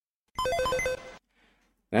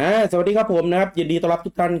สวัสดีครับผมนะครับยินดีต้อนรับ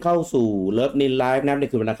ทุกท่านเข้าสู่เลิฟนินไลฟ์นะครับใน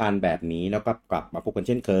คืนวันอังคารแบบนี้แล้วก็กลับมาพบกันเ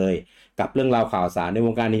ช่นเคยกับเรื่องราวข่าวสารในว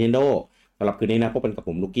งการ Nintendo สำหรับคืนนี้นะพบกันกับผ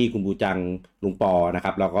มลูกกี้คุณบูจังลุงปอนะค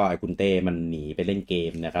รับแล้วก็ไอ้คุณเต้มันหนีไปเล่นเก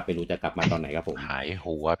มนะครับไม่รู้จะกลับมาตอนไหนครับผมหาย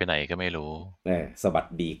หัวไปไหนก็ไม่รู้สวัส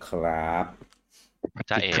ดีครับ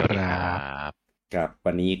จ้าเอสวัสดีครสวัสดีคัรับบครับ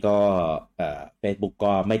วันนี้ก็Facebook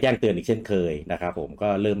ก็ไม่แจ้งเตือนอีกเช่นเคยนะครับผมก็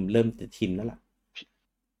เริ่มจะชินแล้วล่ะ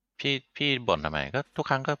พี่บ่นทำไมก็ทุก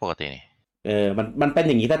ครั้งก็ปกตินี่มันเป็น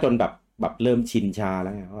อย่างนี้ถ้าจนแบบเริ่มชินชาแล้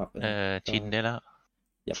วไงว่าแบบก็ชินได้แล้ว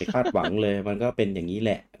อย่าไปคาดหวังเลยมันก็เป็นอย่างนี้แ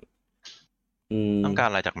หละอืม ต้องการ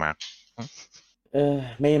อะไรจากมาร์ก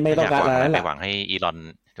ไม่ต้องถ้าอยากหวังอะไรการอะไรแล้วล่ะไปหวังให้อี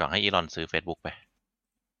ลอนซื้อ Facebook ไป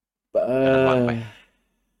เออันนั้นหวังอไป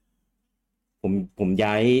ผม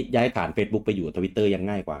ย้ายฐาน Facebook ไปอยู่ Twitter ยัง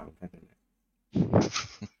ง่ายกว่า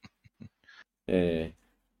เออ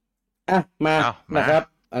อ่ะมาเอ้ามานะครับ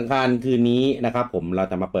อังคารคืนนี้นะครับผมเรา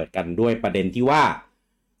จะมาเปิดกันด้วยประเด็นที่ว่า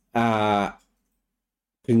อ่า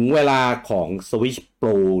ถึงเวลาของ Switch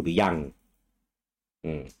Pro หรือยัง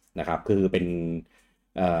อืมนะครับคือเป็น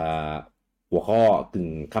เอ่อหัวข้อกึ่ง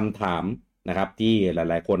คำถามนะครับที่ห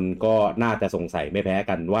ลายๆคนก็น่าจะสงสัยไม่แพ้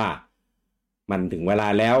กันว่ามันถึงเวลา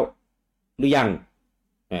แล้วหรือยัง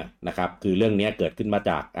นะครับคือเรื่องนี้เกิดขึ้นมา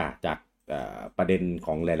จากประเด็นข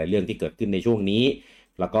องหลายๆเรื่องที่เกิดขึ้นในช่วงนี้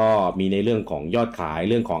แล้วก็มีในเรื่องของยอดขาย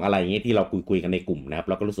เรื่องของอะไรอย่างเงี้ยที่เราคุยกันในกลุ่มนะครับ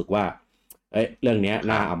เราก็รู้สึกว่าเรื่องนี้ครับ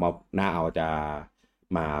น่าเอาจะ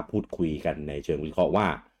มาพูดคุยกันในเชิงวิเคราะห์ว่า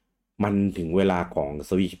มันถึงเวลาของ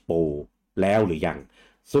Switch Pro แล้วหรือยัง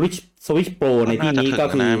Switch Pro ในที่ก็น่าจะนี้ก็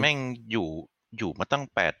คือถึงนะแม่งอยู่มาตั้ง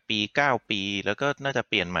8 ปี9 ปีแล้วก็น่าจะ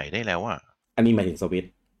เปลี่ยนใหม่ได้แล้วอะอันนี้หมายถึง Switch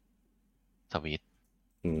สวิต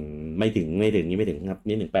ไม่ถึงนี่ไม่ถึงครับ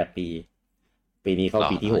นี่18 ปีปีนี้เข้าหรอ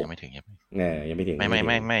ปีที่หกยังไม่ถึงยังไม่ถึงไม่ยังไม่ถึงไม่ไ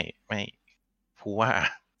ม่ไม่ไม่ผู้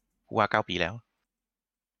ว่า9 ปีแล้ว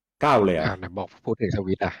9เลยเหรอ่ะ ไหนบอกพูดถึงส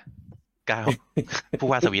วิตอ่ะเก้าผู้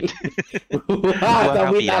ว่าสวิต ว่า ผู้ว่าส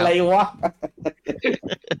วิตเก้าปีแล้ว อะไรวะ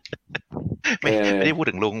เอไม่ได้พูอด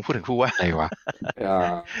ถึงลุงพูดถึงผู้ว่า อะไรวะ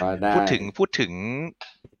ได้ พูดถึง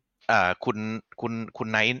คุณ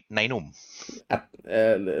ไนท์หนุ่มอัด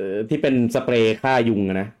ที่เป็นสเปรย์ฆ่ายุง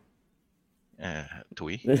อะนะ เอ่อถุ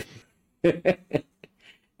ย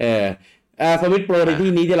เออสวิตโปรในอ่าที่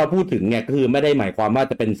นี้ที่เราพูดถึงเนี่ยก็คือไม่ได้หมายความว่า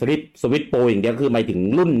จะเป็นสวิตโปรอย่างเดียวคือหมายถึง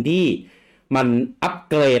รุ่นที่มันอัป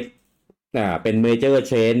เกรดเป็นเมเจอร์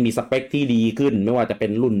เชนมีสเปคที่ดีขึ้นไม่ว่าจะเป็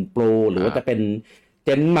นรุ่นโปรหรือว่าจะเป็นเจ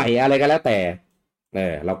นใหม่อะไรก็แล้วแต่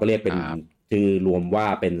เราก็เรียกเป็นครับชื่อรวมว่า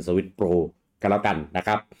เป็นสวิตโปรกันแล้วกันนะค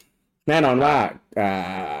รับแน่นอนว่าครับอ่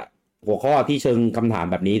าหัวข้อที่เชิงคำถาม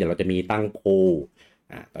แบบนี้เดี๋ยวเราจะมีตั้งโพล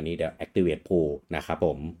ตอนนี้เดี๋ยว activate poll นะครับผ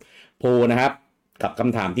ม โพลนะครับกับค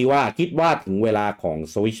ำถามที่ว่าคิดว่าถึงเวลาของ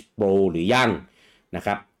Switch Pro หรือยังนะค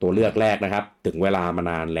รับตัวเลือกแรกนะครับถึงเวลามา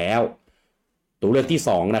นานแล้วตัวเลือกที่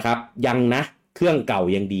2นะครับยังนะเครื่องเก่า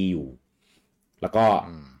ยังดีอยู่แล้วก็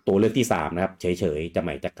อืมตัวเลือกที่3นะครับเฉยๆจะให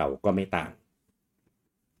ม่จะเก่าก็ไม่ต่าง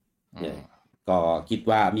อืมก็คิด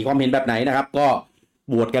ว่ามีความเห็นแบบไหนนะครับก็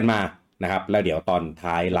บวชกันมานะครับแล้วเดี๋ยวตอน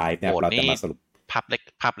ท้ายไลฟ์เนี่ยเราจะโหวตนี่มาสรุปพับเ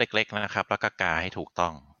ล็กๆนะครับแล้วก็กาให้ถูกต้อ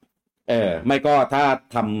งไม่ก็ถ้า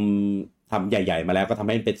ทำใหญ่ๆมาแล้วก็ทำใ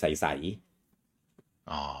ห้มันเป็นใส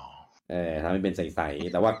อ๋อๆทำให้เป็นใส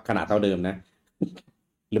ๆแต่ว่าขนาดเท่าเดิมนะ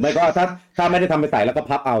หรือไม่ก็ถ้าไม่ได้ทำไปใส่แล้วก็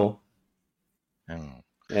พับเอาอืม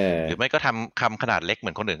เออหรือไม่ก็ทำคำขนาดเล็กเหมื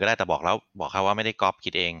อนคนอื่นก็ได้แต่บอกเขาว่าไม่ได้ก๊อปคิ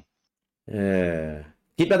ดเองเออ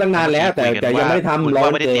คิดมาตั้งนานเมื่อกี้แล้วแต่คุยกันว่าแต่ยังไม่ได้คุณทำรอว่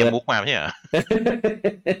าไม่ได้เตรียมวันเกิด มุกมาไม่ใช่เหรอ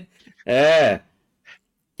เออ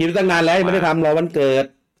คิดมาตั้งนานแล้วยังว่าไม่ได้ทำรอวันเกิด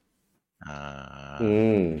อ่อื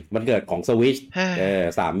ามวันเกิดของสวิชเฮ้ย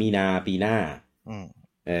3 มีนาปีหน้าอืม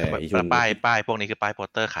อีชุนแล้วป้ายพวกนี้คือป้ายโปส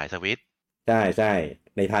เตอร์ขายสวิตช์ใช่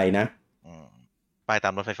ในไทยนะอืมป้ายตา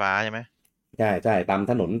มรถไฟฟ้าใช่ไหม ใช่ตาม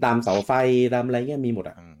ถนนตามเสาไฟตามอะไรเงี้ยมีหมด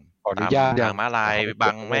อ่ะ อืมขออนุตามญาตยังทางม้าลายขอไปก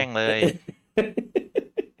บังดเลยแม่งเลย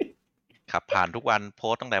ขับผ่านทุกวันโพ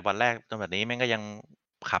สต์ตั้งแต่วันแรกจนแบบนี้แม่งก็ยัง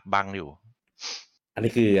ขับบังอยู่อัน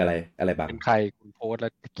นี้คืออะไรบ้างเป็นใครคุณโพสต์แล้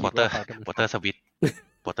วโปคิดสเตอร์ ว่าเขาจะมา โปสเตอร์สวิต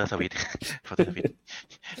โปสเตอร์สวิตโปสเตอร์สวิต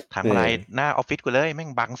ทางเอม้าลายอหน้าออฟฟิศกูเลยแม่ง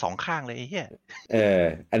บังสองข้างเลยไอ้เฮียเออ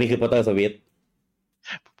อันนี้คือโปสเตอร์สวิต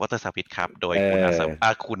โปสเตอร์สวิตครับโดยเอคุณอัศอ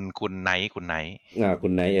คุณไนท์คุณไนท์คุ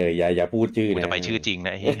ณไหนอย่าพูดชื่อกูนะ จะไปชื่อจริงน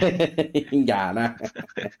ะไอ้เฮีย อย่านะ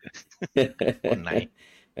คุณไนท์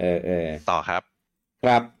เออต่อครับค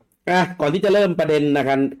รับก่อนที่จะเริ่มประเด็น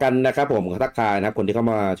กันนะครับผมขอทักทายนะครับคนที่เข้า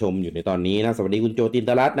มาชมอยู่ในตอนนี้นะสวัสดีคุณโจติน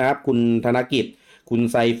ตรัตน์นะครับคุณธนกิจคุณ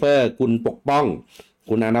ไซเฟอร์คุณปกป้อง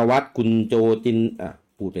คุณอนวัฒน์คุณโจติน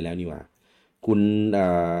พูดไปแล้วนี่หว่าคุณ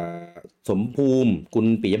สมภูมิคุณ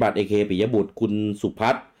ปิยบัตรเอเคปิยบุตรคุณสุ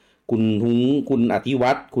พัฒน์คุณหุงคุณอธิ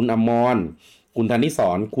วัฒน์คุณอมร คุณธนิส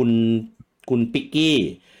รคุณปิกกี้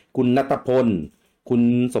คุณณัฐพลคุณ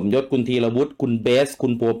สมยศคุณธีรวุฒิคุณเบสคุ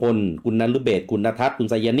ณปัวพลคุณนฤเบศคุณณทัศน์คุณ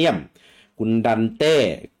ไซยาเนียมคุณดันเต้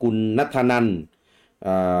คุณณัฐนันท์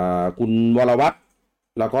คุณวรวัฒน์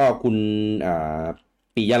แล้วก็คุณ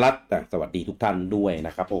ปิยรัตน์สวัสดีทุกท่านด้วยน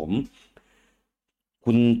ะครับผม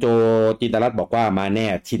คุณโจจินตรัตน์บอกว่ามาแน่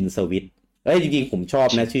ชินสวิทจริงๆผมชอบ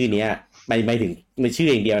นะชื่อเนี้ยไม่ถึงในชื่อ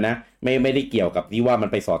อย่างเดียวนะไม่ได้เกี่ยวกับที่ว่ามัน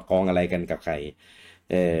ไปสอดคล้องอะไรกันกับใคร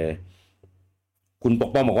คุณปก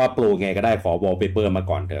ป้องบอกว่าโปรไงก็ได้ขอวอลเปเปอร์มา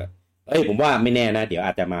ก่อนเถอะผมว่าไม่แน่นะเดี๋ยวอ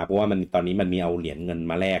าจจะมาเพราะว่ามันตอนนี้มันมีเอาเหรียญเงิน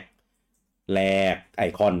มาแลกไอ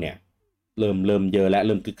คอนเนี่ยเริ่มเยอะแล้วเ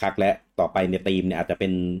ริ่มคึกคักแล้วต่อไปในทีมเนี่ยอาจจะเป็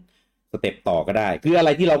นสเต็ปต่อก็ได้คืออะไร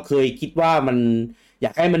ที่เราเคยคิดว่ามันอย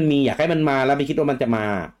ากให้มันมีอยากให้มันมาแล้วไม่คิดว่ามันจะมา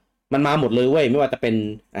มันมาหมดเลยเว้ยไม่ว่าจะเป็น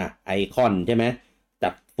ไอคอนใช่ไหมจั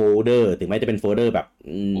ดโฟลเดอร์ถึงแม้จะเป็นโฟลเดอร์แบบ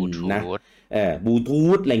นะบลูทู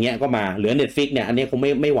ธอะไรเงี้ยก็มาเหลือ Netflix เนี่ยอันนี้คง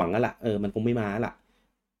ไม่หวังแล้วล่ะมันคงไม่มาละ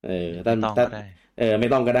ไม่ต้องก็ได้ไม่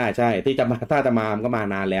ต้องก็ได้ใช่ที่จะมาถ้าจะมามันก็มา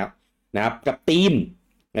นานแล้วนะครับกับทีม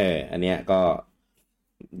อันเนี้ยก็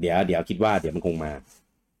เดี๋ยวคิดว่าเดี๋ยวมันคงมา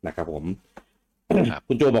นะครับผม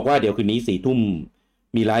คุณโจบอกว่าเดี๋ยวคืนนี้4 ทุ่ม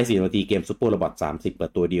มีไลฟ์4 นาทีเกมซุปเปอร์โรบอท30เปิ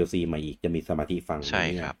ดตัว DLC มาอีกจะมีสมาธิฟังใช่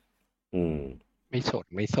ครับไม่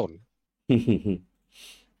สน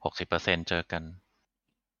 60% เจอกัน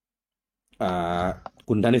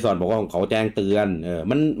คุณธนิสรบอกว่าของเขาแจ้งเตือน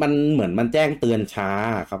มันเหมือนมันแจ้งเตือนช้า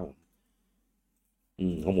ครับผม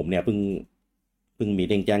ของผมเนี่ยเพิ่งมี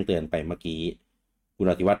เด้งแจ้งเตือนไปเมื่อกี้คุณ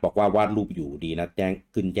อธิวัฒน์บอกว่าวาดรูปอยู่ดีนะแจ้ง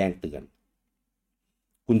เตือน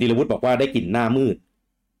คุณธีรวุฒิบอกว่าได้กลิ่นหน้ามืด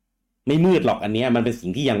ไม่มืดหรอกอันนี้มันเป็นสิ่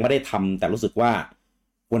งที่ยังไม่ได้ทำแต่รู้สึกว่า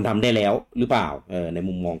ควรทำได้แล้วหรือเปล่าใน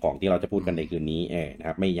มุมมองของที่เราจะพูดกันในคืนนี้นะค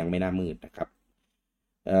รับยังไม่น่ามืดนะครับ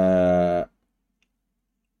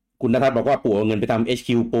คุณณทัศน์บอกว่าปู่เอาเงินไปทำ HQ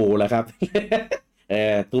Pro แล้วครับ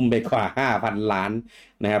ทุ่มไปกว่า 5,000 ล้าน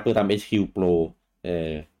นะครับเพื่อทำ HQ Pro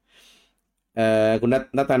คุณ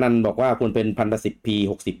ณัฐนันท์บอกว่าควรเป็น 1080p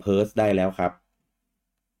 60 Hz ได้แล้วครับ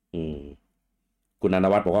คุณอนัน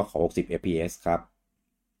วัฒน์บอกว่าขอ60 fps ครับ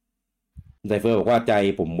ไซเฟอร์บอกว่าใจ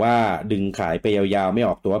ผมว่าดึงขายไปยาวๆไม่อ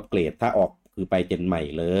อกตัวอัปเกรดถ้าออกคือไปเจนใหม่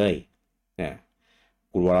เลย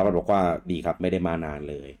คุณวรวัฒน์บอกว่าดีครับไม่ได้มานาน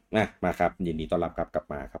เลยมาครับยินดีต้อนรับครับกลับ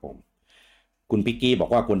มาครับผมคุณพิกกี้บอก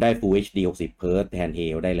ว่าควรได้ Full HD 60 Hz แทนเฮ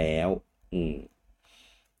ลได้แล้ว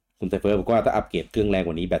คุณไซเฟอร์บอกว่าถ้าอัปเกรดเครื่องแรงก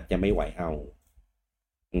ว่านี้แบตจะไม่ไหวเอา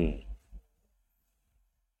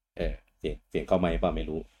เสียงเข้าไมค์ป่ะไม่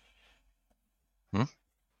รู้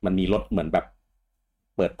มันมีรถเหมือนแบบ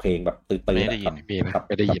เปิดเพลงแบบตื่นๆไม่ได้ยินไ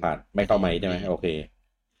ม่ได้ยินไม่เข้าไมค์ใช่ไหมโอเค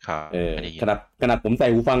ครับขนาดผมใส่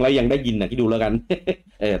หูฟังแล้วยังได้ยินที่ดูแล้วกัน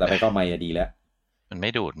แต่ไปเข้าไมค์ดีแล้วมันไ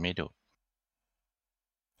ม่ดูด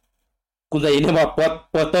คุณใส่เนี่ยบอก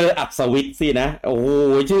โปสเตอร์อัดสวิตสินะโอ้โห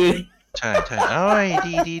ชื่อใช่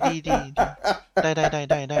ดีได้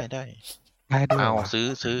เอา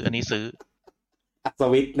ซื้ออันนี้ซื้ออัดส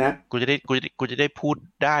วิตนะกูจะได้พูด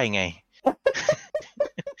ได้ไง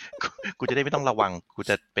กูจะได้ไม่ต้องระวังกู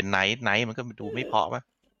จะเป็นไนท์มันก็ดูไม่เพาะป่ะ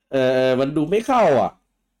มันดูไม่เข้า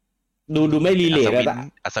ดูไม่รีเลทอะ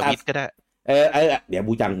อัศวินก็ได้เดี๋ยว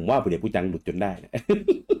บูจังผมว่าเดี๋ยวบูจังหลุดจนได้นะ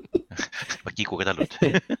เมื่อกี้กูก็จะหลุด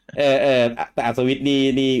แต่อัศวิน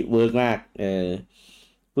นี่เวิร์กมาก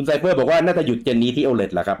คุณไซเฟอร์บอกว่าน่าจะหยุดเจนนี้ที่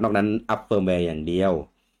OLED แหละครับนอกนั้นอัพเฟิร์มแวร์อย่างเดียว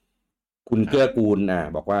คุณเกื้อกูล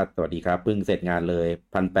บอกว่าสวัสดีครับเพิ่งเสร็จงานเลย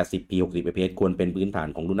 1080p 60 fps ควรเป็นพื้นฐาน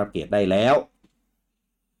ของรุ่นอัปเกรดได้แล้ว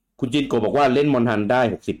คุณจินโกบอกว่าเล่นมอนฮันได้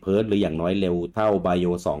60 Hz หรืออย่างน้อยเร็วเท่าไบโอ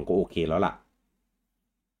2ก็โอเคแล้วล่ะ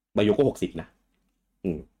ไบโอก็60นะ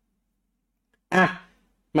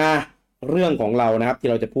มาเรื่องของเรานะครับที่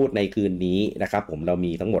เราจะพูดในคืนนี้นะครับผมเรา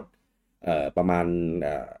มีทั้งหมดประมาณ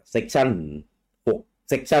เซกชัน6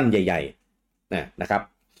เซกชันใหญ่ๆนะครับ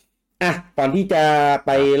ก่อนที่จะไ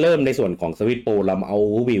ปเริ่มในส่วนของ Switch Pro เรามาเอา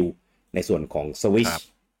วิวในส่วนของ Switch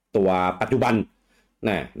ตัวปัจจุบัน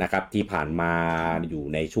นะครับที่ผ่านมาอยู่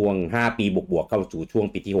ในช่วง5ปีบวกๆเข้าสู่ช่วง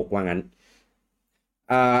ปีที่6ว่างั้น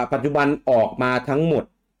ปัจจุบันออกมาทั้งหมด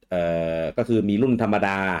ก็คือมีรุ่นธรรมด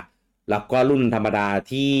าแล้วก็รุ่นธรรมดา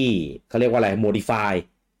ที่เขาเรียกว่าอะไร modify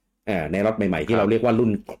ในรถใหม่ๆที่เราเรียกว่ารุ่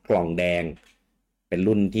นกล่องแดงเป็น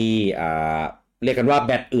รุ่นที่เรียกกันว่าแ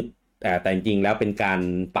บตอึดแต่จริงๆแล้วเป็นการ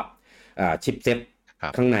ปรับชิปเซ็ต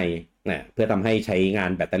ข้างในเพื่อทำให้ใช้งา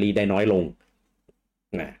นแบตเตอรี่ได้น้อยลง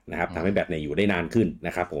นะครับทำให้แบตเนี่ยอยู่ได้นานขึ้นน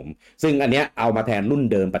ะครับผมซึ่งอันเนี้ยเอามาแทนรุ่น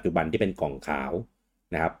เดิมปัจจุบันที่เป็นกล่องขาว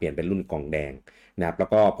นะครับเปลี่ยนเป็นรุ่นกล่องแดงนะครับแล้ว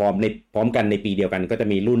ก็พร้อมกันในปีเดียวกันก็จะ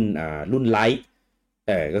มีรุ่นไลท์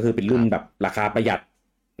ก็คือเป็นรุ่นแบบราคาประหยัด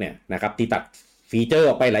เนี่ยนะครับที่ตัดฟีเจอร์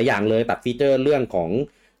ออกไปหลายอย่างเลยตัดฟีเจอร์เรื่องของ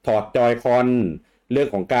ถอดจอยคอน เรื่อง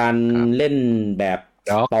ของการเล่นแบบ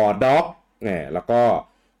ต่อด็อกเนี่ยแล้วก็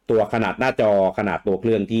ตัวขนาดหน้าจอขนาดตัวเค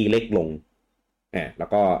รื่องที่เล็กลงเนี่ยแล้ว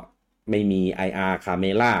ก็ไม่มี IR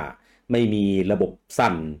Camera ไม่มีระบบ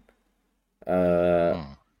สั่นเอ่อ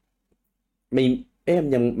ไม่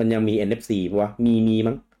มันยังมี NFC ป่ะวะมี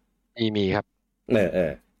มั้งมีครับ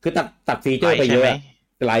คือตัดฟีเจอร์ไปเยอะ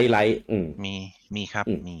ไลท์มีครับ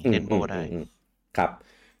มีเล่นโบได้ครับ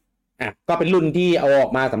ก็เป็นรุ่นที่เอาออ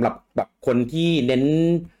กมาสำหรับแบบคนที่เน้น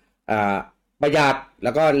ประหยัดแ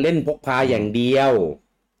ล้วก็เล่นพกพาอย่างเดียว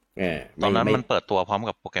ตอนนั้นมันเปิดตัวพร้อม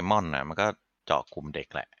กับโปเกมอนนะมันก็เจาะกลุ่มเด็ก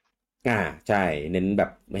แหละใช่เน้นแบ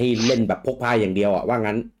บให้เล่นแบบพกพาอย่างเดียวว่า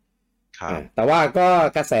งั้นแต่ว่าก็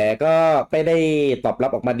กระแสก็ไม่ได้ตอบรั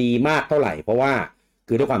บออกมาดีมากเท่าไหร่เพราะว่า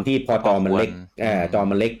คือด้วยความที่พอจอมันเล็กจอ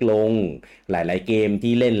มันเล็กลงหลายๆเกม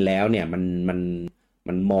ที่เล่นแล้วเนี่ย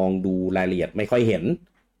มันมองดูรายละเอียดไม่ค่อยเห็น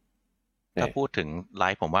ถ้าพูดถึงไล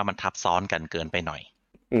ฟ์ผมว่ามันทับซ้อนกันเกินไปหน่อย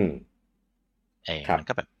มัน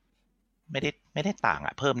ก็แบบไม่ได้ต่าง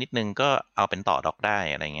เพิ่มนิดนึงก็เอาเป็นต่อด็อกได้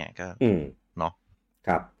อะไรเงี้ยก็เนาะค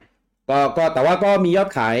รับก็แต่ว่าก็มียอด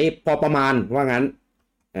ขายพอประมาณว่างั้น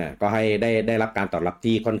ก็ให้ได้รับการตอบรับ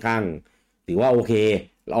ที่ค่อนข้างถือว่าโอเค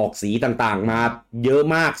ออกสีต่างๆมาเยอะ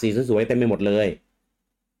มากสีสวยๆเต็มไปหมดเลย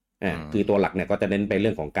คือตัวหลักเนี่ยก็จะเน้นไปเรื่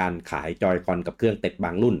องของการขายจอยคอนกับเครื่องเต็ดบ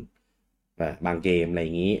างรุ่นบางเกมอะไรอ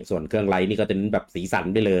ย่างนี้ส่วนเครื่องไลท์นี่ก็จะเน้นแบบสีสัน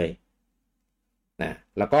ไปเลยนะ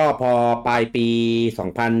แล้วก็พอปลายปี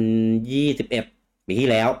2021ปีที่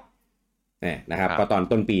แล้วนะครับก็ตอน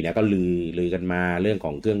ต้นปีเนี่ยก็ลือกันมาเรื่องข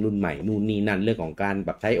องเครื่องรุ่นใหม่นู่นนี่นั่นเรื่องของการแบ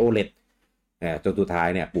บใช้ OLED จนสุดท้าย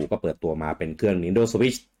เนี่ยปู่ก็เปิดตัวมาเป็นเครื่อง Nintendo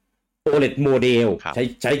Switch OLED Model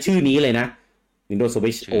ใช้ชื่อนี้เลยนะ Nintendo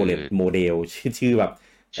Switch OLED Model ชื่อแบบ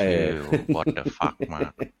what the fuck มา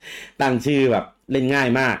กตั้งชื่อแบบเล่นง่าย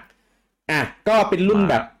มากก็เป็นรุ่น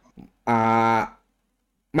แบบ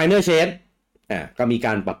minor change ก็มีก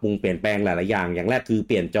ารปรับปรุงเปลี่ยนแปลงหลายๆอย่างแรกคือเ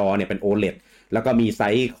ปลี่ยนจอเนี่ยเป็น OLED แล้วก็มีไซ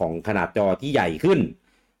ส์ของขนาดจอที่ใหญ่ขึ้น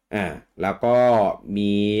แล้วก็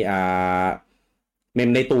มีเมม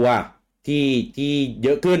ในตัวที่เย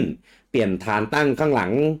อะขึ้นเปลี่ยนฐานตั้งข้างหลั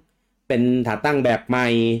งเป็นฐานตั้งแบบใหม่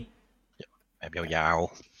แบบยาว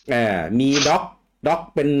ๆมีด็อก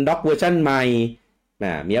เป็นด็อกเวอร์ชันใหม่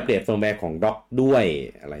มีอัปเดตเฟิร์มแวร์ของด็อกด้วย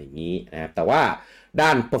อะไรอย่างนี้นะครับแต่ว่าด้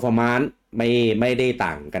าน performance ไม่ได้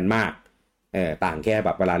ต่างกันมากต่างแค่แบ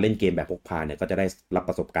บเวลาเล่นเกมแบบพกพาเนี่ยก็จะได้รับ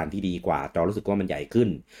ประสบการณ์ที่ดีกว่าจอรู้สึกว่ามันใหญ่ขึ้น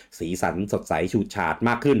สีสันสดใสฉูดฉาดม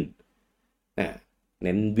ากขึ้นเ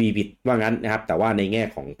น้น Vivid ว่างั้นนะครับแต่ว่าในแง่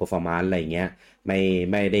ของ performance อะไรเงี้ยไ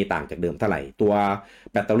ม่ได้ต่างจากเดิมเท่าไหร่ตัว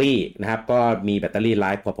แบตเตอรี่นะครับก็มีแบตเตอรี่ไล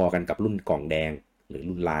ฟ์พอๆกันกับรุ่นกล่องแดงหรือ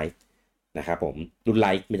รุ่นไลฟ์นะครับผมรุ่นไล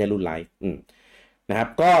ฟ์ไม่ใช่รุ่นไลฟ์นะครับ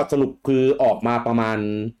ก็สรุปคือออกมาประมาณ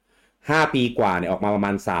5ปีกว่าเนี่ยออกมาประม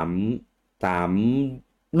าณ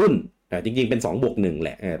3รุ่นจริงๆเป็น2+1แห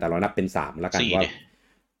ละแต่เรานับเป็น3แล้วกันว่า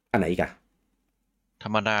อันไหนอีกธร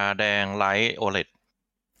รมดาแดงไลท์ OLED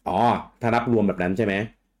ถ้านับรวมแบบนั้นใช่ไหม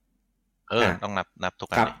ต้องนับทุก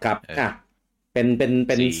อันครับเป็น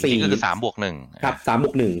4ก็คือ3+1ครับ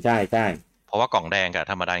3+1ใช่เพราะว่ากล่องแดงกับ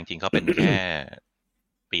ธรรมดาจริงๆเขาเป็นแค่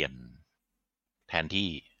เปลี่ยนแทนที่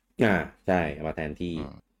ใช่มาแทนที่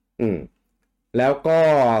แล้วก็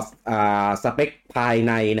สเปคภายใ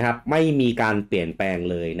นนะครับไม่มีการเปลี่ยนแปลง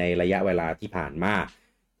เลยในระยะเวลาที่ผ่านมา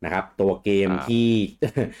นะครับตัวเกม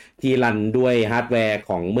ที่รันด้วยฮาร์ดแวร์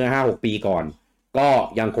ของเมื่อ 5-6 ปีก่อนก็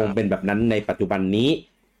ยังคงเป็นแบบนั้นในปัจจุบันนี้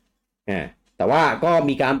แต่ว่าก็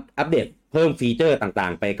มีการอัปเดตเพิ่มฟีเจอร์ต่า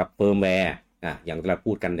งๆไปกับเฟิร์มแวร์อย่างเรา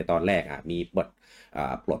พูดกันในตอนแรกมีป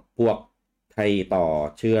ลดพวกให้ต่อ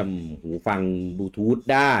เชื่อมหูฟังบลูทูธ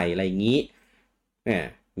ได้อะไรอย่างนี้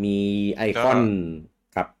มีไอคอน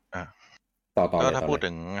ครับต่อก็ถ้าพูด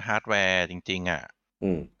ถึงฮาร์ดแวร์จริง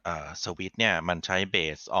ๆสวิตช์เนี่ยมันใช้เบ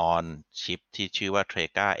สออนชิปที่ชื่อว่า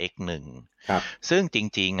Tega X1 ครับซึ่งจ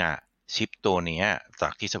ริงๆชิปตัวนี้จา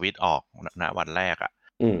กที่สวิตช์ออกณวันแรก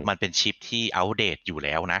มันเป็นชิปที่อัปเดตอยู่แ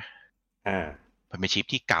ล้วนะมันเป็นชิป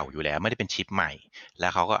ที่เก่าอยู่แล้วไม่ได้เป็นชิปใหม่แล้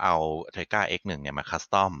วเขาก็เอา Tega X1 เนี่ยมาคัส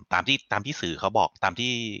ตอมตามที่สื่อเขาบอกตาม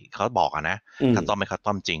ที่เขาบอกนะคัสตอมไม่คัสต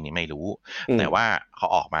อมจริงนี่ไม่รู้แต่ว่าเขา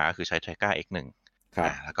ออกมาก็คือใช้ Tega X1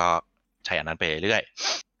 แล้วก็ใช้อันนั้นไปเรื่อย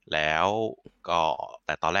แล้วก็แ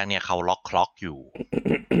ต่ตอนแรกเนี่ยเขาล็อกคล็อกอยู่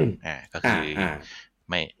ก็คือ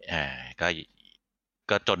ไม่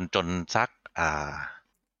ก็จนสัก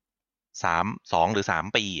2 หรือ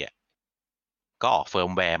 3 ปีก็ออกเฟิร์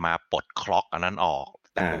มแวร์มาปลดคล็อกอันนั้นออก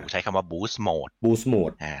แต่ปู่ใช้คำว่า boost mode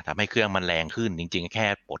ทำให้เครื่องมันแรงขึ้นจริงๆแค่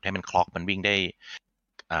ปลดให้มันคล็อกมันวิ่งได้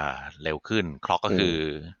เร็วขึ้นคล็อกก็คือ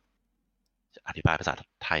อธิบายภาษา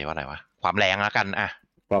ไทยว่าอะไรวะความแรงแล้วกัน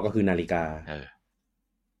คล็อกก็คือนาฬิกา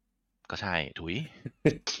ก็ใช่ถุย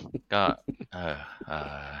ก็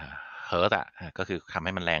เฮิร์ตก็คือทำใ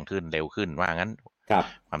ห้มันแรงขึ้นเร็วขึ้นว่างั้น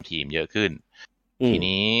ความถี่เยอะขึ้นที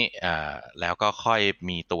นี้แล้วก็ค่อย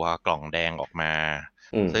มีตัวกล่องแดงออกมา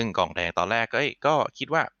ซึ่งกล่องแดงตอนแรกก็คิด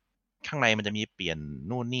ว่าข้างในมันจะมีเปลี่ยน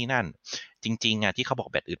นู่นนี่นั่นจริงๆที่เขาบอก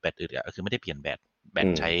แบตอึดก็คือไม่ได้เปลี่ยนแบต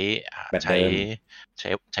ใ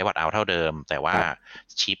ช้วัตต์เอาท์เท่าเดิมแต่ว่า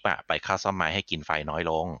ชิปไปคัสตอมไมซ์ให้กินไฟน้อย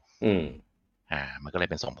ลงมันก็เลย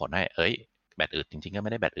เป็นส่งผลให้แบตอึดจริงๆก็ไ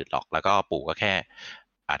ม่ได้แบตอึดหรอกแล้วก็ปู่ก็แค่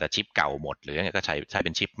อาจจะชิปเก่าหมดหรือไงก็ใช้เ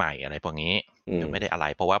ป็นชิปใหม่อะไรพวกนี้ไม่ได้อะไร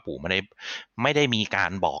เพราะว่าปู่ไม่ได้มีกา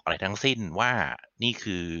รบอกอะไรทั้งสิ้นว่านี่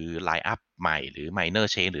คือไลน์อัพใหม่หรือ minor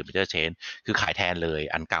change หรือ major change คือขายแทนเลย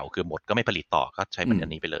อันเก่าคือหมดก็ไม่ผลิตต่อก็ใช้เป็นอั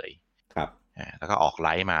นนี้ไปเลยครับแล้วก็ออกไล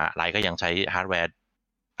ท์ก็ยังใช้ฮาร์ดแวร์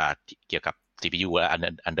เกี่ยวกับ CPU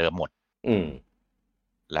อันเดิมหมด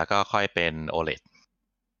แล้วก็ค่อยเป็น OLED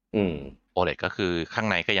OLED ก็คือข้าง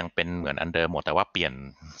ในก็ยังเป็นเหมือนอันเดิมหมดแต่ว่าเปลี่ยน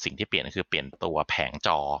สิ่งที่เปลี่ยนก็คือเปลี่ยนตัวแผงจ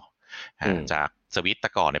อจากสวิตช์ต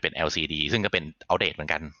ะก่อนเนี่ยเป็น LCD ซึ่งก็เป็นอัปเดตเหมือ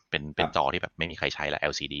นกันเป็นจอที่แบบไม่มีใครใช้แล้ว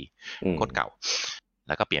LCD โคตรเก่าแ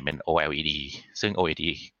ล้วก็เปลี่ยนเป็น OLED ซึ่ง OLED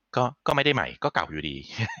ก็ไม่ได้ใหม่ก็เก่าอยู่ดี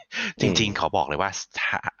จริงๆเขาบอกเลยว่า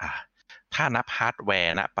ถ้านับฮาร์ดแว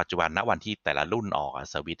ร์ณปัจจุบันณวันที่แต่ละรุ่นออก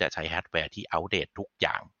สวิตช์ใช้ฮาร์ดแวร์ที่อัปเดตทุกอ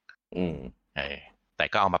ย่างแต่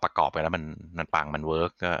ก็เอามาประกอบกันแล้วมันปังมันเวิ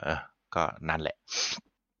ร์กก็นั่นแหละ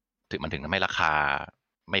ถึงทำให้ราคา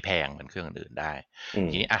ไม่แพงเหมือนเครื่องอื่นได้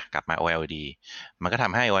ทีนี้กลับมา OLED มันก็ท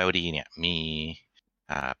ำให้ OLED เนี่ยมี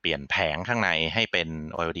เปลี่ยนแผงข้างในให้เป็น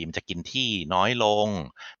OLED มันจะกินที่น้อยลง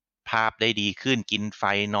ภาพได้ดีขึ้นกินไฟ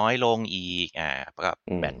น้อยลงอีกก็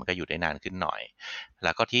แบตมันก็อยู่ได้นานขึ้นหน่อยแ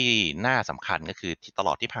ล้วก็ที่น่าสำคัญก็คือที่ตล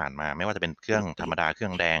อดที่ผ่านมาไม่ว่าจะเป็นเครื่องธรรมดาเครื่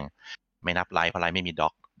องแดงไม่นับไลท์เพราะไลท์ไม่มีด็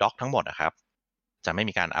อกทั้งหมดนะครับจะไม่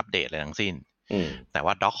มีการอัปเดตอะไรทั้งสิ้นแต่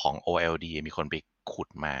ว่าด็อกของ OLED มีคนไปขุด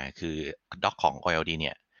มาคือด็อกของ OLED เ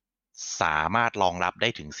นี่ยสามารถรองรับได้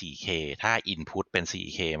ถึง 4K ถ้า Input เป็น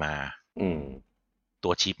 4K มาตั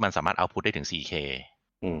วชิปมันสามารถ Output ได้ถึง 4K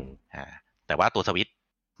แต่ว่าตัวสวิตช์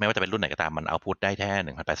ไม่ว่าจะเป็นรุ่นไหนก็ตามมัน Output ได้แค่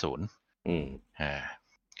 1080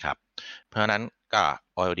ครับเพราะฉะนั้นก็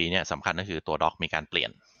OLED เนี่ยสำคัญก็คือตัวด็อกมีการเปลี่ย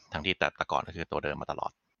นทั้งที่แต่ก่อนก็คือตัวเดิมมาตลอ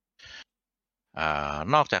ด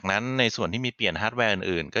นอกจากนั้นในส่วนที่มีเปลี่ยนฮาร์ดแวร์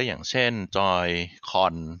อื่นก็อย่างเช่นจอยคอ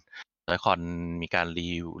นมีการ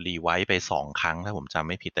รีไวท์ไป2 ครั้งถ้าผมจำ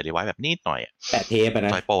ไม่ผิดแต่รีไวท์แบบนิดหน่อยแปะเทปน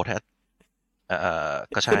ะจอยโปรแท้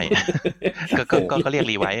ก็ใช่ ก็เรียก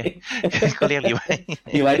รีไวท์ก็เรียกรีไ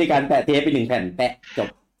วท์ในการแปะเทปไป1 แผ่นแปะจบ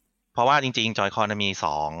เพราะว่าจริงๆจอยคอนมี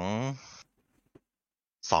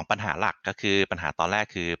2ปัญหาหลักก็คือปัญหาตอนแรก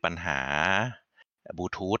คือปัญหาบลู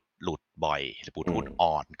ทูธหลุดบ่อยหรือบลูทูธ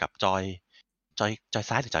อ่อนกับจอย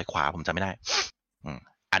ซ้ายหรือจอยขวาผมจำไม่ได้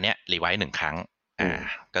อันเนี้ยรีไวท์1 ครั้ง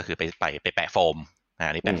ก็คือไปแปะโฟม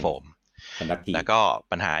นี่แปะโฟมแล้วก็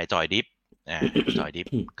ปัญหาจอยดิฟจอยดิฟ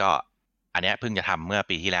ก็อันเนี้ยเพิ่งจะทำเมื่อ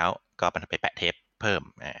ปีที่แล้วก็ไปแปะเทปเพิ่ม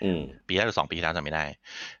ปีแล้วหรือ2 ปีที่แล้วจำไม่ได้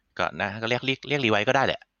ก็นะก็เรียกรีไวท์ก็ได้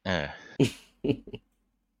แหละ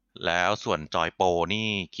แล้วส่วนจอยโปรนี่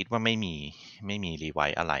คิดว่าไม่มีรีไว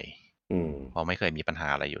ท์อะไรเพราะไม่เคยมีปัญหา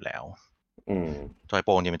อะไรอยู่แล้วจอยโป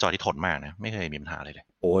รนี่เป็นจอยที่ทนมากนะไม่เคยมีปัญหาอะไรเลย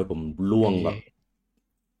โอ้ยผมล่วงแบบ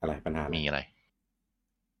อะไรปัญหามีอะไร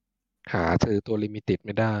หาซื้อตัวลิมิเต็ดไ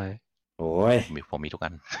ม่ได้โอ้ยผมมีทุกอั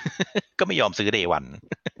น ก็ไม่ยอมซื้อเดย์วัน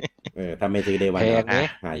ถ้าไม่ซื้อเดย์วัน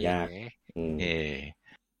หายาก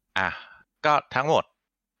ก็ทั้งหมด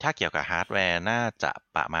ถ้าเกี่ยวกับฮาร์ดแวร์น่าจะ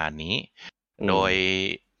ประมาณนี้โดย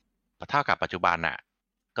เท่ากับปัจจุบัน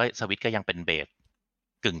ก็สวิตช์ก็ยังเป็นเบส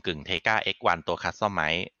กึ่งเทก้า X1 ตัวคัสตอมไม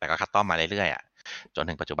ซ์แต่ก็คัสตอมมาเรื่อยๆจน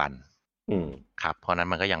ถึงปัจจุบันครับเพราะนั้น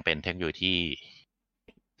มันก็ยังเป็นเทคโนโลยีที่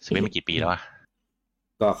สวิตช์มากี่ปีแล้ว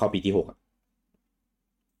ก็เข้าปีที่6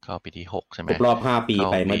เข้าปีที่6ใช่ไหมครบรอบ5 ปี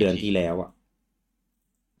ไปเมื่อเดือนที่แล้ว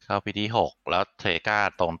เข้าปีที่6แล้วเทก้า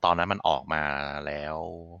ตอนนั้นมันออกมาแล้ว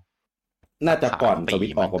น่าจะก่อนสวิต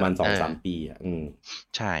ช์ออกประมาณ 2-3 ปี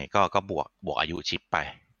ใช่ก็บวกอายุชิปไป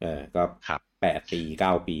ก็ครับ8 ปี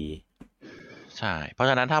 9 ปีใช่เพราะ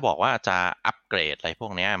ฉะนั้นถ้าบอกว่าจะอัปเกรดอะไรพว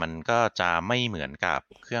กนี้มันก็จะไม่เหมือนกับ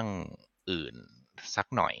เครื่องอื่นสัก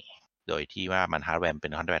หน่อยโดยที่ว่ามันฮาร์ดแวร์เป็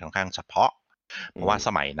นฮาร์ดแวร์ค่อนข้างเฉพาะเพราะว่าส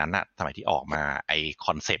มัยนั้นสมัยที่ออกมาไอค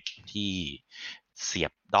อนเซปต์ที่เสีย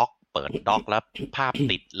บด็อกเปิดด็อกแล้วภาพ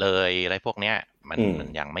ติดเลยอะไรพวกนี้มัน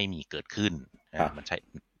ยังไม่มีเกิดขึ้นมันใช้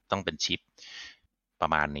ต้องเป็นชิปปร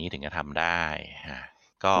ะมาณนี้ถึงจะทำได้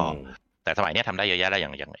ก็แต่สมัยนี้ทำได้เยอะแยะแล้วอย่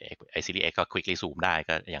างไอซีรีส์ X ก็ quickly zoom ได้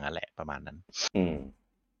ก็อย่างนั้นแหละประมาณนั้น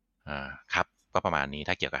ครับก็ประมาณนี้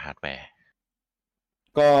ถ้าเกี่ยวกับฮาร์ดแวร์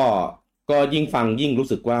ก็ยิ่งฟังยิ่งรู้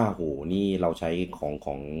สึกว่าโหนี่เราใช้ข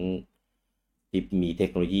องที่มีเทค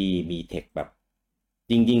โนโลยีมีเทคแบบจ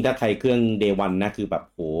จริงๆถ้าใครเครื่อง Day 1นะคือแบบ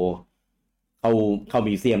โหเข้า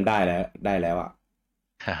มิวเซียมได้แล้วอ่ะ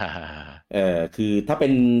คือถ้าเป็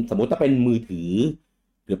นสมมุติถ้าเป็นมือถือ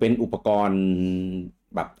หรือเป็นอุปกรณ์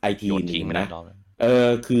แบบไอทีนี่นะ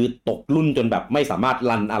คือตกรุ่นจนแบบไม่สามารถ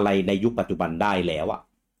รันอะไรในยุคปัจจุบันได้แล้วอ่ะ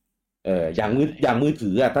อย่างมือถื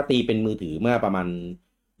ออ่ะถ้าตีเป็นมือถือเมื่อประมาณ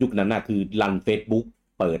ยุคนั้นน่ะคือรัน Facebook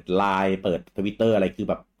เปิดไลน์เปิด Twitter อะไรคือ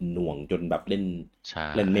แบบหน่วงจนแบบเ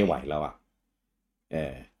ล่นไม่ไหวแล้วอ่ะ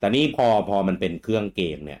แต่นี่พอมันเป็นเครื่องเก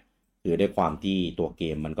มเนี่ยคือด้วยความที่ตัวเก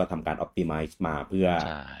มมันก็ทำการ optimize มาเพื่อ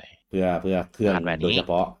เครื่องโดยเฉ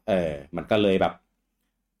พาะมันก็เลยแบบ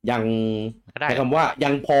ยังใช้คำว่ายั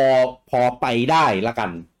งพอไปได้ละกั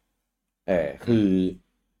น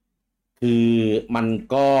คือมัน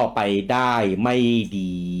ก็ไปได้ไม่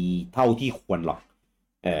ดีเท่าที่ควรหรอก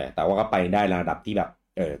แต่ว่าก็ไปได้ระดับที่แบบ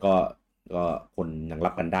ก็คนยังรั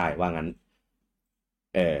บกันได้ว่างั้น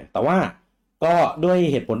แต่ว่าก็ด้วย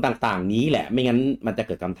เหตุผลต่างๆนี้แหละไม่งั้นมันจะเ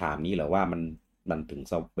กิดคำถามนี้เหรอว่ามันถึง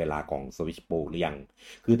เวลาของ Switch Pro หรือยัง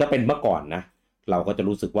คือถ้าเป็นเมื่อก่อนนะเราก็จะ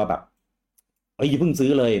รู้สึกว่าแบบอย่าเพิ่งซื้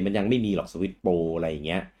อเลยมันยังไม่มีหรอก Switch Pro อะไรอย่างเ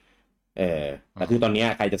งี้ยแต่คือตอนนี้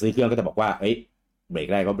ใครจะซื้อเครื่องก็จะบอกว่าเบรก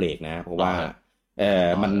ได้ก็เบรกนะเพราะว่า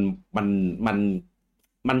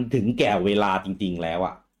มันถึงแก่เวลาจริงๆแล้ว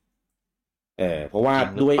อ่ะเพราะว่า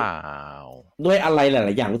ด้วยอะไรหลา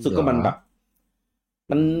ยๆอย่างรู้สึกก็มันแบบ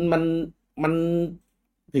มัน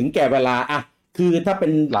ถึงแก่เวลาอ่ะคือถ้าเป็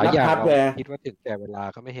นหลายอย่างเราคิดว่าถึงแก่เวลา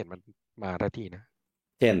ก็ไม่เห็นมันมาทันทีนะ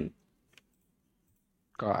เช่น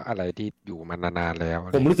ก็อะไรที่อยู่มานานๆแล้ว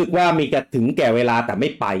ผมรู้สึกว่ามีกระถึงแก่เวลาแต่ไม่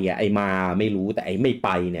ไปอ่ะไอ้มาไม่รู้แต่ไอ้ไม่ไป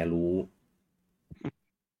เนี่ยรู้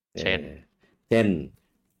เช่น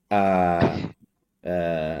เอ่อ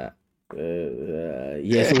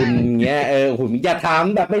เยซุนเงี้ยผมอย่าถาม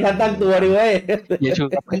แบบไม่ทันตั้งตัวดิเว้ยเยซุน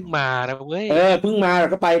ก็เพิ่งมานะเว้ยเพิ่งมา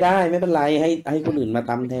ก็ไปได้ไม่เป็นไรให้คนอื่นมา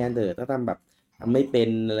ทำแทนเถอะถ้าทำแบบทำไม่เป็น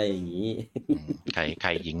อะไรอย่างนี้ใคร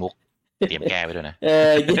ยิงมุกเตรียมแก้ไปด้วยนะ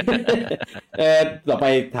ต่อไป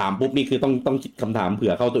ถามปุ๊บนี่คือต้องคิดคำถามเผื่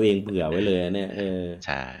อเข้าตัวเองเผื่อไว้เลยเนี่ยใ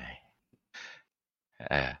ช่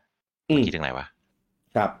คิดถึงไหนวะ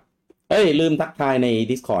ครับลืมทักทายใน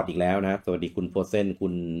Discord อีกแล้วนะสวัสดีคุณโฟเซนคุ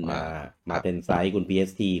ณมาเทนไซคุณ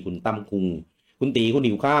PST คุณตั้มคุงคุณตีคุณ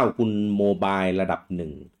หิวข้าวคุณโมบายระดับหนึ่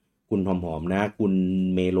งคุณหอมๆนะคุณ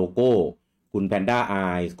เมโลโก้คุณแพนด้าไอ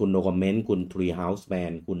ส์คุณโนคอมเมนต์คุณทรีเฮาส์แม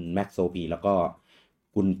นคุณแม็กโซพีแล้วก็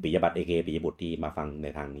คุณปิยบัตรเอเคปิยบุตรที่มาฟังใน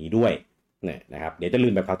ทางนี้ด้วยเนี่ยนะครับเดี๋ยวจะลื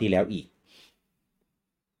มแบบคราวที่แล้วอีก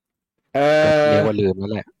เรียกว่าลืมแล้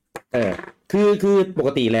วแหละคือปก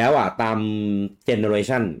ติแล้วอ่ะตามเจเนอเร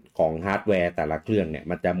ชันของฮาร์ดแวร์แต่ละเครื่องเนี่ย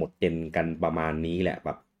มันจะหมดเจนกันประมาณนี้แหละแบ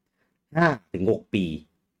บ5-6 ปี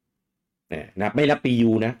นะไม่นับ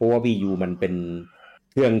PU นะเพราะว่า PU มันเป็น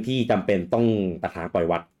เครื่องที่จำเป็นต้องตัดหางปล่อย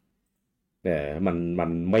วัดมัน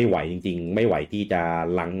ไม่ไหวจริงๆไม่ไหวที่จะ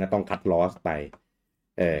ลังต้องคัดลอสไป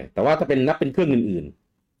แต่ว่าถ้าเป็นนับเป็นเครื่องอื่น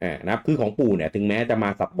ๆนับคือของปู่เนี่ยถึงแม้จะมา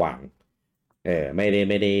สับหว่างไม่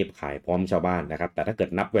ได้ขายพร้อมชาวบ้านนะครับแต่ถ้าเกิด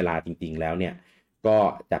นับเวลาจริงๆแล้วเนี่ยก็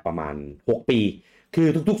จะประมาณ6 ปีคือ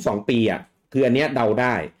ทุกๆ2 ปีอ่ะคืออันเนี้ยเดาไ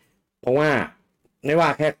ด้เพราะว่าไ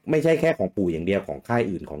ม่ใช่แค่ของปู่อย่างเดียวของค่าย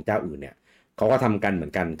อื่นของเจ้าอื่นเนี่ยเขาก็ทำกันเหมื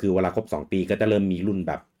อนกันคือเวลาครบ2 ปีก็จะเริ่มมีรุ่น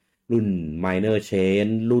แบบรุ่น minor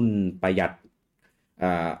change รุ่นประหยัด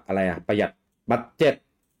อะไรประหยัดบัดเจ็ต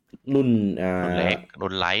รุ่นเล็ก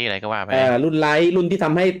รุ่นไลท์อะไรก็ว่าไปรุ่นไลท์รุ่นที่ท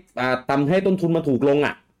ำให้ต้นทุนมันถูกลง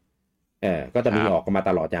อ่ะก็จะมีออกมา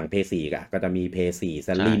ตลอดอย่าง P4 ก็จะมี P4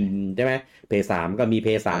 Slim ใช่ไหม P3 ก็มี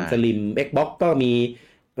P3 Slim Xbox ก็มี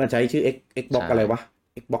มันใช้ชื่อ Xbox อะไรวะ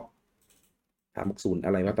Xbox 360อ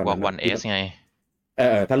ะไรวะตอนนั้น Xbox One S ไง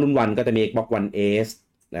ถ้ารุ่นวันก็จะมี Xbox One S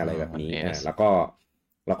อะไรแบบนี้แล้ว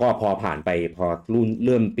ก็พอผ่านไปพอรุ่นเ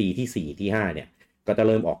ริ่มปีที่4ที่5เนี่ยก็จะเ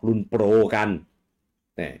ริ่มออกรุ่นโปรกัน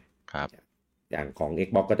ครับอย่างของ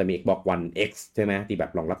Xbox ก็จะมี Xbox One X ใช่ไหมที่แบ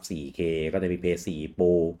บรองรับ 4K ก็จะมี PS4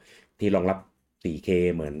 Pro ที่รองรับ 4K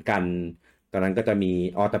เหมือนกันตอนนั้นก็จะมี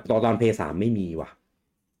แต่ตอน PS3 ไม่มีว่ะ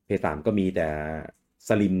PS3 ก็มีแต่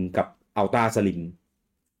Slim กับ Ultra Slim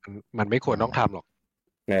มันไม่ควรต้องทำหรอก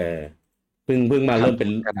เพิ่งมาเริ่มเป็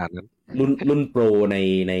นขนาดนั้นรุ่นโปรใ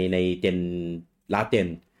นเจนลาสเจน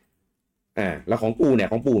แล้วของ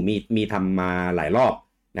ปู่มีทำมาหลายรอบ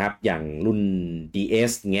นะครับอย่างรุ่น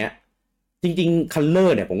DS เงี้ยจริงๆ Color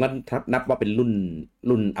เนี่ยผมก็นับว่าเป็น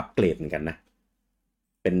รุ่นอัปเกรดเหมือนกันนะ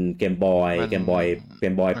เป็นเกมบอยมั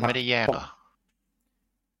นไม่ได้แยกหรอ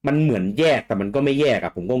มันเหมือนแยกแต่มันก็ไม่แยกอ่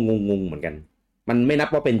ะผมก็งงเหมือนกันมันไม่นับ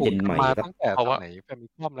ว่าเป็นเจนใหม่ตั้งแต่ตอนไหนแฟมิ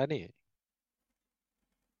คอมแล้วนี่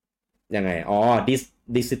ยังไงดิส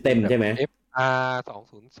ซิสเต็มใช่ไหม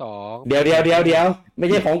FR202เดี๋ยวไม่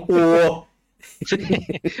ใช่ของปู่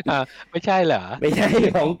ไม่ใช่เหรอไม่ใช่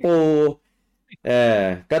ของปู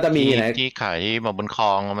ก็จะมีนะที่ขายมาบนคล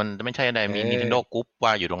องมันไม่ใช่อะไรมี Nintendo Group ว่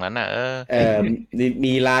าอยู่ตรงนั้นน่ะ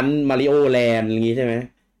มีร้านมาริโอแลนด์อย่างงี้ใช่ไหม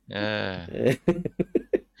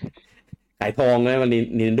ขายทองนะมัน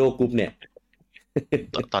Nintendo Group เนี่ย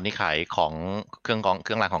ตอนนี้ขายของเครื่อง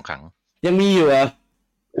รางของขลังยังมีอยู่เหรอ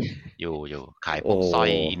อยู่ขายพวกสร้อย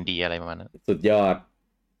อินเดียอะไรประมาณนั้นสุดยอด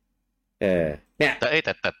เนี่ยแ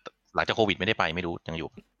ต่หลังจากโควิดไม่ได้ไปไม่รู้ยังอยู่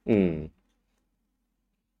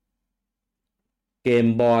เกม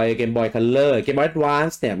บอยคัลเลอร์เกมบอยแอดวาน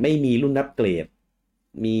ซ์เนี่ยไม่มีรุ่นอัปเกรด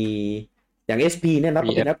มีอย่าง SP เนี่ยนับเ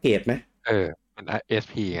ป็นอัปเกรดไหมมัน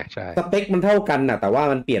SP ไงใช่สเปคมันเท่ากันนะแต่ว่า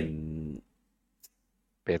มันเปลี่ยน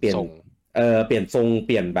ทรงเปลี่ยนทรงเป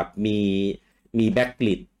ลี่ยนแบบมีแบ็กก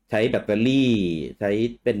ลิดใช้แบตเตอรี่ใช้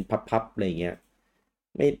เป็นพับๆอะไรเงี้ย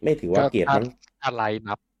ไม่ถือว่าเกรดมั้งอะไร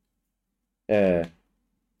นับ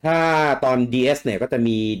ถ้าตอน DS เนี่ยก็จะ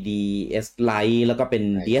มี DS Lite แล้วก็เป็น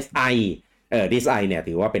DSi DSi เนี่ย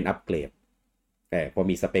ถือว่าเป็นอัปเกรดแต่พอ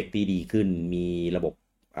มีสเปคที่ดีขึ้นมีระบบ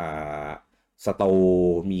สโต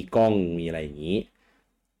ร์มีกล้องมีอะไรอย่างนี้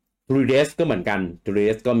 3DS ก็เหมือนกัน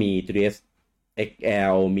 3DS ก็มี 3DS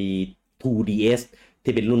XL มี 2DS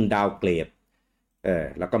ที่เป็นรุ่นดาวเกรด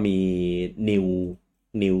แล้วก็มี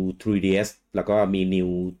New 3DS แล้วก็มี New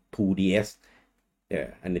 2DS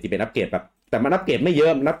อันนี้ที่เป็นอัปเกรดแบบแต่มันอัปเกรดไม่เยอ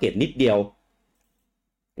ะมันอัปเกรดนิดเดียว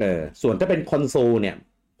ส่วนถ้าเป็นคอนโซลเนี่ย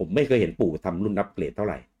ผมไม่เคยเห็นปู่ทำรุ่นอัปเกรดเท่าไ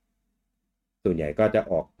หร่ส่วนใหญ่ก็จะ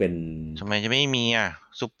ออกเป็นทำไมจะไม่มี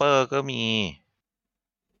ซูเปอร์ก็มี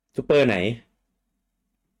ซูเปอร์ไหน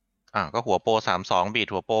ก็หัวโปร32บีท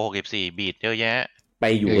หัวโปร64บีทเยอะแยะไป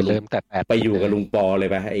อยู่กับเริ่มแต่ไปอยู่กับลุงปอเลย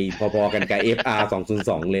ป่ะไอ้พอๆกันกับ FR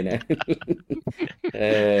 202เลยนะ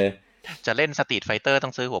จะเล่นสตรีทไฟเตอร์ต้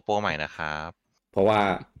องซื้อหัวโปรใหม่นะครับเพราะว่า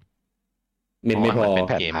เมมไม่พอเป็น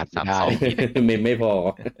เกม32บิตเมมไม่พอ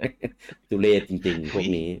ตุเรศจริงๆพวก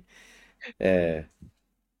นี้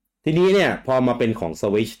ทีนี้เนี่ยพอมาเป็นของ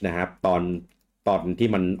Switch นะครับตอนที่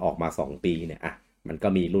มันออกมา2ปีเนี่ยมันก็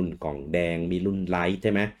มีรุ่นกล่องแดงมีรุ่นไลท์ใ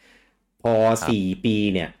ช่ไหมพอ4ปี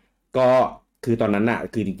เนี่ยก็คือตอนนั้น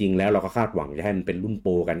คือจริงๆแล้วเราก็คาดหวังจะให้มันเป็นรุ่นโป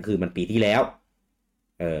รกันคือมันปีที่แล้ว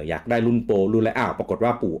อยากได้รุ่นโปรรุ่นอะไรปรากฏว่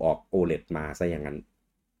าปู่ออก OLED มาซะอย่างนั้น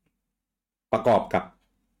ประกอบกับ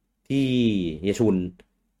ที่เฮียชุน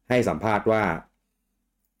ให้สัมภาษณ์ว่า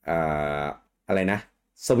อะไรนะ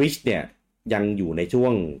Switch เนี่ยยังอยู่ในช่ว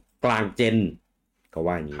งกลางเจนก็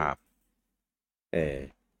ว่าอย่างนี้ครับ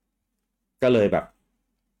ก็เลยแบบ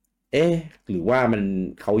หรือว่า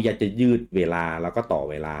เขาอยากจะยืดเวลาแล้วก็ต่อ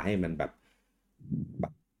เวลาให้มันแบบ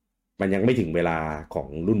มันยังไม่ถึงเวลาของ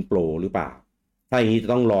รุ่นโปรหรือเปล่าถ้าอย่างนี้จะ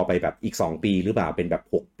ต้องรอไปแบบอีก2ปีหรือเปล่าเป็นแบบ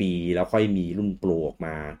6ปีแล้วค่อยมีรุ่นโปรออกม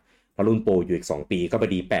าพอรุ่นโปรอยู่อีก2ปีก็พอ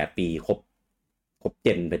ดี8ปีครบเจ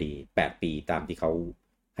นพอดี8ปีตามที่เขา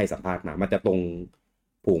ให้สัมภาษณ์มามันจะตรง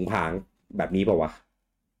ผงผางแบบนี้ป่าววะ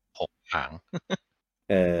ผาง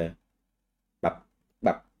แบ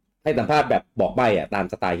บให้สัมภาษณ์แบบบอกใบ้ตาม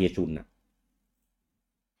สไตล์เฮียชุน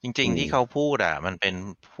จริงๆที่เขาพูดมันเป็น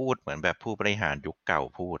พูดเหมือนแบบผู้บริหารยุคเก่า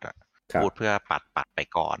พูดพูดเพื่อปัดไป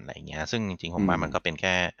ก่อนอะไรเงี้ยซึ่งจริงๆผมว่ามันก็เป็นแ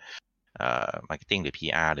ค่มาร์เก็ตติ้งหรือ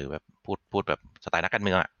PR หรือแบบพูดแบบสไตล์นักการเ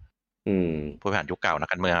มืองผู้บริหารยุคเก่านัก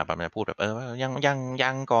การเมืองประมาณพูดแบบว่ายั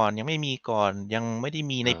งก่อนยังไม่มีก่อนยังไม่ได้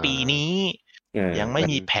มีในปีนี้ยังไม่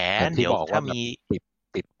มีแผนเดี๋ยวถ้ามี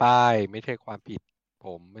ติดป้ายไม่ใช่ความผิดผ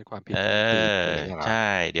มเป็นความผิดใช่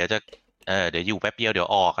เดี๋ยวจะเดี๋ยวอยู่แป๊บเดียวเดี๋ยว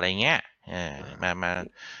ออกอะไรเงี้ย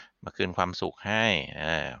มาคืนความสุขให้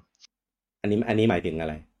อันนี้หมายถึงอะ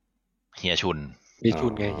ไรเฮียชุน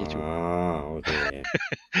ไงเฮียชุนโอเค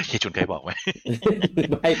เฮียชุนเคยบอกไหม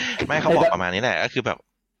ไม่เขาบอกประมาณนี้แหละก็คือแบบ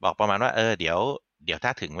บอกประมาณว่าเดี๋ยวถ้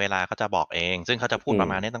าถึงเวลาเขาจะบอกเองซึ่งเขาจะพูดประ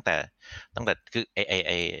มาณนี้ตั้งแต่คือ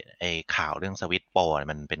ไอข่าวเรื่องสวิตช์โปร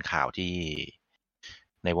มันเป็นข่าวที่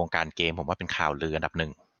ในวงการเกมผมว่าเป็นข่าวลืออันดับหนึ่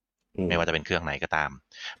งไม่ว่าจะเป็นเครื่องไหนก็ตาม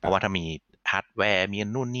เพราะว่าถ้ามีฮาร์ดแวร์มี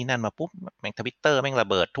นู่นนี่นั่นมาปุ๊บแม่ง Twitter แม่งระ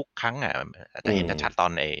เบิดทุกครั้งจะเห็นชัดตอ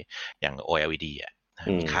นอย่าง OLED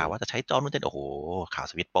มีข่าวว่าจะใช้จอนู่นโอ้โหข่าว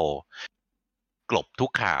สวิตช์โปรกลบทุ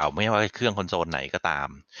กข่าวไม่ว่าเครื่องคอนโซลไหนก็ตาม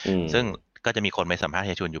ซึ่งก็จะมีคนไปสัมภาษณ์เ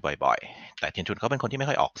ฮียชุนอยู่บ่อยๆแต่เฮียชุนเขาเป็นคนที่ไม่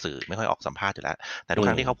ค่อยออกสื่อไม่ค่อยออกสัมภาษณ์อยู่แล้วแต่ทุกค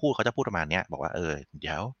รั้งที่เขาพูดเขาจะพูดประมาณนี้บอกว่าเ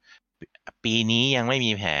ดี๋ยวปีนี้ยังไม่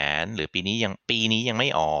มีแผนหรือปีนี้ยังไม่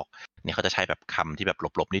ออกเนี่ยเขาจะใช้แบบคำที่แบบ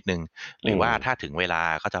หลบๆนิดนึงหรือว่าถ้าถึงเวลา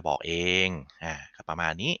เขาจะบอกเองประมา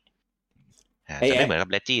ณนี้จะไม่เหมือนกับ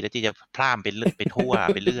เลจี้จะพร่ำไปทั่ว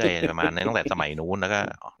ไปเรื่อยประมาณนั้นตั้งแต่สมัยนู้นแล้วก็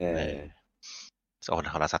โซน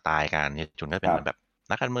ของเราสไตล์การจุนก็เป็นแบบ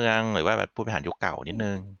นักการเมืองหรือว่าแบบผู้บริหารยุคเก่านิด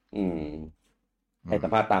นึงให้สั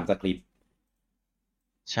มภาษณ์ตามสคริปต์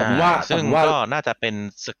ใช่ซึ่งก็น่าจะเป็น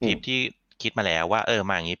สคริปต์ที่ คิดมาแล้วว่า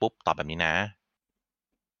มาอย่างนี้ปุ๊บตอบแบบนี้นะ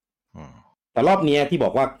แต่รอบนี้ที่บ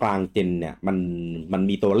อกว่ากลางเจนเนี่ยมัน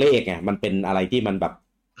มีตัวเลขไงมันเป็นอะไรที่มันแบบ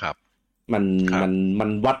ครับมัน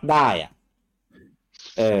วัดได้อ่ะ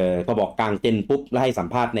พอบอกกลางเจนปุ๊บแล้วให้สัม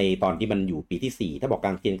ภาษณ์ในตอนที่มันอยู่ปีที่4ถ้าบอกกล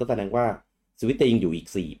างเจนก็แสดงว่าสวิตจะยังอยู่อีก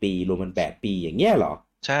4ปีรวมมัน8ปีอย่างเงี้ยเหรอ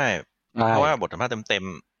ใช่เพราะว่าบทสัมภาษณ์เต็ม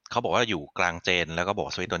ๆเขาบอกว่าอยู่กลางเจนแล้วก็บอก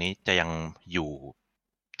สวิตตัวนี้จะยั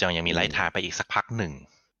งมีไลฟ์ไทม์ไปอีกสักพักหนึ่ง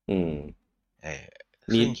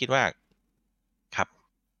ซึ่งคิดว่าครับ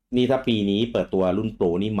นี่ถ้าปีนี้เปิดตัวรุ่นโปร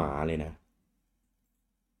นี่หมาเลยนะ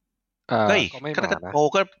ก็ไม่มานะโปร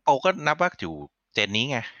ก็นับว่าอยู่เจนนี้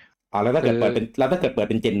ไงแล้วถ้าเกิดเปิดเ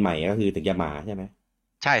ป็นเจนใหม่ก็คือถึงจะหมาใช่ไหม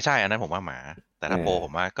ใช่อันนั้นผมว่าหมาแต่ถ้าโปรผ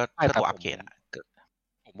มว่าก็ตัวอัปเกรด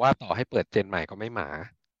ผมว่าต่อให้เปิดเจนใหม่ก็ไม่หมา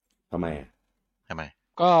ทำไม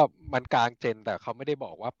ก็มันกลางเจนแต่เขาไม่ได้บ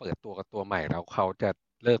อกว่าเปิดตัวกับตัวใหม่แล้วเขาจะ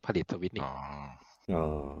เลิกผลิตสวิตช์นี่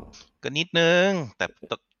ก็นิดนึงแต่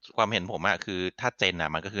ความเห็นผมอะคือถ้าเจนอะ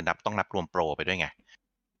มันก็คือต้องนับรวมโปรไปด้วยไง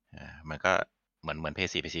มันก็เหมือน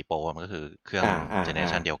PS4 Pro มันก็คือเครื่องเจเนอเร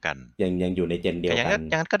ชันเดียวกันยังอยู่ในเจนเดียวกัน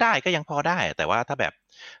ยังก็ได้ก็ยังพอได้แต่ว่าถ้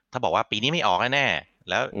าบอกว่าปีนี้ไม่ออกแน่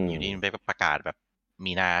แล้วอยู่ดีไปประกาศแบบ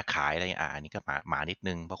มีนาขายอะไรอันนี้ก็หมานิด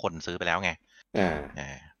นึงเพราะคนซื้อไปแล้วไง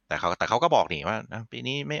แต่เขาก็บอกนี่ว่าปี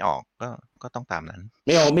นี้ไม่ออกก็ต้องตามนั้นไ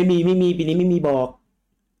ม่ออกไม่มีปีนี้ไม่มีบอก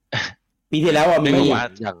ปีที่แล้วมี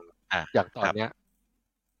อย่างตอนเนี้ย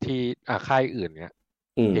ที่ค่ายอื่นเนี้ย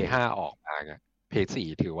P5 ออกมาเงี้ยP4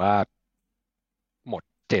 ถือว่าหมด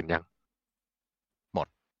เจนยังหมด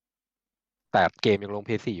แต่เกมยังลง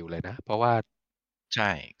P4 อยู่เลยนะเพราะว่าใช่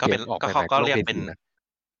ก็เป็นก็เขาก็เรียกเป็น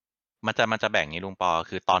มันจะแบ่งงี้ลุงปอ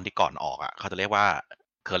คือตอนที่ก่อนออกอ่ะเขาจะเรียกว่า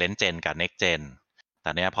current gen กับ next gen แ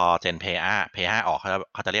ต่เนี้ยพอ Gen P5 ออก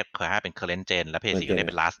เขาจะเรียก P5 เป็น current gen และ P4 ก็เรียก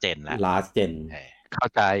เป็น last gen แล้ว last gen เข้า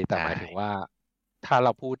ใจแต่หมายถึงว่าถ้าเร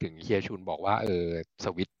าพูดถึงเฮียชุนบอกว่าส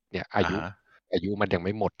วิตเนี่ยอายุมันยังไ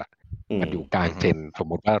ม่หมดอ่ะมันอยู่กลางเจนสม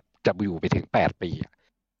มติว่าจะอยู่ไปถึง8 ปี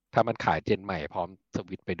ถ้ามันขายเจนใหม่พร้อมส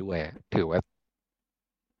วิตไปด้วยถือว่า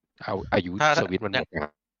เอาอายุสวิตมันหมด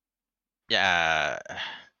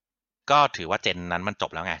ก็ถือว่าเจนนั้นมันจ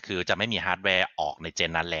บแล้วไงคือจะไม่มีฮาร์ดแวร์ออกในเจ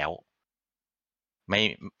นนั้นแล้วไม่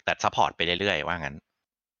แต่ซัพพอร์ตไปเรื่อยๆว่างั้น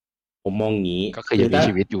ผมมองงี้ ก็คือยังมี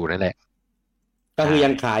ชีวิตอยู่นั่นแหละก็คือยั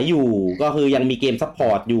งขายอยู่ก็คือยังมีเกมซัพพอ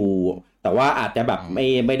ร์ตอยู่แต่ว่าอาจจะแบบไ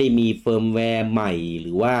ม่ได้มีเฟิร์มแวร์ใหม่ห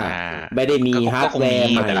รือว่าไม่ได้มีฮาร์ดแวร์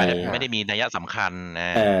ใหม่ไม่ได้มีนัยสำคัญ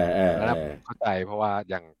เข้าใจเพราะว่า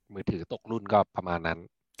อย่างมือถือตกรุ่นก็ประมาณนั้น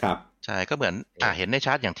ครับใช่ก็เหมือนเห็นในช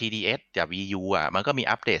าร์ตอย่าง TDS กับ VU มันก็มี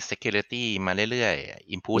อัปเดต security มาเรื่อย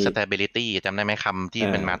ๆ improve stability จำได้ไหมคำที่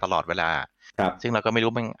มันมาตลอดเวลาซึ่งเราก็ไม่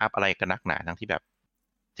รู้มันอัพอะไรกันนักหนาทั้งที่แบบ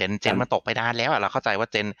เจนมันตกไปนานแล้วเราเข้าใจว่า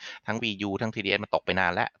เจนทั้ง VU ทั้ง TDS มันตกไปนา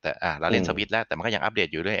นแล้วแต่เราเล่นสวิตช์แล้วแต่มันก็ยังอัปเดต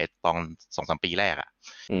อยู่ด้วยตอน 2-3 ปีแรก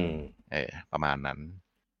ประมาณนั้น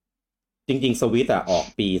จริงๆสวิตช์ออก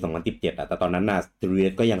ปี2017แต่ตอนนั้นน่ะ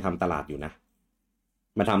TDS ก็ยังทำตลาดอยู่นะ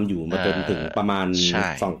มาทำอยู่มาจนถึงประมาณ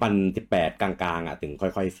2018กลางๆถึงค่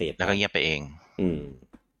อยๆเฟดแล้วก็เงียบไปเอง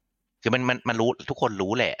คือมันรู้ทุกคน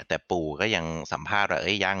รู้แหละแต่ปู่ก็ยังสัมภาษณ์ว่า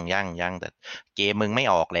ยังแต่เกมมึงไม่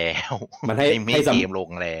ออกแล้วมันให้เกมลง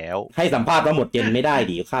แล้วให้สัมภาษณ์ว่าหมดเจนไม่ได้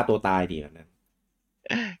ดิฆ่าตัวตายดิแบบนั้น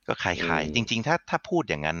ก็ขายจริงๆถ้าพูด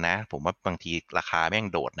อย่างนั้นนะผมว่าบางทีราคาแม่ง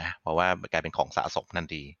โดดนะเพราะว่ากลายเป็นของสะสมทัน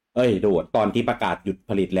ทีโดดตอนที่ประกาศหยุด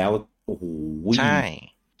ผลิตแล้วโอ้โหใช่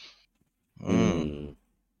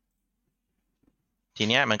ที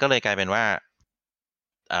เนี้ยมันก็เลยกลายเป็นว่า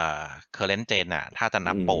current gen ถ้าจะ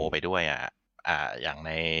นับโปรไปด้วยอย่างใ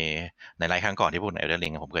นไลฟ์ครั้งก่อนที่พูดในเรื่องลิ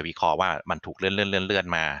งผมเคยวิเคราะห์ว่ามันถูกเลื่อน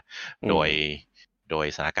มาโดย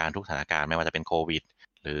สถานการณ์ทุกสถานการณ์ไม่ว่าจะเป็นโควิด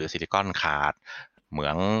หรือซิลิคอนขาดเหมื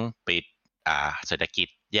องปิดเศรษฐกิจ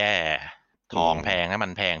แย่ทองแพงน้ำมั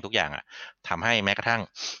นแพงทุกอย่างทำให้แม้กระทั่ง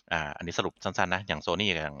อันนี้สรุปสั้นๆนะอย่าง Sony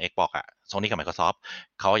กับอย่าง Xbox Sony กับ Microsoft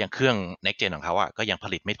เขายังเครื่อง Next Gen ของเขาก็ยังผ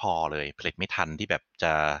ลิตไม่พอเลยผลิตไม่ทันที่แบบจ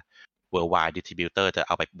ะ worldwide distributor จะเ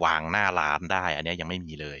อาไปวางหน้าร้านได้อันนี้ยังไม่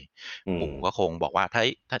มีเลยปู่ก็คงบอกว่า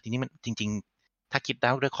ถ้าทีนี้มันจริงๆถ้าคิด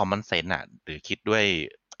ด้วย common sense หรือคิดด้วย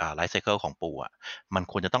life cycle ของปู่มัน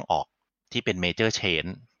ควรจะต้องออกที่เป็น major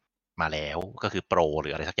change มาแล้วก็คือโปรหรื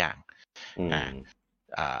ออะไรสักอย่าง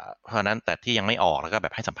เพราะนั้นแต่ที่ยังไม่ออกแล้วก็แบ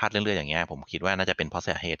บให้สัมภาษณ์เรื่อยๆอย่างเงี้ยผมคิดว่าน่าจะเป็นเพราะส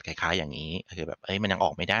าเหตุคล้ายๆอย่างนี้คือแบบมันยังอ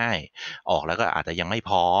อกไม่ได้ออกแล้วก็อาจจะยังไม่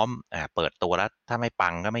พร้อมเปิดตัวแล้วถ้าไม่ปั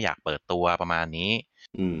งก็ไม่อยากเปิดตัวประมาณนี้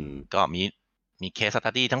ก็มีเคสส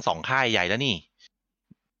ตั๊ดดี้ทั้ง2ค่ายใหญ่แล้วนี่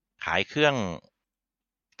ขายเครื่อง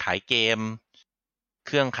ขายเกมเ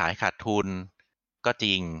ครื่องขายขาดทุนก็จ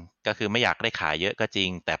ริงก็คือไม่อยากได้ขายเยอะก็จริง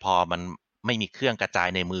แต่พอมัน ไม่มีเครื่องกระจาย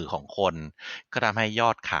ในมือของคนก็ทำให้ยอ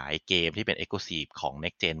ดขายเกมที่เป็น Exclusive ของ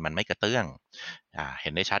Next Gen มันไม่กระเตื้องเห็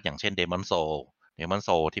นได้ชัดอย่างเช่น Demon's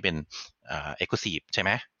Soul ที่เป็นExclusive ใช่ไห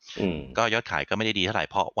มก็ยอดขายก็ไม่ได้ดีเท่าไหร่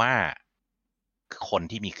เพราะว่าคน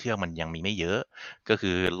ที่มีเครื่องมันยังมีไม่เยอะก็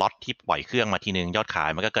คือล็อตที่ปล่อยเครื่องมาทีนึงยอดขาย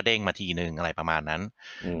มันก็กระเด้งมาทีนึงอะไรประมาณนั้น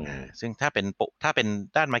ซึ่งถ้าเป็น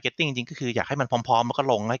ด้านมาร์เก็ตติ้งจริงก็คืออยากให้มันพร้อมๆมันก็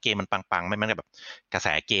ลงให้เกมมันปังๆไม่มันแบบกระแส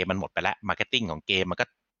เกมมันหมดไปแล้วมาร์เก็ตติ้งของเกมมันก็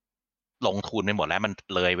ลงทุนไปหมดแล้วมัน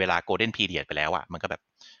เลยเวลาโกลเด้นพีเรียดไปแล้วอ่ะมันก็แบบ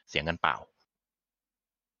เสียเงินเปล่า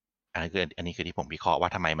อันนี้คือที่ผมวิเคราะห์ว่า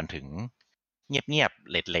ทำไมมันถึงเงียบ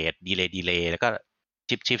เลทดีเลย์แล้วก็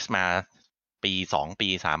ชิปมาปี2 ปี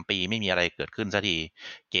3 ปีไม่มีอะไรเกิดขึ้นสักที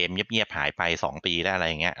เกมเงียบหายไป2 ปีได้อะไร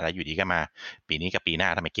อย่างเงี้ยแล้วอยู่ดีก็มาปีนี้กับปีหน้า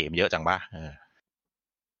ทำไมเกมเยอะจังวะ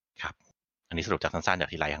ครับอันนี้สรุปจากสั้นๆจาก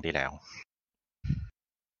ที่ไลฟ์ครั้งที่แล้ว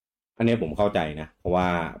อันนี้ผมเข้าใจนะเพราะว่า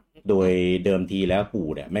โดยเดิมทีแล้วปู่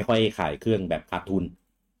เนี่ยไม่ค่อยขายเครื่องแบบขาดทุน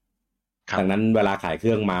ดังนั้นเวลาขายเค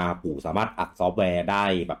รื่องมาปู่สามารถอัดซอฟต์แวร์ได้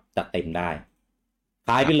แบบจัดเต็มได้ข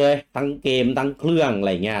ายไปเลยทั้งเกมทั้งเครื่องอะไ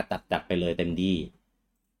รเงี้ยจัดไปเลยเต็มที่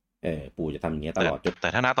ปู่จะทำอย่างเงี้ยตลอดแต่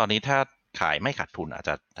ถ้าณตอนนี้ถ้าขายไม่ขาดทุนอา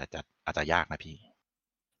จจะยากนะพี่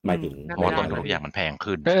หมายถึงเพราะว่าต้นทุนทุกอย่างมันแพง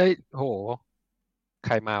ขึ้นโหใค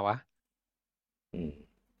รมาวะ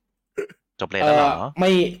จบเลยแล้วเหรอไ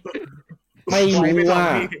ม่รู้ว่า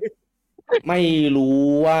ไม่รู้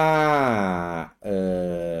ว่า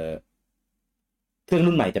เครื่อง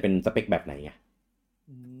รุ่นใหม่จะเป็นสเปคแบบไหนไง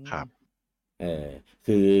ครับ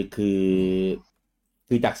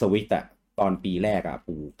คือจากสวิตช์อะตอนปีแรกอะ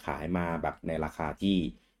ปู่ขายมาแบบในราคาที่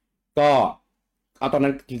ก็เอาตอน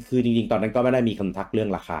นั้นคือจริงๆตอนนั้นก็ไม่ได้มีคำทักเรื่อง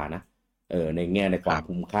ราคานะในแง่ในความ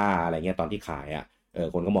คุ้มค่าอะไรเงี้ยตอนที่ขายอะ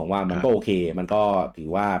คนก็มองว่ามันก็โอเคมันก็ถือ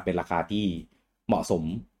ว่าเป็นราคาที่เหมาะสม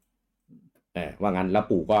ว่างั้นแล้ว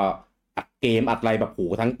ปู่ก็อัดเกมอัดอะไรแบบปู่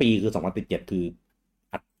ทั้งปีคือ2017คือ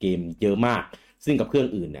อัดเกมเยอะมากซึ่งกับเครื่อง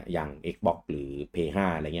อื่นเนี่ยอย่าง Xbox หรือ PS5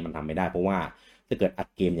 อะไรเงี้ยมันทำไม่ได้เพราะว่าถ้าเกิดอัด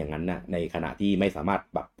เกมอย่างนั้นนะในขณะที่ไม่สามารถ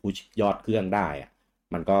แบบพุชยอดเครื่องได้อะ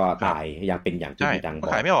มันก็ตายยังเป็นอย่างที่ดังบอ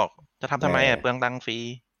กขายไม่ออกจะทำไมเปลืองตังค์ฟรี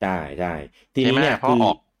ใช่ทีนี้เนี่ยคือ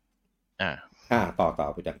ต่อ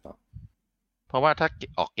ผู้จัดต่อเพราะว่าถ้า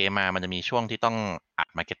ออกเกมมามันจะมีช่วงที่ต้องอัด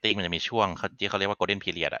มาร์เก็ตติ้งมันจะมีช่วงที่เขาเรียกว่า Golden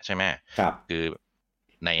Period อะใช่ไหมครับคือ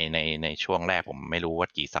ในช่วงแรกผมไม่รู้ว่า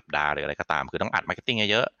กี่สัปดาห์หรืออะไรก็ตามคือต้องอัดมาร์เก็ตติ้ง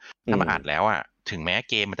เยอะๆถ้ามาอัดแล้วอะถึงแม้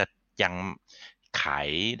เกมมันจะยังขาย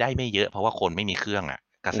ได้ไม่เยอะเพราะว่าคนไม่มีเครื่องอะ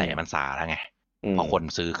กระแสมันซาแล้วไงพอคน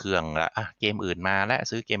ซื้อเครื่องแล้วเกมอื่นมาและ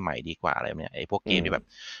ซื้อเกมใหม่ดีกว่าอะไรเนี่ยไอ้พวกเกมที่แบบ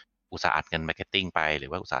อุตสาห์อัดเงินมาร์เก็ตติ้งไปหรือ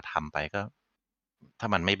ว่าอุตสาห์ทำไปก็ถ้า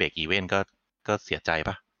มันไม่เบรกอีเวนต์ก็เสียใจ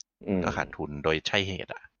ปะก็ขาดทุนโดยใช่เหตุ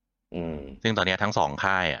ซึ่งตอนนี้ทั้ง2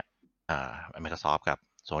ค่ายMicrosoft กับ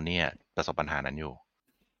Sony ประสบปัญหานั้นอยู่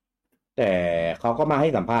แต่เขาก็มาให้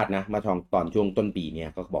สัมภาษณ์นะมาตอนช่วงต้นปีเนี่ย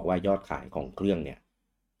ก็บอกว่ายอดขายของเครื่องเนี่ย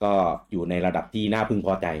ก็อยู่ในระดับที่น่าพึงพ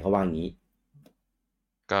อใจเขาว่างี้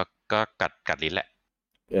ก็กัดลิ้นแหละ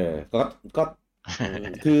ก็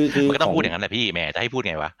คือมันก็ต้องพูดอย่างนั้นแหละพี่แม่จะให้พูด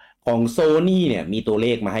ไงวะของ Sony เนี่ยมีตัวเล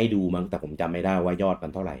ขมาให้ดูมั้งแต่ผมจำไม่ได้ว่ายอดมั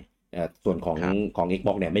นเท่าไหร่ส่วนของ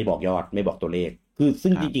Xbox เนี่ยไม่บอกยอดไม่บอกตัวเลขคือ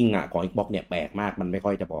ซึ่งจริงๆของ Xbox เนี่ยแปลกมากมันไม่ค่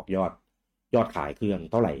อยจะบอกยอดขายเครื่อง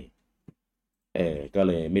เท่าไหร่ก็เ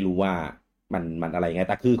ลยไม่รู้ว่ามันอะไรไง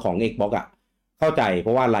แต่คือของ Xbox อ่ะเข้าใจเพร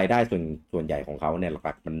าะว่ารายได้ส่วนใหญ่ของเขาเนี่ยห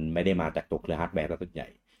ลักๆมันไม่ได้มาจากตัวเครือฮาร์ดแวร์ส่วนใหญ่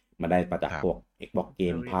มันได้มาจากพวก Xbox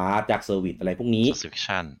Game Pass จากเซอร์วิสอะไรพวกนี้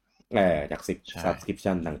Subscription จาก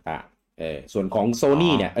subscription ต่างๆส่วนของ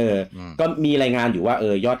Sony เนี่ยก็มีรายงานอยู่ว่า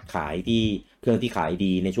ยอดขายที่เครื่องที่ขาย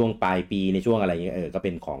ดีในช่วงปลายปีในช่วงอะไรเงี้ยก็เ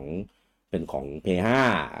ป็นของPS5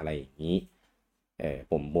 อะไรอย่างนี้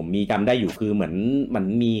ผมมีจำได้อยู่คือเหมือนมัน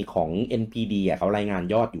มีของ NPD เขารายงาน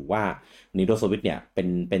ยอดอยู่ว่า Nintendo Switch เนี่ยเ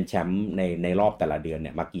ป็นแชมป์ในรอบแต่ละเดือนเ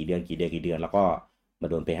นี่ยมากี่เดือนแล้วก็มา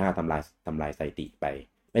โดน PS5 ทำลายสถิติไป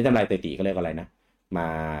ไม่ทำลายสถิติก็เรียกอะไรนะม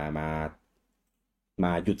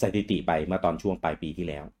าหยุดสถิติไปเมื่อตอนช่วงปลายปีที่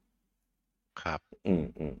แล้วครับ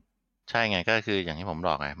ใช่ไงก็คืออย่างที่ผมบ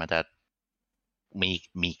อกไงมันจะ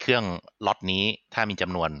มีเครื่องล็อตนี้ถ้ามีจ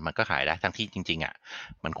ำนวนมันก็ขายได้ทั้งที่จริง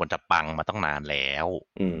ๆมันควรจะปังมาต้องนานแล้ว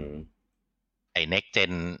ไอ้ Next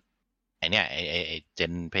Gen ไอ้เนี่ยไอ้เจ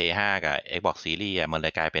น PS5 กับ Xbox Series มันเล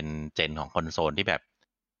ยกลายเป็นเจนของคอนโซลที่แบบ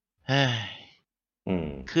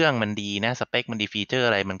เครื่องมันดีนะสเปคมันดีฟีเจอร์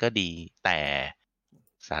อะไรมันก็ดีแต่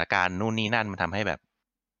สถานการณ์นู่นนี่นั่นมันทำให้แบบ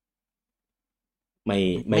ไ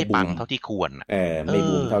ม่ปังเท่าที่ควรไม่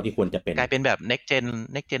บูมเท่าที่ควรจะเป็นกลายเป็นแบบ next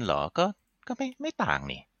gen เหรอก็ไม่ต่าง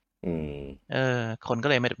นี่คนก็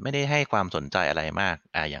เลยไม่ได้ให้ความสนใจอะไรมาก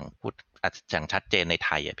อย่างพูดอย่างชัดเจนในไท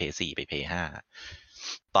ยPS4 ไป PS5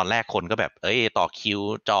 ตอนแรกคนก็แบบต่อคิว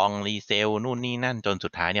จองรีเซลนู่นนี่นั่นจนสุ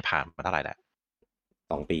ดท้ายเนี่ยผ่านมาเท่าไหร่แล้ว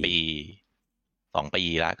2 ปี2 ปี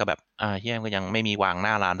แล้วก็แบบเฮียก็ยังไม่มีวางห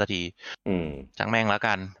น้าร้านสักทีจังแม่งแล้ว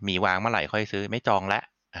กันมีวางเมื่อไหร่ค่อยซื้อไม่จองแล้ว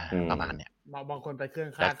ประมาณเนี้ยบางคนไปเครื่อง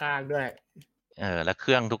ข้างๆด้วยแล้วเค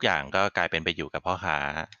รื่องทุกอย่างก็กลายเป็นไปอยู่กับพ่อค้า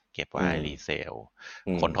เก็บไว้รีเซล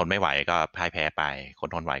คนทนไม่ไหวก็พ่ายแพ้ไปคน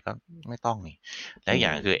ทนไหวก็ไม่ต้องนี่แล้วอย่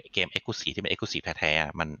างคือเกม Exclusive ที่เป็น Exclusive แท้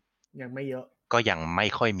ๆมันยังไม่เยอะก็ยังไม่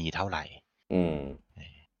ค่อยมีเท่าไหร่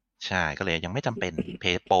ใช่ก็เลยยังไม่จำเป็นเพ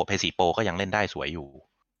ย์4 Pro ก็ยังเล่นได้สวยอยู่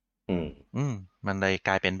มันเลยก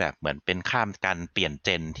ลายเป็นแบบเหมือนเป็นข้ามการเปลี่ยนเจ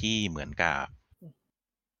นที่เหมือนกับ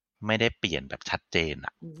ไม่ได้เปลี่ยนแบบชัดเจนอ่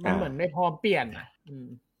ะมันเหมือนไม่พร้อมเปลี่ยน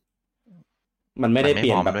มันไม่ได้เป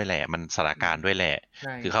ลี่ยนแบบด้วยแหละมันสถานการณ์ด้วยแหละ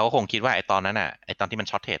คือเขาก็คงคิดว่าไอ้ตอนนั้นอ่ะไอ้ตอนที่มัน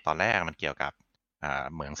ช็อตเทรดตอนแรกมันเกี่ยวกับ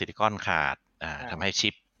เหมืองซิลิคอนขาดทำให้ชิ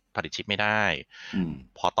ปผลิตชิปไม่ได้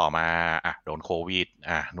พอต่อมาโดนโควิด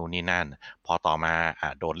นู่นนี่นั่นพอต่อมา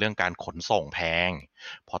โดนเรื่องการขนส่งแพง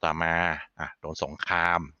พอต่อมาโดนสงครา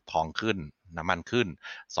มทองขึ้นน้ำมันขึ้น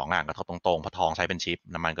2อย่างกระทบตรงๆเพราะทองใช้เป็นชิป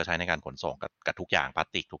น้ำมันก็ใช้ในการขนส่งกับทุกอย่างพลาส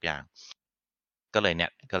ติกทุกอย่างก็เล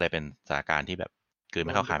ยเป็นสถานการณ์ที่แบบคืนไ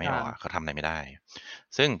ม่เข้าคายไม่ออกเขาทำอะไรไม่ได้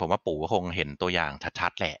ซึ่งผมว่าปู่ก็คงเห็นตัวอย่างชั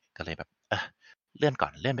ดๆแหละก็เลยแบบเลื่อน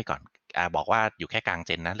ไปก่อนบอกว่าอยู่แค่กลางเ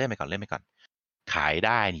จนนะเลื่อนไปก่อนขายไ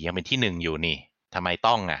ด้นี่ยังเป็นที่1อยู่นี่ทำไม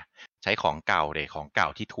ต้องใช้ของเก่าเด็ของเก่า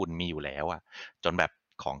ที่ทุนมีอยู่แล้วจนแบบ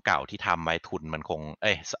ของเก่าที่ทำไว้ทุนมันคง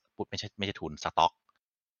ไม่ใช่ทุนสต็อก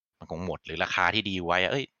มันคงหมดหรือราคาที่ดีไว้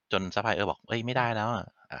จนซัพพลายเออร์บอกไม่ได้แล้ว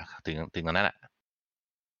ถึงตรงนั้น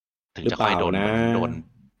ถึงจะค่อยโดน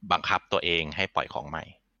บังคับตัวเองให้ปล่อยของใหม่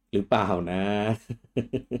หรือเปล่านะ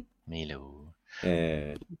ไม่รู้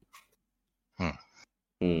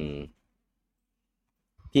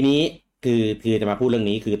ทีนี้คือจะมาพูดเรื่อง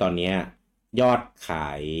นี้คือตอนนี้ยอดขา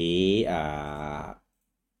ย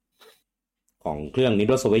ของเครื่อง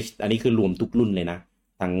Nintendo Switch อันนี้คือรวมทุกรุ่นเลยนะ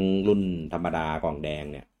ทั้งรุ่นธรรมดากล่องแดง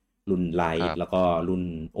เนี่ยรุ่น Lite แล้วก็รุ่น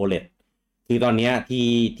OLED คือตอนนี้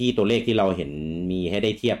ที่ตัวเลขที่เราเห็นมีให้ไ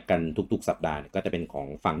ด้เทียบกันทุกๆสัปดาห์ก็จะเป็นของ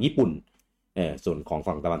ฝั่งญี่ปุ่นส่วนของ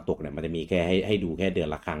ฝั่งตะวันตกเนี่ยมันจะมีแค่ให้ดูแค่เดือน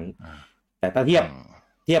ละครั้งแต่ถ้าเ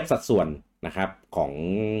ทียบสัดส่วนนะครับของ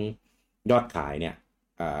ยอดขายเนี่ย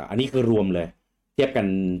อันนี้คือรวมเลยเทียบกัน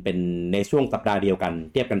เป็นในช่วงสัปดาห์เดียวกัน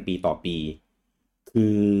เทียบกันปีต่อปี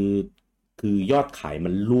คือยอดขายมั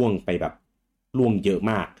นล่วงไปแบบล่วงเยอะ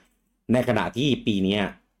มากในขณะที่ปีนี้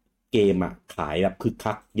เกมขายแบบคึก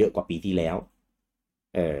คักเยอะกว่าปีที่แล้ว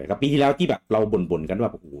กับปีที่แล้วที่แบบเราบ่นกันว่า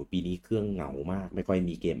โอ้โหปีนี้เครื่องเหงามากไม่ค่อย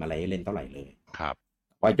มีเกมอะไรให้เล่นเท่าไหร่เลยครับ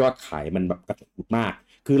ว่ายอดขายมันแบบกระตุกมาก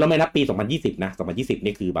คือเราไม่นับปี2020นะ2020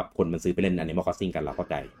นี่คือแบบคนมันซื้อไปเล่น Animal Crossing กันเราเข้า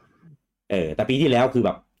ใจแต่ปีที่แล้วคือแบ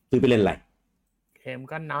บซื้อไปเล่นอะไรเกม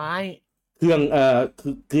ก็น้อยเครื่อง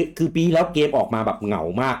คือปีแล้วเกมออกมาแบบเหงา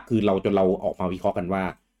มากคือจนเราออกมาวิเคราะห์กันว่า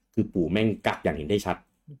คือปู่แม่งกักอย่างเห็นได้ชัด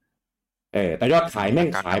แต่ยอดขายแม่ง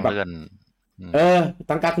ขายแบบ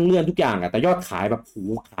ตั้งการทั้งเลื่อนทุกอย่างแต่ยอดขายแบบ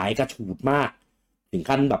ขายกระฉูดมากถึง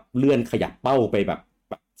ขั้นแบบเลื่อนขยับเป้าไปแบบ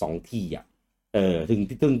2 ทีถึ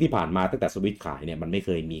งที่ผ่านมาตั้งแต่สวิตช์ขายเนี่ยมันไม่เค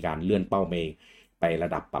ยมีการเลื่อนเป้าไประ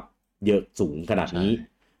ดับแบบเยอะสูงขนาดนี้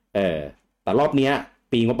แต่รอบเนี้ย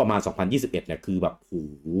ปีงบประมาณ2021เนี่ยคือแบบ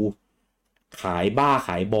ขายบ้าข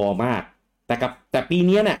ายบอมากแต่ปี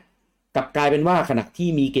นี้เนี่ยกลับกลายเป็นว่าขณะที่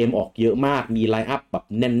มีเกมออกเยอะมากมีไลน์อัพแบบ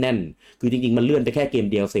แน่นๆคือจริงๆมันเลื่อนไปแค่เกม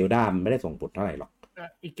เดียวเซลดามันไม่ได้ส่งผลเท่าไหร่หรอก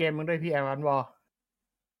อีกเกมมันด้วยพี่แอวันวอ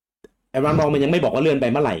ลมันยังไม่บอกว่าเลื่อนไป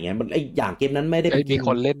เมื่อไหร่ไงมันไออย่างเกมนั้นไม่ได้มีค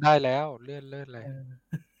นเล่นได้แล้วเลื่อนเลย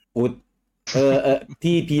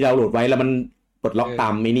ที่พี่ดาวน์โหลดไว้แล้วมันปลดล็อกตา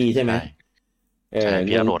มไม่นี่ใช่ไหมใช่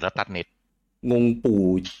พี่ดาวน์โหลดแล้วตัดเน็ตงงปู่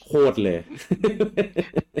โคตรเลย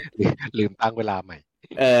ลืมตั้งเวลาใหม่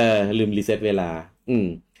ลืมรีเซ็ตเวลา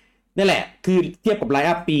นั่นแหละคือเทียบกับไลน์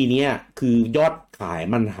อัพปีนี้คือยอดขาย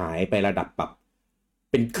มันหายไประดับแบบ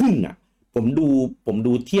เป็นครึ่งผม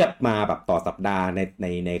ดูเทียบมาแบบต่อสัปดาห์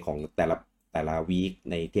ในของแต่ละวีค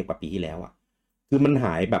ในเทียบกับปีที่แล้วคือมันห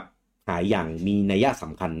ายแบบหายอย่างมีนัยส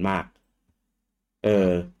ำคัญมาก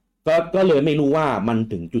ก็เลยไม่รู้ว่ามัน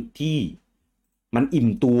ถึงจุดที่มันอิ่ม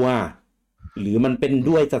ตัวหรือมันเป็น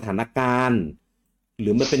ด้วยสถานการณ์หรื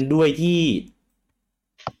อมันเป็นด้วยที่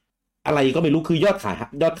อะไรก็ไม่รู้คือยอดข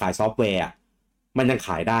ายซอฟต์แวร์มันยังข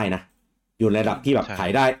ายได้นะอยู่ในระดับที่แบบขา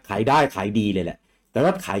ยได้ดีเลยแหละแต่ว่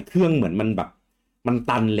าขายเครื่องเหมือนมันแบบมัน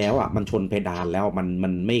ตันแล้วมันชนเพดานแล้วมั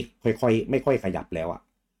นไม่ค่อยขยับแล้ว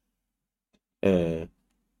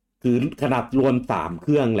คือขนาดรวม3 เค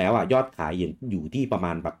รื่องแล้วยอดขายอยู่ที่ประม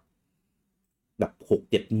าณแบบ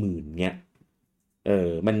 6-7 หมื่นเงี้ย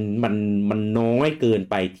มันน้อยเกิน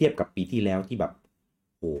ไปเทียบกับปีที่แล้วที่แบบ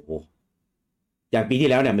โอ้โหอย่างปีที่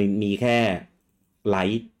แล้วเนี่ยมีแค่ ไล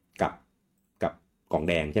ท์กับกล่อง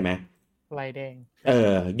แดงใช่ไหมไลท์แดง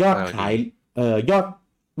ยอดขายยอด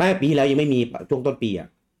แม่ปีแล้วยังไม่มีช่วงต้นปีอ่ะ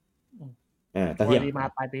แต่เทียบมา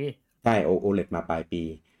ปลายปีใช่OLED มาปลายปี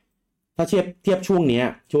ถ้าเทียบช่วงเนี้ย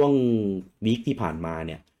ช่วงวีคที่ผ่านมาเ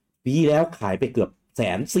นี่ยปีแล้วขายไปเกือบ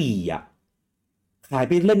140,000อ่ะขายไ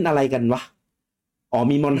ปเล่นอะไรกันวะ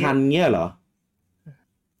มีมอนทันเงี้ยเหรอ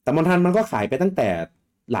แต่มอนทันมันก็ขายไปตั้งแต่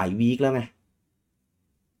หลายวีคแล้วไง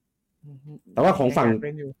แต่ว่าของฝั่ง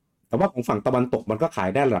ตะวันตกมันก็ขาย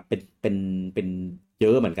ได้ระดับเป็นเย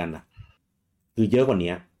อะเหมือนกันนะคือเยอะกว่า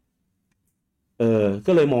นี้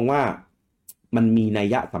ก็เลยมองว่ามันมีนัย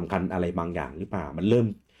ยะสำคัญอะไรบางอย่างหรือเปล่ามันเ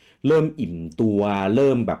ริ่มอิ่มตัวเ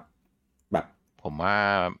ริ่มแบบผม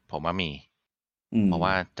ว่ามีเพราะว่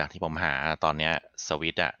าจากที่ผมหาตอนเนี้ยสวิ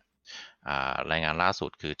ตรายงานล่าสุ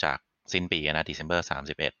ดคือจากสิ้นปีนะ December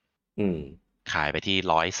 31ขายไปที่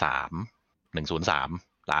103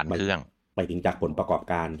 ล้านเครื่องไปถึงจากผลประกอบ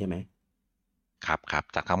การใช่ไหมครับ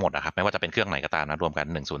จากทั้งหมดนะครับไม่ว่าจะเป็นเครื่องไหนก็ตามนะรวมกัน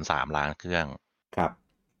103 ล้านเครื่องครับ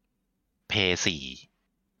P4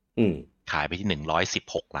 ขายไปที่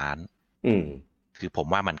116 ล้านคือผม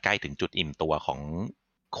ว่ามันใกล้ถึงจุดอิ่มตัวของ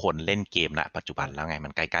คนเล่นเกมณปัจจุบันแล้วไงมั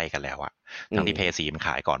นใกล้ๆกันแล้วอะทั้งที่ P4 มันข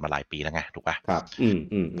ายก่อนมาหลายปีแล้วไงถูกป่ะครับ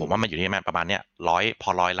ผมว่ามันอยู่ที่ประมาณเนี้ยพอ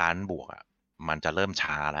100 ล้านบวกอะมันจะเริ่ม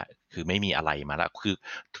ช้าแล้วคือไม่มีอะไรมาแล้วคือ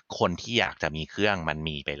คนที่อยากจะมีเครื่องมัน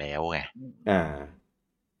มีไปแล้วไง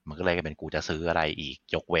มันก็เลยเป็นกูจะซื้ออะไรอีก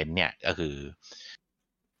ยกเว้นเนี่ยก็คือ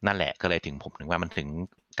นั่นแหละก็เลยผมถึงว่ามันถึง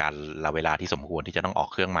การเวลาที่สมควรที่จะต้องออก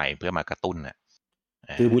เครื่องใหม่เพื่อมากระตุ้นน่ะ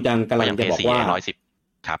คือบูจังกำลังจะบอกว่า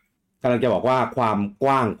110ครับกำลังจะบอกว่าความก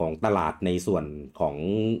ว้างของตลาดในส่วนของ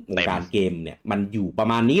วงการเกมเนี่ยมันอยู่ประ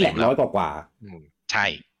มาณนี้แหละ100 กว่าใช่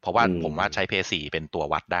เพราะว่าผมว่าใช้ PS4 เป็นตัว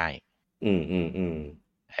วัดได้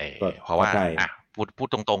เพราะว่าพูด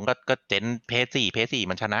ตรงๆก็เจน PS4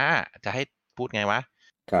 มันชนะจะให้พูดไงวะ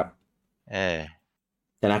ครับ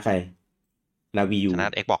ชนะใครนาวียูชนะ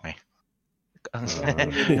Xbox ไง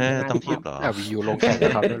ต้องเทียบหรอวียูลงแข่งกับ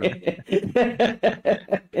เขาด้วยเหรอ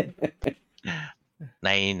ใ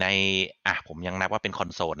นผมยังนับว่าเป็นคอน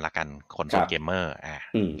โซลละกันคอนโซลเกมเมอร์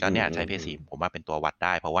ก็เนี่ยใช้ PS4 ผมว่าเป็นตัววัดไ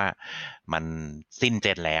ด้เพราะว่ามันสิ้นเจ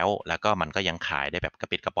นแล้วก็มันก็ยังขายได้แบบกระ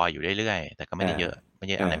ปิดกระปอยอยู่เรื่อยๆแต่ก็ไม่ได้เยอะไม่ใ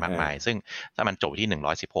ช่อะไรมากมายซึ่งถ้ามันจบที่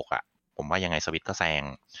116ผมว่ายังไงสวิตก็แซง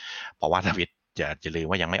เพราะว่าสวิตอย่าลืม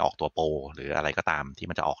ว่ายังไม่ออกตัวโปรหรืออะไรก็ตามที่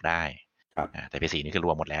มันจะออกได้แต่ PS4 นี่คือร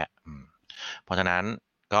วมหมดแล้วเพราะฉะนั้น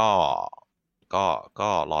ก็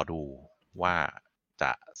รอดูว่าจ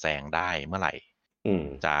ะแซงได้เมื่อไหร่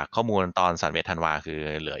จากข้อมูลตอน31 ธันวาคือ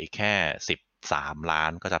เหลืออีกแค่13 ล้า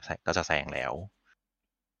นก็จะแซงแล้ว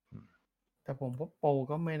แต่ผมว่าโปร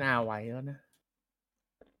ก็ไม่น่าไหวแล้วนะ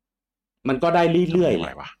มันก็ได้เรื่อยๆแห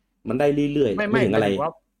ละมันได้เรื่อยๆไม่ถึงอะไร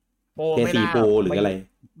โปรไม่น่าโปรหรืออะไร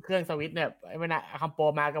เครื่องสวิตช์เนี่ยไม่น่าคำโปร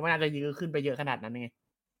มาก็ไม่น่าจะยื้อขึ้นไปเยอะขนาดนั้นไง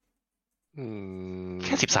แ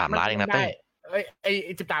ค่13 ล้านเองนะเต้ไ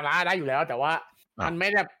อ้13 ล้านได้อยู่แล้วแต่ว่ามันไม่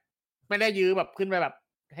ได้ยื้อแบบขึ้นไปแบบ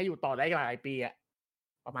ให้อยู่ต่อได้หลายปีอะ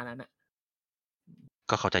ประมาณนั้นอะ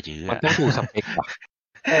ก็เขาจะยื้อมันต้องดูสเปคป่ะ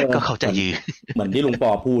ก็เขาจะยื้อเหมือนที่ลุงปอ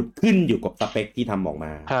พูดขึ้นอยู่กับสเปคที่ทำออกม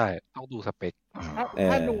าใช่ต้องดูสเปค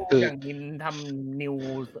ถ้าดูอย่างนินทำนิว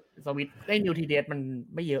สวิตได้นิวทีเดสมัน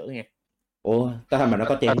ไม่เยอะไงโอ้ถ้าทำแบบนั้น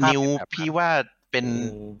ก็เจ๊งนิวพี่ว่าเป็น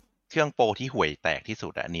เครื่องโปรที่ห่วยแตกที่สุ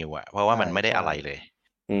ดอะนิวอะเพราะว่ามันไม่ได้อะไรเลย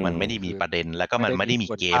มันไม่ได้มีประเด็นแล้วก็มันไม่ได้มี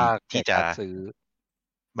เกมที่จะ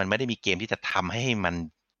มันไม่ได้มีเกมที่จะทำให้มัน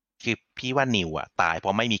คือพี่ว่านิวอะตายเพรา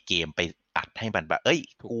ะไม่มีเกมไปอัดให้มันแบบ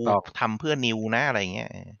กูทำเพื่อนิวนะอะไรเงี้ย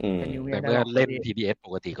แต่เมื่อเล่น TDS ป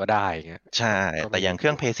กติก็ได้เงี้ยใช่แต่อย่างเครื่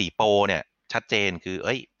อง PS4 Pro เนี่ยชัดเจนคือ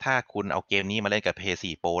ถ้าคุณเอาเกมนี้มาเล่นกับ PS4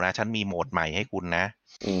 Pro นะฉันมีโหมดใหม่ให้คุณนะ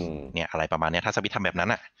เนี่ยอะไรประมาณนี้ถ้าสวิตทำแบบนั้น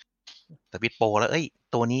อะสวิตโปรแล้ว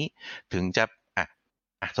ตัวนี้ถึงจะ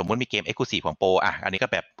สมมติมีเกม Exclusive ของโปรอันนี้ก็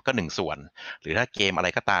แบบก็1ส่วนหรือถ้าเกมอะไร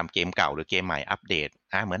ก็ตามเกมเก่าหรือเกมใหม่อัปเดต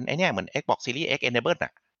เหมือนเหมือน Xbox Series X Enable น่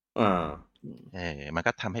ะมัน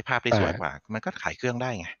ก็ทำให้ภาพได้สวยกว่ามันก็ขายเครื่องได้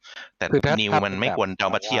ไงแต่นิวมันไม่ควรจะ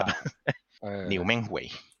มาเทียบนิวแม่งห่วย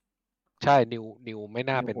ใช่นิวไม่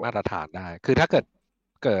น่าเป็นมาตรฐานได้คือถ้าเกิด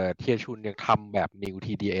เทียชุนยังทำแบบนิว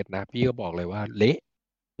TDS นะพี่ก็บอกเลยว่าเละ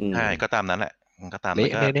ใช่ก็ตามนั้นแหละมันก็ตามมัน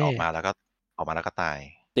ก็ออกมาแล้วก็ตาย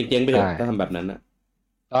เจ๊งๆไปเลยถ้าทำแบบนั้นนะ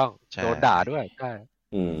ต้องโดนด่าด้วยใช่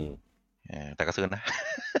แต่ก็ซื้อนะ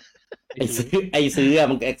ไอ้ซื้อ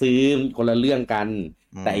มันซื้อคนละเรื่องกัน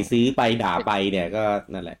แต่ไอ้ซื้อไปด่าไปเนี่ยก็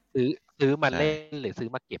นั่นแหละซื้อมาเล่นหรือซื้อ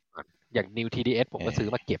มาเก็บก่อนอย่าง New TDS ผมก็ซื้อ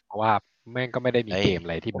มาเก็บเพราะว่าแม่งก็ไม่ได้มีเกมอะ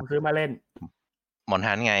ไรที่ผมซื้อมาเล่นหมอน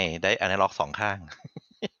หันไงได้อนาล็อก2ข้าง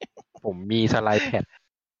ผมมีสไลด์แพด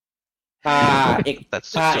แต่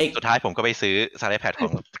สุดท้ายผมก็ไปซื้อสไลด์แพด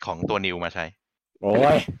ของตัวนิวมาใช้ โอ้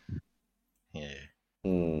ย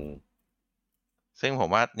ซึ่งผม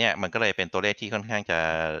ว่าเนี่ยมันก็เลยเป็นตัวเลขที่ค่อนข้างจะ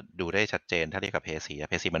ดูได้ชัดเจนถ้าเทียบกับเพย์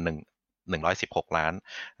ซีมัน116 ล้าน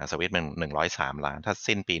สวิตมัน103 ล้านถ้า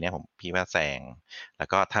สิ้นปีนี้ผมพี่ว่าแซงแล้ว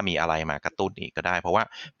ก็ถ้ามีอะไรมากระตุ้นอีกก็ได้เพราะว่า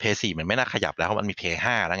เพย์ซีมันไม่น่าขยับแล้วเพราะมันมีเพย์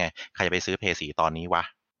5แล้วไงใครจะไปซื้อเพย์ซีตอนนี้วะ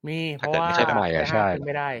มีเพ ถ้า ราะ เกิด ว่า ไม่ใช่แบบ ใหม่อะใช่ ไ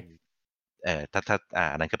ม่ได้ถ้า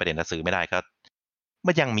อันนั้นคือประเด็นถ้าซื้อไม่ได้ก็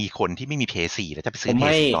มันยังมีคนที่ไม่มีเพย์ซีแล้วจะไปซื้อเพ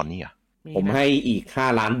ย์ซีตอนนี้เหรอผมให้อีก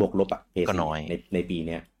5 ล้านบวกลบอะเพย์ซีก็น้อยในปีเ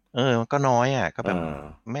นี้ยก็น้อยอ่ะก็แบบ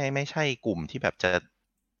ไม่ใช่กลุ่มที่แบบจะ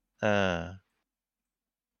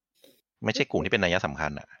ไม่ใช่กลุ่มที่เป็นนัยสำคั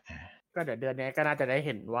ญอ่ะก็เดี๋ยวเดือนนี้ก็น่าจะได้เ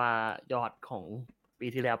ห็นว่ายอดของปี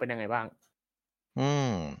ที่แล้วเป็นยังไงบ้าง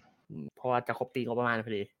เพราะว่าจะครบปีงบประมาณพ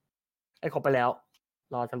อดีครบไปแล้ว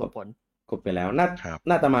รอสรุปผลครบไปแล้ว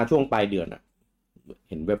น่าจะมาช่วงปลายเดือนอ่ะ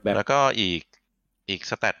เห็นแวบๆแล้วก็อีก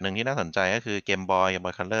สแตทหนึ่งที่น่าสนใจก็คือเกมบอย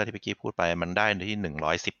คัลเลอร์ที่พี่กี้พูดไปมันได้ที่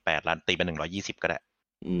118 ล้านตีเป็น120ก็ได้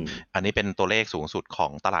อันนี้เป็นตัวเลขสูงสุดขอ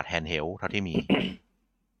งตลาดแฮนด์เฮลเท่าที่มี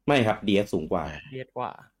ไม่ครับ DS สูงกว่า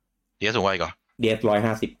DS สูงกว่าอีกเหรอ DS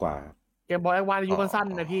 150 กว่าเกมบอยแอดวานซ์อายุมันสั้น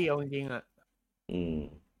นะพี่เอาจริงๆอ่ะ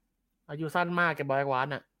อายุสั้นมากเกมบอยแอดวาน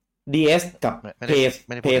ซ์อ่ะ DS กับ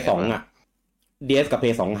PS2 อ่ะ DS กับ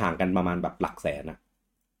PS2 ห่างกันประมาณแบบหลักแสนอ่ะ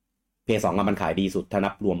PS2 อ่ะมันขายดีสุดถ้านั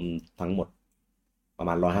บรวมทั้งหมดประม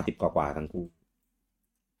าณ150กว่าทั้งคู่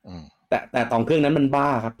แต่ตอนเครื่องนั้นมันบ้า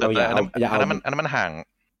ครับเราอย่าเอาอันนั้นมันห่าง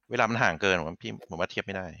เวลามันห่างเกินผมว่าเทียบไ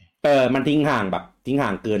ม่ได้มันทิ้งห่า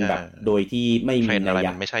งเกินแบบโดยที่ไม่มีนัยย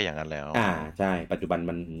ะไม่ใช่อย่างนั้นแล้วใช่ปัจจุบัน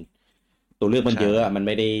มันตัวเลือกมันเยอะมันไ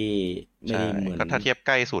ม่ได้เหมือนก็ถ้าเทียบใ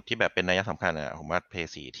กล้สุดที่แบบเป็นนัยสำคัญอ่ะผมว่า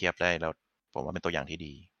PS4 เทียบได้แล้วผมว่าเป็นตัวอย่างที่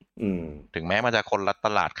ดีถึงแม้มันจะคนละต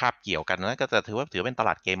ลาดคาบเกี่ยวกันนะก็จะถือเป็นตล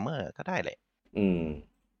าดเกมเมอร์ก็ได้แหละ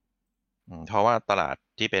เพราะว่าตลาด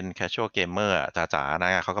ที่เป็น casual gamer จ๋าๆน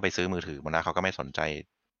ะเขาก็ไปซื้อมือถือมานะเขาก็ไม่สนใจ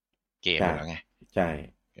เกมแล้วไงใช่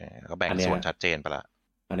ก็แบ่งส่วนชัดเจนไปละ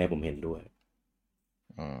อันนี้ผมเห็นด้วย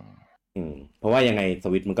เพราะว่ายังไงส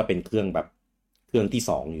วิตช์มันก็เป็นเครื่องแบบเครื่องที่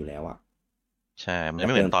2อยู่แล้วอะใช่มันไ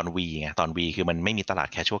ม่เหมือนตอน V ไงตอน V คือมันไม่มีตลาด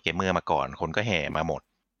casual gamer มาก่อนคนก็แห่มาหมด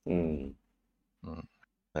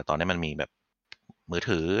แต่ตอนนี้มันมีแบบมือ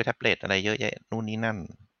ถือแท็บเล็ตอะไรเยอะแยะนู่นนี่นั่น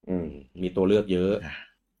มีตัวเลือกเยอะ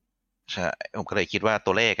ใช่ผมก็เลยคิดว่า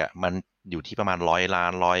ตัวเลขอ่ะมันอยู่ที่ประมาณ100 ล้า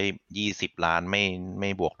น120 ล้านไม่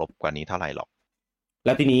บวกลบกว่านี้เท่าไหร่หรอกแ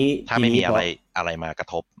ล้วทีนี้ถ้าไม่มีอะไรมากระ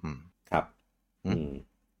ทบครับ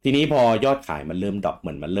ทีนี้พอยอดขายมันเริ่มดรอปเห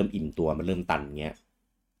มือนมันเริ่มอิ่มตัวมันเริ่มตันเงี้ย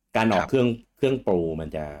การออกเครื่องโปรมัน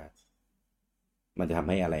จะทำ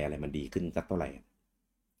ให้อะไรมันดีขึ้นสักเท่าไหร่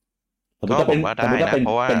ก็ผมว่าได้นะเพ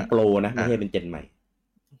ราะว่าเป็นโปรนะไม่ใช่เป็นเจนใหม่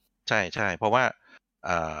ใช่เพราะว่า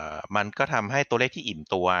มันก็ทำให้ตัวเลขที่อิ่ม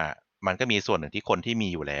ตัวมันก็มีส่วนหนึ่งที่คนที่มี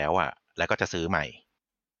อยู่แล้วอ่ะแล้วก็จะซื้อใหม่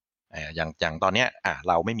อย่างตอนเนี้ย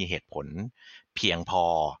เราไม่มีเหตุผลเพียงพอ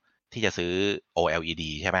ที่จะซื้อ OLED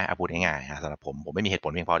ใช่ไหมพูดง่ายๆสำหรับผมไม่มีเหตุผ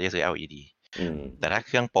ลเพียงพอที่จะซื้อ LED แต่ถ้าเ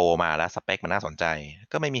ครื่องโปรมาแล้วสเปคมันน่าสนใจ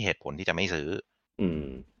ก็ไม่มีเหตุผลที่จะไม่ซื้อ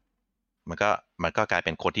มันก็กลายเ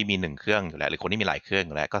ป็นคนที่มี1เครื่องอยู่แล้วหรือคนที่มีหลายเครื่องอ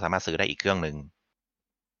ยู่แล้วก็สามารถซื้อได้อีกเครื่องนึง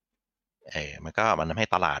มันทำให้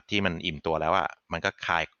ตลาดที่มันอิ่มตัวแล้วอ่ะมันก็ค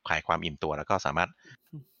ลายความอิ่มตัวแล้วก็สามารถ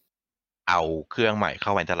เอาเครื่องใหม่เข้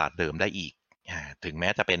าไปตลาดเดิมได้อีกถึงแม้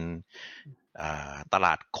จะเป็นตล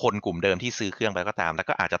าดคนกลุ่มเดิมที่ซื้อเครื่องไปก็ตามแล้ว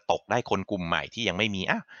ก็อาจจะตกได้คนกลุ่มใหม่ที่ยังไม่มี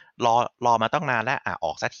รอมาต้องนานแล้วอ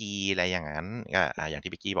อกสักทีอะไรอย่างนั้นก็อย่าง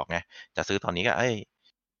ที่พี่กี้บอกไงจะซื้อตอนนี้ก็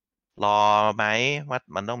รอไหมว่า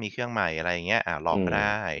มันต้องมีเครื่องใหม่อะไรอย่างเงี้ยรอก็ไ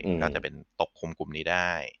ด้ก็จะเป็นตกคุมกลุ่มนี้ไ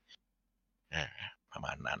ด้ประม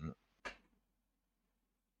าณนั้น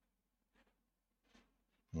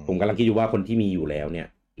ผมกำลังคิดอยู่ว่าคนที่มีอยู่แล้วเนี่ย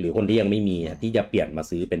หรือคนที่ยังไม่มีที่จะเปลี่ยนมา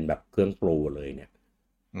ซื้อเป็นแบบเครื่องโปรเลยเนี่ย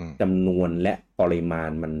จำนวนและปริมา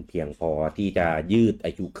ณมันเพียงพอที่จะยืดอ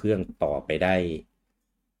ายุเครื่องต่อไปได้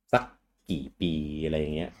สักกี่ปีอะไรอย่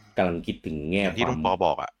างเงี้ยกำลังคิดถึงแง่ที่ลุงปอบ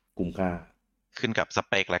อกอ่ะคุ้มค่าขึ้นกับส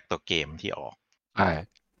เปคและตัวเกมที่ออกใช่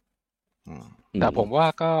แต่ผมว่า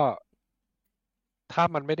ก็ถ้า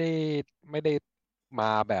มันไม่ได้ม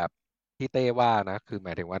าแบบที่เต้ว่านะคือหม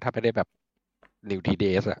ายถึงว่าถ้าไม่ได้แบบ New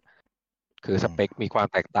TDS อ่ะคือสเปคมีความ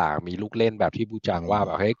แตกต่างมีลูกเล่นแบบที่บูจังว่าแบ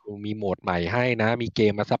บเฮ้ยกูมีโหมดใหม่ให้นะมีเก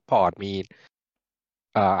มมาซัพพอร์ตมี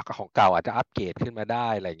ของเก่าอาจจะอัปเกรดขึ้นมาได้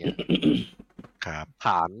อะไรเงี้ยครับฐ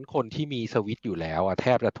านคนที่มีสวิตช์อยู่แล้วแท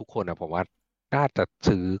บจะทุกคนผมว่าน่าจะ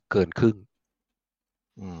ซื้อเกินครึ่ง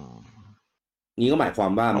นี่ก็หมายควา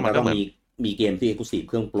มว่ามันก็ต้องมีเกมที่ Exclusive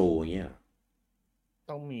เครื่องโปรอย่างเงี้ย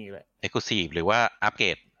ต้องมีแหละ Exclusive หรือว่าอัปเกร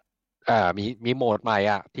ดมีโหมดใหม่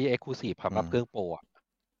ที่ Exclusive สำหรับเครื่องโปร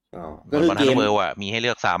ก็คือเกมมีให้เลื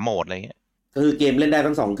อก3โหมดอะไรเงี้ย ก็คือเกมเล่นได้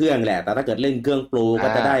ทั้ง2เครื่องแหละแต่ถ้าเกิดเล่นเครื่องโปรก็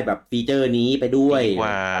จะได้แบบฟีเจอร์นี้ไปด้วย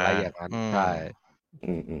อะไรอย่างนั้นใช่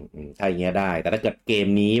ถ้าอย่างเงี้ยได้แต่ถ้าเกิดเกม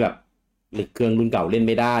นี้แบบเครื่องรุ่นเก่าเล่น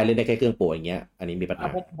ไม่ได้เล่นได้แค่เครื่องโปรอย่างเงี้ยอันนี้มีปัญหา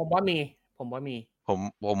ผมว่ามีผมว่า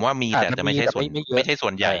มีแต่จะไม่ใช่ส่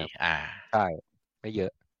วนใหญ่ใช่ไม่เยอ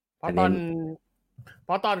ะเพรา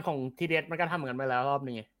ะตอนของทีเดมันก็ทำเหมือนกันไปแล้วรอบ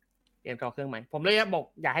นึงไงเกมต่อเครื่องใหม่ผมเลยบอก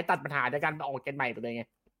อยากให้ตัดปัญหาด้วยการออกเกมใหม่ไปเลยไง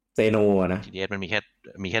เซโนนะทีเดมันมีแค่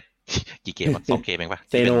กี่เกม2 เกมเองป่ะ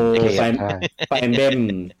เซโนไฟเอ็มเบม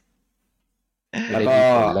แล้วก็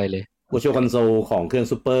Virtual Console ของเครื่อง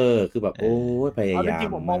ซูเปอร์คือแบบโอ้ยพยายามจริ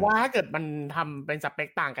งๆผมมองว่าถ้าเกิดมันทำเป็นสเปค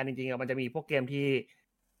ต่างกันจริงๆมันจะมีพวกเกมที่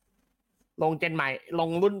ลงเจนใหม่ลง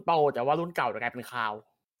รุ่นโปรแต่ว่ารุ่นเก่าจะกลายเป็นคลาว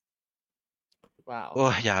ว้าวโอ้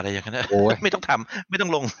ยอย่าอะไรอย่างนั้นไม่ต้องทำไม่ต้อ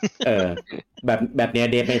งลงแบบเนี้ย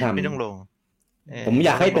เดฟไม่ทำไม่ต้องลงผมอ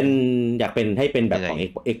ยากให้เป็นแบบของ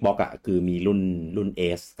Xbox อ่ะคือมีรุ่น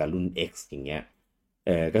S กับรุ่น X อย่างเงี้ย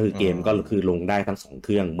ก็คือเกมก็คือลงได้ทั้ง2เค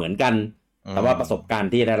รื่องเหมือนกันแต่ว่าประสบการ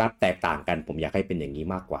ณ์ที่ได้รับแตกต่างกันผมอยากให้เป็นอย่างนี้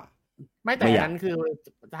มากกว่าไม่แต่นั้นคือ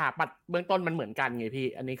สถาปัตย์เบื้องต้นมันเหมือนกันไงพี่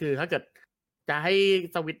อันนี้คือถ้าเกิดจะให้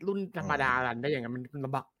สวิตช์รุ่นธรรมดารันได้อย่างนั้นมันล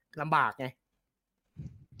ำบากไง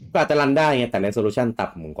ก็อาจจะรันได้ไงแต่ resolution ต่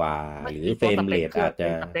ำกว่าหรือเฟรมเรทอาจจะ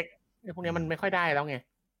สเปคพวกนี้มันไม่ค่อยได้แล้วไง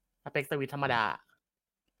สเปคสวิตช์ธรรมดา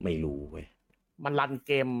ไม่รู้เว้ยมันรันเ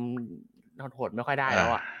กมโหดไม่ค่อยได้แล้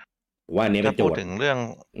วอ่ะว่านี้เป็นโจทย์พูดถึงเ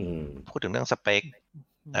รื่องสเปค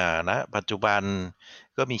นะปัจจุบัน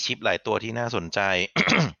ก็มีชิปหลายตัวที่น่าสนใจ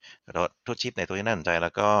ทุกชิปในตัวที่น่าสนใจแล้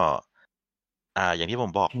วก็อย่างที่ผ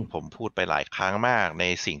มพูดไปหลายครั้งมากใน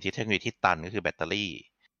สิ่งที่เทคโนโลยีที่ตันก็คือแบตเตอรี่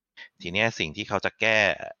ทีนี้สิ่งที่เขาจะแก้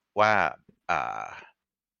ว่า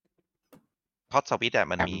พอสวิตช์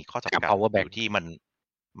มันมีข้อจำกัดอยู่ที่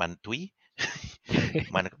มันทุย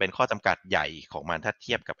มันเป็นข้อจำกัดใหญ่ของมันถ้าเ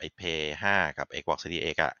ทียบกับไอ้ PS5 กับ Xbox Series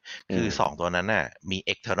X คือ2ตัวนั้นน่ะมี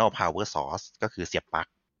external power source ก็คือเสียบปลั๊ก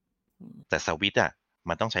แต่สวิตช์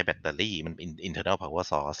มันต้องใช้แบตเตอรี่มัน internal power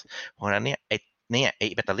source เพราะฉะนั้นเนี่ยไอ้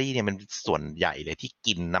แบตเตอรี่เนี่ยมันส่วนใหญ่เลยที่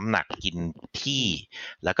กินน้ำหนักกินที่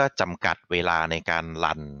แล้วก็จำกัดเวลาในการ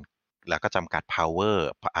รันแล้วก็จำกัด power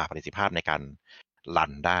ประสิทธิภาพในการรั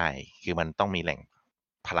นได้คือมันต้องมีแหล่ง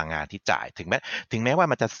พลังงานที่จ่ายถึงแม้ว่า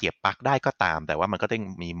มันจะเสียบปลั๊กได้ก็ตามแต่ว่ามันก็ต้อง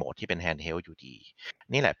มีโหมดที่เป็น handheld อยู่ดี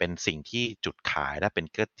นี่แหละเป็นสิ่งที่จุดขายและเป็น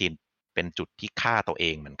จุดที่ฆ่าตัวเอ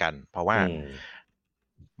งเหมือนกันเพราะว่า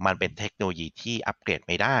มันเป็นเทคโนโลยีที่อัปเกรด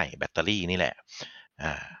ไม่ได้แบตเตอรี่นี่แหละ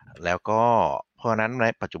แล้วก็เพราะนั้นใน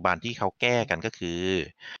ปัจจุบันที่เขาแก้กันก็คือ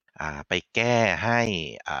ไปแก้ให้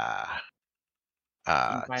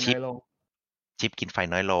ชิปกินไฟ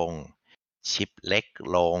น้อยลงชิปเล็ก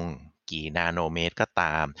ลงกี่นาโนเมตรก็ต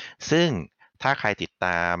ามซึ่งถ้าใครติดต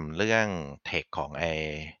ามเรื่องเทคของไอ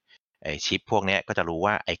ชิปพวกนี้ก็จะรู้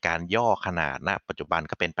ว่าไอการย่อขนาดณปัจจุบัน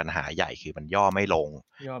ก็เป็นปัญหาใหญ่คือมันย่อไม่ลง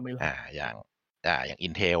อย่าง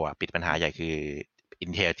Intel ปิดปัญหาใหญ่คือ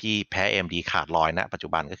Intel ที่แพ้ AMD ขาดลอยณปัจจุ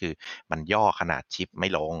บันก็คือมันย่อขนาดชิปไม่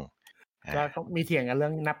ลงแล้วก็มีเถียงกันเรื่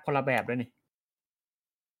องนับคนละแบบด้วยนี่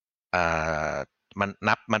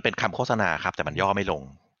มันเป็นคำโฆษณาครับแต่มันย่อไม่ลง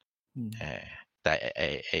แต่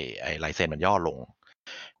ไอไลเซนมันย่อลง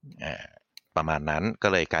ประมาณนั้นก็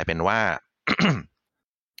เลยกลายเป็นว่า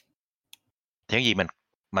เทคโนโลยี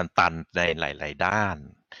มันตันในหลายๆด้าน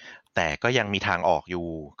แต่ก็ยังมีทางออกอยู่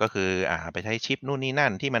ก็คือไปใช้ชิปนู่นนี่นั่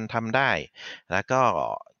นที่มันทำได้แล้วก็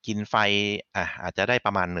กินไฟอาจจะได้ป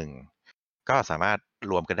ระมาณหนึ่งก็สามารถ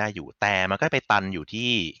รวมกันได้อยู่แต่มันก็ไปตันอยู่ที่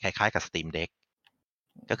คล้ายๆกับ Steam Deck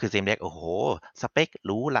ก็คือ Steam Deck โอ้โหสเปคห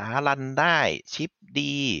รูหรารันได้ชิป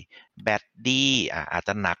ดีแบตดีอาจจ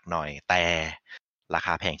ะหนักหน่อยแต่ราค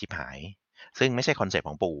าแพงชิบหายซึ่งไม่ใช่คอนเซ็ปต์ข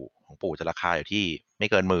องปู่จะราคาอยู่ที่ไม่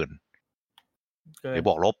เกิน10,000หรือบ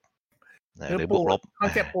วกลบหรือบวกลบคอ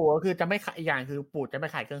นเซ็ปต์ปู่ก็คือจะไม่ขายอย่างคือปู่จะไม่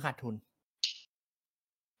ขายเครื่องขาดทุน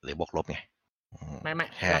หรือบวกลบไงไม่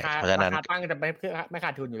ราคาตั้งจะไม่ข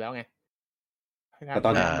าดทุนอยู่แล้วไงแต่ต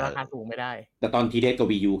อนราคาสูงไม่ได้แต่ตอนทีเดสกับ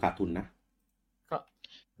VU ขาดทุนนะ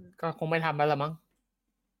ก็คงไม่ทำแล้วละมั้ง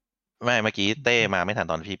ไม่เมื่อกี้เต้มาไม่ทัน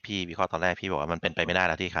ตอนพี่วิเคราะห์ตอนแรกพี่บอกว่ามันเป็นไปไม่ได้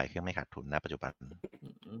แล้วที่ขายเครื่องไม่ขาดทุนนะปัจจุบัน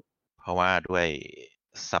เพราะว่าด้วย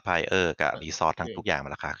ซัพพลายเออร์กับรีซอสทั้งทุกอย่างมั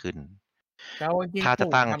นราคาขึ้นแล้วจริงๆ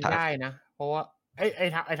ปู่ทำได้นะเพราะว่าไ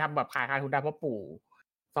อ้ทำแบบขายทุนได้เพราะปู่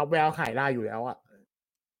ซอฟต์แวร์ขายได้อยู่แล้ว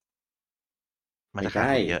มันจะข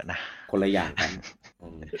ายเยอะนะคนละอย่างกัน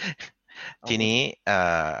ทีนี้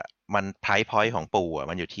มันไพรซ์พอยต์ของปู่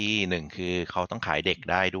มันอยู่ที่หนึ่งคือเขาต้องขายเด็ก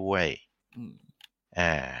ได้ด้วย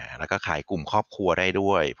แล้วก็ขายกลุ่มครอบครัวได้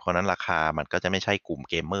ด้วยเพราะนั้นราคามันก็จะไม่ใช่กลุ่ม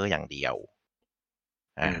เกมเมอร์อย่างเดียว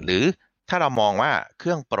หรือถ้าเรามองว่าเค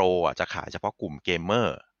รื่องโปรจะขายเฉพาะกลุ่มเกมเมอ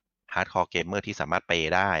ร์ฮาร์ดคอร์เกมเมอร์ที่สามารถเป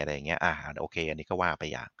ย์ได้อะไรอย่างเงี้ยโอเคอันนี้ก็ว่าไป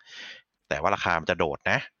อย่าง แต่ว่าราคามันจะโดด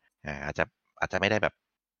นะอาจจะไม่ได้แบบ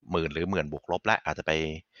10,000หรือ10,000บวกลบแล้วอาจจะไป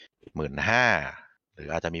 15,000 หรือ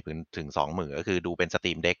อาจจะมีถึง 20,000 ก็คือดูเป็น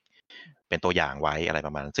Steam Deck เป็นตัวอย่างไว้อะไรป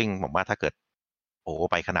ระมาณนั้นซึ่งผมว่าถ้าเกิด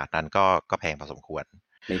ไปขนาดนั้นก็แพงพอสมควร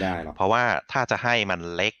ไม่ได้หรอกเพราะว่าถ้าจะให้มัน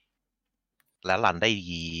เล็กและรันได้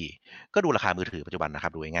ดีก็ดูราคามือถือปัจจุบันนะครั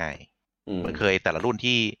บดูง่ายๆมันเคยแต่ละรุ่น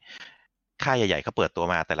ที่ค่ายใหญ่ๆเขาเปิดตัว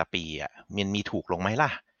มาแต่ละปีมันมีถูกลงไหมล่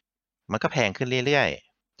ะมันก็แพงขึ้นเรื่อย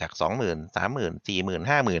ๆจาก 20,000 30,000 40,000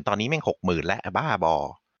 50,000 ตอนนี้แม่ง 60,000 แล้วบ้าบอ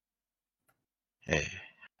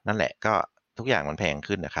นั่นแหละก็ทุกอย่างมันแพง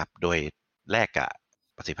ขึ้นนะครับโดยแลกกับ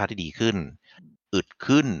ประสิทธิภาพที่ดีขึ้นอึด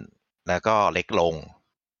ขึ้นแล้วก็เล็กลง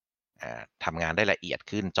ทำงานได้ละเอียด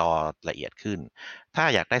ขึ้นจอละเอียดขึ้นถ้า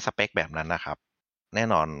อยากได้สเปคแบบนั้นนะครับแน่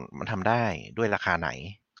นอนมันทำได้ด้วยราคาไหน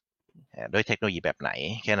ด้วยเทคโนโลยีแบบไหน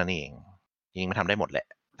แค่นั้นเองจริงๆมันทำได้หมดแหละ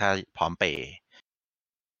ถ้าพร้อมเปย์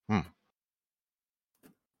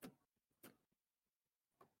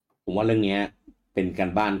ผมว่าเรื่องนี้เป็นการ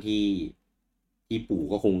บ้านที่ปู่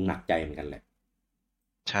ก็คงหนักใจเหมือนกันแหละ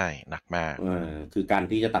ใช่หนักมากคือการ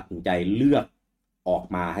ที่จะตัดสินใจเลือกออก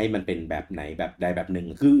มาให้มันเป็นแบบไหนแบบใดแบบหนึ่ง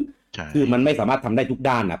คือมันไม่สามารถทำได้ทุก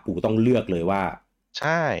ด้านนะปู่ต้องเลือกเลยว่าใ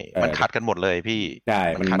ช่มันขัดกันหมดเลยพี่ใช่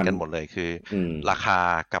มันขัดกันหมดเลยคือราคา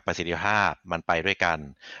กับประสิทธิภาพมันไปด้วยกัน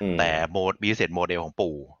แต่business model ของ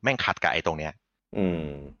ปู่แม่งขัดกับไอ้ตรงเนี้ย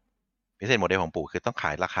business model ของปู่คือต้องข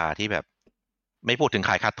ายราคาที่แบบไม่พูดถึงข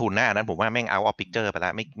ายขาดทุนนะนั้นผมว่าแม่ง out of picture ไปแล้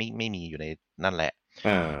วไม่มีอยู่ในนั่นแหละ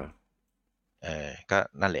ก็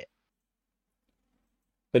นั่นแหละ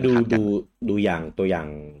ก็ดูอย่างตัวอย่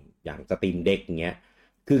างสตรีมเด็กเงี้ย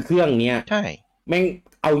คือเครื่องเนี้ยใช่แม่ง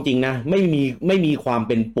เอาจริงนะไม่มีความเ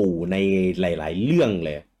ป็นปู่ในหลายๆเรื่องเล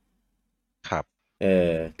ยครับ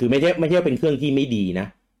คือไม่ใช่เป็นเครื่องที่ไม่ดีนะ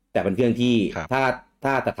แต่เป็นเครื่องที่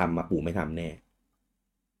ถ้าจะทำมาปู่ไม่ทำแน่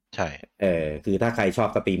ใช่ คือถ้าใครชอบ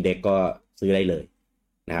สตรีมเด็กก็ซื้อได้เลย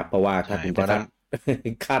นะครับเพราะว่าถ้าคุณจะ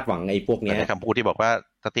คาดหวังไอ้พวกนี้คำพูดที่บอกว่า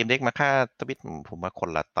สตรีมเด็กมาค่าสวิตผมว่าคน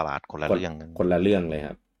ละตลาดคนละเรื่องคนละเรื่องเลยค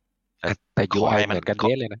รับแต่ UI เหมือนกันเ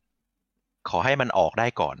ยอะเลยนะขอให้มันออกได้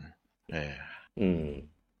ก่อน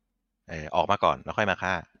ออกมาก่อนแล้วค่อยมา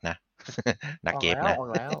ค่านะนักเก็บนะ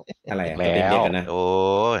อะไรสตรีมเด็กนะโอ้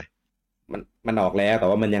ยมันออกแล้วแต่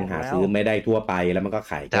ว่ามันยังหาซื้อไม่ได้ทั่วไปแล้วมันก็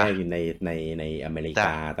ขายแค่อยู่ในอเมริก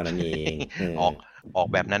าตอนนั้นเองออก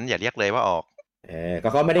แบบนั้นอย่าเรียกเลยว่าออกก็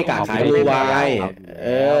เขาไม่ได้ขายเวอร์ไว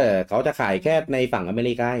เขาจะขายแค่ในฝั่งอเม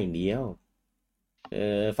ริกาอย่างเดียว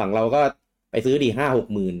ฝั่งเราก็ไปซื้อดี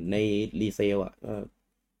5-6 หมื่นในรีเซล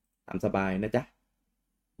ตามสบายนะจ๊ะ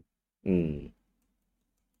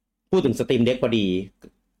พูดถึงสตรีมเด็กพอดี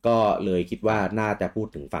ก็เลยคิดว่าน่าจะพูด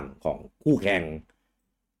ถึงฝั่งของคู่แข่ง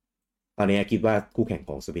ตอนนี้คิดว่าคู่แข่ง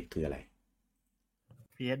ของสวิตคืออะไร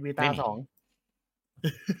PS Vita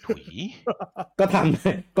 2ถุยก็ทำมา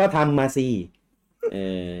สิก็ท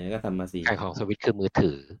ำมาสิใครของสวิตคือมือ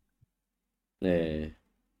ถือ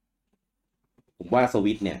ผมว่าส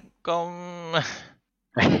วิตเนี่ยก็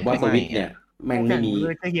ผมว่าสวิตเนี่ยแม่งไม่มีเล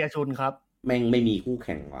ยเฮียชุนครับแม่งไม่มีคู่แ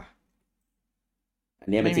ข่งว่ะอัน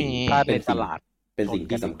นี้เป็นสิ่งถ้าเป็นตลาดเป็นสิ่ง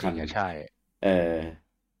ที่สำคัญใช่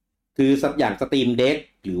คือสักอย่างสตรีมเด็ก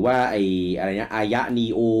หรือว่าไออะไรนะอายะนี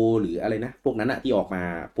โอหรืออะไรนะพวกนั้นอะที่ออกมา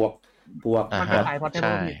พวก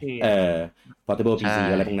Portable PC Portable PC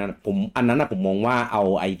อะไรพวกนั้นอันนั้นนะผมมองว่าเอา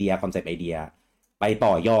ไอเดียคอนเซปต์ไอเดียไป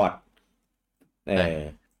ต่อยอด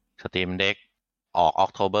สตรีมเด็กออก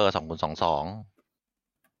October 2022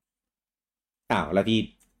แล้วที่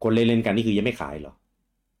คนเล่นกันนี่คือยังไม่ขายเหรอ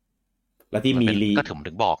แล้วที่มีก็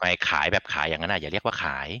ถึงบอกไงขายแบบขายอย่างนั้นอย่าเรียกว่าข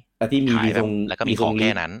ายแล้วที่มีรีทรงแล้วก็มีของแค่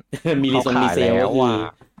นั้นมีรีทรงรีเซลว่า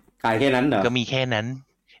ขายแค่นั้นเหรอก็มีแค่นั้น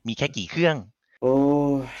มีแค่กี่เครื่องโอ้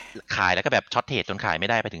ขายแล้วก็แบบช็อตเทรดจนขายไม่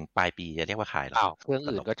ได้ไปถึงปลายปีจะเรียกว่าขายหรอเครื่อง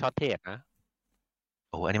อื่นก็ช็อตเทรดนะ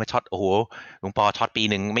โอ้อันนี้มาช็อตโอ้โหลุงปอช็อตปี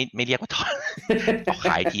นึงไม่เรียกว่าช็อต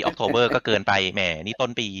ขายทีออกโทเบอร์ก็เกินไปแหมนี่ต้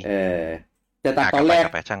นปีแต่ตอนแ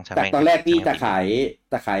รกที่จะข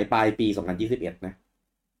ายปลายปี2021นะ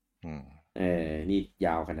นี่ย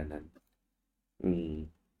าวขนาดนั้น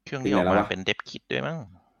เครื่องนี้ออกมาเป็นเดฟคิดด้วยมั้ง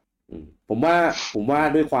ผมว่า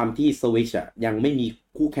ด้วยความที่ Switch ยังไม่มี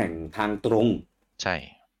คู่แข่งทางตรงใช่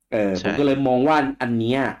ผมก็เลยมองว่าอันเ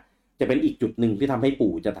นี้ยจะเป็นอีกจุดหนึ่งที่ทำให้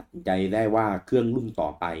ปู่จะตัดสินใจได้ว่าเครื่องรุ่นต่อ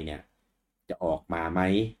ไปเนี่ยจะออกมาไหม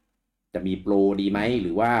จะมีโปรดีไหมห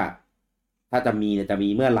รือว่าถ้าจะมีจะมี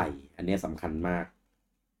เมื่อไหร่อันนี้สำคัญมาก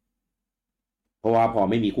เพราะว่าพอ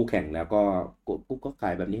ไม่มีคู่แข่งแล้วกูก็ขา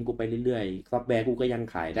ยแบบนี้กูไปเรื่อยๆซอฟต์แวร์กูก็ยัง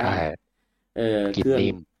ขายได้เครื่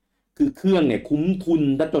องเนี่ยคุ้มทุน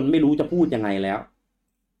ถ้าจนไม่รู้จะพูดยังไงแล้ว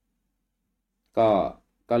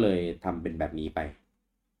ก็เลยทำเป็นแบบนี้ไป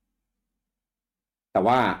แต่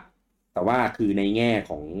ว่า แต่ว่าคือในแง่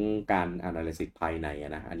ของการ analysis ภายในน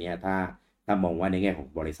ะอันนี้ถ้ามองว่าในแง่ของ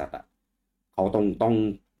บริษัทอ่ะเขาต้อง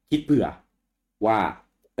คิดเผื่อว่า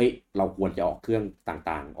เราควรจะออกเครื่อง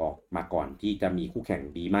ต่างๆออกมาก่อนที่จะมีคู่แข่ง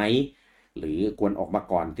ดีไหมหรือควรออกมา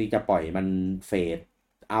ก่อนที่จะปล่อยมันเฟด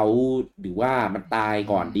เอาหรือว่ามันตาย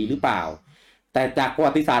ก่อนดีหรือเปล่าแต่จากประ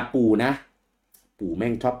วัติศาสตร์ปู่นะปู่แม่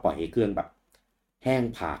งชอบปล่อยให้เครื่องแบบแห้ง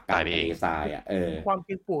ผากกลางทะเลทรายอ่ะความ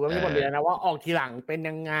คิดปู่ก็มีบทเรียนนะว่าออกทีหลังเป็น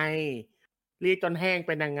ยังไงรีดจนแห้งเ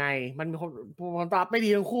ป็นยังไงมันมีคนตอบไม่ดี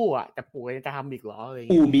ทั้งคู่อ่ะแต่ปู่จะทำอีกเหรออะไรอย่างเ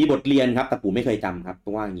งี้ยปู่มีบทเรียนครับแต่ปู่ไม่เคยจำครับต้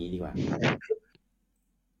องว่าอย่างนี้ดีกว่า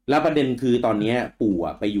แล้วประเด็นคือตอนนี้ปู่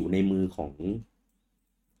อ่ะไปอยู่ในมือขอ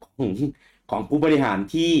งผู้บริหาร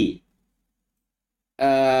ที่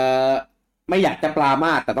ไม่อยากจะปราม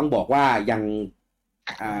าสแต่ต้องบอกว่ายัง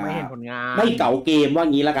ไม่เห็นผลงานไม่เก่าเกมว่า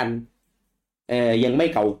งี้แล้วกันยังไม่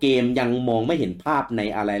เก่าเกมยังมองไม่เห็นภาพใน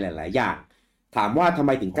อะไรหลายๆอย่างถามว่าทำไ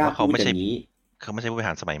มถึงกล้าพูดอย่างนี้เขาไม่ใช่ผู้บริห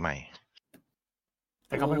ารสมัยใหม่แ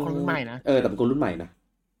ต่เขาเป็นคนรุ่นใหม่นะแต่เป็นคนรุ่นใหม่นะ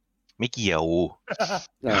ไม่เกี่ยว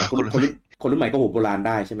คนรุ่นใหม่ก็หัวโบราณไ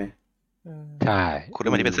ด้ใช่ไหมใช่คนรุ่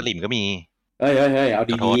นใหม่ที่เป็นสลิมก็มีเฮ้ยเอา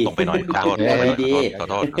ดีๆตรงไปหน่อยขอโทษขอ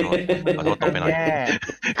โทษตรงไปหน่อย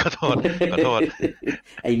ขอโทษ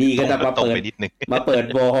ไอ้นี่ก็จะมาเปิด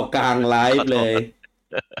โบกลางไลฟ์เลย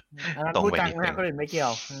ตรงไปนิดนึงคนอื่นไม่เกี่ย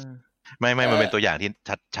วไม่มันเป็นตัวอย่างที่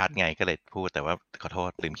ชัดไงก็เลยพูดแต่ว่าขอโท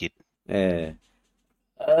ษลืมคิด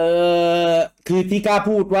คือที่กล้า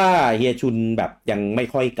พูดว่าเฮียชุนแบบยังไม่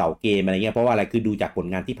ค่อยเก่าเกมอะไรเงี้ยเพราะว่าอะไรคือดูจากผล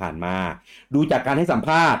งานที่ผ่านมาดูจากการให้สัมภ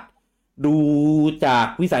าษณ์ดูจาก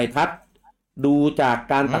วิสัยทัศน์ดูจาก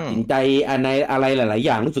การตัดสินใจอะไรหลายๆอ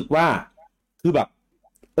ย่างรู้สึกว่าคือแบบ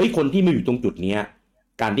คนที่มาอยู่ตรงจุดเนี้ย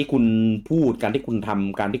การที่คุณพูดการที่คุณท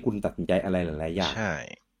ำการที่คุณตัดสินใจอะไรหลายๆอย่างใช่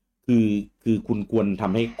คือคุณควรท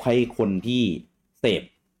ำให้คนที่เส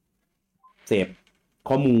พ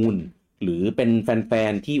ข้อมูลหรือเป็นแฟ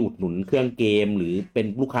นๆที่อุดหนุนเครื่องเกมหรือเป็น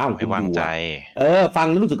ลูกค้าของคุณอยู่ฟัง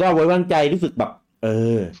แล้วรู้สึกว่าไว้วางใจรู้สึกแบบ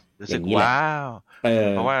รู้สึกว้าว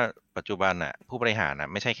เพราะว่าปัจจุบันน่ะผู้บริหารน่ะ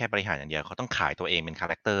ไม่ใช่แค่บริหารอย่างเดียวเขาต้องขายตัวเองเป็นคา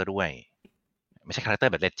แรคเตอร์ด้วยไม่ใช่คาแรคเตอ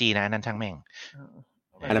ร์แบบเลจี้นะนั่นช่างแม่ง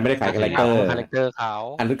อันนั้นไม่ได้ขายคาแรคเตอร์เขา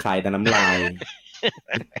อันนั้นขายแต่น้ำลาย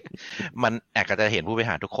มันอาจจะเห็นผู้บริ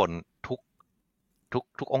หารทุกคน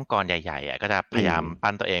ทุกองค์กรใหญ่ๆอ่ะก็จะพยายาม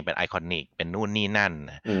ปั้นตัวเองเป็นไอคอนิกเป็นนู่นนี่นั่น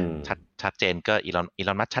ชัดเจนก็อีล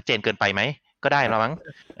อนมัสชัดเจนเกินไปไหมก็ได้แล้วมั้ง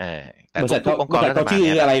แต่ทุกองค์กรเขาชื่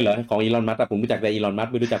ออะไรเหรอของอีลอนมัสผมรู้จักแต่อีลอนมัส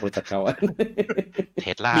ไม่รู้จักบริษัทเขาเท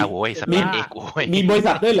สลาโว้ยสเปซเอ็กโว้ยมีบริ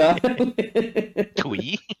ษัทด้วยเหรอถุย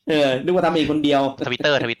นึกว่าทำเองคนเดียวทวิตเตอ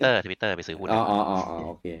ร์ไปซื้อหุ้น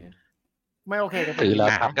โอเคไม่โอเคก็ซื้อแล้ว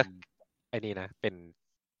ครับก็ไอ้นี่นะเป็น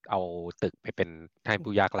เอาตึกไปเป็นให้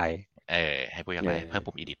ผู้ยากไร้ให้ผู้ยากไร้เพิ่ม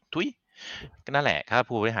ปุ่มอีดิททุยก็นั่นแหละถ้า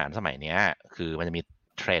ผู้บริหารสมัยเนี้ยคือมันจะมี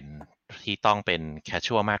เทรนด์ที่ต้องเป็นแคชช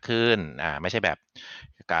วลมากขึ้นไม่ใช่แบบ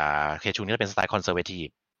เคชูนี่จะเป็นสไตล์คอนเซอร์เวทีฟ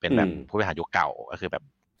เป็นแบบผู้บริหารยุคเก่าก็คือแบบ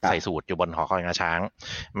ใส่สูตรอยู่บนหอคอยงาช้าง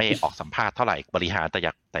ไม่ออกสัมภาษณ์เท่าไหร่บริหารแ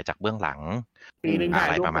ต่จากเบื้องหลังอะ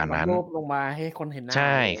ไรประมาณนั้นลงมาให้คนเห็นหน้าใ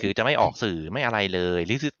ช่คือจะไม่ออกสื่อไม่อะไรเลยห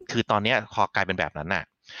รือคือตอนเนี้ยพอกลายเป็นแบบนั้นน่ะ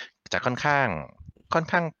จะค่อนข้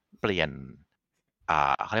างเปลี่ยน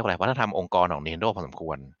เขาเรียกว่าอะไรวัฒนธรรมองค์กรของ Nintendo พอสมค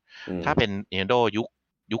วรถ้าเป็น Nintendo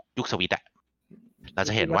ยุคสวิตเรา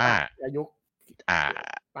จะเห็นว่ายุค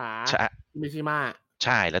ป๋ามิชิมะใ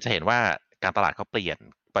ช่แล้วจะเห็นว่าการตลาดเขาเปลี่ยน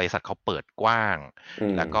บริษัทเขาเปิดกว้าง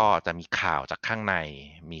แล้วก็จะมีข่าวจากข้างใน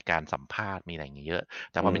มีการสัมภาษณ์มีอะไรอย่างเงี้ยเยอะ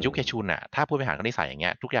แต่พอเป็นยุคเคชุนถ้าผู้บริหารเขาได้ใส่อย่างเงี้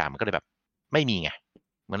ยทุกอย่างมันก็เลยแบบไม่มีไง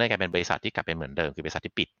มันเลยกลายเป็นบริษัทที่กลับเป็นเหมือนเดิมคือบริษัท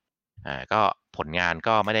ที่ปิดก็ผลงาน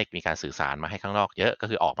ก็ไม่ได้มีการสื่อสารมาให้ข้างนอกเยอะก็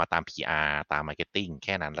คือออกมาตาม PR ตามมาร์เก็ตติ้งแ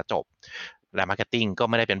ค่นั้นแล้วจบและมาร์เก็ตติ้งก็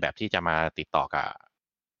ไม่ได้เป็นแบบที่จะมาติดต่อกั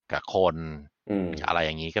บคนอะไรอ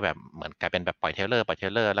ย่างนี้ก็แบบเหมือนกลายเป็นแบบปล่อยเทเลอร์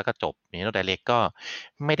แล้วก็จบนี่แล้วไดเรกก็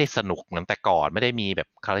ไม่ได้สนุกเหมือนแต่ก่อนไม่ได้มีแบบ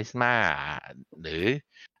คาริสมาหรือ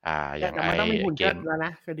อย่างไอ้เกมแล้วน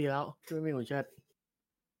ะก็ดีแล้วคือไม่มีหุ่นเชิด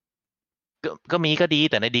ก็มีก็ดี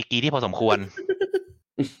แต่ในดีกรีที่พอสมควร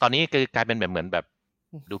ตอนนี้คือกลายเป็นแบบเหมือนแบบ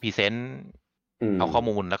ดูพรีเซนต์เอาข้อ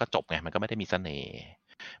มูลแล้วก็จบไงมันก็ไม่ได้มีเสน่ห์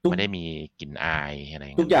ไม่ได้มีกลิ่นอายอะไร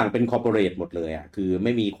ทุกอย่างเป็นคอร์ปอเรทหมดเลยคือไ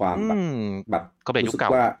ม่มีความแบบก็เป็นยุคเก่า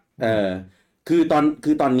คือ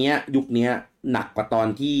ตอนนี้ยุคนี้หนักกว่าตอน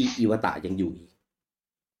ที่อิวตะยังอยู่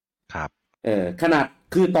ครับขนาด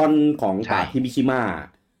คือตอนของป่าทิมิชิมะ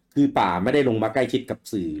คือป่าไม่ได้ลงมาใกล้ชิดกับ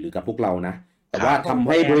สื่อหรือกับพวกเรานะแต่ว่าทำ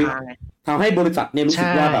ให้บริษัทเนี่ยรู้สึ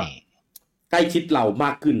กว่าแบบใกล้ชิดเราม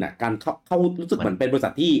ากขึ้นการเข้ารู้สึกเหมือนเป็นบริษั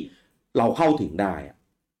ทที่เราเข้าถึงได้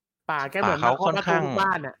ป่าแกเหมือนเขาค่อนข้างบ้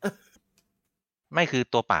านไม่คือ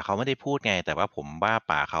ตัวป่าเขาไม่ได้พูดไงแต่ว่าผมว่า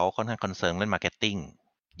ป่าเขาค่อนข้างคอนเซิร์นเรื่องมาร์เก็ตติ้ง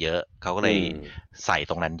เยอะเขาก็เลยใส่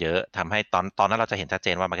ตรงนั้นเยอะทำให้ตอนนั้นเราจะเห็นชัดเจ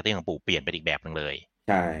นว่ามาร์เก็ตติ้งของปู่เปลี่ยนเป็นอีกแบบนึงเลย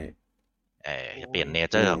ใช่จะเปลี่ยนเน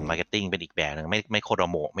เจอร์ของมาร์เก็ตติ้งเป็นอีกแบบนึงไม่โคโด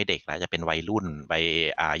โมะไม่เด็กแล้วจะเป็นวัยรุ่นวัย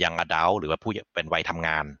ยังอดัลต์หรือว่าผู้เป็นวัยทำง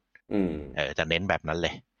านจะเน้นแบบนั้นเล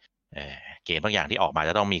ยเกมบางอย่างที่ออกมา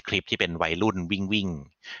จะต้องมีคลิปที่เป็นวัยรุ่นวิ่ง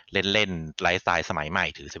เล่นไลฟ์สไตล์สมัยใหม่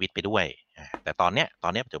ถือสวิตช์ไปด้วยแต่ตอนเนี้ย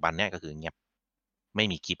ปัจจุบันเนี้ยก็คือเงียบไม่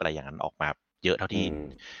มีคลิปอะไรอย่างนั้นออกมาเยอะเท่าที่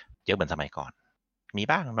เยอะเหมือนสมัยก่อนมี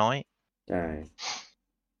บ้างน้อยใช่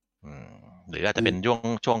หรืออาจจะเป็น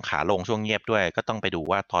ช่วงขาลงช่วงเงียบด้วยก็ต้องไปดู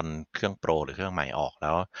ว่าตอนเครื่องโปรหรือเครื่องใหม่ออกแ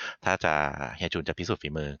ล้วถ้าจะเฮียจุนจะพิสูจน์ฝี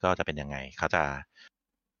มือก็จะเป็นยังไงเขาจ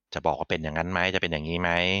ะบอกว่าเป็นอย่างนั้นไหมจะเป็นอย่างนี้ไห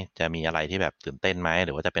มจะมีอะไรที่แบบตื่นเต้นไหมห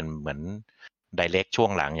รือว่าจะเป็นเหมือนไดเรกช่วง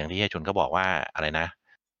หลังอย่างที่เฮียจุนก็บอกว่าอะไรนะ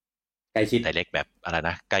ใกล้ชิดไดเรกแบบอะไรน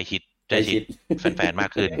ะใกล้ชิดแฟนๆมา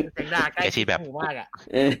กขึ้นใกล้ชิดแบบ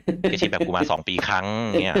ใกล้ชิดแบบกูมา2 ปีครั้ง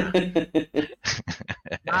เงี้ย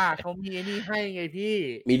เขามีนี่ให้ไงพี่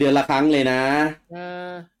มีเดือนละครั้งเลยนะ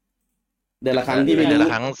เดือนละครั้งที่ไม่เดือนละ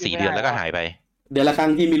ครั้ง4 เดือนแล้วก็หายไปเดือนละครั้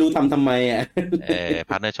งที่ไม่รู้ทำไม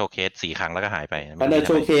พาร์ทเนอร์โชว์เคส4 ครั้งแล้วก็หายไปพาร์ทเนอร์โ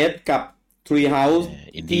ชว์เคสกับ Tree House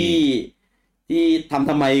ที่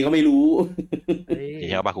ทำไมก็ไม่รู้ที่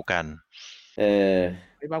เขาบาคุกัน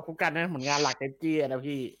ไปบาคุกันนั่นเหมือนงานหลักเต็มที่นะ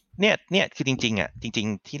พี่เนี่ยคือจริง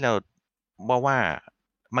ๆที่เราว่า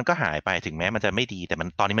มันก็หายไปถึงแม้มันจะไม่ดีแต่มัน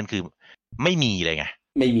ตอนนี้มันคือไม่มีเลยไง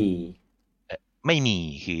ไม่มี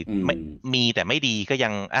คือไม่มีแต่ไม่ดีก็ยั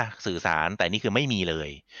งสื่อสารแต่นี่คือไม่มีเลย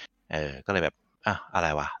ก็เลยแบบอะไร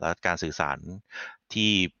วะแล้วการสื่อสารที่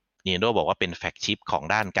Nintendo บอกว่าเป็นแฟกชิปของ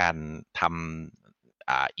ด้านการท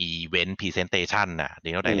ำอีเวนต์พรีเซนเตชันน่ะ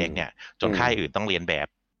Nintendo Direct เนี่ยจนค่ายอื่นต้องเรียนแบบ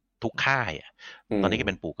ทุกค่ายตอนนี้ก็เ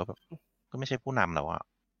ป็นปู่ก็แบบก็ไม่ใช่ผู้นำแล้วอะ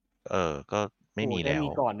ก็ไม่มีแล้ว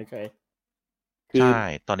ก่อนเคยใช่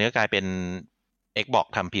ตอนนี้ก็กลายเป็น Xbox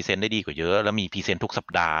ทำพรีเซนต์ได้ดีกว่าเยอะแล้วมีพรีเซนต์ทุกสัป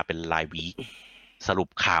ดาห์เป็นรายวีคสรุป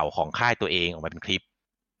ข่าวของค่ายตัวเองออกมาเป็นคลิป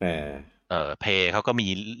เพย์เขาก็มี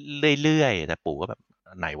เรื่อยๆแต่ปู่ก็แบบ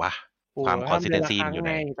ไหนวะความคอนซิสเทนซีมันอยู่ไห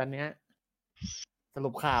นตอนเนี้ยสรุ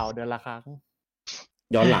ปข่าวเดือนละครั้ง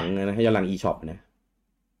ย้อนหลังนะให้ย้อนหลัง eShop นะ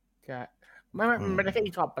ใช่ไม่ได้แค่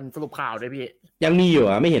eShop มันสรุปข่าวด้วยพี่ยังมีอยู่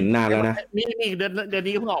ไม่เห็นนานแล้วนะมีเดือน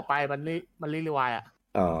นี้ก็เพิ่งออกไปมันรีวาย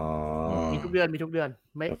มีทุกเดือน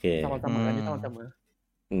ไม่สม่ำเสมอนี่สม่ำเสมอ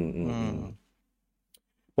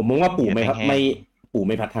ผมมองว่าปู่ไม่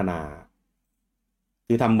พัฒนา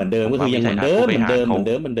คือทำเหมือนเดิมก็คือยังเหมือนเดิ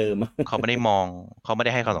มเขาไม่ได้มองเขาไม่ไ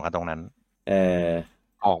ด้ให้ความสำคัญตรงนั้น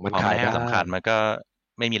ออกมันขายได้สำคัญมันก็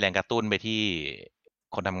ไม่มีแรงกระตุ้นไปที่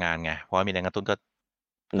คนทำงานไงเพราะมีแรงกระตุ้นก็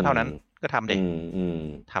เท่านั้นก็ทำเด็ก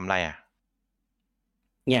ทำอะไร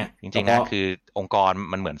เนี่ยจริงๆนะคือองค์กร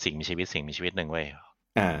มันเหมือนสิ่งมีชีวิตหนึ่งเว้ย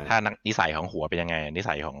ถ้านิสัยของหัวเป็นยังไงนิ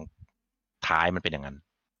สัยของท้ายมันเป็นอย่างนั้น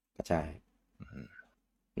ใช่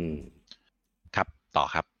ครับต่อ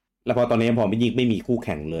ครับแล้วพอตอนนี้พอไม่มีคู่แ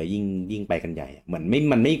ข่งเลยยิ่งไปกันใหญ่เหมือน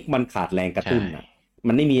มันขาดแรงกระตุ้นอ่ะ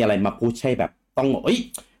มันไม่มีอะไรมาพุชให้แบบต้อง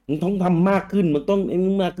มึงต้องทำมากขึ้นมึงต้อง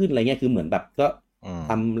มากขึ้นอะไรเงี้ยคือเหมือนแบบก็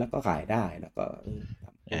ทำแล้วก็ขายได้แล้วก็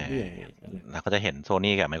เรื่อยๆแล้วก็จะเห็นโซ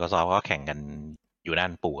นี่กับ Microsoft ก็แข่งกันอยู่นั่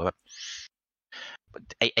นปู่ก็แบบ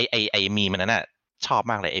ไอมีมันนั้นน่ะชอบ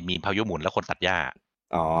มากเลยไอมีพายุหมุนแล้วคนตัดหญ้า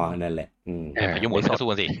นั่นแหละพายุหมุนก็สู้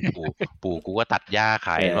กันสิปู่กูก็ตัดหญ้าข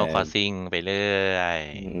ายโลคอสซิ่งไปเรื่อย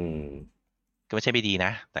ก็ไม่ใช่ไม่ดีน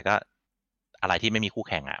ะแต่ก็อะไรที่ไม่มีคู่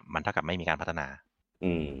แข่งมันเท่ากับไม่มีการพัฒนา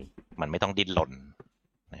มันไม่ต้องดิ้นรน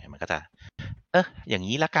มันก็จะอย่าง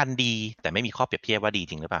นี้ละกันดีแต่ไม่มีข้อเปรียบเทียบว่าดี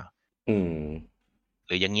จริงหรือเปล่าห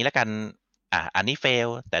รืออย่างนี้ละกันอันนี้เฟล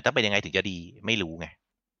แต่ต้องเป็นยังไงถึงจะดีไม่รู้ไง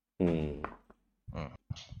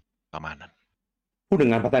ประมาณนั้นพูดถึ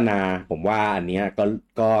งงานพัฒนาผมว่าอันเนี้ย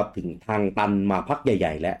ก็ถึงทางตันมาพักให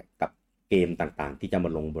ญ่ๆแล้วกับเกมต่างๆที่จะมา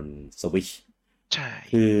ลงบน Switch ใช่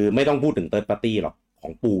คือไม่ต้องพูดถึง Third Party หรอกขอ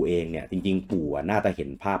งปู่เองเนี่ยจริงๆปู่น่าจะเห็น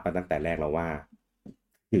ภาพมาตั้งแต่แรกแล้วว่า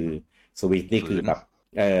คือสวิตช์นี่คือแบบ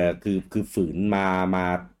คือฝืนมา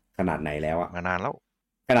ขนาดไหนแล้วมานานแล้ว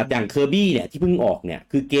ขนาดอย่างเคอร์บี้เนี่ยที่เพิ่งออกเนี่ย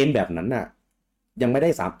คือเกมแบบนั้นน่ะยังไม่ได้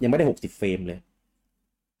60เฟรมเลย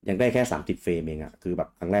ยังได้แค่30เฟรมเองคือแบบ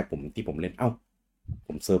ครั้งแรกที่ผมเล่นผ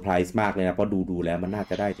มเซอร์ไพรส์มากเลยนะเพราะดูแล้วมันน่า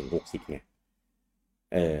จะได้ถึง60ไง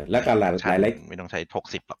แล้วก็หลายไม่ต้องใช้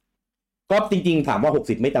60หรอกก็จริงๆถามว่า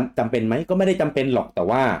60ไม่จำเป็นไหมก็ไม่ได้จำเป็นหรอกแต่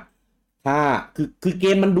ว่าถ้าคือเก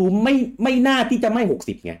มมันดูไม่น่าที่จะไม่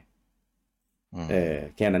60ไง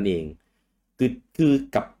แค่นั้นเองคือ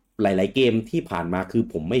กับหลายๆเกมที่ผ่านมาคือ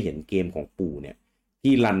ผมไม่เห็นเกมของปู่เนี่ย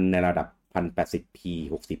ที่รันในระดับ 1080p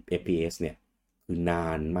 60 fps เนี่ยคือนา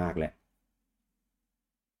นมากแหละ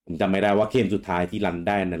ผมจำไม่ได้ว่าเกมสุดท้ายที่รันไ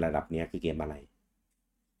ด้ในระดับนี้คือเกมอะไร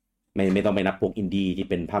ไม่ต้องไปนับพวกอินดี้ที่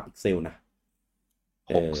เป็นภาพพิกเซลนะ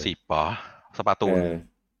 60ป๋อสปาตูน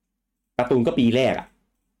การ์ตูนก็ปีแรกอ่ะ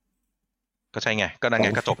ก็ใช่ไงก็นั่นไง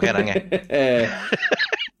ก็จบแค่นั้นไง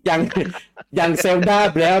อย่างเซลดา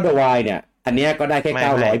เบรธเดอะไวล์เนี่ยอันเนี้ยก็ได้แค่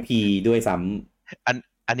 900p ด้วยซ้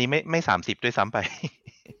ำอันนี้ไม่30ด้วยซ้ำไป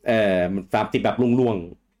มัน30แบบลุง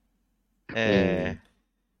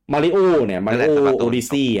มาริโอเนี่ยมาริโอโอดิ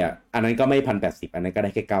ซี่อ่ะอันนั้นก็ไม่ 1080 อันนั้นก็ได้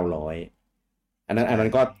แค่900อันนั้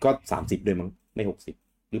นก็30ด้วยมั้งไม่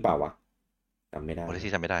60หรือเปล่าวะจำไม่ได้โอดิ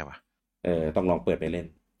ซี่จำไม่ได้วะต้องลองเปิดไปเล่น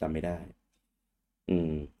จำไม่ได้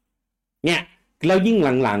เนี่ยแล้วยิ่ง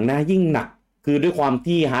หลังๆนะยิ่งหนักคือด้วยความ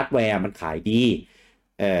ที่ฮาร์ดแวร์มันขายดี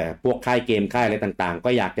พวกค่ายเกมค่ายอะไรต่างๆก็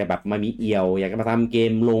อยากจะแบบมามีเอี่ยวอยากจะมาทำเก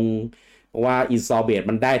มลงเพราะว่า install base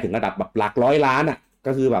มันได้ถึงระดับแบบหลัก100 ล้านอ่ะ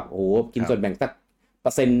ก็คือแบบโอ้โหกินส่วนแบ่งสัก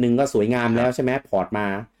%ก็สวยงามแล้วใช่ไหมพอร์ตมา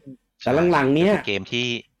แต่หลังๆเนี้ยเกม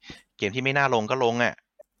ที่ไม่น่าลงก็ลงอ่ะ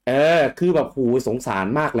คือแบบโหสงสาร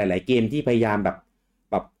มากหลายๆเกมที่พยายามแบบ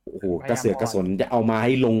โอ้โหกระเสือกกระสนจะเอามาใ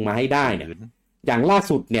ห้ลงมาให้ได้เนี่ยอย่างล่า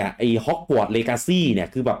สุดเนี่ยไอ้ Hogwarts Legacy เนี่ย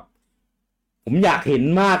คือแบบผมอยากเห็น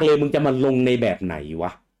มากเลยมึงจะมาลงในแบบไหนว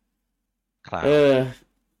ะ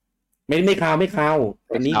ไม่คราว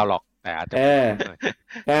อันนี้หรอกแต่อาจจะ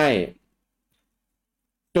ใช่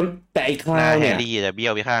จนแต่ไอ้คลาวเนี่ยดีจะเบี้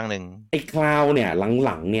ยวไปข้างนึงไอ้คลาวเนี่ยห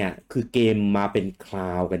ลังๆเนี่ยคือเกมมาเป็นคล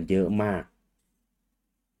าวกันเยอะมาก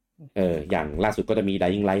อย่างล่าสุดก็จะมี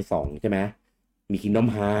Dying Light 2ใช่ไหมมี Kingdom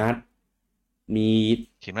Hearts มี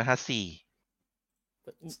Kingdom Hearts 4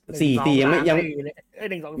ยัง1 2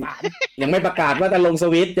 3ยังไม่ประกาศว่าจะลงส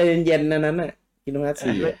วิตช์ใจเย็นๆนั้นน่ะ Kingdom Hearts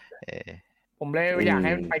 4ผมเลยอยากใ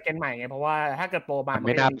ห้ไปเจนใหม่ไงเพราะว่าถ้าเกิดโปรมาไ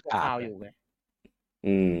ม่น่าคลาวอยู่ไง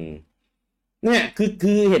เนี่ย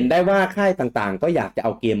คือเห็นได้ว่าค่ายต่างๆก็อยากจะเอ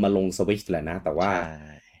าเกมมาลงสวิตช์แหละนะแต่ว่า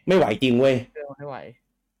ไม่ไหวจริงเว้ยไม่ไหว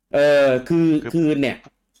คือเนี่ย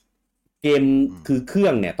เกมคือเครื่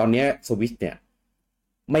องเนี่ยตอนนี้สวิตช์เนี่ย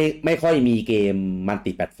ไม่ค่อยมีเกมมัล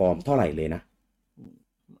ติแพลตฟอร์มเท่าไหร่เลยนะ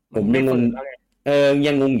ผมยังงง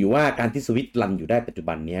ยังงงอยู่ว่าการที่สวิตช์รันอยู่ได้ปัจจุ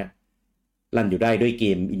บันเนี้ยรันอยู่ได้ด้วยเก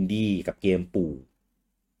มอินดี้กับเกมปู่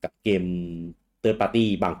กับเกมเติร์ดปาร์ตี้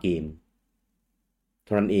บางเกมเ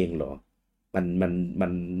ท่านั้นเองเหรอ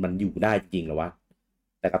มันอยู่ได้จริงเหรอวะ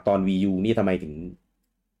แต่กับตอน Wii U นี่ทำไมถึง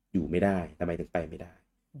อยู่ไม่ได้ทำไมถึงไปไม่ได้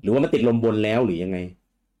หรือว่ามันติดลมบนแล้วหรือยังไง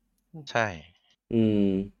ใช่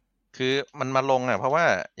คือมันมาลงอ่ะเพราะว่า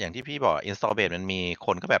อย่างที่พี่บอก install base มันมีค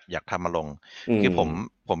นก็แบบอยากทำมาลงคือ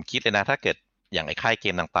ผมคิดเลยนะถ้าเกิดอย่างไอ้ค่ายเก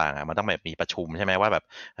มต่างๆอ่ะมันต้องแบบมีประชุมใช่ไหมว่าแบบ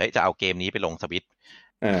เฮ้ยจะเอาเกมนี้ไปลงสวิตช์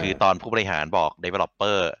คือตอนผู้บริหารบอก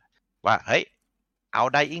developer ว่าเฮ้ยเอา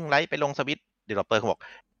Dying Light ไปลงสวิตช์ developer เขาบอก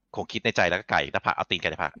คงคิดในใจแล้วก็ไก่ตะผักเอาตีนไก่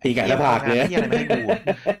ตะผักตีนไก่ตะผักเลยที่อะไรไม่ให้ดู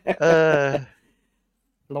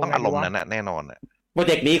ต้องอารมณ์นั้นน่ะแน่นอนอ่ะโปรเ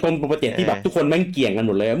จกต์นี้คนโปรเจกต์ที่แบบทุกคนแม่งเกี่ยงกันห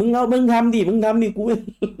มดเลยมึงทำดิกู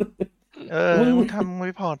มึงทำ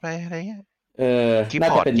รีพอร์ตไปอะไรเงี้ยรี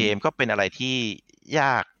พอร์ตเกมก็เป็นอะไรที่ย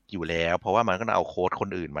ากอยู่แล้วเพราะว่ามันก็เอาโค้ดคน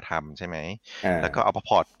อื่นมาทำใช่ไหมแล้วก็เอา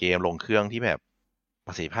พอร์ตเกมลงเครื่องที่แบบป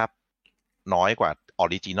ระสิทธิภาพน้อยกว่าออ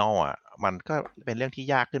ริจินอลอ่ะมันก็เป็นเรื่องที่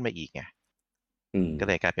ยากขึ้นมาอีกไงก็เ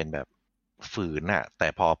ลยกลายเป็นแบบฝืนอ่ะแต่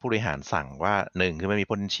พอผู้บริหารสั่งว่า1คือมันมี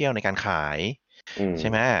potential ในการขายใช่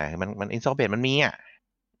ไหมมัน install base มันมีอ่ะ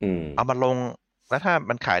เอามาลงแล้วถ้า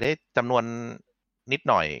มันขายได้จำนวนนิด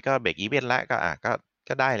หน่อยก็เบรกอีเวนต์แล้ว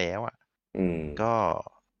ก็ได้แล้วอ่ะ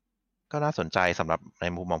ก็น่าสนใจสำหรับใน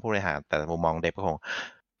มุมมองผู้บริหารแต่มุมมองเด็กก็คง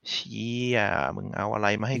เชี่ยมึงเอาอะไร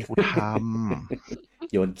มาให้กูท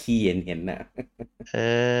ำโยนขี้เห็นน่ะ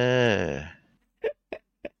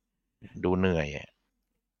ดูเหนื่อย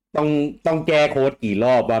ต้องแก้โค้ดกี่ร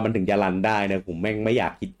อบว่ามันถึงจะรันได้นะผมแม่งไม่อยา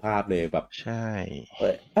กคิดภาพเลยแบบใช่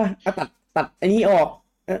ตัดอันนี้ออก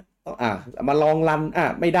มาลองรัน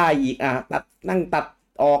ไม่ได้อีกนั่งตัด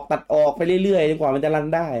ออกไปเรื่อยๆจนกว่ามันจะรัน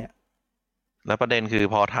ได้แล้วประเด็นคือ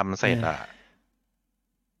พอทำเสร็จ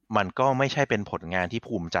มันก็ไม่ใช่เป็นผลงานที่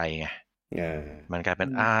ภูมิใจไงมันกลายเป็น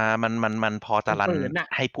มันพอจะรัน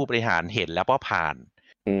ให้ผู้บริหารเห็นแล้วว่าผ่าน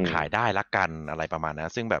ขายได้ละกันอะไรประมาณนั้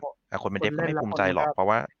นซึ่งแบบคนเป็นเดฟก็ไม่ภูมิใจหรอกเพราะ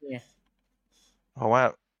ว่า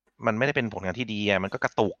มันไม่ได้เป็นผลงานที่ดีมันก็กร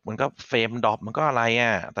ะตุกมันก็เฟรมดรอปมันก็อะไร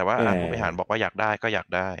แต่ว่าผู้บริหารบอกว่าอยากได้ก็อยาก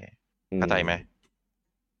ได้เข้าใจไหม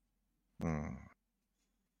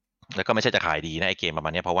แล้วก็ไม่ใช่จะขายดีนะไอเกมประมา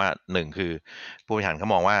ณนี้เพราะว่า1คือผู้บริหารเขา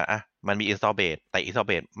มองว่ามันมี install base แต่ install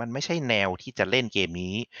base มันไม่ใช่แนวที่จะเล่นเกม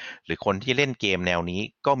นี้หรือคนที่เล่นเกมแนวนี้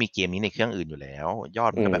ก็มีเกมนี้ในเครื่องอื่นอยู่แล้วยอ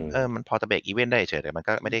ดมันก็แบบมันพอจะเบรกอีเวนต์ได้เฉยแต่มัน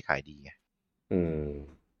ก็ไม่ได้ขายดีไง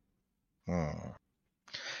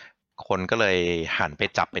คนก็เลยหันไป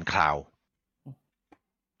จับเป็นคลาวด์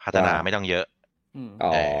พัฒนาไม่ต้องเยอะ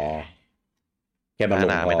พัฒ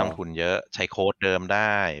นาไม่ต้องทุนเยอะใช้โค้ดเดิมไ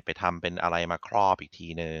ด้ไปทำเป็นอะไรมาครอบอีกที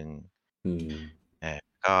นึง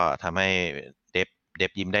ก็ทำให้เด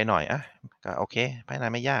ฟยิ้มได้หน่อยอ่ะก็โอเคพัฒนา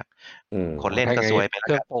ไม่ยากคนเล่นก็ซวยไปแล้วเ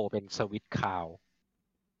ครื่องโปรเป็นสวิตช์คาว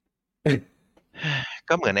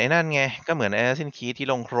ก็เหมือนไอ้นั่นไงก็เหมือน Assassin's Creed ที่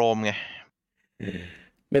ลงโครมไง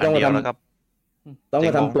ไม่ต้องมาทำต้องม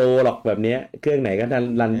าทำโปรหรอกแบบนี้เครื่องไหนก็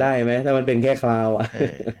รันได้ไหมถ้ามันเป็นแค่คลาวอ่ะ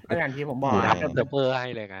ก็อย่างที่ผมบอกอัพเซิร์ฟเวอร์ให้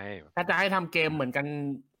เลยไงถ้าจะให้ทำเกมเหมือนกัน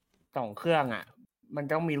2เครื่องอ่ะมัน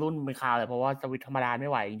ต้องมีรุ่นเป็นคลาวเลยเพราะว่าสวิตช์ธรรมดาไม่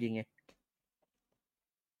ไหวจริงๆไง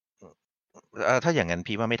ถ้าอย่างนั้น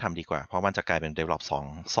พี่ว่าไม่ทำดีกว่าเพราะมันจะกลายเป็น develop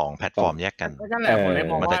 2แพลตฟอร์มแยกกันก็แหละผมเลย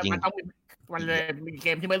มองว่ามันต้องมันเลยมีเก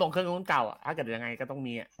มที่ไม่ลงเครื่องรุ่นเก่าอ่ะถ้าเกิดยังไงก็ต้อง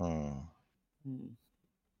มีอ่ะ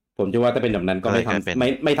ผมจะว่าถ้าเป็นแบบนั้นก็ไม่ท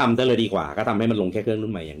ำไม่ทำซะเลยดีกว่าก็ทำให้มันลงแค่เครื่องรุ่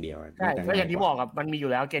นใหม่อย่างเดียวใช่ก็อย่างที่บอกอ่ะมันมีอยู่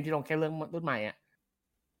แล้วเกมที่ลงแค่เรื่องรุ่นใหม่อ่ะ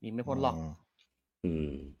หนีไม่พ้นหรอก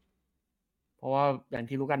เพราะว่าอย่าง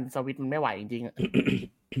ที่รู้กันสวิตช์มันไม่ไหวจริงๆอ่ะ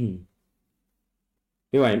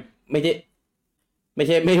ไม่ไหวไม่ใช่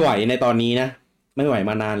ไม่ไหวในตอนนี้นะไม่ไหว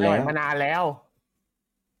มานานแล้ว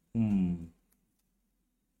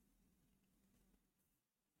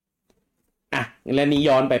อ่ะและนี้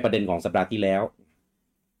ย้อนไปประเด็นของสัปดาห์ที่แล้ว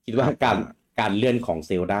คิดว่าการเลื่อนของเ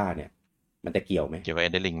ซลดาเนี่ยมันจะเกี่ยวไหมเกี่ยวกับเอ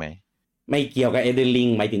เดนลิงไหมไม่เกี่ยวกับเอเดนลิง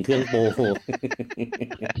หมายถึงเครื่องโปร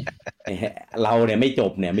เราเนี่ยไม่จ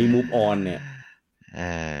บเนี่ยไม่มูฟออนเนี่ย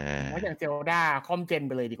ว่าอย่างเซลดาคอมเจนไ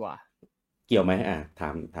ปเลยดีกว่าเกี่ยวไหมถ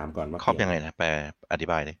ามก่อนว่าครอบยังไงนะแปลอธิ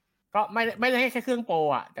บายดิก็ไม่ได้แค่เครื่องโปร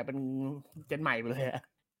อ่ะแต่เป็นเจนใหม่ไปเลยอ่ะ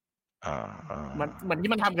มันเหมือน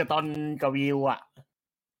ที่มันทำกับตอนกับวิวอ่ะ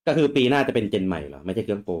ก็คือปีหน้าจะเป็นเจนใหม่เหรอไม่ใช่เค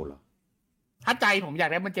รื่องโปรเหรอถ้าใจผมอยาก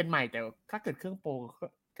ได้มันเจนใหม่แต่ถ้าเกิดเครื่องโปร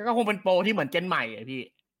ก็คงเป็นโปรที่เหมือนเจนใหม่อ่ะพี่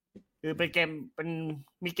คือเป็นเกมเป็น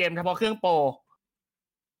มีเกมเฉพาะเครื่องโปร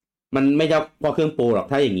มันไม่เฉพาะเครื่องโปรหรอก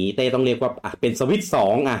ถ้าอย่างนี้เต้ต้องเรียกว่าเป็นสวิตช์2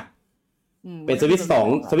เป็นสวิตช์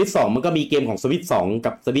2มันก็มีเกมของสวิตช์2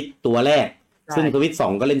กับสวิตช์ตัวแรกซึ่งสวิตช์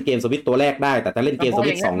2ก็เล่นเกมสวิตช์ตัวแรกได้แต่ถ้าเล่นเกมส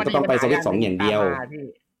วิตช์2ก็ต้องไปสวิตช์2อย่างเดียว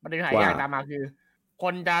มันเป็นหายอย่างตามมาคือค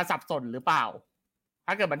นจะสับสนหรือเปล่า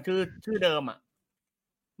ถ้าเกิดมันชื่อเดิมอ่ะ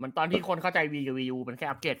เหมือนตอนที่คนเข้าใจ V กับ VU มันแค่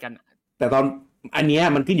อัปเกรดกันแต่ตอนอันนี้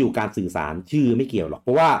มันขึ้นอยู่การสื่อสารชื่อไม่เกี่ยวหรอกเพ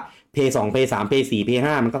ราะว่า Play 2 Play 3 Play 4 Play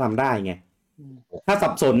 5มันก็ทำได้ไงถ้าสั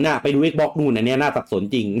บสนน่ะไปดู Xbox นู่นอันนี้น่าสับสน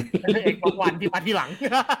จริง Xbox One ที่มาที่หลัง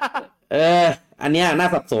อันนี้น่า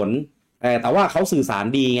สับสนแต่ว่าเขาสื่อสาร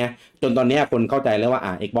ดีไงจนตอนนี้คนเข้าใจแล้วว่า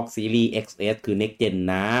Xbox Series XS คือ Next Gen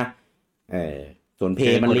นะส่วน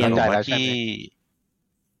Play มันเรียนที่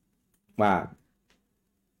ว่า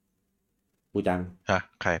ผู้จัง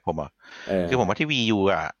ใครผมคือผมว่าที่ VU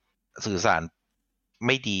สื่อสารไ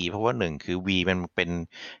ม่ดีเพราะว่าหนึ่งคือ V มันเป็น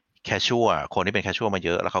แคชชัวคนที่เป็นแคชชัวมาเย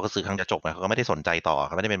อะแล้วเขาก็ซื้อครั้งจะจบเขาก็ไม่ได้สนใจต่อเ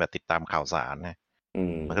ขาไม่ได้เป็นแบบติดตามข่าวสารนะ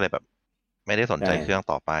มันก็เลยแบบไม่ได้สนใจเครื่อง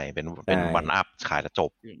ต่อไปเป็นวันอัพขายแล้วจ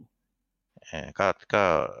บ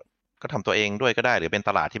ก็ทำตัวเองด้วยก็ได้หรือเป็นต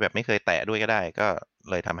ลาดที่แบบไม่เคยแตะด้วยก็ได้ก็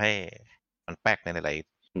เลยทำให้มันแป๊กในหลาย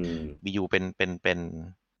ๆ VU เ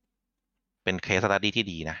ป็นเคสสตั๊ดดี้ที่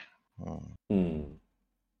ดีนะ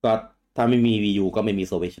ก็ถ้าไม่มี VU ก็ไม่มี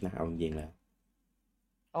Switch นะเอาจริงๆแล้ว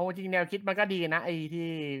เอาจริงแนวคิดมันก็ดีนะไอ้ที่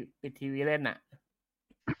ปิดทีวีเล่นน่ะ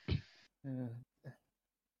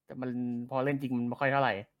แต่มันพอเล่นจริงมันไม่ค่อยเท่าไห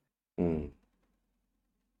ร่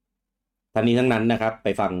ทั้งนี้ทั้งนั้นนะครับไป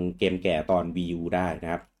ฟังเกมแก่ตอน VU ได้นะ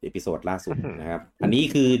ครับเอพิโซดล่าสุดนะครับอันนี้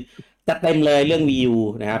คือจัดเต็มเลยเรื่อง VU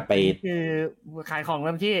นะครับไปคือขายของเ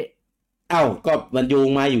ริ่มที่ก็มันโยง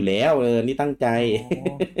มาอยู่แล้วนี่ตั้งใจ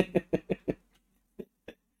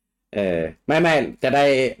ไม่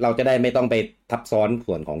เราจะได้ไม่ต้องไปทับซ้อน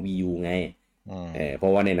ส่วนของ VU ไงเพรา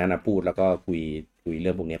ะว่าในนั้นพูดแล้วก็คุยเ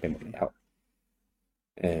รื่องพวกนี้ไปหมดแล้วค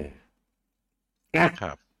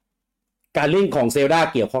รับการเล่นของเซลดา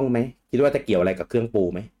เกี่ยวข้องไหมคิดว่าจะเกี่ยวอะไรกับเครื่องปู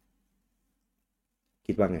ไหม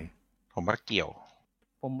คิดว่าไงผมว่าเกี่ยว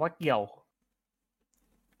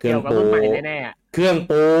เครื่องปูแน่ๆเครื่อง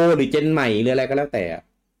ปูหรือเจนใหม่หรืออะไรก็แล้วแต่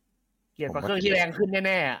เกี่ยวกับเครื่องที่แรงขึ้นแ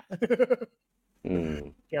น่ๆ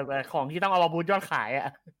เกี่ยวกับของที่ต้องเอามาบูทยอดขาย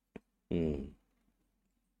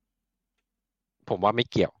ผมว่าไม่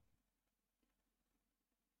เกี่ยว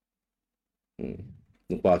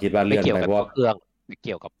ลุงปอคิดว่าเรื่องไปเพราะเครื่องไม่เ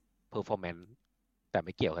กี่ยวกับ performance แต่ไ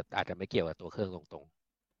ม่เกี่ยวกับอาจจะไม่เกี่ยวกับตัวเครื่องตรง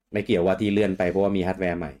ๆไม่เกี่ยวว่าที่เลื่อนไปเพราะว่ามีฮาร์ดแว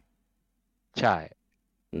ร์ใหม่ใช่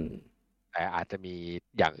แต่อาจจะมี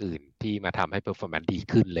อย่างอื่นที่มาทำให้ performance ดี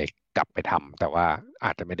ขึ้นเลยกลับไปทำแต่ว่าอ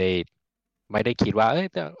าจจะไม่ได้คิดว่า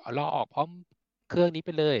จะรอออกพร้อมเครื่องนี้ไป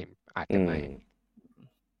เลยอาจจะไม่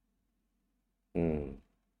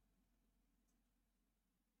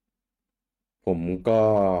ผมก็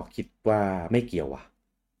คิดว่าไม่เกี่ยวว่ะ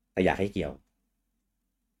แต่อยากให้เกี่ยว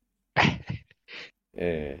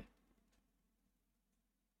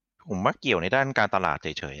ผมว่าเกี่ยวในด้านการตลาดเฉ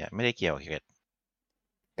ยๆไม่ได้เกี่ยวกับ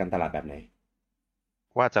การตลาดแบบไหน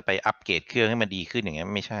ว่าจะไปอัปเกรดเครื่องให้มันดีขึ้นอย่างเงี้ย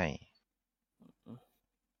ไม่ใช่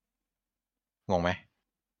งงไหม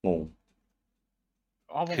งง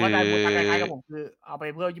ผมเข้าใจบูทคล้ายๆกับผมคือเอาไป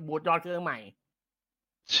เพื่อบูทยอดเครื่องใหม่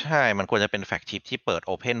ใช่มันควรจะเป็นแฟลกชิปที่เปิดโ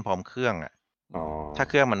อเพนพร้อมเครื่องอ่ะถ้า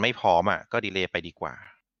เครื่องมันไม่พร้อมอ่ะก็ดีเลย์ไปดีกว่า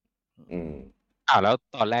แล้ว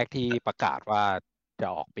ตอนแรกที่ประกาศว่าจะ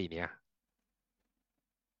ออกปีนี้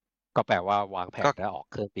ก็แปลว่าวางแผนจะออก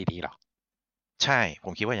เครื่องปีนี้หรอใช่ผ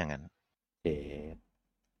มคิดว่าอย่างนั้น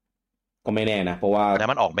ก็ไม่แน่นะเพราะว่าแล้ว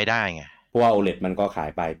มันออกไม่ได้ไงเพราะว่า OLED มันก็ขาย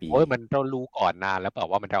ปลายปีมันต้องรู้ก่อนนานแล้วเปล่า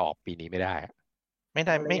ว่ามันจะออกปีนี้ไม่ได้ไม่ผ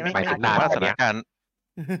มว่าสถานการณ์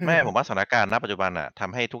ผมว่าสถานการณ์ณปัจจุบันอ่ะท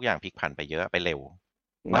ำให้ทุกอย่างพลิกผันไปเยอะไปเร็ว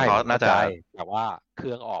ไม่น่าจะแต่ว่าเค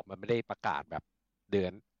รื่องออกมันไม่ได้ประกาศแบบเดือ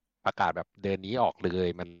นนี้ออกเลย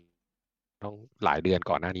มันต้องหลายเดือน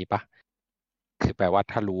ก่อนหน้านี้ปะคือแปลว่า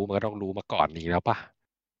ถ้ารู้มันก็ต้องรู้มาก่อนนี้แล้วปะ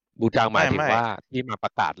บูจังหมายถึงว่าที่มาป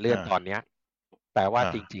ระกาศเลื่อนตอนเนี้ยแปลว่า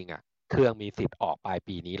จริงๆอ่ะเครื่องมีสิทธิ์ออกปลาย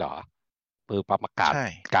ปีนี้เหรอประกาศ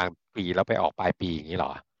กลางปีแล้วไปออกปลายปีอย่างนี้เหร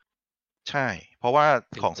อใช่เพราะว่า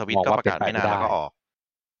ของสวิตก็ประกาศไม่นานแล้วก็ออก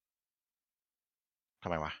ทำ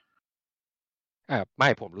ไมวะไม่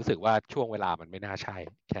ผมรู้สึกว่าช่วงเวลามันไม่น่าใช่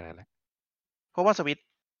แค่นั้นแหละเพราะว่าสวิต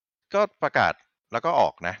ก็ประกาศแล้วก็ออ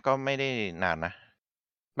กนะก็ไม่ได้นานนะ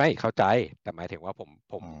ไม่เข้าใจแต่หมายถึงว่า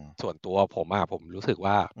ผมส่วนตัวผมรู้สึก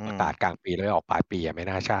ว่าประกาศกลางปีแล้วออกปลายปีไม่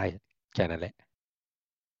น่าใช่แค่นั้นแหละ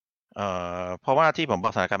เพราะว่าที่ผมบอ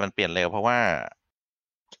กสถานการณ์มันเปลี่ยนเร็วเพราะว่า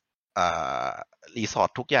รีสอร์ท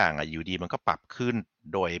ทุกอย่างอยู่ดีมันก็ปรับขึ้น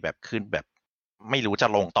โดยแบบขึ้นแบบไม่รู้จะ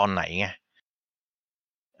ลงตอนไหนไง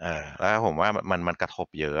แล้วผมว่ามันกระทบ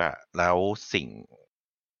เยอะแล้วสิ่ง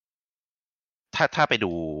ถ้าไป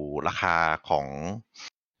ดูราคาของ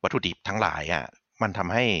วัตถุดิบทั้งหลายมันท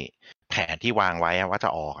ำให้แผนที่วางไว้ว่าจะ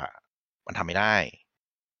ออกมันทำไม่ได้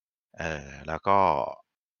แล้วก็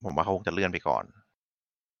ผมว่าเขาคงจะเลื่อนไปก่อน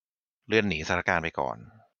เลื่อนหนีสถานการณ์ไปก่อน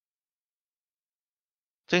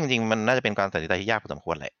ซึ่งจริงๆมันน่าจะเป็นการตัดสินใจที่ยากพอสมค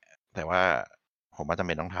วรแหละแต่ว่าผมว่าจำเ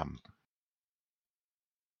ป็นต้องทำ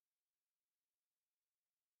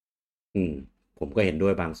ผมก็เห็นด้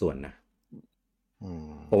วยบางส่วนนะ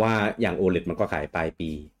เพราะว่าอย่าง OLED มันก็ขายปลาย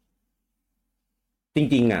ปีจ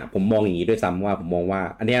ริงๆผมมองอย่างนี้ด้วยซ้ำว่าผมมองว่า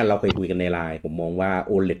อันนี้เราเคยคุยกันในไลน์ผมมองว่า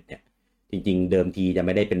OLED เนี่ยจริงๆเดิมทีจะไ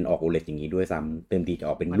ม่ได้เป็นออก OLED อย่างนี้ด้วยซ้ำเดิมทีจะอ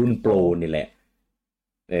อกเป็นรุ่นโปรนี่แหละ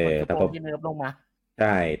แต่พอที่เนิร์ฟลงมาใ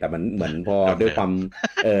ช่แต่มันเหมือนพอด้วยความ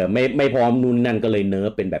ไม่พร้อมนู่นนั่นก็เลยเนิร์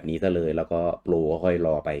ฟเป็นแบบนี้ซะเลยแล้วก็โปรค่อยร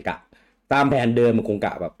อไปกะตามแผนเดิมมันคงก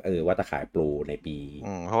ะแบบว่าจะขายโปรในปี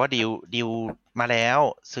เพราะว่าดิวมาแล้ว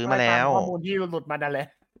ซื้อมาแล้วข้อมูลที่หลุดมาดันเลย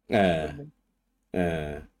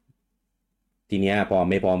ทีเนี้ยพอ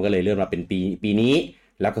ไม่พร้อมก็เลยเลื่อนมาเป็นปีนี้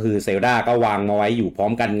แล้วก็คือเซลดาก็วางมาไว้อยู่พร้อ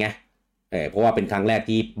มกันไงเพราะว่าเป็นครั้งแรก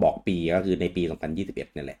ที่บอกปีก็คือในปี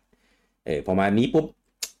2021นั่นแหละพอมานี้ปุ๊บ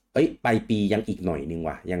ปลายปียังอีกหน่อยนึง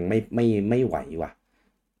ว่ะยังไม่ไหวว่ะ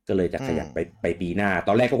ก็เลยจะขยับไปปีหน้าต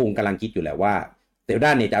อนแรกก็คงกำลังคิดอยู่แหละว่าเซลด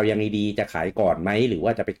าเนี่ยจะเอายังไงดีจะขายก่อนไหมหรือว่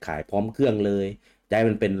าจะไปขายพร้อมเครื่องเลยจะให้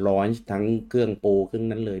มันเป็นลอนช์ทั้งเครื่องโปรเครื่อง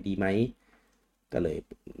นั้นเลยดีไหมก็เลย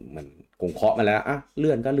มันคงเคาะมาแล้วเ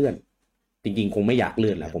ลื่อนก็เลื่อนจริงๆคงไม่อยากเ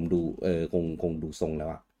ลื่อนแหละผมดูคงดูทรงแล้ว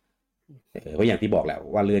เพราะอย่างที่บอกแหละ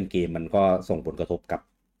ว่าเลื่อนเกมมันก็ส่งผลกระทบกับ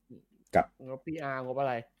งบ PR งบอะ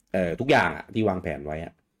ไรทุกอย่างที่วางแผนไว้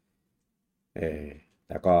แ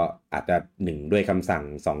ต่ก็อาจจะ1ด้วยคำสั่ง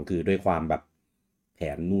2คือด้วยความแบบแผ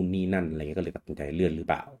นนู่นนี่นั่นอะไรเงี้ยก็เลยตัดสินใจเลื่อนหรือ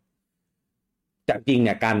เปล่าจากจริงเ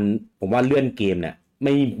นี่ยผมว่าเลื่อนเกมเนี่ยไ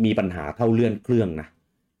ม่มีปัญหาเท่าเลื่อนเครื่องนะ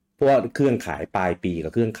เพราะว่าเครื่องขายปลายปีกั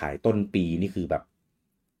บเครื่องขายต้นปีนี่คือแบบ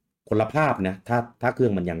คนละภาพนะถ้าเครื่อ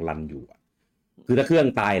งมันยังรันอยู่คือถ้าเครื่อง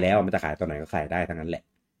ตายแล้วมันจะขายตอนไหนก็ขายได้ทั้งนั้นแหละ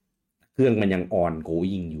เครื่องมันยังออนโก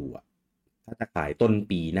ยิงอยู่ถ้าจะขายต้น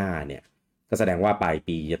ปีหน้าเนี่ยก็แสดงว่าปลาย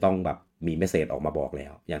ปีจะต้องแบบมีเมสเสจออกมาบอกแล้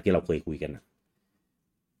วอย่างที่เราเคยคุยกัน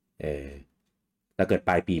ถ้าเกิดป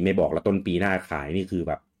ลายปีไม่บอกแล้วต้นปีหน้าขายนี่คือ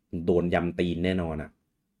แบบโดนยำตีนแน่นอน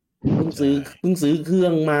เพิ่งซื้อเครื่อ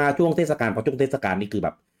งมาช่วงเทศกาลเพราะช่วงเทศกาลนี่คือแบ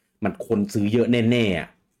บมันคนซื้อเยอะแน่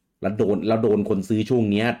ๆแล้วโดนคนซื้อช่วง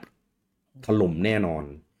เนี้ยถล่มแน่นอน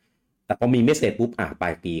แต่พอมีเมสเสจปุ๊บปลา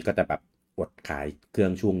ยปีก็จะแบบอดขายเครื่อ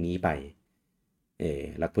งช่วงนี้ไป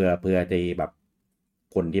แล้วเพื่อจะแบบ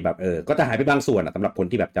คนที่แบบก็จะหายไปบางส่วนสำหรับคน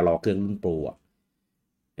ที่แบบจะรอเครื่องรุ่นโปร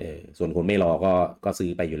ส่วนคนไม่รอก็ซื้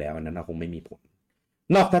อไปอยู่แล้วอันนั้นคงไม่มีผล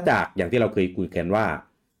นอกจากอย่างที่เราเคยคุยกันว่า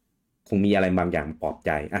คงมีอะไรบางอย่างปลอบใ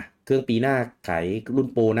จเครื่องปีหน้าขายรุ่น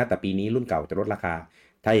โปรนะแต่ปีนี้รุ่นเก่าจะลดราคา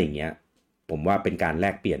ถ้าอย่างเงี้ยผมว่าเป็นการแล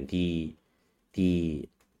กเปลี่ยนที่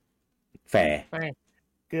แฟร์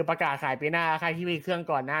คือประกาศขายปีหน้าใครที่มีเครื่อง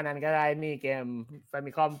ก่อนหน้านั้นก็ได้นี่เกม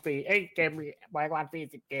Famicom ฟรีเกมบอยกวันฟรี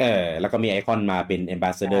10 เกมแล้วก็มีไอคอนมาเป็น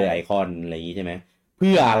Ambassador ไอคอนอะไรอย่างงี้ใช่ไหมเ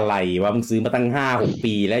พื่ออะไรวะมึงซื้อมาตั้ง 5-6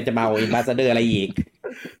 ปีแล้วจะมาเอา Ambassador อะไรอีก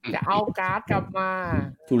จะเอาการ์ดกลับมา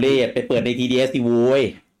ทุเรศไปเปิดใน TDS ดิโว้ย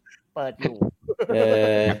เปิดอยู่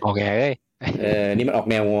ออกแงเลยนี่มันออก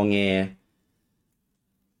แนวงอแง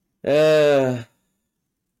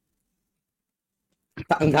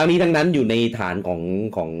ทั้งนี้ทั้งนั้นอยู่ในฐาน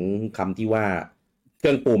ของคำที่ว่าเค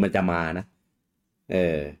รื่องปูมันจะมานะ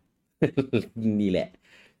นี่แหละ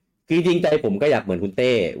คือจริงใจผมก็อยากเหมือนคุณเ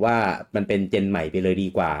ต้ว่ามันเป็นเจนใหม่ไปเลยดี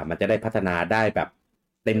กว่ามันจะได้พัฒนาได้แบบ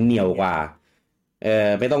เต็มเหนี่ยวกว่า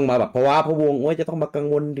ไม่ต้องมาแบบเพราะว่าพะวงจะต้องมากัง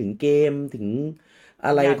วลถึงเกมถึงอ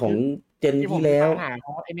ะไรของเจนที่แล้วเพร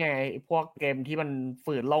าะไอ้เนี่ยพวกเกมที่มัน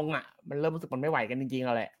ฝืนลงอ่ะมันเริ่มรู้สึกมันไม่ไหวกันจริงๆแ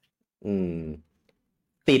ล้วแหละ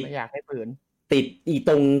ติดไม่อยากให้ฝืนติดอี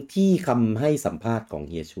ตรงที่คำให้สัมภาษณ์ของ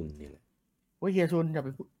เฮียชุนนี่แหละว่าเฮียชุนอย่าไป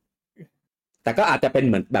พูดแต่ก็อาจจะเป็นเ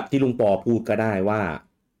หมือนแบบที่ลุงปอพูดก็ได้ว่า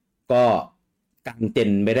ก็การเจน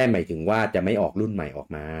ไม่ได้หมายถึงว่าจะไม่ออกรุ่นใหม่ออก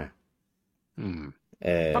มา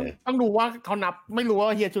ต้องดูว่าเขานับไม่รู้ว่า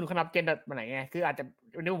เฮียชุนเขานับเจนแบบไหนไงคืออาจจะ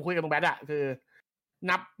วันนี้ผมคุยกับลุงแบทอะคือ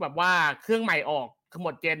นับแบบว่าเครื่องใหม่ออกหม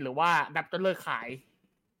ดเจนหรือว่านับจนเลิกขาย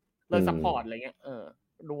เลิกซัพพอร์ตอะไรเงี้ย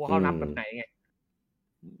ดูว่าเขานับแบบไหนไง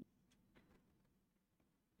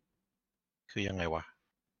คือยังไงวะ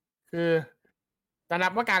คือจะนั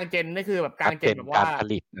บว่ากลางเจนนี่คือแบบกลางเจนแบบว่าการผ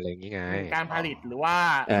ลิตอะไรอย่างงี้ไงการผลิตหรือว่า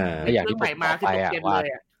อย่างที่ใหม่มาคือจบเจนเลย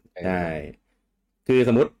อ่ะใช่คือส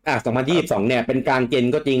มมติ2022เนี่ยเป็นกลางเจน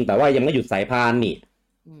ก็จริงแต่ว่ายังไม่หยุดสายพานนี่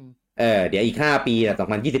เดี๋ยวอีก5 ปีนะ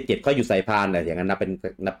2027ก็หยุดสายพานแต่อย่างนั้นนับเ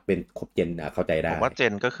ป็นครบเจนเข้าใจได้ผมว่าเจ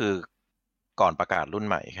นก็คือก่อนประกาศรุ่น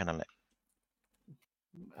ใหม่แค่นั้นแหละ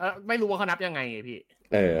ไม่รู้ว่าเขานับยังไงพี่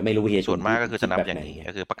ไม่รู้เหตุส่วนมากก็คือจะนับอย่างนี้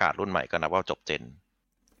ก็คือประกาศรุ่นใหม่ก็นับว่าจบเจน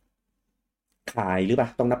ขายหรือเปล่า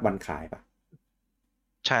ต้องนับวันขายป่ะ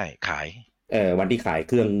ใช่ขายวันที่ขายเ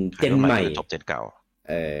ครื่องเจนใหม่จบเจนเก่า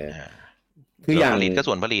คืออย่างผลิตก็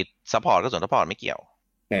ส่วนผลิตซัพพอร์ตก็ส่วนซัพพอร์ตไม่เกี่ยว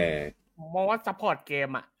มองว่าซัพพอร์ตเกม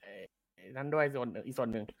อ่ะนั้นด้วยอีกส่วน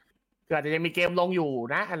หนึ่งคืออาจจะยังมีเกมลงอยู่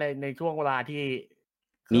นะอะไรในช่วงเวลาที่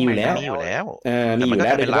มีอยู่แล้วมีอยู่แล้วมีอยู่แ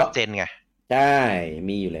ล้วเป็นรับเจนไงใช่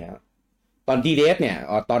มีอยู่แล้วตอน TDS เนี่ย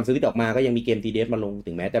ตอนซื้อออกมาก็ยังมีเกม TDS มาลง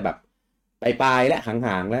ถึงแม้จะแบบปลายๆและ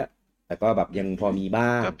ห่างๆแล้วแต่ก็แบบยังพอมีบ้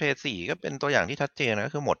างก็เพย์4ก็เป็นตัวอย่างที่ชัดเจนนะ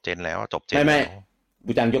ก็คือหมดเจนแล้วจบเจนไม่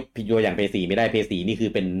บูจังยกผิดตัวอย่างเพย์4ไม่ได้เพย์4นี่คือ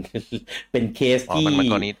เป็นเคสที่มัน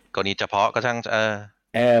กรณีเฉพาะก็ช่าง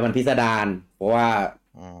มันพิสดารเพราะว่า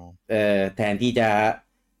แทนที่จะ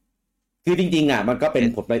คือจริงๆมันก็เป็น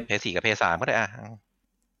ผลเพย์4กับเพย์3ก็ได้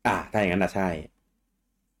ถ้าอย่างนั้นใช่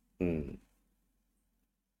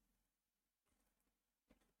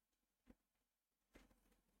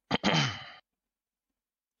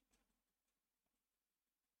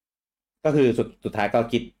ก็คือสุดท้ายก็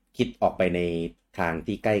คิดออกไปในทาง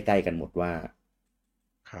ที่ใกล้ๆกันหมดว่า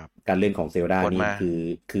การเล่นของเซลดานี่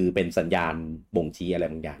คือเป็นสัญญาณบ่งชี้อะไร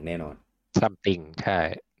บางอย่างแน่นอน something ใช่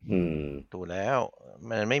ดูแล้ว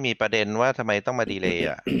มันไม่มีประเด็นว่าทำไมต้องมาดีเลย์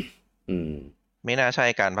ไม่น่าใช่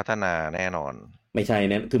การพัฒนาแน่นอนไม่ใช่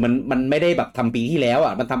เนี่ยคือมันไม่ได้แบบทำปีที่แล้ว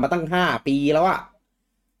มันทำมาตั้ง5 ปีแล้ว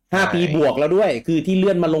5 ปีบวกแล้วด้วยคือที่เ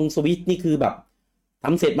ลื่อนมาลงสวิตช์นี่คือแบบท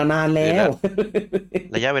ำเสร็จมานานแล้ว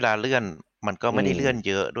ระยะเวลาเลื่อนมันก็ไม่ได้เลื่อน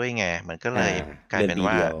เยอะด้วยไงมันก็เลยกลายเป็น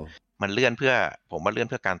ว่ามันเลื่อนเพื่อผมว่าเลื่อน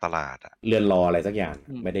เพื่อการตลาดเลื่อนรออะไรสักอย่าง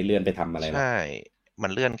ไม่ได้เลื่อนไปทำอะไรใช่มั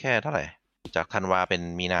นเลื่อนแค่เท่าไหร่จากธันวาเป็น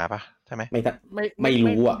มีนาปะใช่ไหมไม่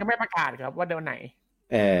รู้ยังไม่ประกาศครับว่าเดือนไหน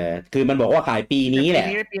คือมันบอกว่าขายปีนี้แหละ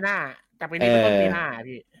ปีหน้าแต่ปีนี้เป็นต้นปีหน้า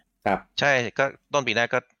พี่ครับใช่ก็ต้นปีหน้า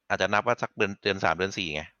ก็อาจจะนับว่าสักเดือน3 เดือน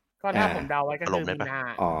 4ไงก็ถ้าผมเดาไว้ก็คือมีนา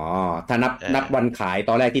ถ้านับวันขายต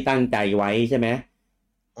อนแรกที่ตั้งใจไว้ใช่ไหม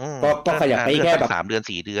ก็ขยับไปแค่แบบ3 เดือน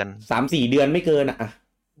 4 เดือน 3-4 เดือนไม่เกิน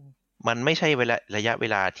มันไม่ใช่ระยะเว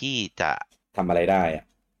ลาที่จะทำอะไรได้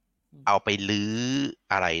เอาไปลื้อ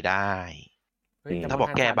อะไรได้ถ้าบอ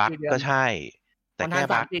กแก้บั๊กก็ใช่แต่แก้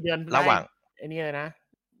บั๊กระหว่างไอ้นี่เลยนะ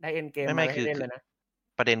ได้เอ็นเกมไม่คือ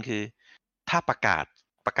ประเด็นคือถ้าประกา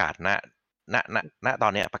ศณตอ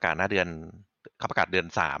นเนี้ยประกาศหน้าเดือนเขาประกาศเดือน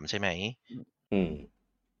3ใช่ไหม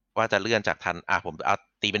ว่าจะเลื่อนจากผมเอา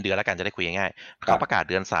ตีเป็นเดือนแล้วกันจะได้คุยง่ายๆเขาประกาศ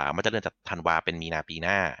เดือน3มันจะเลื่อนจากธันวาเป็นมีนาปีห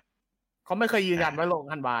น้าเขาไม่เคยยืนยันว่าลง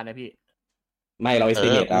ธันวานะพี่ไม่เรา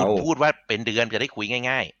พูดว่าเป็นเดือนจะได้คุย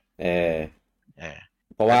ง่าย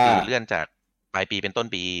ๆเพราะว่าเลื่อนจากปลายปีเป็นต้น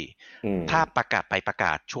ปีถ้าประก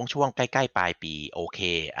าศช่วงใกล้ๆปลายปีโอเค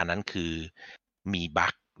อันนั้นคือมี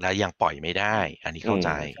บั๊กแล้วยังปล่อยไม่ได้อันนี้เข้าใจ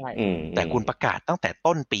แต่คุณประกาศตั้งแต่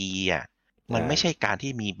ต้นปีมันไม่ใช่การ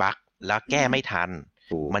ที่มีบั๊กแล้วแก้ไม่ทัน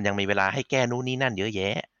มันยังมีเวลาให้แก้นู่นนี่นั่นเยอะแย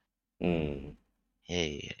ะ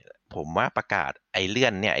ผมว่าประกาศไอ้เลื่อ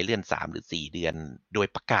นเนี่ยไอ้เลื่อน3 หรือ 4 เดือนโดย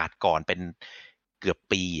ประกาศก่อนเป็นเกือบ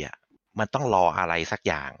ปีอ่ะมันต้องรออะไรสัก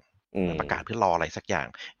อย่างประกาศเพื่อรออะไรสักอย่าง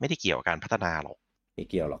ไม่ได้เกี่ยวกับการพัฒนาหรอกไม่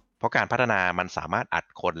เกี่ยวหรอกเพราะการพัฒนามันสามารถอัด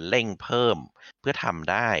คนเร่งเพิ่มเพื่อท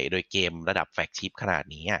ำได้โดยเกมระดับแฟลกชิพขนาด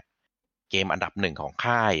นี้เกมอันดับ1ของ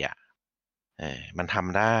ค่ายมันท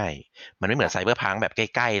ำได้มันไม่เหมือนไซเบอร์พังแบบใก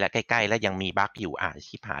ล้ๆแล้วใกล้ๆแล้วยังมีบั๊กอยู่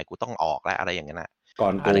ชิบหายกูต้องออกแล้วอะไรอย่างเงี้ยนะก่อ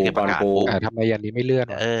นกูทำไมยันนี้ไม่เลื่อน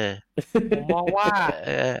ผมมองว่า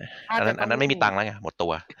อันนั้นไม่มีตังค์แล้วไงหมดตั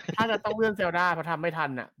วถ้าจะต้องเลื่อนเซลดาเพราะทำไม่ทัน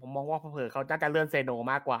ผมมองว่าเผื่อเขาจะเลื่อนเซโน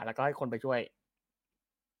มากกว่าแล้วก็ให้คนไปช่วย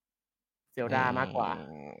เซลดามากกว่า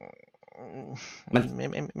มัน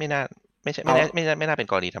ไม่น่าไม่น่าเป็น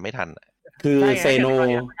กรณีทำไม่ทันคือเซ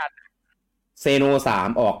โน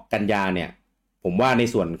3ออกกันยาเนี่ยผมว่าใน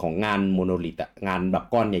ส่วนของงานโมโนลิทงานแบบ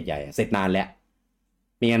ก้อนใหญ่ๆเสร็จนานแล้ว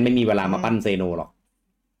ไม่งั้นไม่มีเวลามาปั้นเซโนหรอก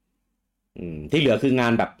ที่เหลือคืองา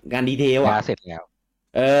นแบบงานดีเทลเสร็จแล้ว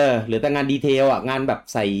เหลือแต่งานดีเทลงานแบบ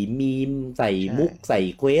ใส่มีมใส่มุกใส่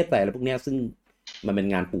เควสใส่อะไรพวกเนี้ยซึ่งมันเป็น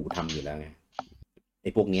งานปู่ทำอยู่แล้วไงไ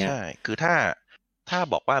อ้พวกเนี้ยใช่คือถ้า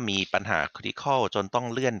บอกว่ามีปัญหาคริติคอลจนต้อง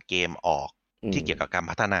เลื่อนเกมออกที่เกี่ยวกับการ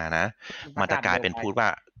พัฒนานะมันจะกลายเป็นพูดว่า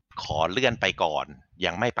ขอเลื่อนไปก่อน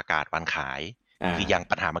ยังไม่ประกาศวันขายคือยัง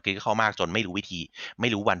ปัญหามันคริติคอลมากจนไม่รู้วิธีไม่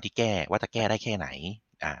รู้วันที่แก้ว่าจะแก้ได้แค่ไหน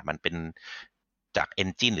มันเป็นจากเอน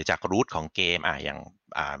จินหรือจากรูทของเกมอย่าง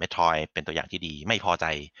เมโทรยเป็นตัวอย่างที่ดีไม่พอใจ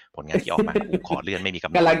ผลงานที่ออกมาขอเลื่อนไม่มีกำห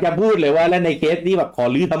นดกำลังจะพูดเลยว่าแล้วในเคสนี้แบบขอ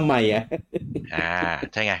ลื้อทำไม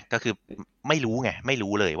ใช่ไงก็คือไม่รู้ไงไม่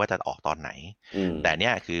รู้เลยว่าจะออกตอนไหนแต่เนี้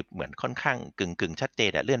ยคือเหมือนค่อนข้างกึ่งชัดเจน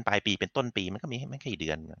เลื่อนปลายปีเป็นต้นปีมันก็มีไม่กี่เดื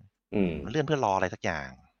อนมันเลื่อนเพื่อรออะไรสักอย่าง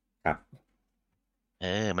ครับ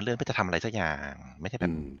มันเลื่อนเพื่อจะทำอะไรสักอย่างไม่ใช่แบ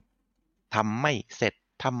บทำไม่เสร็จ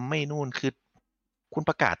ทำไม่นู่นคือคุณ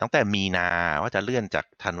ประกาศตั้งแต่มีนาว่าจะเลื่อนจาก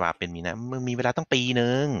ธันวาเป็นมีนามึงมีเวลาต้องปี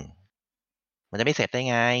นึงมันจะไม่เสร็จได้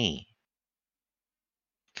ไง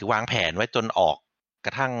คือวางแผนไว้จนออกก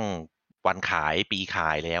ระทั่งวันขายปีขา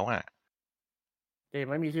ยแล้ว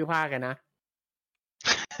ไม่มีชื่อภาคกันนะ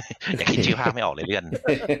อยากคิดชื่อภาคไม่ออกเลยเลื่อน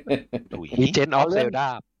มีเจนออฟเซลดา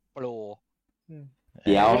โปรเ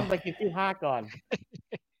ดี๋ยวไปคิดชื่อภาคก่อน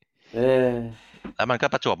แล้วมันก็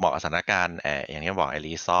ประจวบเหมาะกับสถานการณ์อย่างที่บอกไอ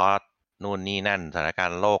รีซอร์นู่นนี่นั่นสถานการ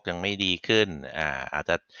ณ์โลกยังไม่ดีขึ้นอาจ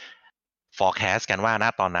จะ forecast กันว่าณ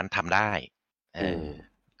ตอนนั้นทำได้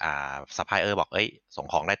ซัพพลายเออร์บอกส่ง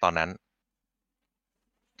ของได้ตอนนั้น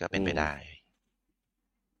ก็เป็นไปได้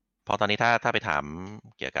เพราะตอนนี้ถ้าไปถาม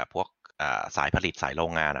เกี่ยวกับพวกสายผลิตสายโร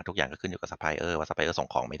งงานทุกอย่างก็ขึ้นอยู่กับซัพพลายเออร์ว่าซัพพลายเออร์ส่ง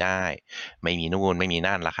ของไม่ได้ไม่มีนู่นไม่มี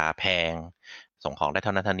นั่นราคาแพงส่งของได้เท่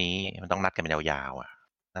านั้นเท่านี้มันต้องนัดกันเป็นยาว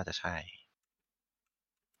ๆน่าจะใช่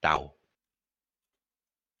เดา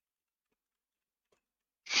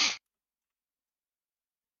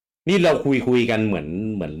นี่เราคุยกันเหมือน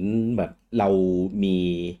แบบเรามี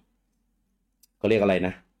เขาเรียกอะไรน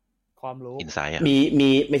ะความรู้อินไซต์มี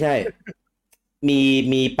ไม่ใช่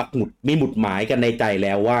มีปักหมุดมีหมุดหมายกันในใจแ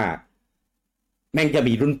ล้วว่าแม่งจะ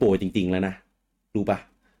มีรุ่นโปรจริงๆแล้วนะรู้ปะ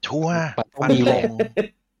ชัวร์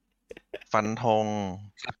ฟันธง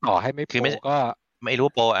ต่อให้ไม่โปรก็ไม่รู้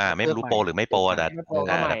โปรไม่รู้โปรหรือไม่โปรแต่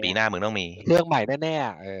ปีหน้ามึงต้องมีเรื่องใหม่แน่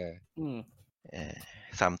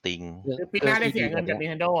ซัมติงปีหน้าได้เสียเงินจาก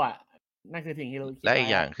Nintendo นั่นคือสิ่งที่เราและอีก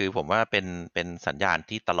อย่างคือผมว่าเป็นสัญญาณ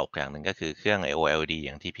ที่ตลกอย่างหนึ่งก็คือเครื่อง OLED อ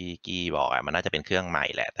ย่างที่พี่กี้บอกมันน่าจะเป็นเครื่องใหม่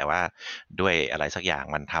แหละแต่ว่าด้วยอะไรสักอย่าง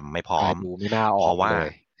มันทำไม่พร้อมเพราะ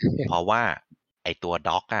ว่าไอตัว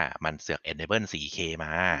ด็อกมันเสือก enable 4K ม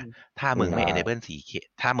าถ้ามึงไม่ enable 4K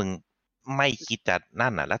ถ้ามึงไม่คิดจะนั่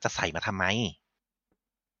นแล้วจะใส่มาทำไม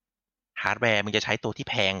ฮาร์ดแวร์มึงจะใช้ตัวที่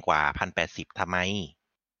แพงกว่า 1080 ทำไม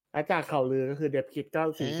จากข่าวลือก็คือเดฟคิดก็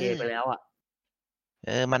 4K ไปแล้ว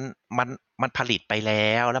มันผลิตไปแล้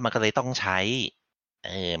วมันก็เลยต้องใช้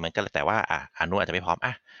มันก็แต่ว่าอนุอาจจะไม่พร้อม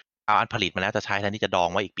เอาอันผลิตมาแล้วจะใช้แทนที่จะดอง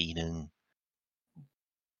ไว้อีกปีนึง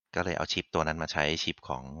ก็เลยเอาชิปตัวนั้นมาใช้ชิปข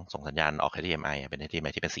องส่งสัญญาณออก HDMI เป็น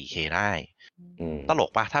HDMI ที่เป็น 4K ได้ตลก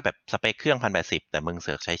ป่ะถ้าแบบสเปคเครื่อง 1080 แต่มึงเ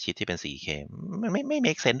สือกใช้ชิปที่เป็น 4K มันไม่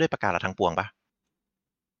make sense ด้วยประการทั้งปวงป่ะ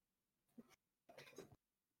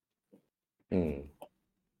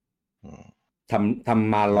ท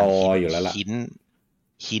ำมารออยู่แล้วล่ะ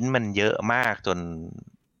หินมันเยอะมากจ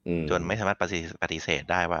นไม่สามารถปฏิเสธ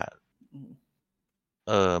ได้ว่า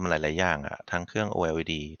มันหลายๆอย่างทั้งเครื่อง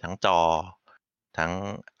OLED ทั้งจอทั้ง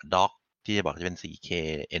ด็อกที่จะบอกจะเป็น 4K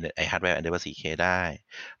ไอฮาร์ดแวร์ enable 4K ได้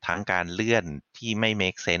ทั้งการเลื่อนที่ไม่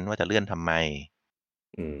make sense ว่าจะเลื่อนทำไม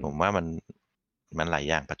ผมว่ามันหลาย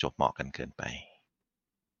อย่างประจวบเหมาะกันเกินไป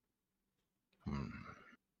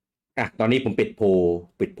ตอนนี้ผมปิดโพ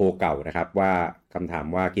ลเก่านะครับว่าคำถาม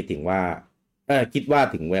ว่าคิดว่า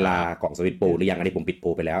ถึงเวลาของสวิตช์โปรหรือยังอันนี้ผมปิดโพล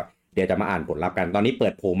ไปแล้วเดี๋ยวจะมาอ่านผลลัพธ์กันตอนนี้เปิ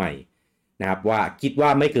ดโพลใหม่นะครับว่าคิดว่า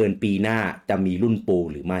ไม่เกินปีหน้าจะมีรุ่นโปร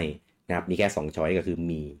หรือไม่นะครับมีแค่2ช้อยก็คือ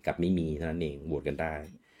มีกับไม่มีเท่านั้นเองโหวตกันได้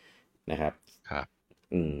นะครับครับ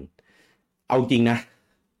เอาจริงนะ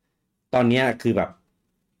ตอนนี้คือแบบ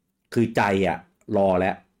คือใจรอแ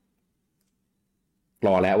ล้ว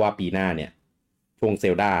ว่าปีหน้าเนี่ยช่วงเซ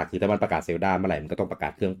ลดาคือถ้ามันประกาศเซลดาเมื่อไหร่มันก็ต้องประกา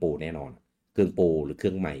ศเครื่องโปรแน่นอนเครื่องโปรหรือเค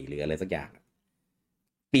รื่องใหม่หรืออะไรสักอย่าง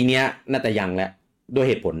ปีนี้น่าจะยังแล้วด้วย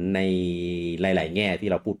เหตุผลในหลายๆแง่ที่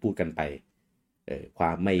เราพูดกันไปคว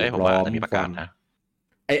ามไม่พร้อมมีประกาศนะ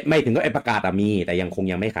ไม่ถึงก็ประกาศมีแต่ยังคง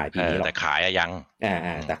ยังไม่ขายปีนี้หรอกแต่ขายยัง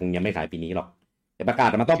แต่คงยังไม่ขายปีนี้หรอกแต่ประกาศ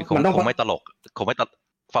มันต้องคงไม่ตลกเพร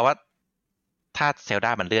าะว่าถ้าเซลด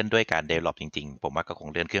ามันเลื่อนด้วยการเดเวลลอปจริงๆผมว่าก็คง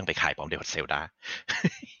เลื่อนเครื่องไปขายพร้อมเดียวกับเซลดา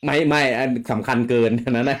ไม่สำคัญเกิน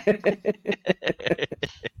นะนะ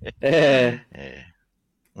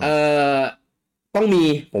ต้องมี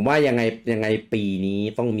ผมว่ายังไงปีนี้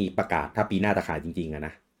ต้องมีประกาศถ้าปีหน้าจะขายจริงๆนะ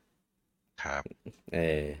ครับ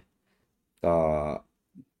ก็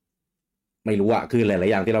ไม่รู้คือหลาย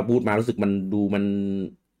ๆอย่างที่เราพูดมารู้สึกมันดู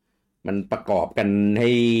มันประกอบกันใ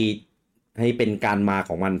ห้เป็นการมาข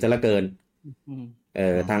องมันซะเหลือเกิน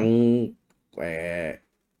ทั้ง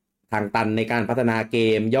ทางตันในการพัฒนาเก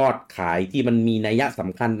มยอดขายที่มันมีนัยส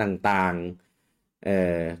ำคัญต่าง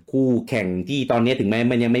ๆคู่แข่งที่ตอนนี้ถึงแม้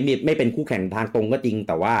มันยังไม่เป็นคู่แข่งทางตรงก็จริงแ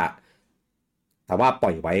ต่ว่าปล่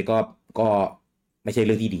อยไว้ก็ไม่ใช่เ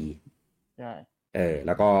รื่องที่ดีใช่แ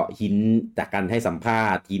ล้วก็หินจากการให้สัมภา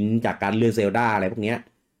ษณ์หินจากการเลื่อนเซลดาอะไรพวกเนี้ย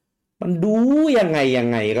มันดูยังไ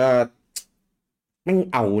งก็ไม่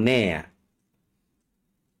เอาแน่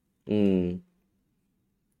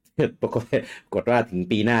ปรากฏว่าถึง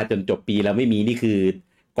ปีหน้าจนจบปีแล้วไม่มีนี่คือ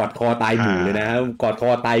กอดคอตายหมู่เลยนะกอดคอ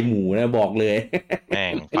ตายหมู่นะบอกเลยแม่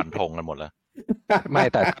งฟันธงกันหมดแล้วไม่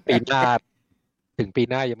แต่ปีหน้าถึงปี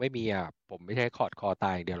หน้ายังไม่มีผมไม่ใช่กอดคอต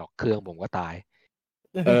ายเดียวหรอกเครื่องผมก็ตาย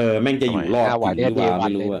แม่งจะอยู่รอดหรือเปล่าไ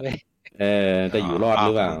ม่รู้จะอยู่รอดห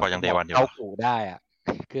รือเปล่าก็ยังเดวันอยู่เอากูได้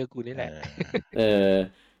เครื่องกูนี่แหละ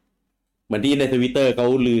เหมือนที่ใน Twitter เขา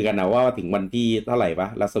ลือกันนะว่าถึงวันที่เท่าไหร่ปะ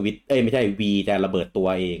แล้วสวิตไม่ใช่ V จะระเบิดตัว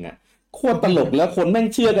เองโคตรตลกแล้วคนแม่ง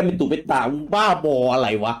เชื่อกันเป็นตุเป็นตาบ้าบออะไร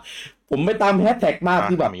วะผมไม่ตามแฮชแท็กมาก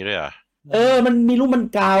คือแบบมีด้วยเหรอมันมีรู้มัน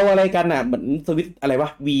กาวอะไรกันเหมือนสวิตอะไรวะ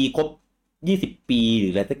V ครบ20 ปีหรื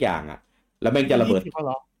ออะไรสักอย่างแล้วแม่งจะระเบิด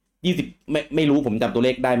20ไม่รู้ผมจำตัวเล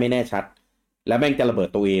ขได้ไม่แน่ชัดแล้วแม่งจะระเบิด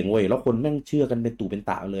ตัวเองเว้ยแล้วคนแม่งเชื่อกันเป็นตู่เป็น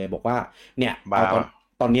ตาเลยบอกว่าเนี่ย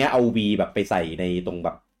ตอนนี้เอา V แบบไปใส่ในตรงแบ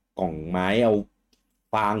บกล่องไม้เอา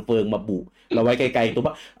ฟางเฟิงมาบุเราไว้ไกลๆตัว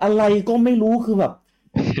ว่าอะไรก็ไม่รู้คือแบบ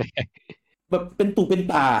เป็นตู่เป็น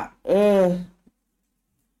ตา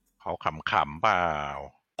เขาขำๆเปล่า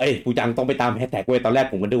ปูจังต้องไปตามแฮชแท็กเว้ยตอนแรก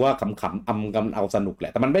ผมก็นึกว่าขำๆกันเอาสนุกแหล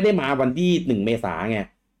ะแต่มันไม่ได้มาวันที่1 เมษายนไง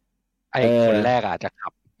คนแรกอาจจะขั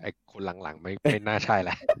บคนหลังๆไม่น่าใช่แห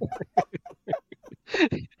ละ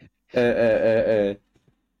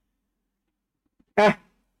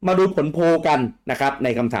มาดูผลโพลกันนะครับใน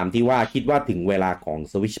คำถามที่ว่าคิดว่าถึงเวลาของ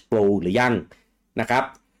Switch Pro หรือยังนะครับ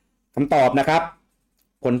คำตอบนะครับ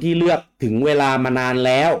คนที่เลือกถึงเวลามานานแ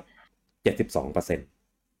ล้ว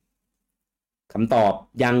 72% คำตอบ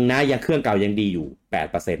ยังเครื่องเก่ายังดีอยู่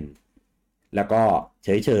 8% แล้วก็เ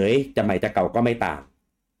ฉยๆจะใหม่จะเก่าก็ไม่ต่าง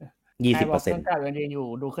 20%เครื่องเก่ายังดีอยู่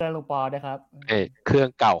ดูเครื่องลุงปอด้วยครับเครื่อง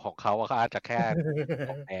เก่าของเขาก็อาจจะแค่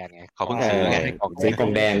กล่องแดงไงเขาเพิ่งซื้อไงซื้อกล่อ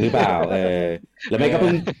งแดงหรือเปล่าแล้วไม่ก็เ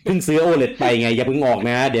พิ่งซื้อ OLED ไปไงอย่าเพิ่งออก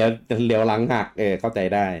นะเดี๋ยวหลังหักเข้าใจ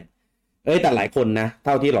ได้แต่หลายคนนะเ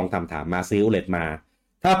ท่าที่ลองถามมาซื้อ OLED มา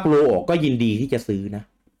ถ้า Pro ออกก็ยินดีที่จะซื้อนะ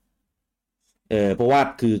เพราะว่า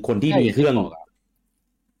คือคนที่มีเครื่อง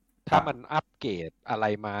ถ้ามันอัปเกรดอะไร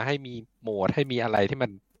มาให้มีโหมดให้มีอะไรที่มั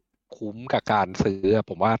นคุ้มกับการซื้อ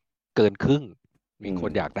ผมว่าเกินครึ่งมีค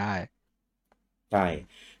นอยากได้ใช่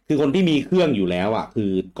คือคนที่มีเครื่องอยู่แล้วคื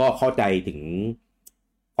อก็เข้าใจถึง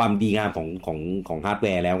ความดีงามของฮาร์ดแว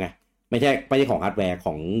ร์แล้วไงไม่ใช่ของฮาร์ดแวร์ข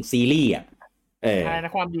องซีรีส์ใช่น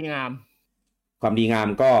ะความดีงาม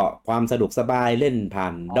ก็ความสะดวกสบายเล่นผ่า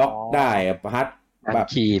นด็อกได้ฮาร์ดแบบ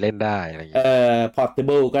คีย์เล่นได้อะไรอย่างเงี้ย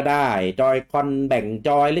portable ก็ได้จอยคอนแบ่งจ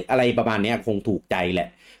อยหรืออะไรประมาณนี้คงถูกใจแหละ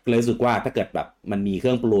เลยรู้สึกว่าถ้าเกิดแบบมันมีเค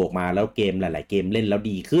รื่องโปรออกมาแล้วเกมหลายๆเกมเล่นแล้ว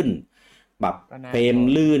ดีขึ้นแบบเฟรม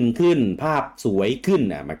ลื่นขึ้นภาพสวยขึ้น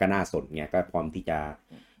มันก็น่าสนไงก็พร้อมที่จะ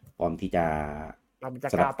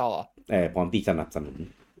กล้าต่อพร้อมที่สนับสนุน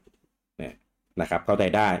เนี่ยนะครับเข้าใจ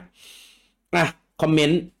ได้คอมเมน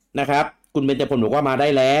ต์นะครับคุณเบญจพลบอกว่ามาได้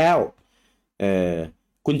แล้ว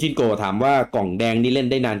คุณชินโกถามว่ากล่องแดงนี่เล่น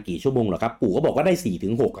ได้นานกี่ชั่วโมงเหรอครับปู่ก็บอกว่าได้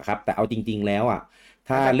 4-6 อะครับแต่เอาจริงๆแล้วอ่ะ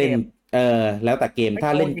ถ้าเล่นแล้วแต่เกมถ้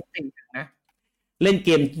าเล่นนะเล่นเก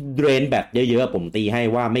มเดรนแบตเยอะๆผมตีให้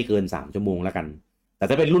ว่าไม่เกิน3ชั่วโมงแล้วกันแต่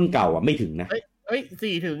ถ้าเป็นรุ่นเก่าอ่ะไม่ถึงนะ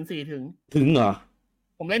4 ถึงเหรอ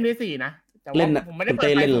ผมเล่นได้4นะแต่ว่าผมไม่ได้เปิ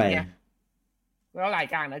ดเล่นอะไรแล้วหลาย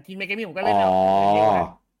กลางนะทีมเมกามี่ผมก็เล่น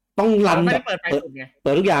ต้องรันแบบเปิ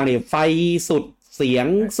ดทุกอย่างเนี่ยไฟสุดเสียง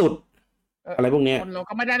สุดอะไรพวกเนี้ยเรา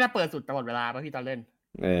ก็ไม่ได้เปิดสุดตลอดเวลาป่ะพี่ตอนเล่น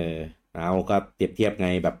เอาก็เปรียบเทียบไง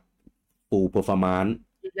แบบฟูลเพอร์ฟอร์มานซ์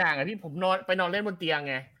อีกอย่างพี่ผมนอนเล่นบนเตียง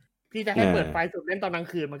ไงพี่จะให้เปิดไฟสุดเล่นตอนกลาง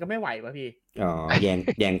คืนมันก็ไม่ไหวป่ะพี่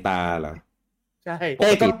แยงตาเหรอใช่เ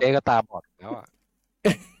ต้ก็ตาบอดแล้วอ่ะ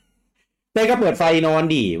เต้ก็เปิดไฟนอน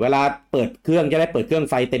ดิเวลาเปิดเครื่องจะได้เปิดเครื่อง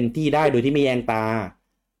ไฟเต็มที่ได้โดยที่ไม่แยงตา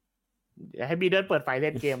เดี๋ยวให้บีเดินเปิดไฟเ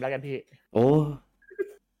ล่นเกมแล้วกันพี่โอ้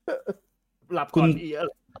หลับก่อนอี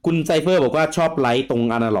คุณไซเฟอร์บอกว่าชอบไลท์ตรง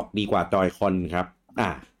อนาล็อกดีกว่าจอยคอนครับ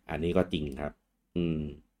อันนี้ก็จริงครับ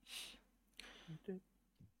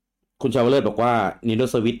คุณชาวเลิศบอกว่า Nintendo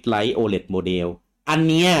Switch Lite OLED โมเดลอัน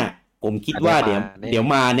เนี้ยผมคิดว่าเดี๋ยว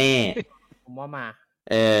มาแน่ผมว่ามา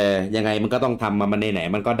ยังไงมันก็ต้องทำมาในไหน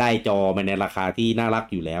มันก็ได้จอมาในราคาที่น่ารัก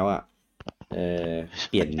อยู่แล้วอ่ะ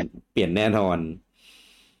เปลี่ยนแน่นอน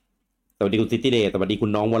สวัสดีคุณซิตี้เดย์สวัสดีคุ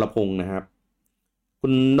ณน้องวรพงศ์นะครับคุ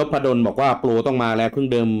ณนพดลบอกว่าโปรต้องมาแล้วเครื่อง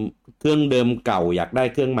เดิมเก่าอยากได้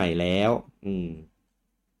เครื่องใหม่แล้ว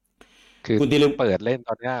คือคุณที่ลืมเปิดเล่นต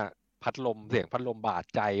อนนี้เสียงพัดลมบาด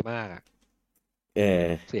ใจมาก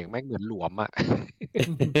เสียงแม่งเหมือนหลวมอ่ะ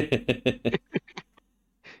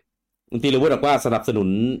คุณที่รู้บอกว่าสนับสนุน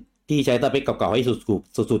ที่ใช้สเปคเก่าๆให้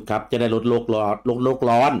สุดๆครับจะได้ลดโลก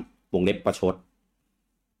ร้อนวงเล็บประชด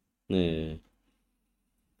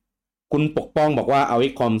คุณปกป้องบอกว่าเอา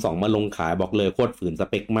คอม2มาลงขายบอกเลยโคตรฝืนส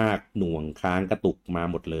เปคมากหน่วงค้างกระตุกมา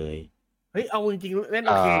หมดเลยเฮ้ยเอาจริงๆเล่นโ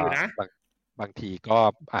อเคอยู่นะบางทีก็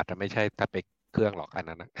อาจจะไม่ใช่สเปคเครื่องหรอกอัน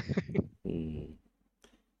นั้นนะ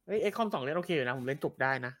เฮ้ยคอม2เล่นโอเคอยู่นะผมเล่นจบไ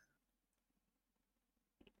ด้นะ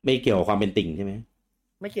ไม่เกี่ยวกับความเป็นติ่งใช่ไหม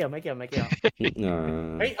ไม่เกี่ยว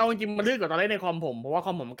เฮ้ยเอาจริงๆมันลื่นกว่าตอนเล่นในคอมผมเพราะว่าค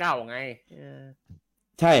อมผมเก่าไง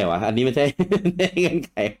ใช่เหรออันนี้ไม่ใช่เงื่อนไ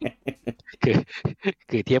ข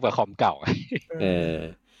คือเทียบกับคอมเก่า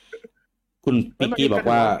คุณปิกกี้บอก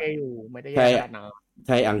ว่าใ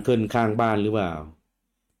ช่อังเคิลข้างบ้านหรือเปล่า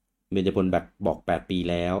เบญจพลแบบบอก8 ปี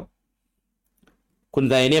แล้วคุณ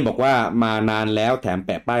ใจเนี่ยบอกว่ามานานแล้วแถมแป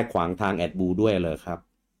ะป้ายขวางทางแอดบูด้วยเลยครับ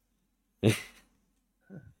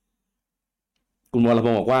คุณวรพ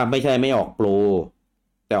งศ์บอกว่าไม่ใช่ไม่ออกโปร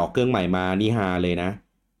แต่ออกเครื่องใหม่มานี่ฮาเลยนะ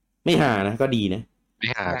ไม่ฮานะก็ดีนะไม่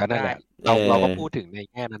หาก็นั่นแหละเราก็พูดถึงใน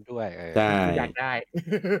แง่นั้นด้วยใช่อยากได้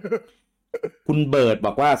คุณเบิร์ดบ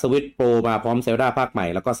อกว่าสวิตช์โปรมาพร้อมเซลดาภาคใหม่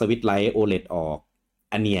แล้วก็สวิตช์ไลท์ OLED ออก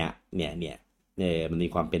อันเนี่ยมันมี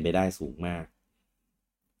ความเป็นไปได้สูงมาก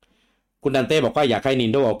คุณดันเต้บอกว่าอยากให้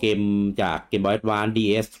Nintendo เอาเกมจาก Game Boy Advance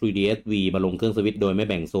DS 3DS V มาลงเครื่องสวิตช์โดยไม่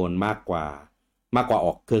แบ่งโซนมากกว่าอ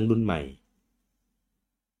อกเครื่องรุ่นใหม่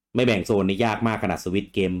ไม่แบ่งโซนนี่ยากมากขนาดสวิต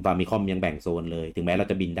ช์เกมฟามิคอมยังแบ่งโซนเลยถึงแม้เรา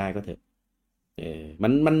จะบินได้ก็เถอะ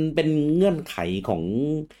มันเป็นเงื่อนไขของ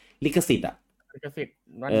ลิขสิทธิ์อ่ะลิขสิทธิ์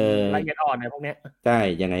มันละเอียดอ่อนในพวกเนี้ยใช่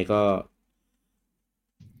ยังไงก็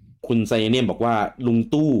คุณไซเนียมบอกว่าลุง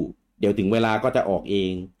ตู้เดี๋ยวถึงเวลาก็จะออกเอ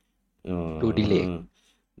งตู้ดีเลก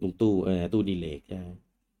ลุงตู้ตู้ดีเลกใช่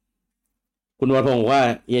คุณวรพงศ์บอกว่า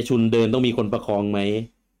เยชุนเดินต้องมีคนประคองไหม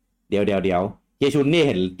เดี๋ยวเยชุนนี่เ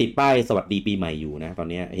ห็นติดป้ายสวัสดีปีใหม่อยู่นะตอน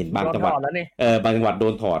นี้เห็นบางจังหวัดบางจังหวัดโด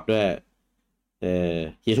นถอดด้วย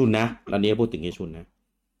เฮชุนนะตอนนี้พูดถึงเฮชุนนะ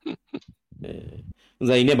ใ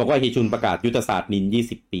จเนี่ยบอกว่าเฮชุนประกาศยุทธศาสตร์นิน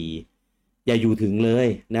20 ปีอย่าอยู่ถึงเลย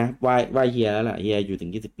นะว่าเฮียแล้วล่ะเฮียอยู่ถึ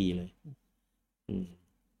ง20 ปีเลย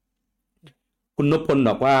คุณนพพล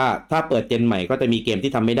บอกว่าถ้าเปิดเจนใหม่ก็จะมีเกม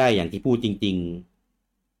ที่ทำไม่ได้อย่างที่พูดจริง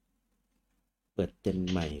ๆเปิดเจน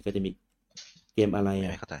ใหม่ก็จะมีเกมอะไรอ่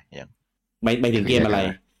ะเข้าใจยังไม่ถึงเกมอะไร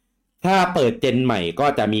ถ้าเปิดเจนใหม่ก็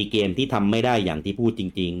จะมีเกมที่ทำไม่ได้อย่างที่พูดจ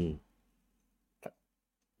ริง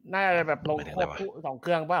ๆน่าจะแบบลง2 เค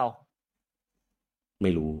รื่องเปล่าไ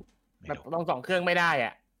ม่รู้แบบลง2 เครื่องไม่ได้อ่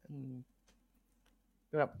ะ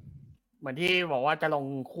แบบเหมือนที่บอกว่าจะลง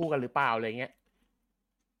คู่กันหรือเปล่าอะไรเงี้ย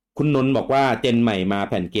คุณนนท์บอกว่าเจนใหม่มา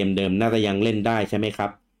แผ่นเกมเดิมน่าจะยังเล่นได้ใช่ไหมครับ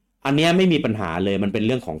อันนี้ไม่มีปัญหาเลยมันเป็นเ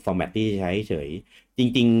รื่องของฟอร์แมตที่ใช้เฉยจ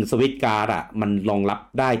ริงๆสวิตช์การ์ดอ่ะมันรองรับ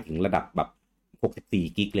ได้ถึงระดับแบบ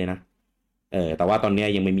64 กิกเลยนะแต่ว่าตอนนี้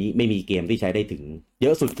ยังไม่มีเกมที่ใช้ได้ถึงเยอ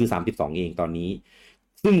ะสุดคือ32เองตอนนี้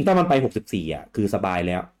ซึ่งถ้ามันไป64อ่ะคือสบายแ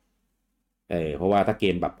ล้วเพราะว่าถ้าเก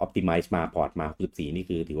มแบบ optimize มาพอร์ตมา64นี่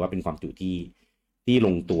คือถือว่าเป็นความจุที่ล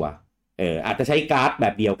งตัวอาจจะใช้การ์ดแบ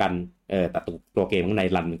บเดียวกันแต่ตัวเกมข้างใน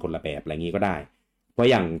รันเป็นคนละแบบอะไรงี้ก็ได้เพ ราะ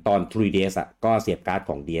อย่างตอน 3DS อ่ะก็เสียบการ์ด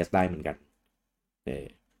ของ DS ได้เหมือนกัน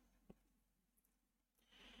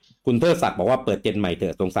คุณเทอศักดิ์บอกว่าเปิดเจนใหม่เถ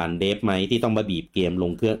อะสงสารเดฟไหมที่ต้องมาบีบเกมล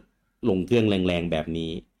งเครื่องแรงๆแบบ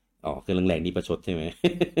นี้เครื่องแรงๆนี่ประชดใช่ไหม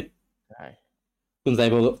ใช่คุณไซ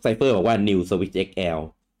เฟอร์บอกว่า New Switch XL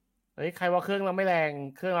เฮ้ยใครว่าเครื่องเราไม่แรง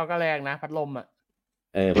เครื่องเราก็แรงนะพัดลมอ่ะ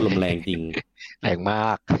พัดลมแรงจริงแรงมา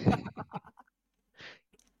ก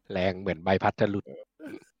แรงเหมือนใบพัดจะหลุด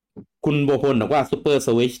คุณโบพลบอกว่าซูเปอร์ส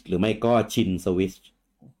วิชหรือไม่ก็ชินสวิช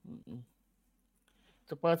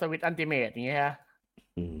ซูเปอร์สวิชอัลติเมทอย่างเงี้ยฮะ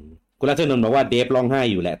คุณรัชนนท์บอกว่าเดฟร้องไห้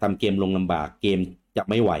อยู่แหละทำเกมลงลำบากเกมจะ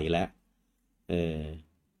ไม่ไหวแล้ว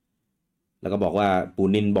แล้วก็บอกว่าปู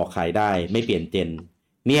นินบอกขายได้ไม่เปลี่ยนเจน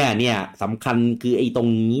เนี่ยสำคัญคือไอ้ตรง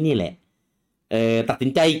นี้นี่แหละตัดสิน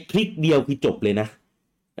ใจคลิกเดียวคือจบเลยนะ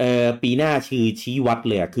ปีหน้าชื่อชี้วัด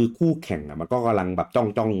เลยคือคู่แข่งมันก็กำลังแบบจ้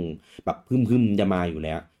องแบบพึ่มจะมาอยู่แ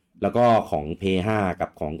ล้วก็ของ PS5 กับ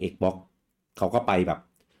ของ Xbox เขาก็ไปแบบ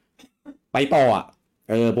ไปต่อ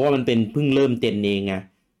เพราะว่ามันเป็นเพิ่งเริ่มเจนเองไง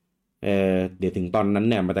เดี๋ยวถึงตอนนั้น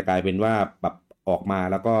เนี่ยมันจะกลายเป็นว่าแบบออกมา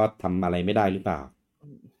แล้วก็ทำอะไรไม่ได้หรือเปล่า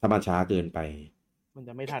ถ้ามันช้าเกินไปมันจ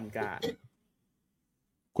ะไม่ทันการ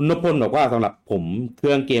คุณนพพลบอกว่าสำหรับผมเค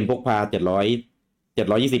รื่องเกมพกพา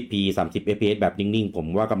720p 30 fps แบบนิ่งๆผม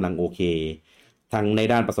ว่ากำลังโอเคทั้งใน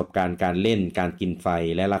ด้านประสบการณ์การเล่นการกินไฟ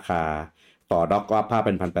และราคาต่อด็อกก็ภาพเ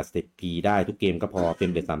ป็น 1080p ได้ทุกเกมก็พอเฟร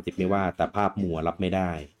มเรท30ไม่ว่าแต่ภาพมัวรับไม่ไ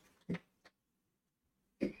ด้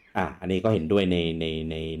อันนี้ก็เห็นด้วย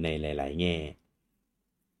ในหลายๆแง่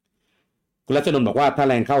คุณรัชนนท์บอกว่าถ้า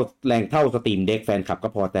แรงเท่าสตรีมเด็กแฟนคลับก็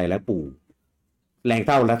พอใจแล้วปู่แรงเ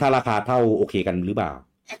ท่าแล้วถ้าราคาเท่าโอเคกันหรือเปล่า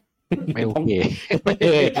ไม่โอเค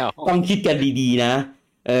ต้องคิดกันดีๆนะ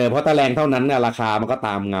เพราะถ้าแรงเท่านั้นราคามันก็ต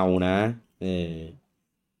ามเงานะ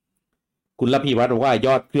คุณระพีวัฒน์บอกว่าย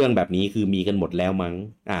อดเครื่องแบบนี้คือมีกันหมดแล้วมั้ง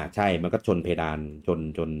ใช่มันก็ชนเพดาน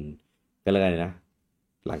ชนก็เลยนะ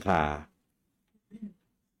หลังคา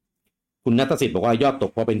คุณณัฐศิษย์บอกว่ายอดต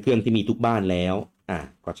กเพราะเป็นเครื่องที่มีทุกบ้านแล้ว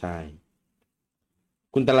ก็ใช่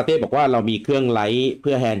คุณตะละเต้บอกว่าเรามีเครื่องไลท์เ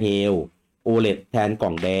พื่อแฮนด์เฮล OLED แทนกล่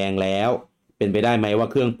องแดงแล้วเป็นไปได้ไหมว่า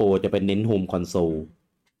เครื่องโปรจะเป็นเน้นโฮมคอนโซล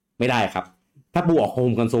ไม่ได้ครับถ้าปู่ออกโฮ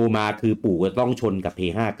มคอนโซลมาคือปู่ก็ต้องชนกับ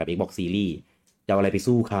PS5 กับ Xbox Series จะอะไรไป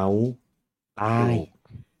สู้เขาตา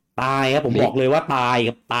ยครับผมบอกเลยว่าตาย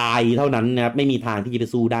กับตายเท่านั้นนะครับไม่มีทางที่จะไป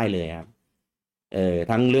สู้ได้เลยครับ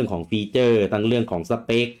ทั้งเรื่องของฟีเจอร์ทั้งเรื่องของสเ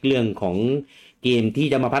ปคเรื่องของเกมที่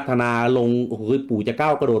จะมาพัฒนาลงโอ้โหปู่จะก้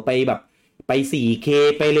าวกระโดดไปแบบไป 4K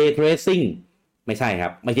ไป Ray Tracing ไม่ใช่ครั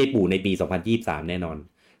บไม่ใช่ปู่ในปี2023แน่นอน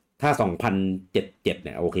ถ้า2077เ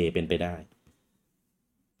นี่ยโอเคเป็นไปได้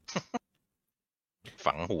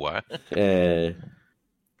ฝังหัว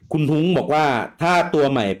คุณทุ้งบอกว่าถ้าตัว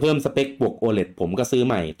ใหม่เพิ่มสเปคบวก OLED ผมก็ซื้อใ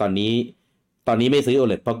หม่ตอนนี้ไม่ซื้อ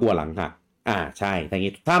OLED เพราะกลัวหลังหักใช่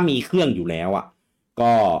ถ้ามีเครื่องอยู่แล้ว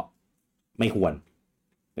ก็ไม่ควร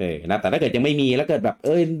นะแต่ถ้าเกิดยังไม่มีแล้วเกิดแบบ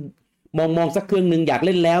มองสักเครื่องนึงอยากเ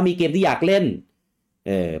ล่นแล้วมีเกมที่อยากเล่น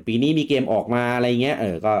ปีนี้มีเกมออกมาอะไรเงี้ย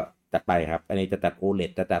ก็จัดไปครับอันนี้จะจัด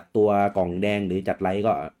OLED จะจัดตัวกล่องแดงหรือจัดไลท์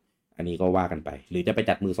ก็อันนี้ก็ว่ากันไปหรือจะไป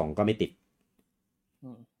จัดมือ2ก็ไม่ติด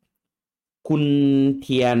คุณเ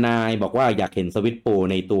ทียนายบอกว่าอยากเห็นสวิตช์โปร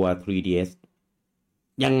ในตัว 3DS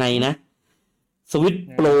ยังไงนะสวิตช์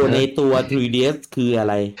โปรในตัว 3DS คืออะ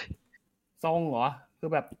ไรทรงเหรอคือ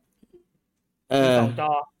แบบ2 จ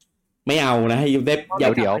อไม่เอานะให้เว็บเดี๋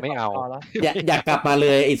ยวไม่เอาอยากกลับมาเล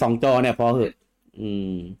ยไอ้2 จอเนี่ยพอเหอะ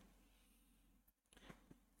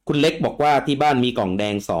คุณเล็กบอกว่าที่บ้านมีกล่องแด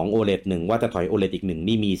ง2 OLED 1ว่าจะถอย OLED อีก1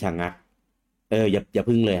นี่มีชะงักอย่า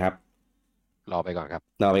พึ่งเลยครับรอไปก่อนครับ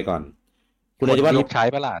รอไปก่อนคุณเลยว่ารีบใช้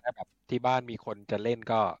ปะล่ะถ้าแบบที่บ้านมีคนจะเล่น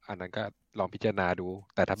ก็อันนั้นก็ลองพิจารณาดู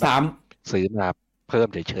แต่ถ้าซื้อมาเพิ่ม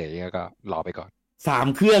เฉยๆก็รอไปก่อน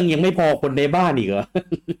3 เครื่องยังไม่พอคนในบ้านอีกเหรอ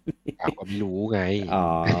ก็ไม่รู้ไง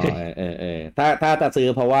ถ้าจะซื้อ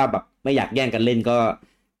เพราะว่าแบบไม่อยากแย่งกันเล่นก็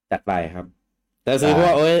จัดไปครับแต่ซื้อเพราะ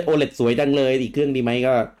ว่าOLED สวยจังเลยอีกเครื่องดีไหม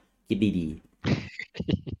ก็คิดดี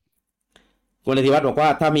ๆคุณอธิวัฒน์บอกว่า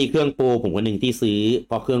ถ้ามีเครื่องโปรผมคนหนึ่งที่ซื้อเ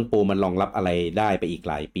พราะเครื่องโปรมันรองรับอะไรได้ไปอีก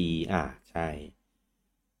หลายปีใช่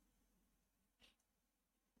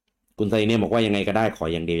คุณไซเนี่ยบอกว่ายังไงก็ได้ขอ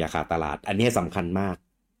อย่างเดียวอย่าขาดตลาดอันนี้สำคัญมาก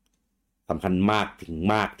ถึง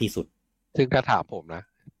มากที่สุดซึ่งถ้าถามผมนะ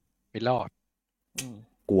ไม่รอด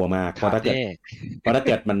กลัวมากเพราะถ้าเ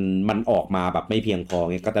กิดมันออกมาแบบไม่เพียงพอเ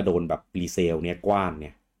งี้ยก็จะโดนแบบรีเซลเนี่ยกว้านเ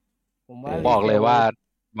นี่ยผมบอกเลยว่า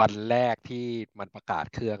วันแรกที่มันประกาศ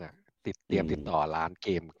เครื่องเตรียมติดต่อร้านเก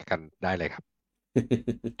มกันได้เลยครับ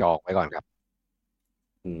จองไว้ก่อนครับ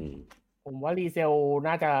ผมว่ารีเซล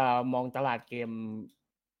น่าจะมองตลาดเกม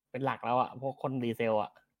เป็นหลักแล้วพวกคนรีเซล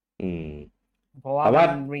เพราะว่า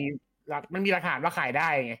มันมี มันมีหลักฐานว่าขายได้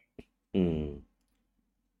ไง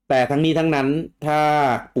แต่ทั้งนี้ทั้งนั้นถ้า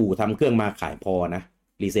ปู่ทำเครื่องมาขายพอนะ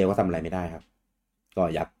รีเซลก็ทำอะไรไม่ได้ครับก็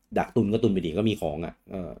อยากดักตุนก็ตุนไปดีก็มีของอ่ะ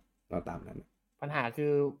ก็ตามนั้นปัญหาคื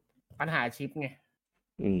อปัญหาชิปไง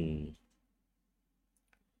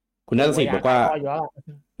คุณนัทสิทธิ์บอกว่า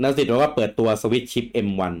นัทสิทธิ์บอกว่าเปิดตัวสวิตช์ชิป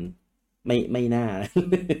M1 ไม่น่า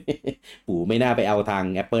ปู่ไม่น่าไปเอาทาง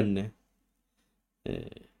Apple นะ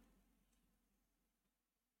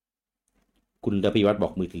คุณดพิวัฒน์บอ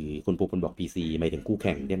กมือถือคุณปุ๊บคุณบอก PC หมายถึงคู่แ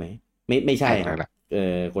ข่งได้ไหมไม่ใช่ครับ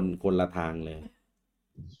คนละทางเลย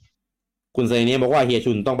คุณไซเนียบอกว่าเฮีย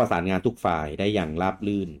ชุนต้องประสานงานทุกฝ่ายได้อย่างราบ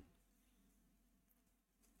รื่น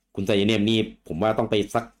คุณไซเนียนี่ผมว่าต้องไป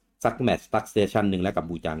สักแมตช์สักเซสชั่นหนึ่งแล้วกับ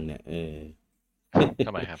บูจังเนี่ยท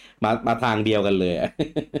ำไมครับมาทางเดียวกันเลย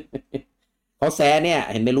เขาแซะเนี่ย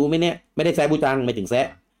เห็นไม่รู้ไหมเนี่ยไม่ได้แซะบูจังไม่ถึงแ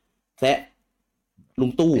ซะลุ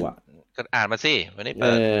งตู้อ่ะก็อ่านมาสิวันนี้เปิ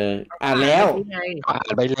ดอ่านแล้วอ่า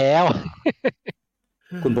นไปแล้ว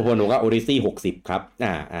คุณประพลบอกว่าโอริซี่60ครับ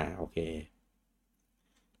โอเค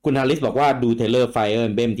คุณฮาริสบอกว่าดูเทเลอร์ไฟเออร์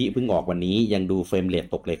เบมที่เพิ่งออกวันนี้ยังดูเฟรมเรท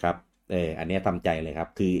ตกเลยครับอันนี้ทำใจเลยครับ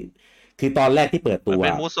คือตอนแรกที่เปิดตัวเป็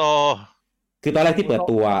นมูโซคือตอนแรกที่เปิด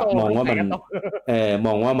ตัวมองว่า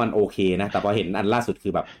มันโอเคนะแต่พอเห็นอันล่าสุดคื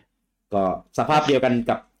อแบบก็สภาพเดียวกัน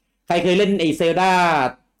กับใครเคยเล่นไอเซลดา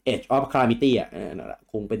Edge of Calamity อ่ะนั่นแหละ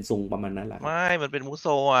คงเป็นทรงประมาณนั้นแหละไม่มันเป็นมูโซ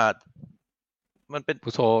อ่ะมันเป็นมู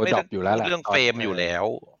โซดรอปอยู่แล้วแหละเรื่องเฟรมอยู่แล้ว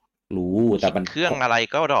รู้แต่มันเครื่องอะไร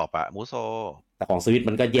ก็ดรอปอ่ะมูโซแต่ของสวิต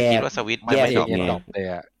มันก็แย่ว่าสวิตแย่สุดไง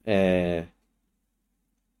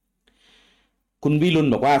คุณวิรุณ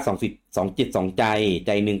บอกว่า2 จิต 2 ใ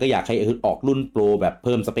จนึงก็อยากให้ออกรุ่นโปรแบบเ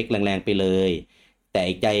พิ่มสเปคแรงๆไปเลยแต่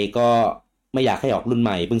อีกใจก็ไม่อยากให้ออกรุ่นให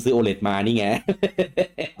ม่เพิ่งซื้อ OLED มานี่ไง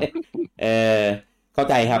เข้า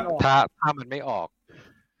ใจครับถ้ามันไม่ออก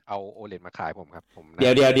เอา OLED มาขายผมครับผมเดี๋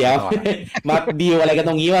ยวมาดีลอะไรกัน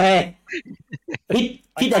ตรงนี้วะให้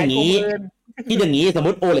คิดอย่างนี้สมม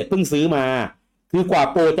ติ OLED เพิ่งซื้อมาคือกว่า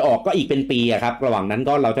โปรจะออกก็อีกเป็นปีอะครับระหว่างนั้น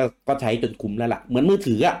ก็เราก็ใช้จนคุ้มแล้วล่ะเหมือนมือ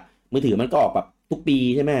ถือมันก็ออกแบบทุกปี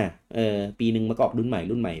ใช่ไหมปีนึงมันก็ออกรุ่นใหม่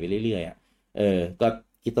ไปเรื่อยๆอ่ะก็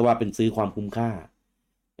คิดว่าเป็นซื้อความคุ้มค่า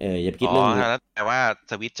อย่าคิดเรื่องนี้แต่ว่า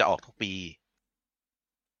สวิตจะออกทุกปี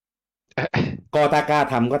ก็ถ้ากล้า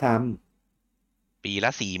ทำก็ทำปีล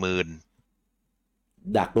ะ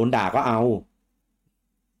 40,000ดักโดนด่าก็เอา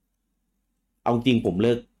จริงผมเ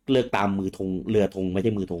ลิกตามมือธงเรือธงไม่ใ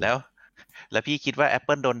ช่มือธงแล้วพี่คิดว่า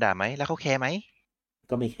Apple โดนด่าไหมแล้วเขาแคร์ไหม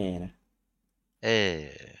ก็ไม่แคร์นะ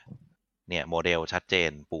เนี่ยโมเดลชัดเจ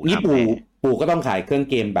นปู่ก็ต้องขายเครื่อง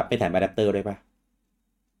เกมแบบไม่แถมอะแดปเตอร์ด้วยป่ะ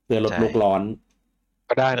เพื่อลดโลกร้อน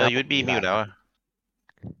ก็ได้นะUSB มีอยู่แล้ว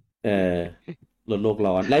ลดโลก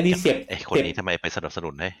ร้อนแล้วนี่เสียบคนนี้ทำไมไปสนับสนุ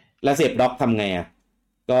นให้แล้วเสียบด็อกทำไงอ่ะ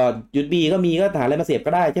ก็ USB ก็มีก็หาอะไรมาเสียบ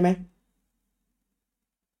ก็ได้ใช่ไหม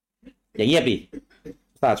อย่างเงียบดิ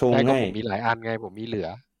สาชงให้มีหลายอันไงผมมีเหลือ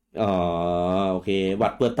โอเควั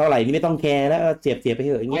ดเปิดเท่าไหร่นี่ไม่ต้องแคร์แล้วเสียบไปเถ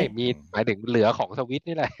อะอย่างเงี้ยมีหมายถึงเหลือของสวิต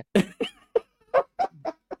นี่แหละ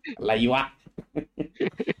อะไรวะ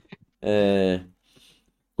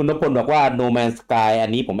คุณนพพลบอกว่า No Man's Sky อั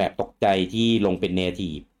นนี้ผมแอบตกใจที่ลงเป็น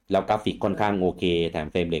Native แล้วกราฟิกค่อนข้างโอเคแถม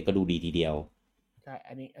เฟรมเรทก็ดูดีทีเดียวใช่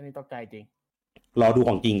อันนี้ตกใจจริงรอดูข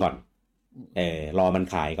องจริงก่อนรอมัน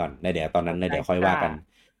ขายก่อนเดี๋ยวตอนนั้นเดี๋ยวค่อยว่ากัน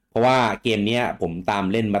เพราะว่าเกมเนี้ยผมตาม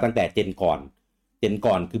เล่นมาตั้งแต่เจนก่อน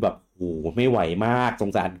คือแบบโหไม่ไหวมากส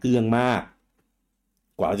งสารเครื่องมาก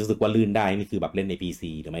กว่าเราจะรู้สึกว่าลื่นได้นี่คือแบบเล่นใน PC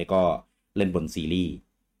หรือไม่ก็เล่นบนซีรีส์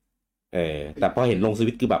แต่พอเห็นลงส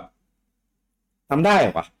วิตช์คือแบบทำได้หร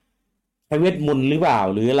อปะใช้เวทมนต์หรือเปล่า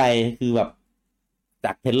หรืออะไรคือแบบจ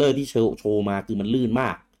ากเทรลเลอร์ที่โชว์มาคือมันลื่นม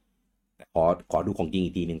ากแต่ขอดูของจริง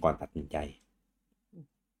อีกทีนึงก่อนตัดสินใจ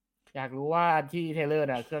อยากรู้ว่าที่เทรลเลอร์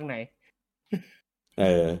น่ะเครื่องไหน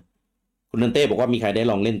คุณนันเต้บอกว่ามีใครได้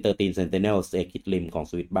ลองเล่น13 Sentinels Exit Rim ของ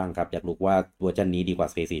Switch บ้างครับอยากรู้ว่าเวอร์ชันนี้ดีกว่า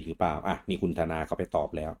Space หรือเปล่านี่คุณธนาเขาไปตอบ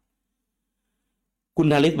แล้วคุณ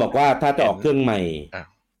ธาริสบอกว่าถ้าจะออกเครื่องใหม่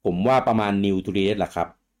ผมว่าประมาณ New 3DS แหละครับ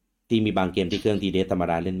ที่มีบางเกมที่เครื่อง 3DS ธรรม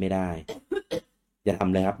ดาเล่นไม่ได้อย่าท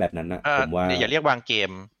ำเลยครับแบบนั้นนะผมว่าอย่าเรียกบางเกม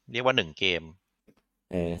เรียกว่า1เกม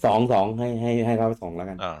2ให้เขา2แล้ว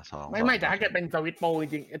กัน2ไม่แต่ถ้าเกิดเป็นสวิตช์โปรจ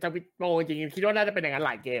ริงสวิตช์โปรจริงคิดว่าน่าจะเป็นอย่างนั้นห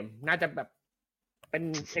ลายเกมน่าจะแบบเป็น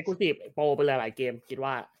เอ็กซ์คลูซีฟโปรไปเลยหลายเกมคิด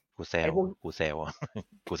ว่ากูแซว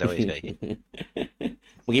เฉย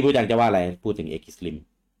เมื่อกี้พูดจังจะว่าอะไรพูดถึง Extreme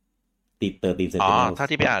ติด13 Sentinels ถ้า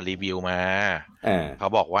ที่ไปอ่านรีวิวมาเขา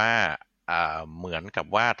บอกว่าเหมือนกับ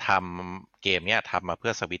ว่าทำเกมเนี้ยทำมาเพื่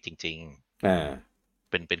อสวิตช์จริงๆ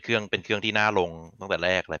เป็นเครื่องที่น่าลงตั้งแต่แร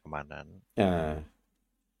กอะไรประมาณนั้น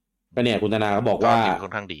ก็เนี่ยคุณธนาเขาบอกว่าค่อ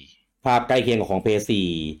นข้างดี ภาพใกล้เคียงกับของ PS4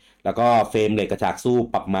 แล้วก็เฟรมเรทกระฉากสู้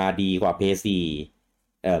ปรับมาดีกว่า PS4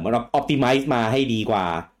 มันออพติไมซ์มาให้ดีกว่า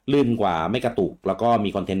ลื่นกว่าไม่กระตุกแล้วก็มี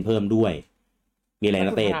คอนเทนต์เพิ่มด้วยมีอะไรน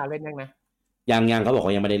ะเต้เล่นยังนะยังเขาบอก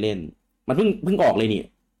ว่ายังไม่ได้เล่นมันเพิ่งออกเลยนี่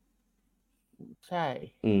ใช่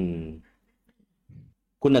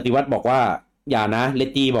คุณอติวัฒน์บอกว่าอย่านะเล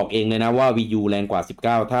จี้บอกเองเลยนะว่า Wii U แรงกว่า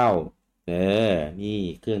19เท่านี่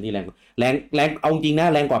เครื่องที่แรงเอาจริงนะ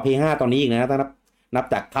แรงกว่า PS5 ตอนนี้อีกนะถ้านับ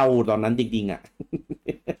จากเท่าตอนนั้นจริงๆอ่ะ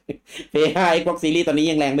PS5 Xbox Series ตอนนี้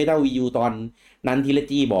ยังแรงไม่เท่า Wii U ตอนนั้นที่เล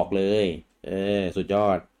จี้บอกเลยสุดยอ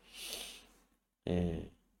ด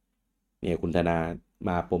เนี่ยคุณธนาม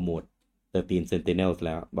าโปรโมท13 Sentinels แ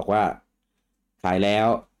ล้วบอกว่าขายแล้ว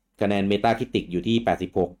คะแนน Metacritic อยู่ที่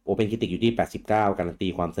86 OpenCritic อยู่ที่89การันตี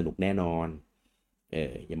ความสนุกแน่นอน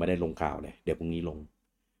ยังไม่ได้ลงข่าวเลยเดี๋ยวพรุ่งนี้ลง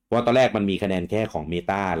เพราะตอนแรกมันมีคะแนนแค่ของ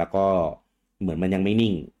Meta แล้วก็เหมือนมันยังไม่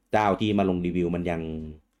นิ่งเจ้าที่มาลงรีวิวมันยั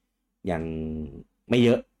งไม่เย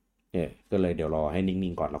อะก็เลยเดี๋ยวรอให้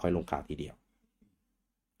นิ่งๆก่อนแล้วค่อยลงข่าวทีเดียว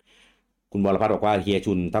คุณบรพัฒน์บอกว่าเฮีย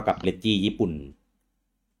ชุนเท่ากับเลจี้ญี่ปุ่น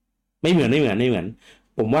ไม่เหมือน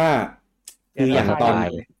ผมว่าคืออย่างต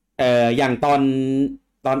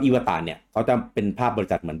อนอีวตารเนี่ยเขาจะเป็นภาพบริ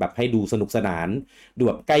ษัทเหมือนแบบให้ดูสนุกสนานดูแ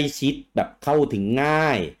บบใกล้ชิดแบบเข้าถึงง่า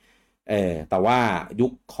ยแต่ว่ายุ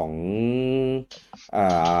คของ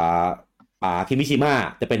คิมิชิมะ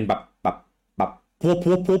จะเป็นแบบ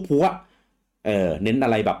พัวเน้นอะ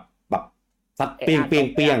ไรแบบซัดเปี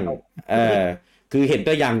ยงคือเห็น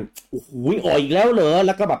ตัวอย่างโอ้โหอ่อยอีกแล้วเหรอแ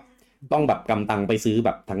ล้วก็แบบต้องแบบกำตังไปซื้อแบ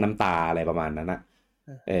บทั้งน้ำตาอะไรประมาณนั้นนะ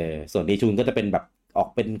ส่วนเดชุนก็จะเป็นแบบออก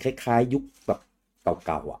เป็นคล้ายๆยุคแบบเ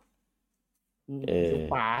ก่าๆอ่ะ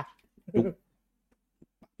ป่า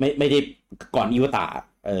ไม่ได้ก่อนอีวตา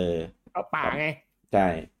เอาป่าไงใช่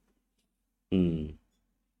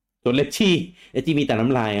ส่วนเลจี้มีแต่น้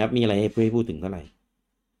ำลายครับมีอะไรให้พูดถึงเท่าไหร่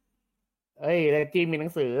เลจี้มีหนั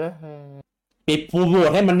งสือปิดโปรโมท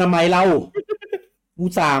ให้มันทำไมเราอุ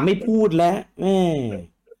ตส่าห์ไม่พูดแล้ว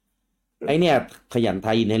ไอเนี่ยขยันไท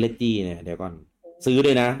ยอินให้เลจี้เนี่ยเดี๋ยวก่อนซื้อด้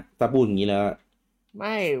วยนะถ้าพูดอย่างนี้แล้วไ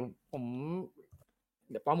ม่ผม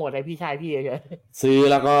เดี๋ยวโปรโมทให้พี่ชายพี่เฉยซื้อ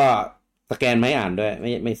แล้วก็สแกนไม่อ่านด้วย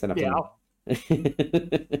ไม่สนับสนุน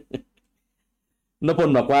นพพล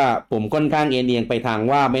บอกว่าผมค่อนข้างเอียงไปทาง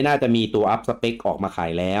ว่าไม่น่าจะมีตัวอัพสเปคออกมาขา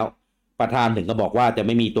ยแล้วประธานถึงก็บอกว่าจะไ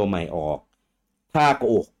ม่มีตัวใหม่ออกถ้าโ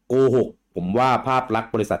กหกผมว่าภาพลักษ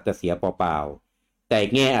ณ์บริษัทจะเสียเปล่าๆแต่อี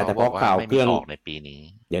กแง่อาจจะเพราะข่าวเครื่องออกในปีนี้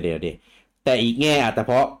เดี๋ยวแต่อีกแง่อาจจะเ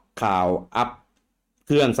พราะข่าวอัพเ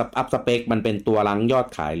ครื่องอัพสเปคมันเป็นตัวลังยอด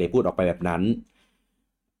ขายเลยพูดออกไปแบบนั้น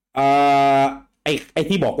ไอ้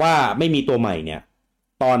ที่บอกว่าไม่มีตัวใหม่เนี่ย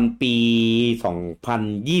ตอนปี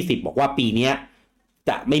2020บอกว่าปีนี้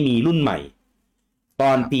จะไม่มีรุ่นใหม่ต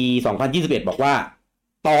อนปี2021บอกว่า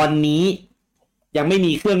ตอนนี้ยังไม่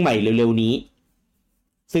มีเครื่องใหม่เร็วๆนี้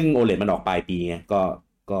ซึ่ง OLED มันออกปลายปีไงก็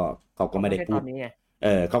เขาก็ไม่ได้พูด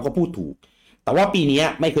เขาก็พูดถูกแต่ว่าปีนี้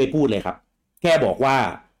ไม่เคยพูดเลยครับแค่บอกว่า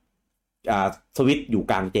สวิตช์อยู่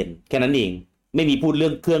กลางเจนแค่นั้นเองไม่มีพูดเรื่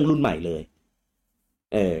องเครื่องรุ่นใหม่เลย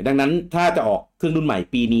ดังนั้นถ้าจะออกเครื่องรุ่นใหม่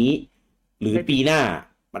ปีนี้หรือปีหน้า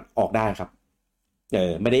มันออกได้ครับ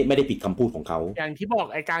ไม่ได้ผิดคำพูดของเขาอย่างที่บอก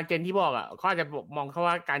ไอ้กลางเจนที่บอกอ่ะเขาอาจจะมองเขา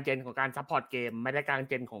ว่าการเจนของการซัพพอร์ตเกมไม่ได้กลาง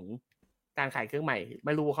เจนของการขายเครื่องใหม่ไ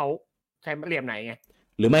ม่รู้เขาใช้เหลี่ยมไหนไง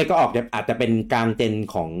หรือไม่ก็อาจจะเป็นกลางเจน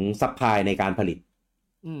ของซัพพลายในการผลิต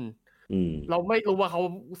เราไม่รู้ว่าเขา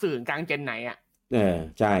สื่อกลางเจนไหนอ่ะ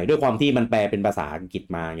ใช่ด้วยความที่มันแปลเป็นภาษาอังกฤษ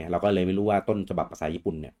มาไงเราก็เลยไม่รู้ว่าต้นฉบับภาษาญี่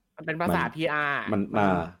ปุ่นเนี่ยมันเป็นภาษา PR มัน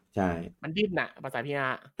ใช่มันดิ้นน่ะภาษา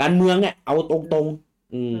PR การเมืองเนี่ยเอาตรง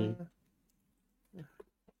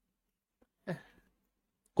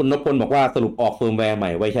คุณนพพลบอกว่าสรุปออกเฟิร์มแวร์ให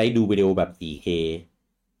ม่ไว้ใช้ดูวิดีโอแบบ 4K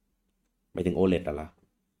ไม่ถึง OLED อ่ะล่ะ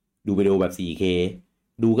ดูวิดีโอแบบ 4K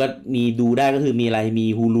ดูก็มีดูได้ก็คือมีอะไรมี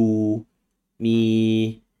Hulu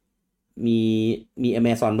มี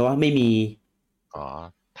Amazon ด้วยไม่มี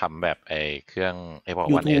ทำแบบไอ้เครื่อง Xbox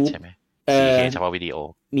One S ใช่ไหม 4K เฉพาะวิดีโอ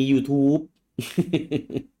มี YouTube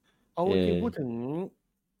ที่พูดถึง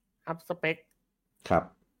อัพสเปคครับ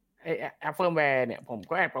ไอ้แอปเฟิร์มแวร์เนี่ยผม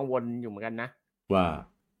ก็แอบกังวลอยู่เหมือนกันนะว่า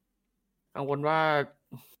กังวลว่า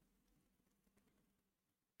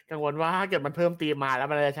ถ้าเกิดมันเพิ่มตีมมาแล้ว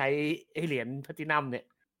มันจะใช้ไอ้เหรียญแพลตินัมเนี่ย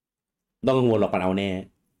ต้องกังวลหรอกมันเอาแน่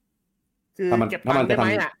คือเก็บตังค์ได้ไหม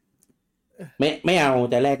อ่ะไม่เอา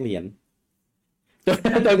แต่แลกเหรียญ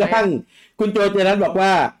จนกระทั่งคุณโจเจนั้นบอกว่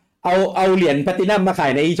าเอาเหรียญแพลตินัมมาขา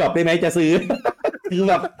ยใน eShop ได้ไหมจะซื้อ คือ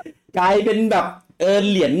แบบกลายเป็นแบบ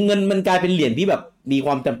เหรียญเงินมันกลายเป็นเหรียญที่แบบมีค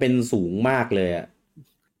วามจำเป็นสูงมากเลยอ่ะ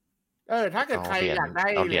ถ้าเกิดใครอยากได้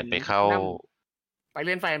เอาเหรียญไปเข้าไปเ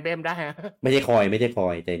ล่นไฟเอ็มเบมได้ฮะไม่ใช่คอย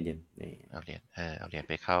ใจเย็นเอาเหรียญ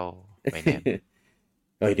ไปเข้า ไม่แน่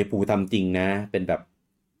เดี๋ยวปู่ทำจริงนะเป็นแบบ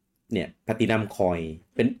เนี่ยแพลตินัมคอย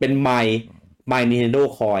เป็นไมค์ Nintendo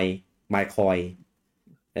คอยไมค์คอย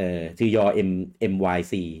ชื่อยอ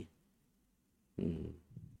MYC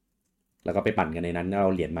แล้วก็ไปปั่นกันในนั้นเอา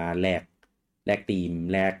เหรียญมาแลกธีม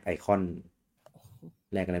แลกไอคอน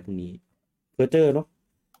แลกอะไรพวกนี้เพอร์เจอร์เนาะ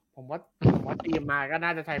ผมว่าธีมมาก็น่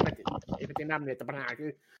าจะใช้แพลตินัมเนี่ยแต่ปัญหาคือ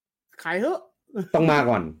ขายเถอะต้องมา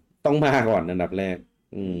ก่อนอันดับแรก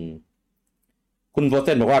คุณโฟเซ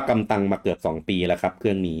นบอกว่ากำตังมาเกือบ2 ปีแล้วครับเค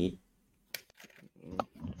รื่องนี้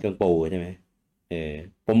เครื่องโปรใช่ไหม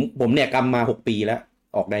ผมเนี่ยกำมา6 ปีแล้ว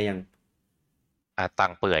ออกได้ยังตั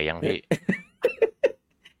งเปื่อยยังพี่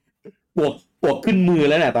ปวกขึ้นมือ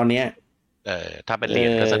แล้วเนี่ยตอนเนี้ยถ้าเป็นเหรียญ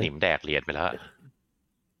ก็สนิมแดกเหรียญไปแล้ว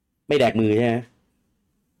ไม่แดกมือใช่ไหม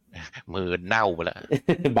มือเน่าไปแล้ว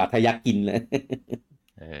บาดทะยักกินเลย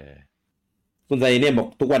คุณไซเนี่ยบอก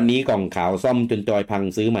ทุกวันนี้กล่องขาวซ่อมจนจอยพัง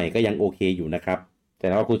ซื้อใหม่ก็ยังโอเคอยู่นะครับแต่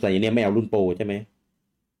ว่าคุณไซเนี่ยไม่เอารุ่นโปรใช่ไหม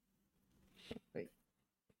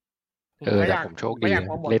แต่ผมโชคดี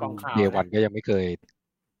เล่นเดวันก็ยังไม่เคย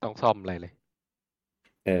ต้องซ่อมอะไรเลย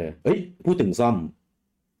พูดถึงซ่อม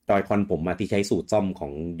จอยคอนผมที่ใช้สูตรซ่อมขอ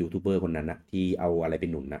งยูทูบเบอร์คนนั้นนะที่เอาอะไรไป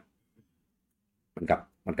หนุนนะมันก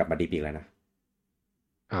ลับมาดีอีกแล้วนะ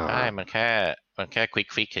ใช่มันแค่ควิก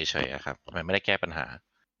ฟิกเฉยๆครับมันไม่ได้แก้ปัญหา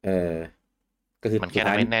ก็คือมันแค่ท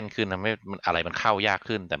ำให้แน่นขึ้นทำให้อะไรมันเข้ายาก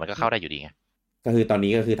ขึ้นแต่มันก็เข้าได้อยู่ดีไงก็คือตอน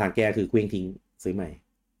นี้ก็คือทางแก้คือเคว้งทิ้งซื้อใหม่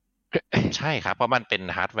ใช่ครับเพราะมันเป็น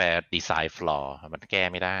ฮาร์ดแวร์ดีไซน์ฟลอร์มันแก้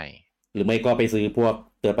ไม่ได้หรือไม่ก็ไปซื้อพวก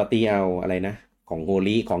เตอร์ปาร์ตี้เอาอะไรนะของโฮ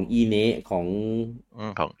ลี่ของอีเนะของ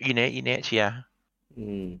อีเนะเชียร์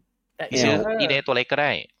ซื้ออีเนะตัวเล็กก็ไ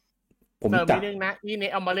ด้ผมจับนิดนึงนะอีเน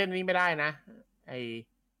ะเอามาเล่นนี่ไม่ได้นะไอ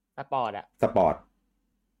สปอร์ต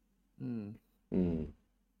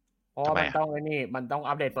เพราะมันต้องมันต้อง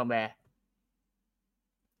อัปเดตเฟิร์มแวร์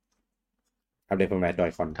จอ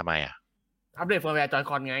ยคอนทำไมอัปเดตเฟิร์มแวร์จอย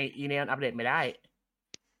คอนไงอีเนะอัปเดตไม่ได้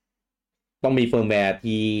ต้องมีเฟิร์มแวร์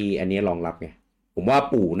ที่อันนี้รองรับไงผมว่า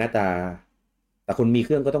ปู่น่าจะแต่คนมีเค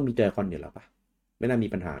รื่องก็ต้องมีจอยคอนอยู่แล้วป่ะไม่น่ามี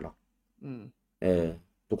ปัญหาหรอก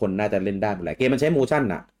ทุกคนน่าจะเล่นได้หมดแหละเกมมันใช้โมชั่น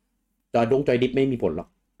น่ะจอยดิฟไม่มีผลหรอก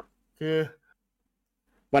คือ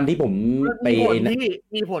วันที่ผมไป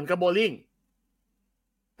มีผลกับโบลิ่ง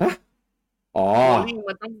ฮะโบลิ่ง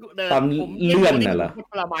มันต้องเดินตอนเลื่อนน่ะเหรอ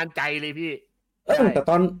ทรมานใจเลยพี่แต่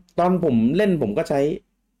ตอนผมเล่นผมก็ใช้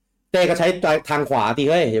เต้ก็ใช้ทางขวาที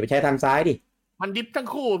เฮ้ยอย่าไปใช้ทางซ้ายดิมันดิฟทั้ง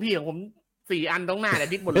คู่พี่ของผม4 อันตรงหน้าเนี่ย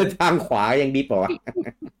ดิฟหมดเลยทางขวายังดิฟเหรอวะ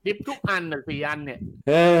ดิฟทุกอัน4 อันเนี่ย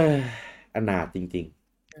อนาถจริง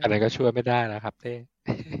ๆอันนั้นก็ช่วยไม่ได้นะครับเต้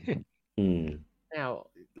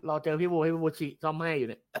เราเจอพี่บูชิซ่อมให้อยู่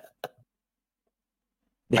เนี่ย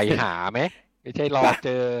ไปหาไหมไม่ใช่รอเจ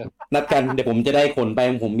อนัดกันเดี๋ยวผมจะได้ขนไป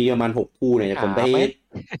ผมมีประมาณ6 คู่เนี่ยขนไ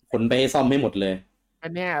ปซ่อมให้หมดเลยอั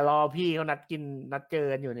นเนี้ยรอพี่เขานัดเจอ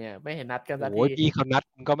กันอยู่เนี่ยไม่เห็นนัดกันสักทีโอ้ยพี่เขานัด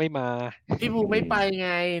มันก็ไม่มาพี่บูไม่ไปไง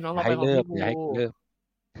น้องเราไปเลิก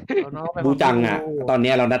บูจังตอน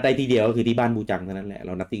นี้เรานัดได้ที่เดียวก็คือที่บ้านบูจังเท่านั้นแหละเร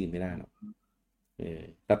านัดที่อื่นไม่ได้หรอก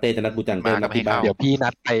แล้วเต้จะนัดบูจังเต้นัดที่บ้านเดี๋ยวพี่นั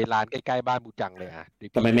ดไปร้านใกล้ๆบ้านบูจังเลย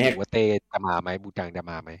ทำไมไม่ให้เต้จะมาไหมบูจังจะ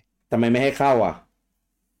มาไหมทำไมไม่ให้เข้า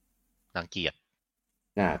รังเกียจ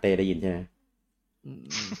เต้ได้ยินใช่ไหม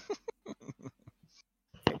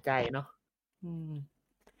ใจเนาะ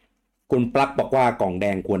คุณปลั๊กบอกว่ากล่องแด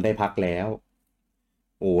งควรได้พักแล้ว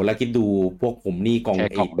โอ้แล้วคิดดูพวกผมนี่กล่อง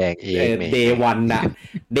แดงเองเดวันน่ะ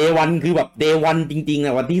เดวันคือแบบเดวันจริง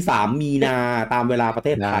ๆวันที่3 มีนาตามเวลาประเท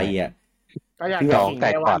ศไทยก็อยากจะขิงเ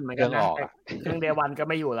ดวันเหมือนกันนะเครื่องเดวันก็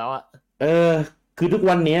ไม่อยู่แล้วคือทุก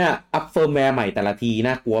วันนี้อัพเฟิร์มแวร์ใหม่แต่ละทีน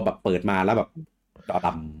ะกลัวแบบเปิดมาแล้วแบบจอด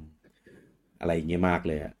ำอะไรอย่างเงี้ยมากเ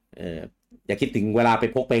ลยอย่าคิดถึงเวลาไป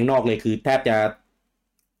พกไปข้างนอกเลยคือแทบจะ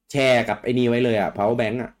แช่กับไอ้นี่ไว้เลยpower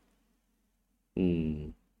bank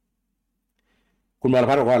คุณวร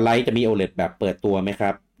พัฒน์บอกว่าไลท์จะมี OLED แบบเปิดตัวไหมค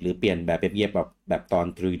รับหรือเปลี่ยนแบบเงียบๆแบบตอน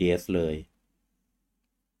 3DS เลย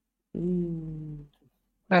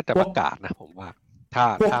น่าจะประกาศนะผมว่าถ้า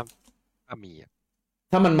มี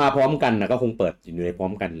ถ้ามันมาพร้อมกันก็คงเปิดอยู่ในพร้อ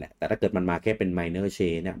มกันแหละแต่ถ้าเกิดมันมาแค่เป็น minor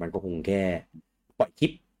change เนี่ยมันก็คงแค่ปล่อยคลิ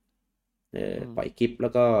ปแล้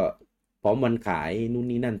วก็พร้อมวันขายนู่น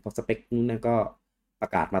นี่นั่นพอสเปคนู่นนั่นก็ประ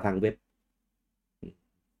กาศมาทางเว็บ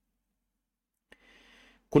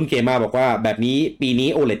คุณเกมาบอกว่าแบบนี้ปีนี้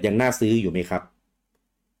OLED ยังน่าซื้ออยู่ไหมครับ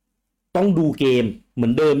ต้องดูเกมเหมื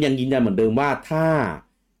อนเดิมยังยืนยันเหมือนเดิมว่าถ้า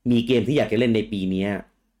มีเกมที่อยากจะเล่นในปีนี้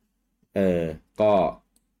ก็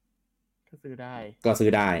ซื้อไ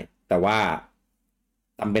ด้แต่ว่า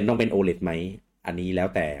จำเป็นต้องเป็น OLED ไหมอันนี้แล้ว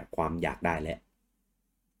แต่ความอยากได้แหละ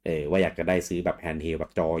ว่าอยากจะได้ซื้อแบบแฮนด์เฮลแบ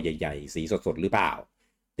บจอใหญ่ๆสีสดๆหรือเปล่า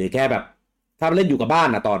หรือแค่แบบ ถ้าเล่นอยู่กับบ้าน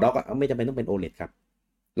อ่ะต่อด็อกไม่จำเป็นต้องเป็น OLED ครับ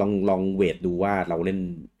ลองเวทดูว่าเราเล่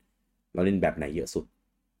นแบบไหนเยอะสุด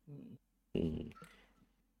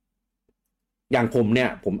อย่างผมเนี่ย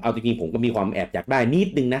ผมเอาจริงๆผมก็มีความแอบอยากได้นิด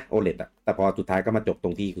นึงนะ OLED อ่ะแต่พอสุดท้ายก็มาจบตร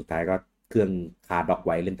งที่สุดท้ายก็เครื่องคาด็อกไ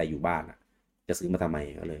ว้เล่นแต่อยู่บ้านอ่ะจะซื้อมาทำไม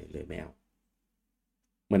ก็เลยไม่เอา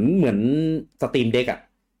เหมือนสตรีมเด็กอ่ะ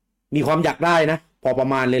มีความอยากได้นะพอประ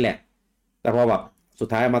มาณเลยแหละแต่พอแบบสุด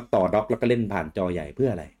ท้ายมาต่อด็อกแล้วก็เล่นผ่านจอใหญ่เพื่อ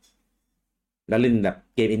อะไรแล้วเล่นแบบ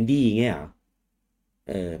เกมอินดี้เงี้ยเหรอ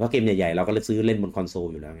เพราะเกมใหญ่ๆเราก็เลยซื้อเล่นบนคอนโซล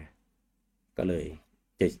อยู่แล้วไงก็เล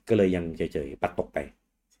ยยังเฉยๆปัดตกไป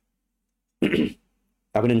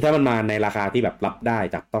แต่วันหนึ่งถ้ามันมาในราคาที่แบบรับได้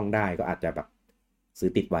จับต้องได้ก็อาจจะแบบซื้อ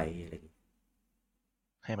ติดไว้อะไรอย่างนี้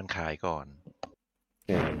ให้มันขายก่อน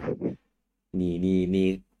นี่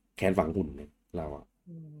แคนฝังหุ่นเนี่ยเราอะ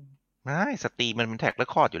ไม่สตรีมมันเป็นแท็กเรค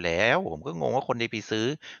คอร์ดอยู่แล้วผมก็งงว่าคนได้ไปซื้อ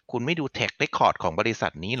คุณไม่ดูแท็กเรคคอร์ดของบริษั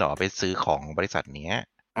ทนี้หรอไปซื้อของบริษัทเนี้ย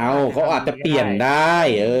เขาอาจจะเปลี่ยนได้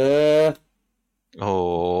โอ้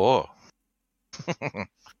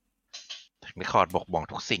แท็กเรคคอร์ดบอก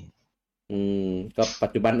ทุกสิ่งก็ปั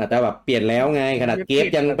จจุบันอาจจะแบบเปลี่ยนแล้วไงขนาดเกฟ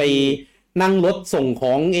ยังไปนั่งรถส่งข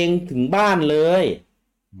องเองถึงบ้านเลย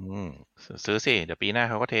ซื้อสิเดี๋ยวปีหน้า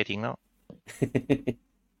เขาก็เททิ้งแล้ว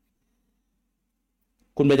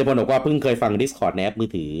คุณเบญจพลบอกว่าเพิ่งเคยฟัง Discord ในแอปมือ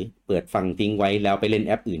ถือเปิดฟังทิ้งไว้แล้วไปเล่นแ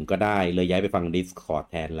อปอื่นก็ได้เลยย้ายไปฟัง Discord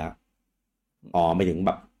แทนแล้วไม่ถึงแ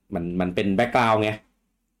บบมันเป็นแบ็คกราวด์ไง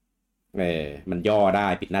มันย่อได้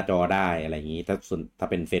ปิดหน้าจอได้อะไรอย่างนี้ถ้า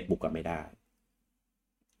เป็น Facebook ก็ไม่ได้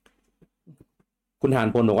คุณหาน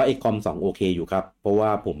พลบอกว่า XCOM 2โอเคอยู่ครับเพราะว่า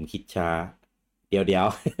ผมคิดช้าเดี๋ยว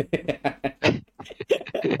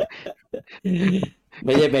ไ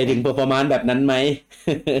ม่ใช่ไปถึง performance แบบนั้นไหม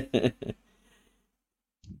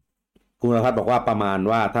คุณรพัฒน์บอกว่าประมาณ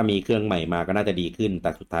ว่าถ้ามีเครื่องใหม่มาก็น่าจะดีขึ้นแต่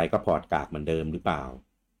สุดท้ายก็พอร์ตกากเหมือนเดิมหรือเปล่า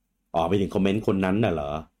ไปถึงคอมเมนต์คนนั้นน่ะเหร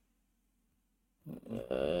อ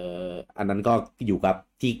อันนั้นก็อยู่กับ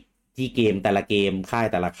ที่เกมแต่ละเกมค่าย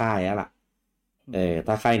แต่ละค่ายแล้วล่ะ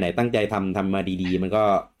ถ้าค่ายไหนตั้งใจทำมาดีๆมันก็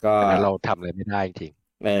เราทำอะไรไม่ได้จริง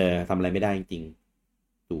ทำอะไรไม่ได้จริง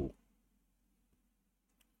ถูก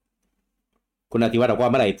คุณอาทิวัฒน์บอกว่า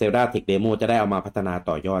เมื่อไหร่เซลดาเทคเดโมจะได้เอามาพัฒนา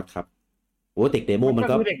ต่อยอดครับโอ้เทคเดโมมัน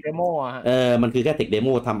ก็เทคเดโมมันคือแค่เทคเดโม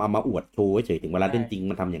ทำเอามาอวดโชว์เฉยถึงเวลาเล่นจริง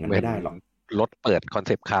มันทำอย่างนั้นไม่ได้หรอกรถเปิดคอนเ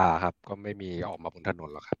ซปต์คาร์ครับก็ไม่มีออกมาบนถนน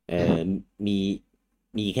หรอกครับ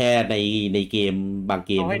มีแค่ในเกมบางเ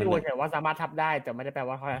กมเขาให้ดูแต่ว่าสามารถทับได้แต่ไม่ได้แปล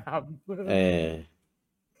ว่าเขาทำ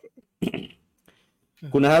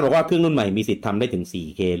คุณนะครับบอกว่าเครื่องรุ่นใหม่มีสิทธิ์ทำได้ถึง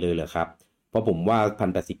 4K เลยเหรอครับเพราะผมว่า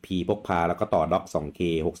 1080p พกพาแล้วก็ต่อด็อก 2K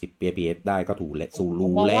 60 fps ได้ก็ถูกและสู่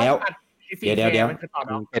รูแล้วเดี๋ยวมัน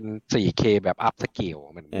เป็น 4K แบบอัพสเกล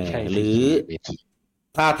มันไม่ใช่หรือ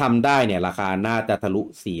ถ้าทำได้เนี่ยราคาน่าจะทะลุ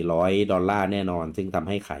$400แน่นอนซึ่งทำใ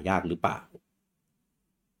ห้ขายยากหรือเปล่า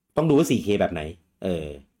ต้องดูว่า 4K แบบไหน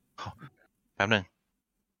แป๊บนึง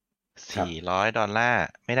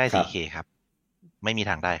$400ไม่ได้ 4K ครับไม่มี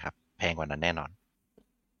ทางได้ครับแพงกว่านั้นแน่นอน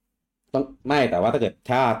ต้องไม่แต่ว่าถ้าเกิด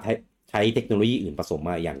ถ้าใช้เทคโนโลยีอื่นผสมม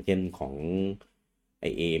าอย่างเช่นของ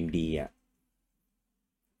AMD อ่ะ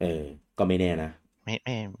ก็ไม่แน่นะไม่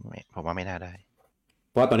ผมว่าไม่น่าได้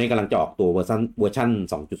เพราะตอนนี้กำลังจะออกตัวเวอร์ชัน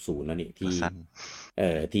 2.0 แล้วนี่ที่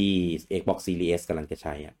ที่ Xbox Series S กำลังจะใ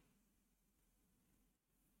ช้อ่ะ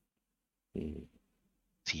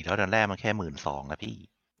$400มันแค่12,000นะพี่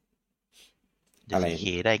อะไร 4K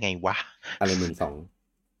ได้ไงวะอะไร$400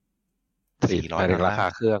ราคา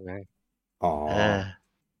เครื่องไง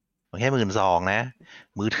มันแค่12,000นะ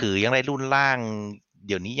มือถือยังได้รุ่นล่างเ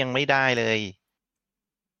ดี๋ยวนี้ยังไม่ได้เลย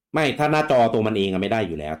ไม่ถ้าหน้าจอตัวมันเองอะไม่ได้อ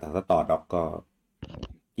ยู่แล้วแต่ถ้าต่อด็อกก็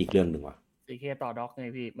อีกเรื่องหนึ่งว่ะ 4K ต่อด็อกไง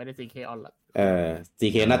พี่ไม่ได้ 4K ออนไลน์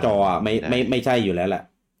4K หน้าจออ่ะไม่ใช่อยู่แล้วแหละ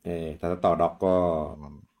ถ้าต่อด็อกก็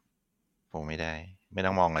ผมไม่ได้ไม่ต้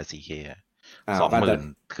องมองเลย 4K อ่ะ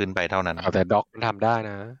 20,000ขึ้นไปเท่านั้นแต่ด็อกมันทำได้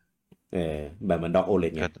นะแบบมันด็อก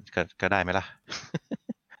OLED ไงก็ได้ไหมล่ะ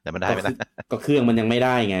แต่มันได้ไหมล่ะก็เครื่องมันยังไม่ไ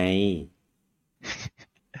ด้ไง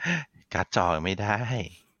การ์ดจอไม่ได้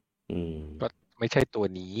ก็ไม่ใช่ตัว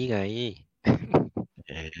นี้ไง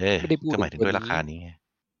ไม่ได้พูดก็หมายถึงด้วยราคานี้ไง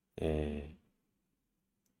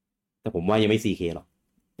แต่ผมว่ายังไม่ 4K หรอก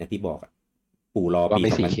อย่างที่บอกอะปู่รอปี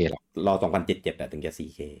 4K หรอกรอ2077อะถึงจะ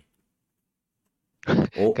 4K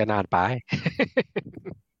โอ้ก็นานไป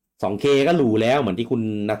 2K ก็หรูแล้วเหมือนที่คุณ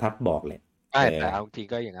ณทัศน์บอกเลยแต่เอาจริง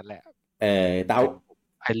ก็อย่างนั้นแหละแต่เอา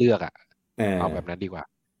ให้เลือกอะเอาแบบนั้นดีกว่า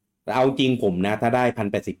แต่เอาจริงผมนะถ้าได้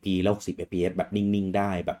 1080p แล้ว60 fps แบบนิ่งๆไ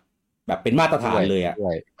ด้แบบเป็นมาตรฐานเลยอะ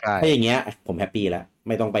ถ้าอย่างเงี้ยผมแฮปปี้แล้วไ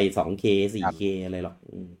ม่ต้องไป 2K 4K อะไรหรอก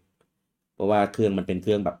เพราะว่าเครื่องมันเป็นเค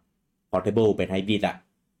รื่องแบบ portable เป็นไฮบริดอะ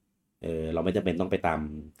เราไม่จำเป็นต้องไปตาม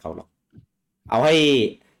เขาหรอก เอาใ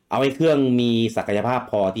ห้เครื่องมีศักยภาพ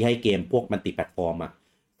พอที่ให้เกมพวกมัลติแพลตฟอร์มอะ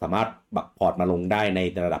สามารถบักพอร์ตมาลงได้ใน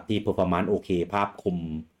ระดับที่ performance โอเคภาพคม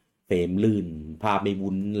เฟรมลื่นภาพไม่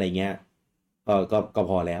วุ้นอะไรเงี้ยก็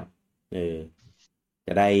พอแล้วจ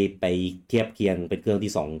ะได้ไปเทียบเคียงเป็นเครื่อง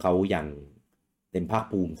ที่2เขาอย่างเต็มภาค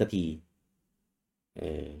ภูมิสักที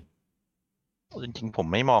จริงๆผม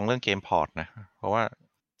ไม่มองเรื่องเกมพอร์ตนะเพราะว่า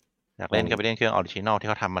อยากเล่นก็ไปเล่นเครื่องออริจินอลที่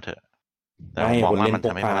เขาทำมาเถอะแต่ผมมองว่ามันท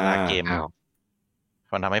ำให้พัฒนาเกม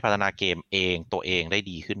มันทำให้พัฒนาเกมตัวเองได้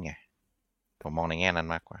ดีขึ้นไงผมมองในแง่นั้น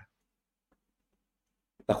มากกว่า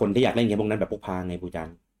แต่คนที่อยากเล่นเกมพวกนั้นแบบพกพาไงปูจัน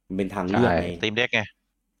มันเป็นทางเลือกไงSteam Deck ไง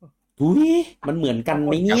อุ้ยมันเหมือนกันไห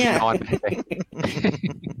มเนี่ย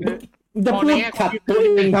จะพูดขัดตัวเ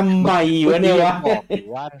องทำไมวะเนี่ยวะ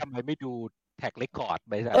ว่าทำไมไม่ดูแท็กเรคคอร์ด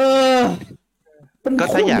ไปก็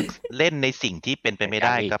ถ้าอยากเล่นในสิ่งที่เป็นไปไม่ไ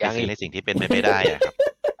ด้ก็ไปซื้อในสิ่งที่เป็นไปไม่ได้อะครับ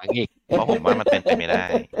เพราะผมว่ามันเป็นไปไม่ได้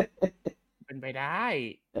เป็นไปได้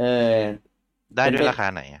ได้ด้วยราคา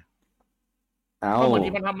ไหนอ่ะเอาวัน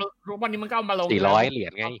นี้มันทำวันนี้มันก็เอามาลง$400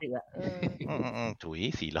ไงถุย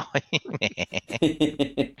400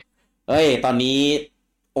เฮ้ยตอนนี้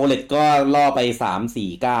OLED ก็ล่อไป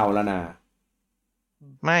349แล้วนะ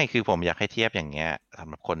ไม่คือผมอยากให้เทียบอย่างเงี้ยสำ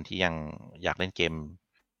หรับคนที่ยังอยากเล่นเกม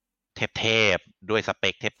เทพด้วยสเป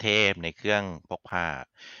คเทพในเครื่องพกพา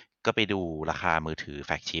ก็ไปดูราคามือถือแฟ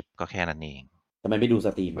ลกชิพก็แค่นั้นเองทำไมไม่ดูส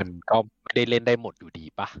ตรีมมันก็ไม่ได้เล่นได้หมดอยู่ดี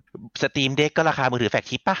ป่ะสตรีมเด็กก็ราคามือถือแฟลก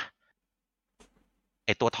ชิพป่ะไอ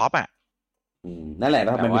ตัวท็อปอ่ะนั่นแหละท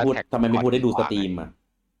ำไมไม่พูดได้ดูสตรีม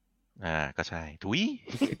ก็ใช่ถุย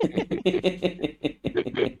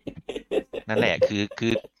นั่นแหละคื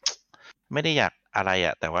อไม่ได้อยากอะไร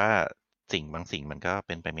อ่ะแต่ว่าบางสิ่งมันก็เ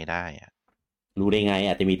ป็นไปไม่ได้อ่ะรู้ได้ไง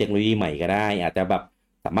อาจจะมีเทคโนโลยีใหม่ก็ได้อาจจะแบบ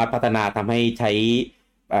สามารถพัฒนาทำให้ใช้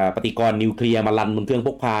ปฏิกรณ์นิวเคลียร์มารันบนเครื่องพ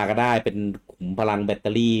กพาก็ได้เป็นขุมพลังแบตเต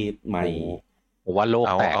อรี่ใหม่ผมว่าโลก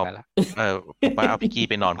แตกแล้วผมว่าเอาพี่กี้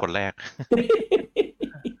ไปนอนคนแรก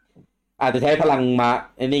อาจจะใช้พลังมา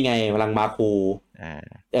นี่ไงพลังมาโค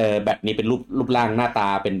แบบนี้เป็นรูปร่างหน้าตา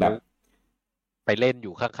เป็นแบบไปเล่นอ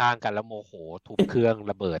ยู่ข้างๆกันแล้วโมโหทุบเครื่อง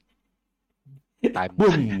ระเบิดตาย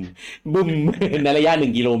บุ้มในระยะ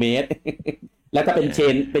1 กิโลเมตรแล้วก็เป็นเช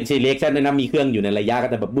นเล็กชั่นด้วยนะมีเครื่องอยู่ในระยะก็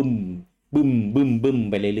จะแบบบึ้ม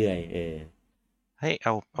ไปเรื่อยๆให้เอ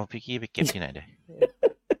าพี่กี้ไปเก็บที่ไหนได้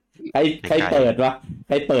ใครเปิดว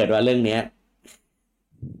ะเรื่องเนี้ย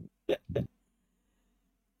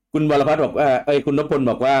คุณวรพัฒน์บอกว่าคุณนพพล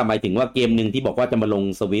บอกว่าหมายถึงว่าเกมหนึ่งที่บอกว่าจะมาลง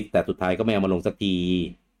สวิตแต่สุดท้ายก็ไม่เอามาลงสักที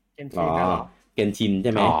เกนชินใ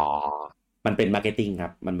ช่ไหมมันเป็นมาร์เก็ตติ้งครั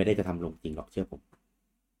บมันไม่ได้จะทำลงจริงหรอกเชื่อผม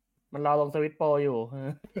มันรอลงสวิตโปรอยู่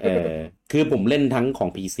คือผมเล่นทั้งของ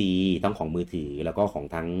PC ทั้งของมือถือแล้วก็ของ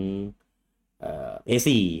ทั้งPS4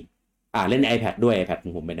 เล่น iPad ด้วย iPad ขอ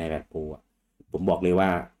งผมเป็น iPad Pro ผมบอกเลยว่า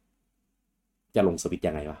จะลงสวิต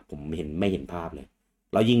ยังไงวะผมไม่เห็นภาพเลย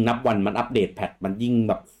เรายิ่งนับวันมันอัปเดตแพทมันยิ่ง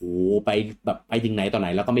แบบโหไปแบบไปถึงไหนต่อไหน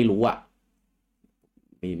แล้วก็ไม่รู้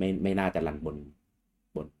ไม่น่าจะรันบน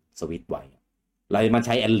สวิตไหวเรามันใ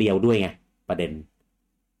ช้Unrealด้วยไงประเด็น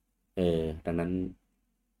ดังนั้น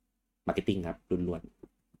มาร์เก็ตติ้งครับล้วน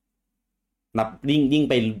ๆนับยิ่ง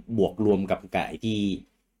ไปบวกรวมกับไก่ที่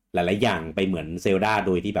หลายๆอย่างไปเหมือนเซลดาโ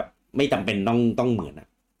ดยที่แบบไม่จำเป็นต้องเหมือน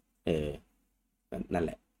นั่นแ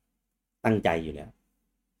หละตั้งใจอยู่แล้ว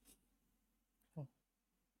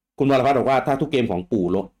คุณวรพัฒน์บอกว่าถ้าทุกเกมของปู่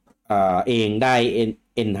เองได้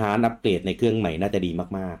enhance อัปเกรดในเครื่องใหม่น่าจะดี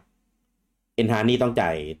มากๆ enhance นี่ต้องจ่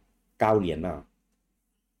าย$9เปล่า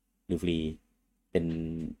หรือฟรีเป็น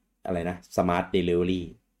อะไรนะ smart delivery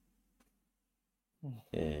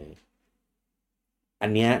อัน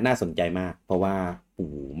เนี้ยน่าสนใจมากเพราะว่า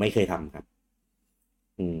ปู่ไม่เคยทำครับ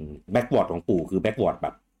backward ของปู่คือ backward แบ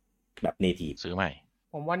บ native ซื้อใหม่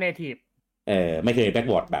ผมว่า native ไม่เคย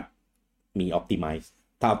backward แบบมี optimize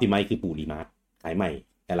ถ้า optimize คือปู่รีมาร์ขายใหม่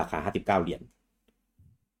แต่ราคา$59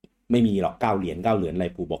ไม่มีหรอก$9อะไร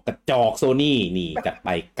ปู่บอกกระจอกโซนี่นี่จัดไป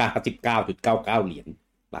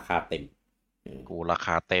$99.99ราคาเต็มกูราค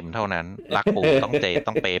าเต็มเท่านั้นรักปู่ต้องเ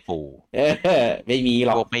ปย์ปู่ไม่มีหร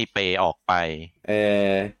อกไม่เปย์ออกไป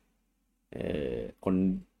คน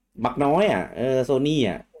มักน้อยโซนี่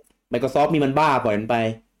Microsoft มีมันบ้าปล่อยมันไป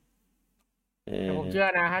แต่ผมเชื่อ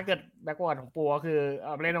นะถ้าเกิดแบ็ควอร์ดของปู่ก็คือเอ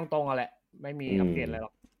าเล่นตรงๆแหละไม่มีอัปเกรดอะไรหร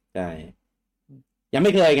อกใช่ยังไ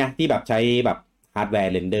ม่เคยไงที่แบบใช้แบบฮาร์ดแว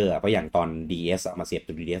ร์เรนเดอร์เพราะอย่างตอน DS มาเสียบ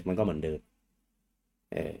ตัว DS มันก็เหมือนเดิม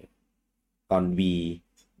ตอน V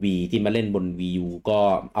ที่มาเล่นบน Wii U ก็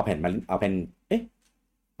เอาแผ่น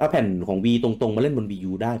ของ V ตรงๆมาเล่นบน Wii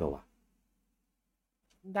U ได้ป่าววะ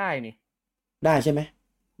ได้นี่ได้ใช่ไหม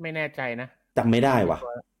ไม่แน่ใจนะจำไม่ได้ว่ะ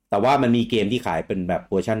แต่ว่ามันมีเกมที่ขายเป็นแบบ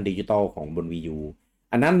เวอร์ชันดิจิตอลของบน Wii U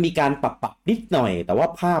อันนั้นมีการปรับนิดหน่อยแต่ว่า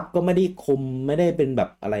ภาพก็ไม่ได้คมไม่ได้เป็นแบบ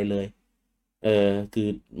อะไรเลยคือ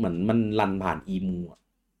เหมือนมันรันผ่านอีมู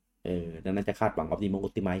ดังนั้นจะคาดหวังออป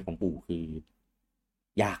ติไมซ์ของปู่คือ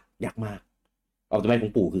ยากมากออปติไมซ์ขอ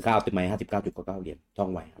งปู่คือค่าออปติไมซ์59.99 เหรียญช่อง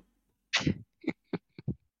ไวครับ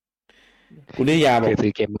คุณนิยาบอกซื้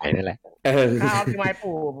อเกมใหม่นั่นแหละค่าออปติไมซ์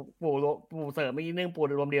ปู่เสริมอีกนึงปู่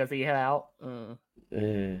รวม DLC ให้แล้ว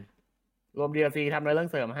รวม DLC ทำเรื่อง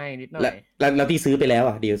เสริมให้นิดหน่อยแล้วที่ซื้อไปแล้ว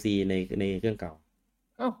อ่ะ DLC ในเครื่องเก่า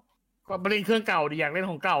ก็ไปเล่นเครื่องเก่าดิอยากเล่น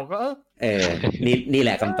ของเก่าก็นี่แห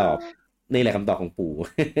ละคำตอบนี่แหละคำตอบของปู่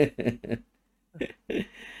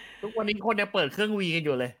ทุกวันนี้คนยังเปิดเครื่อง V กันอ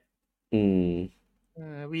ยู่เลย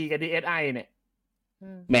V กับ DSi เนี่ย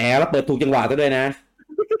แหมแล้วเปิดถูกจังหวะซะด้วยนะ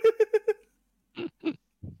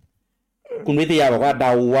คุณวิทยาบอกว่าเด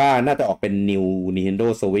าว่าน่าจะออกเป็น New Nintendo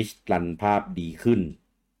Switch รันภาพดีขึ้น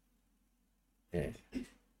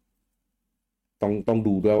ต้อง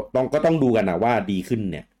ดูด้วยต้องดูกันนะว่าดีขึ้น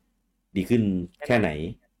เนี่ยดีขึ้นแค่ไหน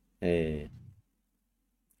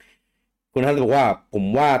คุณท่านบอกว่าผม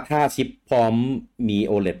ว่าถ้าชิปพร้อมมี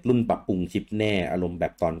OLED รุ่นปรับปรุงชิปแน่อารมณ์แบ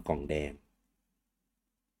บตอนกล่องแดง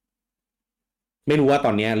ไม่รู้ว่าต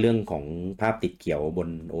อนนี้เรื่องของภาพติดเขียวบน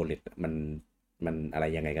OLED มันอะไร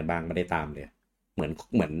ยังไงกันบ้างไม่ได้ตามเลยเหมื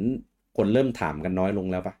อนคนเริ่มถามกันน้อยลง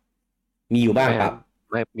แล้วปะมีอยู่บ้างครับ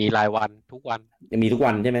ไม่มีรายวันทุกวันมีทุก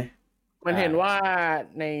วันใช่ไหมมันเห็นว่า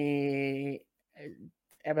ใน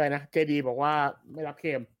แอปอะไรนะ JD บอกว่าไม่รับเคล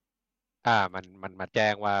มมันมาแจ้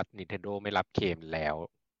งว่า Nintendo ไม่รับเคลมแล้ว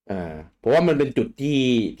เพราะว่ามันเป็นจุด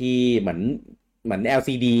ที่เหมือน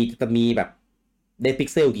LCD จะมีแบบได้พิก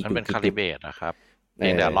เซลกี่จุดมันเป็นคาลิเบรตนะครับเ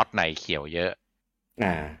ดี๋ยวล็อตไหนเขียวเยอะ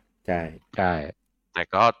ใช่แต่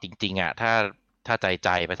ก็จริงๆถ้าใจ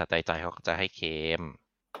ไปสัตใจเขาจะให้เคลม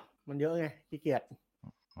มันเยอะไงขี้เกียจ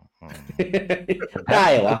ได้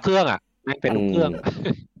เหรอเครื่องไม่เป็นเครื่อง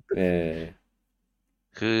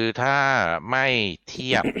คือถ้าไม่เที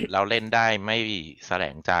ยบเราเล่นได้ไม่แสล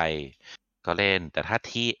งใจก็เล่นแต่ถ้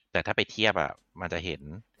าไปเทียบมันจะเห็น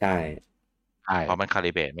ใช่เพราะมันคา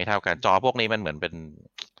ลิเบรตไม่เท่ากันจอพวกนี้มันเหมือนเ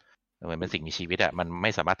ป็นสิ่งมีชีวิตมันไม่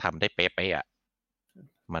สามารถทำได้เป๊ะ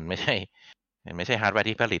มันไม่ใช่ฮาร์ดแวร์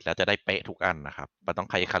ที่ผลิตแล้วจะได้เป๊ะทุกอันนะครับมันต้อง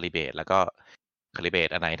คาลิเบรตแล้วก็คาลิเบรต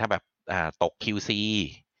อันไหนถ้าแบบตก QC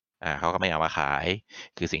เขาก็ไม่เอามาขาย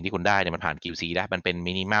คือสิ่งที่คุณได้เนี่ยมันผ่าน QC ได้มันเป็น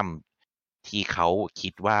มินิมัมที่เขาคิ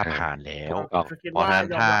ดว่าผ่านแล้วเพราะฉะนั้น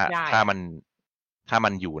ถ้ามั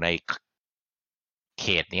นอยู่ในเข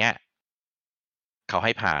ตเนี้ยเขาใ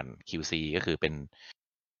ห้ผ่าน QC ก็คือเป็น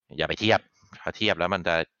อย่าไปเทียบถ้าเทียบแล้วมันจ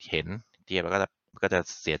ะเห็นเทียบแล้วก็จะ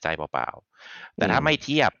เสียใจเปล่าๆแต่ถ้าไม่เ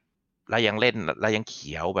ทียบแล้วยังเล่นแล้วยังเ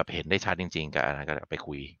ขียวแบบเห็นได้ชัดจริงๆก็อันนั้นก็ไป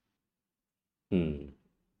คุย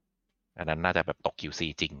อันนั้นน่าจะแบบตก QC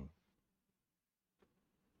จริง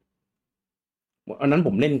อันนั้นผ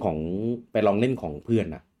มเล่นไปลองเล่นของเพื่อน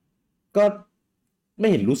ก็ไม่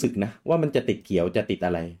เห็นรู้สึกนะว่ามันจะติดเขียวจะติดอ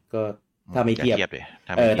ะไรก็ถ้าไม่เทียบ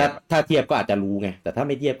ถ้าเทียบก็อาจจะรู้ไงแต่ถ้าไ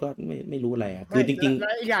ม่เทียบก็ไม่รู้อะไรคือจริงๆแ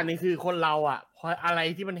ล้วอีกอย่างนึงคือคนเราพออะไร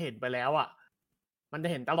ที่มันเห็นไปแล้วมันจะ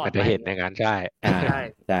เห็นตลอดมันจะเห็นในงานใช่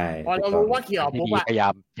พอเรารู้ว่าเขียวปุ๊บพยายา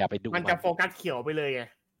มอย่าไปดูมันจะโฟกัสเขียวไปเลยไง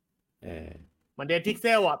มันเดนพิกเซ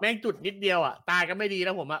ลแม่งจุดนิดเดียวตาก็ไม่ดีแ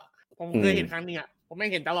ล้วผมเคยเห็นครั้งนึงผมแม่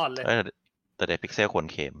งเห็นตลอดเลยแต่เดนพิกเซลคน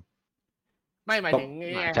เข็มไม่หมายถึง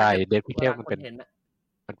ใช่เดนพิกเซลมัน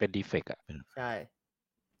เป็นดีเฟกต์ใช่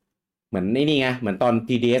เหมือนนี่ไงเหมือนตอน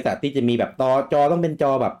TDS ที่จะมีแบบจอต้องเป็นจ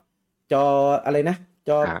อแบบจออะไรนะ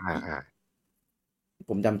จอ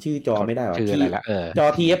ผมจำชื่อจอไม่ได้ชื่ออะไรละจอ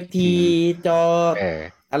TFT จอ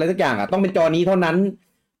อะไรสักอย่างต้องเป็นจอนี้เท่านั้น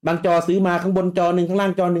บางจอซื้อมาข้างบนจอหนึ่งข้างล่า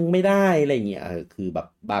งจอหนึ่งไม่ได้อะไรเงี้ยคือแบบ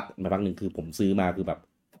บางหนึ่งคือผมซื้อมาคือแบบ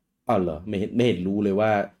เหรอไม่เห็นรู้เลยว่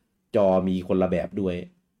าจอมีคนละแบบด้วย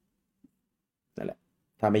นั่นแหละ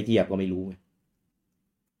ถ้าไม่เทียบก็ไม่รู้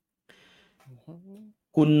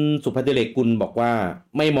คุณสุภัทรเดชกุลบอกว่า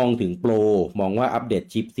ไม่มองถึงโปรมองว่าอัปเดต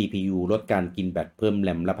ชิป CPU ลดการกินแบตเพิ่มแร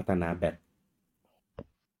มและพัฒนาแบต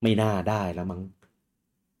ไม่น่าได้แล้วมั้ง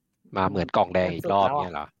มาเหมือนกล่องแดงอีกรอบเนี่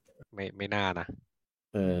ยเหรอไม่น่านะ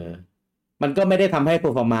มันก็ไม่ได้ทำให้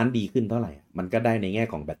performance ดีขึ้นเท่าไหร่มันก็ได้ในแง่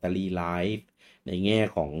ของแบตเตอรี่ไลฟ์ในแง่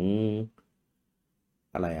ของ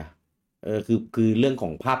อะไรคือเรื่องขอ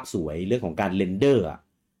งภาพสวยเรื่องของการเรนเดอร์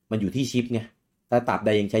มันอยู่ที่ชิปไงถ้าตัดใด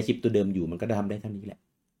ยังใช้ชิปตัวเดิมอยู่มันก็ทำได้เท่านี้แหละ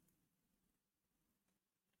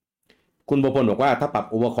คุณโบพลบอกว่าถ้าปรับ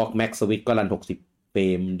Overclock Max Switch ก็รัน60เฟร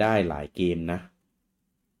มได้หลายเกมนะ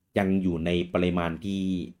ยังอยู่ในปริมาณที่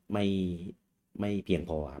ไม่เพียง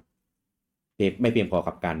พอครับไม่เพียงพอ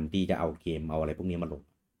กับการที่จะเอาเกมเอาอะไรพวกนี้มาลง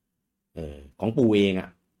ของปู่เอง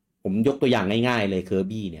ผมยกตัวอย่างง่ายๆเลยเคอร์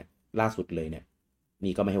บี้เนี่ยล่าสุดเลยเนี่ย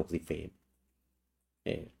นี่ก็ไม่60เฟรม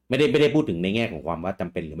ไม่ได้พูดถึงในแง่ของความว่าจ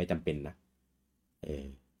ำเป็นหรือไม่จำเป็นนะ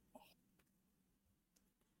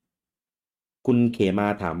คุณเขมา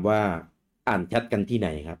ถามว่าอ่านแชทกันที่ไหน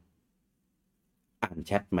ครับอ่านแ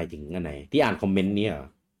ชทหมายถึงอันไหนที่อ่านคอมเมนต์นี้เหรอ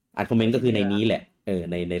อ่านคอมเมนต์ก็คือในนี้แหละ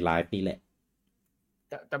ในไลฟ์นี่แหละ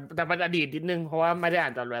แต่มันอดีตนิดนึงเพราะว่าไม่ได้อ่า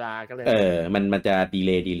นตอนเวลาก็เลยมันจะดีเ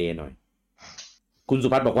ลย์หน่อยคุณสุ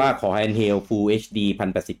ภัทรบอกว่าขอ handheld Full HD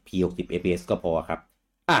 1080p 60 fps ก็พอครับ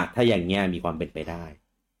ถ้าอย่างเงี้ยมีความเป็นไปได้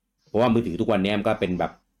เพราะว่ามือถือทุกวันนี้มันก็เป็นแ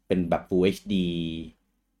บบ Full HD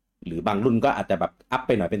หรือบางรุ่นก็อาจจะแบบอัพไ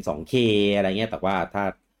ปหน่อยเป็น 2K อะไรเงี้ยแต่ว่า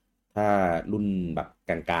ถ้ารุ่นแบบ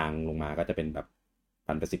กลางๆลงมาก็จะเป็นแบบ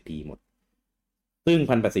 1080p หมดซึ่ง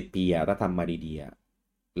 1080p ถ้าทำมาดี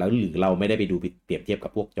ๆแล้วหรือเราไม่ได้ไปดูเปรียบเทียบกั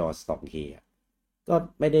บพวกจอ 2K ก็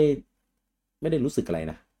ไม่ได้รู้สึกอะไร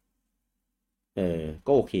นะ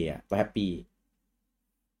ก็โอเคก็แฮปปี้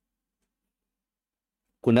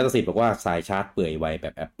คุณณัฐศิษย์บอกว่าสายชาร์จเปื่อยไวแบ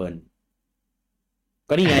บ Apple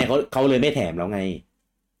ก็นี่ไงเขาเลยไม่แถมแล้วไง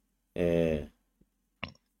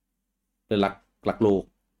รักโลก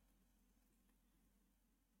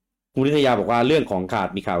คุณวิทยาบอกว่าเรื่องของขาด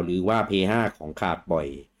มีข่าวหรือว่า P5 ของขาดบ่อย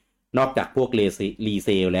นอกจากพวกรีเซ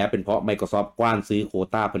ลแล้วเป็นเพราะ Microsoft กว้านซื้อโคว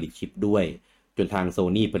ต้าผลิตชิปด้วยจนทาง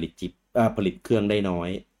Sony ผลิตเครื่องได้น้อย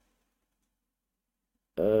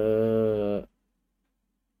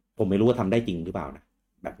ผมไม่รู้ว่าทำได้จริงหรือเปล่านะ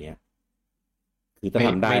แบบเนี้ยคือถ้าท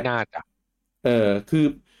ำได้ไม่น่าจะ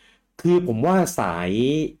คือผมว่าส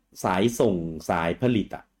ายส่งสายผลิต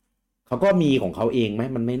เขาก็มีของเขาเองไหม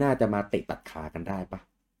มันไม่น่าจะมาเตะตัดขากันได้ปะ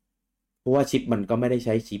เพราะว่าชิปมันก็ไม่ได้ใ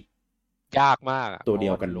ช้ชิปยากมากตัวเดี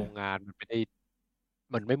ยวกันโรงงานมัน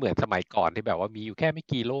ไม่เหมือนสมัยก่อนที่แบบว่ามีอยู่แค่ไม่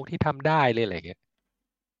กี่โลกที่ทำได้เลยอะไรเงี้ย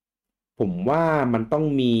ผมว่ามันต้อง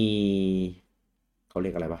มีเขาเรี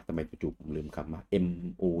ยกอะไรวะทำไมจู่ๆผมลืมคำว่า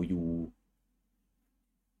MOU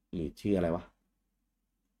หรือชื่ออะไรวะ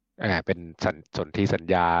เป็นสนธิสัญ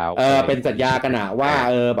ญาเป็นสัญญากันว่า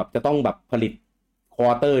แบบจะต้องแบบผลิตควอ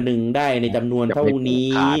เตอร์หนึ่งได้ในจำนวนเท่านี้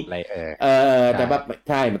แต่ว่า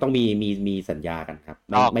ใช่มันต้องมีสัญญากันครับ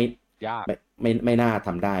ไม่น่าท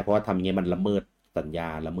ำได้เพราะว่าทำอย่างเงี้ยมันละเมิดสัญญา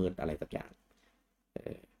ละเมิดอะไรสักอย่าง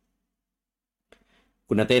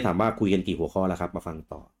คุณนาเต้ถามว่าคุยกันกี่หัวข้อแล้วครับมาฟัง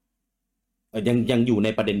ต่อยังอยู่ใน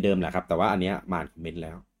ประเด็นเดิมแหละครับแต่ว่าอันเนี้ยมาคอมเมนต์แ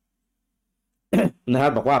ล้ว นะครั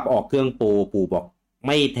บบอกว่าออกเครื่องปู่บอกไ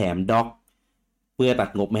ม่แถมด็อกเพื่อตัด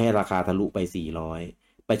งบไม่ให้ราคาทะลุไป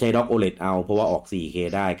400ไปใช้ด็อก OLED เอาเพราะว่าออก 4K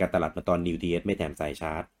ได้การตลาดมาตอน New TS ไม่แถมสายช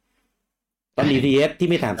าร์จตอน New TS ที่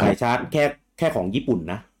ไม่แถมสายชาร์จแค่ของญี่ปุ่น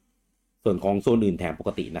นะส่วนของโซนอื่นแถมปก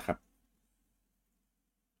ตินะครับ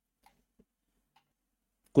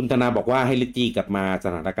คุณธนาบอกว่าให้ลิจี้กลับมาส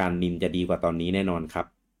ถานการณ์นินจะดีกว่าตอนนี้แน่นอนครับ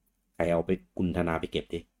ใครเอาไปคุณธนาไปเก็บ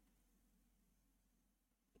ดิ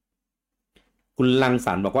คุณลังส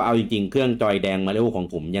รรค์บอกว่าเอาจริงๆเครื่องจอยแดงมาเร็วของ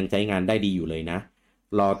ผมยังใช้งานได้ดีอยู่เลยนะ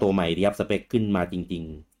รอตัวใหม่ที่อัพสเปคขึ้นมาจริง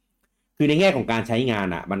ๆคือในแง่ของการใช้งาน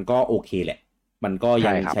มันก็โอเคแหละมันก็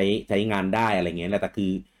ยังใช้งานได้อะไรเงี้ยแต่คื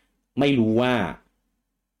อไม่รู้ว่า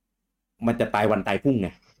มันจะตายวันตายพรุ่งไง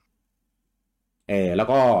แล้ว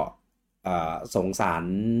ก็สงสาร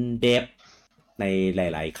เดฟในห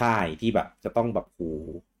ลายๆค่ายที่แบบจะต้องแบบ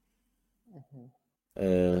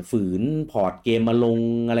ฝืนพอร์ตเกมมาลง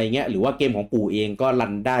อะไรเงี้ยหรือว่าเกมของปู่เองก็รั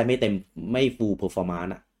นได้ไม่ฟูลเพอร์ฟอร์มาน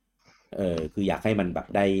ซ์คืออยากให้มันแบบ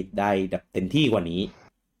ได้แบบเต็มที่กว่านี้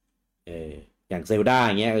อย่างเซลดาอ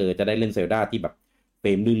ย่างเงี้ยจะได้เล่นเซลดาที่แบบเฟร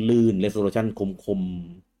มลื่นๆเรโซลูชันคม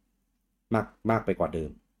มากไปกว่าเดิ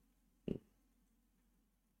ม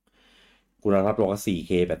คุณรับรองว่า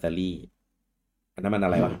 4K แบตเตอรี่อันนั้นมันอะ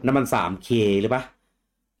ไรวะนั่นมัน 3K หรือปะ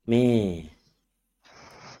แม่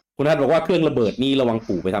คุณนัทบอกว่าเครื่องระเบิดนี่ระวัง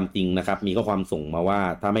ปู่ไปทำจริงนะครับมีข้อความส่งมาว่า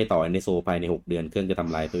ถ้าไม่ต่อในโซภายใน6 เดือนเครื่องจะท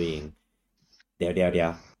ำลายตัวเองเดี๋ย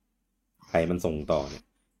วใครมันส่งต่อเนี่ย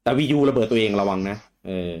แต่วียูระเบิดตัวเองระวังนะ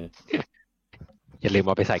อย่าลืมเ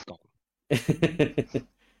อาไปใส่กล่อง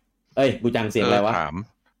บูจังเสียงอะไรวะ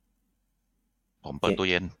ผมเปิดตู้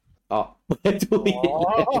เย็นเปิดตู้เย็น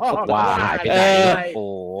ว่าหายไปไหนโอ้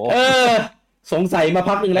สงสัยมา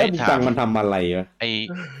พักนึงแล้วบูจังมันทำอะไรวะ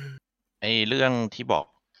ไอเรื่องที่บอก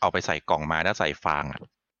เอาไปใส่กล่องไม้แล้วใส่ฟาง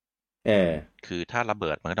คือถ้าระเ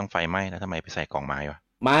บิดมันก็ต้องไฟไหม้แล้วทำไมไปใส่กล่องไม้วะ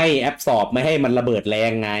ไม่แอบสอบไม่ให้มันระเบิดแร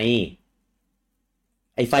งไง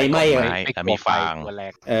ไอไฟไหม้แต่มีฟาง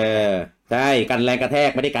ใช่กันแรงกระแทก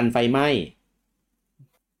ไม่ได้กันไฟไหม้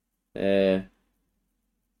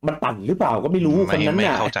มันปั่นหรือเปล่าก็ไม่รู้คนนั้นไม่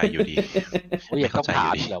เข้าใจอยู่ดีไม่เข้าใจอ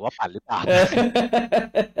ยู่ดีเหรอว่าปั่นหรือเปล่า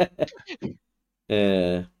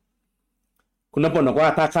คุณณพลบอกว่า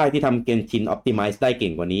ถ้าค่ายที่ทำเกมชิน Optimize ได้เก่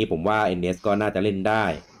งกว่านี้ผมว่า NS ก็น่าจะเล่นได้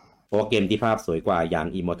เพราะว่าเกมที่ภาพสวยกว่าอย่าง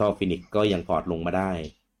Immortal Phoenix ก็ยังพอร์ตลงมาได้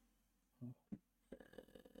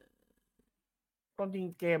ความจริง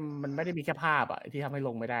เกมมันไม่ได้มีแค่ภาพอะที่ทำให้ล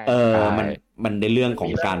งไม่ได้มันในเรื่องขอ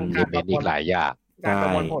งการเป็นอีกหลายอย่างการประ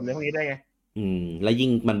มวลผลในพวกนี้ได้ไงแล้วยิ่ง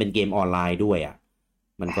มันเป็นเกมออนไลน์ด้วยอ่ะ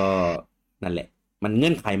มันก็นั่นแหละมันเงื่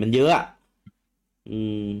อนไขมันเยอะ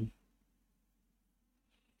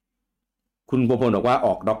คุณพลบอกว่าอ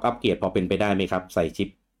อกด็อกอัปเกรดพอเป็นไปได้ไหมครับใส่ชิป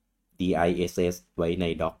DISS ไว้ใน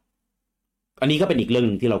ด็อกอันนี้ก็เป็นอีกเรื่อง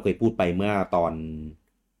นึงที่เราเคยพูดไปเมื่อตอน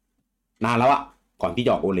นานแล้วอะก่อนที่จ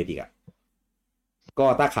ะออก OLED อีกอะก็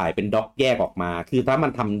ถ้าขายเป็นด็อกแยกออกมาคือถ้ามั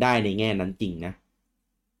นทำได้ในแง่นั้นจริงนะ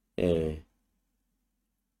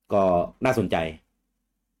ก็น่าสนใจ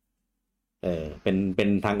เป็น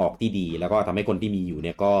ทางออกที่ดีแล้วก็ทำให้คนที่มีอยู่เ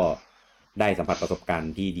นี่ยก็ได้สัมผัสประสบการ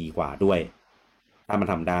ณ์ที่ดีกว่าด้วยถ้ามัน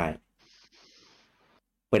ทำได้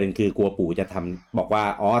ประเด็นคือกลัวปู่จะทำบอกว่า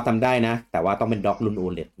อ๋อทำได้นะแต่ว่าต้องเป็นด็อกรุ่น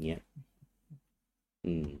OLED เงี้ย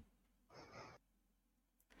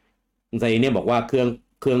ใจเนี่ยบอกว่าเค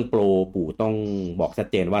รื่องโปรปู่ต้องบอกชัด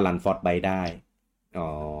เจนว่ารันฟอร์ดไบได้อ๋อ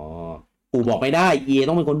ปู่บอกไม่ได้ EA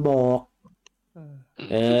ต้องเป็นคนบอก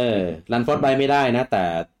รันฟอร์ดไบไม่ได้นะแต่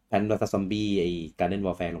แพนวอร์ซอมบี้ไอ้การเล่นว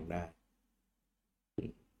อร์แฟร์ลงได้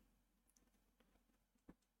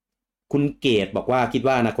คุณเกตบอกว่าคิด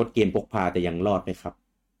ว่าอนาคตเกมพกพาจะยังรอดไหมครับ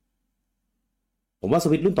ผมว่าส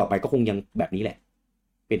วิตช์รุ่นต่อไปก็คงยังแบบนี้แหละ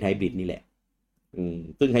เป็นไฮบริดนี่แหละ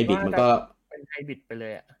ซึ่งไฮบริดมันก็เป็นไฮบริดไปเล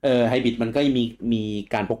ยไฮบริดมันก็มี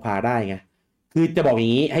การพกพาได้ไงคือจะบอกอย่า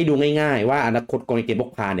งนี้ให้ดูง่ายๆว่าอนาคตกลเกมพ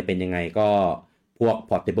กพาเนี่ยเป็นยังไงก็พวก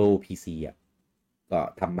portable PC อ่ะก็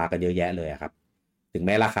ทำมากันเยอะแยะเลยครับถึงแ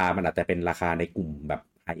ม้ราคามันอาจจะเป็นราคาในกลุ่มแบบ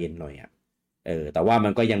ไฮเอ็นหน่อยแต่ว่ามั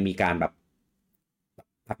นก็ยังมีการแบบ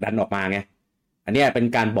ผลักดันออกมาไงอันนี้เป็น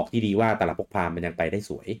การบอกที่ดีว่าตลาดพกพามันยังไปได้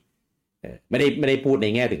สวยไม่ได้พูดใน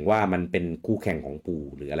แง่ถึงว่ามันเป็นคู่แข่งของปู่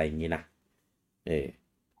หรืออะไรอย่างนี้นะ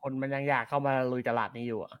คนมันยังอยากเข้ามาลุยตลาดนี้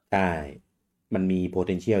อยู่ใช่มันมี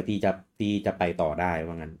potential ที่จะไปต่อได้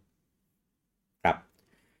ว่างั้นครับ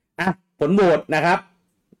ผลโหวตนะครับ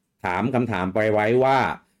ถามคำถามไปไว้ว่า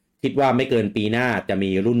คิดว่าไม่เกินปีหน้าจะ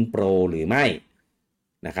มีรุ่นโปรหรือไม่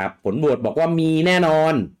นะครับผลโหวตบอกว่ามีแน่นอ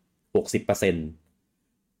น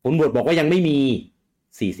 60% ผลโหวตบอกว่ายังไม่มี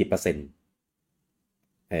 40%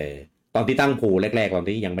ตอนที่ตั้งโพลแรกๆตอน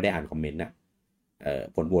ที่ยังไม่ได้อ่านคอมเมนต์นะ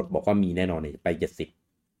ผลโหวตบอกว่ามีแน่นอนไป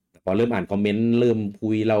70พอเริ่มอ่านคอมเมนต์เริ่มคุ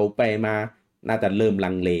ยเราไปมาน่าจะเริ่มลั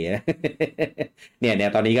งเลเนี่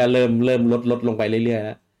ยตอนนี้ก็เริ่มลดลงไปเรื่อยๆแ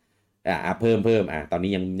ล้วเพิ่มตอน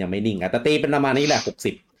นี้ยังไม่นิ่งแต่ตีเป็นประมาณนี้แหละ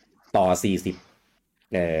60ต่อ40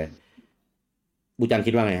บูจัง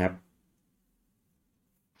คิดว่าไงครับ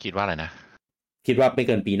คิดว่าอะไรนะคิดว่าไม่เ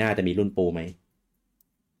กินปีหน้าจะมีรุ่นโปรไหม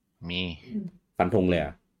มีฟันธงเลย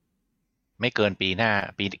ไม่เกินปีหน้า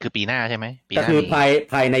คือปีหน้าใช่ไหมก็คือ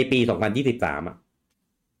ภายในปี2023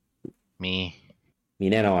มี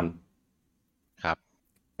แน่นอนครับ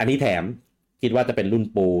อันนี้แถมคิดว่าจะเป็นรุ่น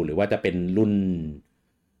โปรหรือว่าจะเป็นรุ่น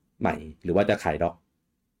ใหม่หรือว่าจะขายด็อก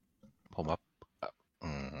ผมว่า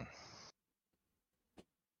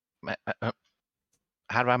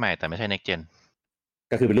ฮาร์ดแวร์ใหม่แต่ไม่ใช่ next gen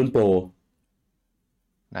ก็คือเป็นรุ่นโปร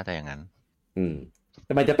น่าจะอย่างนั้นท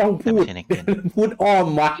ำไมจะต้องพูดอ้อม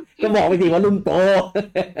วะก็บอกไปทีว่ารุ่นโปร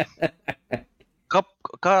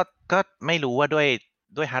ก็ไม่รู้ว่าด้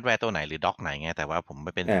วยฮาร์ดแวร์ตัวไหนหรือด็อกไหนไงแต่ว่าผม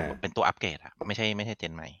เป็นตัวอัปเกรดไม่ใช่เจ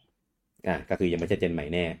นใหม่ก็คือยังไม่ใช่เจนใหม่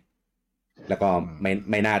แน่แล้วก็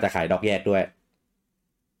ไม่น่าจะขายด็อกแยกด้วย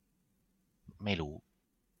ไม่รู้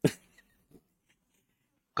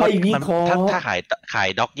ก็ถ้าขาย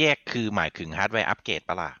ด็อกแยกคือหมายถึงฮาร์ดแวร์อัปเกรด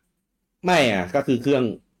ปะล่ะไม่ก็คือเครื่อง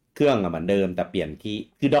เหมือนเดิมแต่เปลี่ยนที่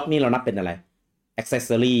คือด็อกนี่เรานับเป็นอะไร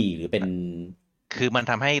accessory หรือเป็นคือมัน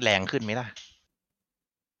ทำให้แรงขึ้นไหมล่ะ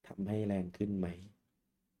ทำให้แรงขึ้นไหม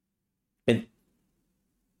เป็น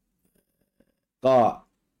ก็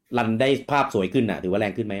รันได้ภาพสวยขึ้นถือว่าแร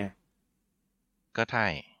งขึ้นไหมก็ใช่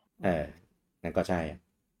นั่นก็ใช่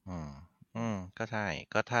ก็ใช่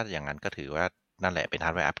ก็ถ้าอย่างนั้นก็ถือว่านั่นแหละเป็นฮา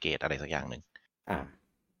ร์ดแวร์อัปเกรดอะไรสักอย่างหนึ่ง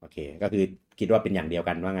โอเคก็คือคิดว่าเป็นอย่างเดียว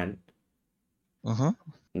กันว่างั้น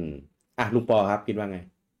ลุงปอครับคิดว่าไง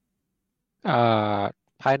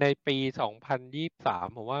ภายในปี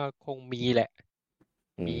2023ผมว่าคงมีแหละ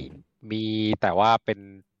มีแต่ว่าเป็น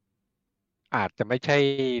อาจจะไม่ใช่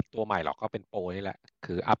ตัวใหม่หรอกก็เป็นโปรนี่แหละ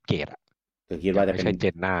คืออัปเกรดคือคิดว่าจะเป็นไม่ใช่เจ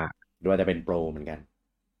นหน้าหรือว่าจะเป็นโปรเหมือนกัน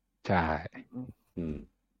ใช่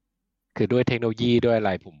คือด้วยเทคโนโลยีด้วยอะไ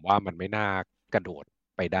รผมว่ามันไม่น่ากระโดด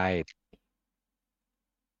ไปได้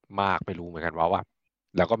มากไม่รู้เหมือนกันว่า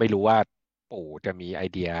แล้วก็ไม่รู้ว่าปู่จะมีไอ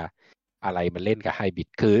เดียอะไรมันเล่นกับไฮบริด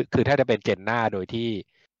คือถ้าจะเป็นเจนหน้าโดยที่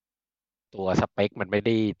ตัวสเปคมันไม่ไ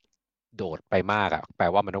ด้โดดไปมากแปล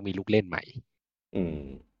ว่ามันต้องมีลูกเล่นใหม่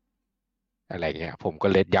อะไรเงี้ยผมก็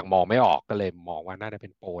เลยยังมองไม่ออกก็เลยมองว่าน่าจะเป็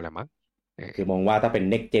นโปรแหละมั้ง คือมองว่าถ้าเป็น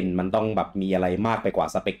next gen มันต้องแบบมีอะไรมากไปกว่า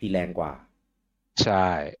สเปคที่แรงกว่าใช่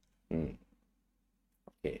โอ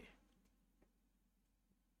เค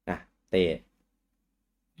เต้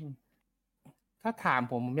ถ้าถาม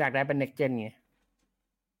ผมอยากได้เป็น next gen ไง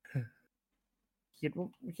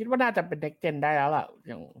คิดว่าน่าจะเป็น next gen ได้แล้วล่ะ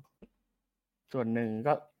อย่างส่วนหนึ่ง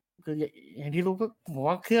ก็คืออย่างที่รู้ก็ผม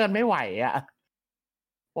ว่าเครื่องไม่ไหวอ่ะ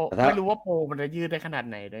ไม่รู้ว่าโปรมันจะยืดได้ขนาด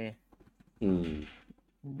ไหนเลย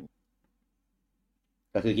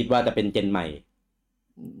ก็คือคิดว่าจะเป็นเจนใหม่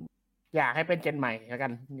อยากให้เป็นเจนใหม่แล้วกั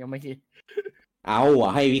นยังไม่คิดเอา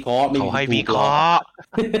ให้วิเคราะห์ไม่ให้วิเคราะห์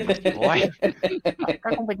โอ้ยก็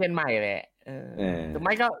คงเป็นเจนใหม่แหละหรือไ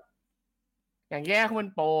ม่ก็อย่างแย่ก็มัน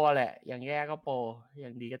โปรแหละอย่างแย่ก็โปรอย่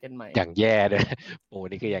างดีก็เจนใหม่อย่างแย่เลยโปร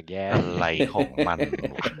นี่คืออย่างแย่อะไรของมัน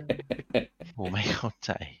ผมไม่เข้าใ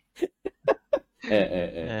จ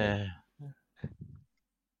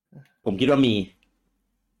ผมคิดว่ามี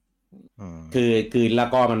คือแล้ว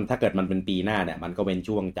ก็มันถ้าเกิดมันเป็นปีหน้าเนี่ยมันก็เป็น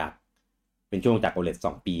ช่วงจาก OLED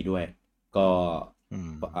 2 ปีด้วยก็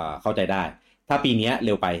เข้าใจได้ถ้าปีนี้เ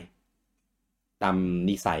ร็วไปตาม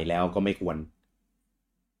นิสัยแล้วก็ไม่ควร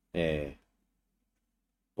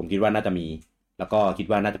ผมคิดว่าน่าจะมีแล้วก็คิด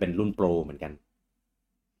ว่าน่าจะเป็นรุ่นโปรเหมือนกัน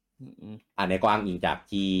อันนี้ก็อ้างอิงจาก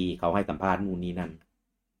ที่เขาให้สัมภาษณ์นู่นนี่นั่น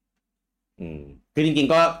คือจริง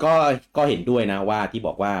ๆก็เห็นด้วยนะว่าที่บ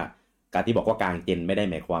อกว่าการที่บอกว่ากลางเจนไม่ได้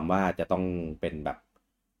หมายความว่าจะต้องเป็นแบบ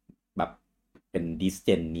เป็นดิสเจ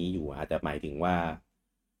นนี้อยู่อาจจะหมายถึงว่า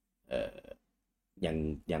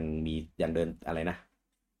ยังมียังเดินอะไรนะ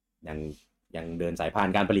ยังเดินสายพาน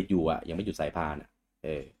การผลิตอยู่อ่ะยังไม่หยุดสายพาน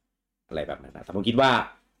อะไรแบบนั้นนะแต่ผมคิดว่า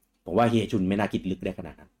เฮียชุนไม่น่าคิดลึกได้ขน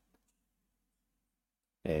าดนั้น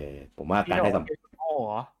ผมว่าการให้สัมภาษณ์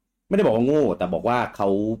ไม่ได้บอกว่าโง่แต่บอกว่าเขา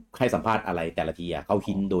ให้สัมภาษณ์อะไรแต่ละทีอ่ะเขา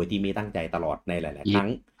คิดโดยที่ไม่ตั้งใจตลอดในหลายๆครั้ง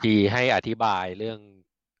ทีให้อธิบายเรื่อง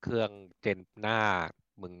เครื่องเจนหน้า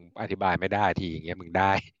มึงอธิบายไม่ได้ทีอย่างเงี้ยมึงไ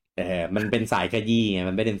ด้มันเป็นสายขยี้ไง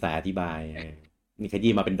มันไม่เป็นสายอธิบายนี่ข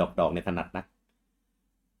ยี้มาเป็นดอกๆในถนัดนะ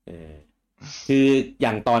คืออ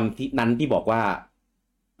ย่างตอนที่นั้นที่บอกว่า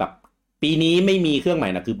แบบปีนี้ไม่มีเครื่องใหม่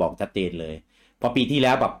นะคือบอกชัดเจนเลยพอปีที่แ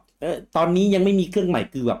ล้วแบบตอนนี้ยังไม่มีเครื่องใหม่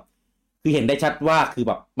คือแบบคือเห็นได้ชัดว่าคือแ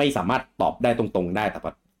บบไม่สามารถตอบได้ตรงๆได้แต่พ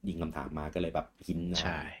อยิงคำถามมาก็เลยแบบหินใ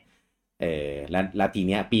ช่แล้วทีเ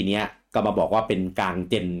นี้ยปีเนี้ยก็มาบอกว่าเป็นกลาง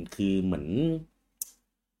เจนคือเหมือน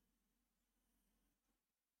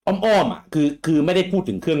อ้อมๆอ่ะคือไม่ได้พูด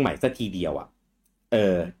ถึงเครื่องใหม่สักทีเดียวอ่ะ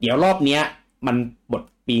เดี๋ยวรอบเนี้ยมันหมด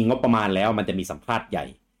ปีงบประมาณแล้วมันจะมีสัมภาษณ์ใหญ่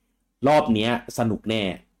รอบเนี้ยสนุกแน่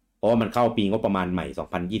เพราะว่ามันเข้าปีงบประมาณใหม่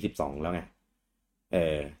2022แล้วไง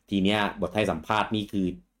ทีเนี้ยบทให้สัมภาษณ์นี่คือ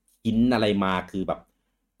หินอะไรมาคือแบบ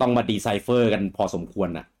ต้องมาดีไซเฟอร์กันพอสมควร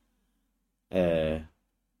อ่ะ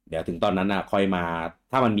เดี๋ยวถึงตอนนั้นค่อยมา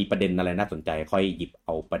ถ้ามันมีประเด็นอะไรน่าสนใจค่อยหยิบเอ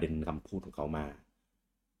าประเด็นคำพูดของเขามา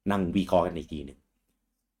นั่งวิเคราะห์กันอีกทีนึง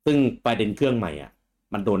ซึ่งประเด็นเครื่องใหม่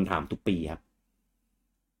มันโดนถามทุกปีครับ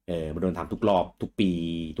มันโดนถามทุกรอบทุกปี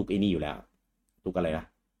ทุกไอ้นี่อยู่แล้วทุกอะไรนะ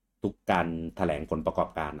ทุกการแถลงผลประกอบ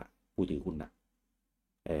การผู้ถือหุ้น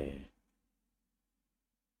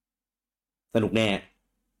สนุกแน่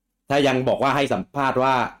ถ้ายังบอกว่าให้สัมภาษณ์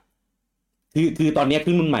ว่าคือตอนนี้เค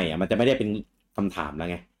รื่องรุ่นใหม่มันจะไม่ได้เป็นคำถามแล้ว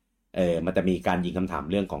ไงมันจะมีการยิงคำถาม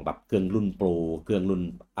เรื่องของแบบเครื่องรุ่นโปรเครื่องรุ่น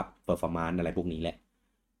อัพเปอร์ฟอร์แมนซ์อะไรพวกนี้แหละ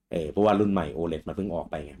เพราะว่ารุ่นใหม่ OLED มันเพิ่งออก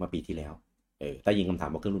ไปไงเมื่อปีที่แล้วถ้ายิงคำถา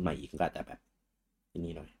มว่าเครื่องรุ่นใหม่อีกก็อาจจะแบบ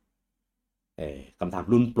นี่หน่อยคำถาม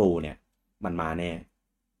รุ่นโปรเนี่ยมันมาแน่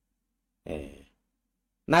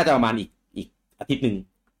น่าจะประมาณอีกอาทิตย์หนึ่ง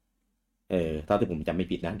เท่าที่ผมจำไม่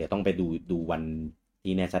ผิดนะเดี๋ยวต้องไปดูวัน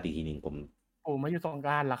ที่แน่ชัดอีกทีหนึ่งผมไม่อยู่สงก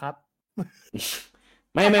รานต์เหรอครับ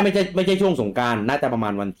ไม่ใช่ช่วงสงกรานต์น่าจะประมา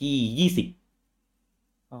ณวันที่20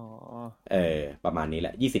ประมาณนี้แหล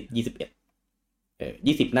ะ20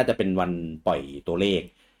 น่าจะเป็นวันปล่อยตัวเลข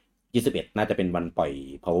21น่าจะเป็นวันปล่อย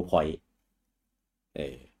PowerPoint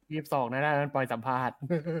 22น่าจะปล่อยสัมภาษณ์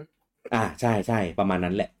ใช่ประมาณ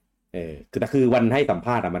นั้นแหละคือวันให้สัมภ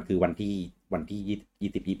าษณ์มันคือวันที่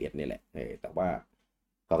20-21นี่แหละแต่ว่า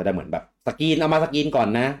เขาก็จะเหมือนแบบสกรีนเอามาสกรีนก่อน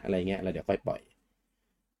นะอะไรเงี้ยแล้วเดี๋ยวค่อยปล่อย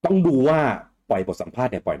ต้องดูว่าปล่อยบทสัมภาษ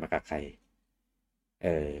ณ์เนี่ยปล่อยมากับใคร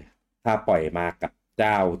ถ้าปล่อยมากับเ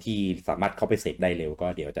จ้าที่สามารถเข้าไปเสกได้เร็วก็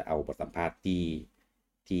เดี๋ยวจะเอาบทสัมภาษณ์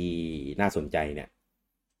ที่น่าสนใจเนี่ย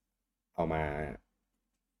เอามา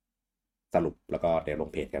สรุปแล้วก็เดี๋ยวลง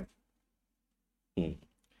เพจครับ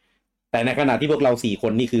แต่ในขณะที่พวกเรา4ค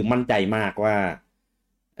นนี่คือมั่นใจมากว่า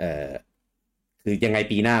คือยังไง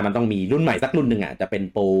ปีหน้ามันต้องมีรุ่นใหม่สักรุ่นหนึ่งจะเป็น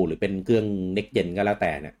โปรหรือเป็นเครื่อง next gen ก็แล้วแ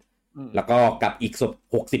ต่เนี่ยแล้วก็กับอีก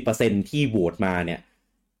60% ที่โหวตมาเนี่ย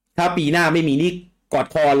ถ้าปีหน้าไม่มีนี่กอด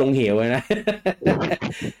คอลงเหวเลยนะ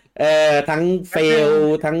ทั้งเฟล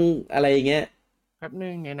ทั้งอะไรเงี้ยแป๊บนึ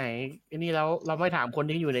งไหนอันนี้เราไม่ถามคน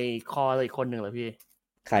ที่อยู่ในคอเลยคนหนึ่งเหรอพี่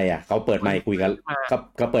ใครอ่ะเขาเปิดไมค์คุยกัน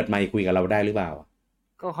เขาเปิดไมค์คุยกับเราได้หรือเปล่า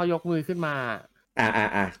ก็เขายกมือขึ้นมา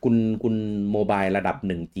คุณโมบายระดับ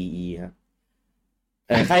1 GE ครับ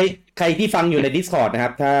ใครที่ฟังอยู่ใน Discord นะครั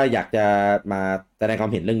บถ้าอยากจะมาแสดงควา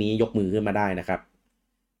มเห็นเรื่องนี้ยกมือขึ้นมาได้นะครับ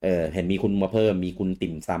เห็นมีคุณมาเพิ่มมีคุณ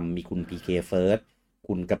ติ่มซำมีคุณ PK First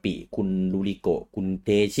คุณกะปิคุณลูริโกะคุณเท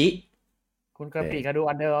ชิคุณกะปิก็ดู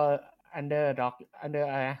อันเดอร์ด็อกอันเดอร์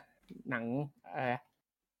อะไรหนัง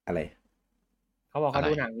อะไรเขาบอกเขา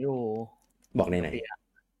ดูหนังอยู่บอกในไหน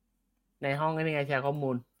ในห้องนี่ไงแชร์ข้อมู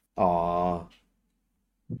ลอ๋อ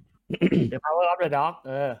The Power of the Dog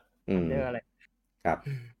อันเดอร์อะไรครับ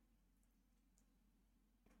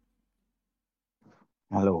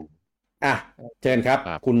ฮัลโหลเชิญครับ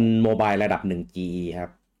คุณโมบายระดับ1 GE ครับ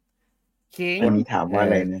วันนี้ถามว่าอะ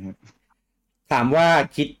ไรนะครับถามว่า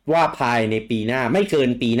คิดว่าภายในปีหน้าไม่เกิน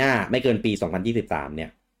ปีหน้าไม่เกินปี2023เนี่ย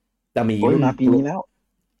จะมีรุ่นมาปีนี้แล้ว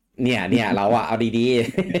เนี่ยเราเอาดี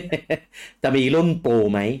ๆจะมีรุ่นโปร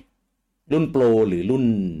ไหมรุ่นโปรหรือรุ่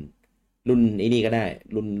นไอ้นี่ก็ได้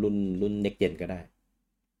รุ่น next gen ก็ได้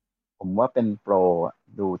ผมว่าเป็นโปร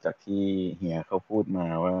ดูจากที่เฮียเขาพูดมา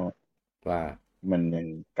ว่ามันยัง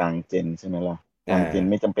กลางเจนใช่ไหมล่ะกลางเจน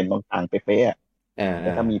ไม่จำเป็นต้องกลางเป๊ะๆแ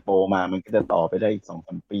ต่ถ้ามีโปรมามันก็จะต่อไปได้อีก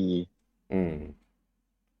 2-3 ปี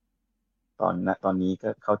ตอนนี้ก็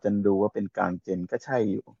เขาจะดูว่าเป็นกลางเจนก็ใช่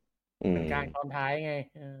อยู่เป็นกลางตอนท้ายไง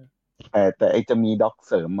แต่ไอจะมีด็อก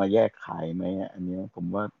เสริมมาแยกขายไหมอันนี้ผม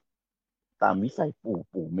ว่าตามวิสัย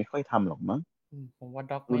ปู่ไม่ค่อยทำหรอกมั้งผมว่า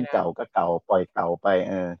ด็อกรุ่นเก่าก็เก่าปล่อยเก่าไป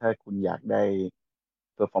ถ้าคุณอยากได้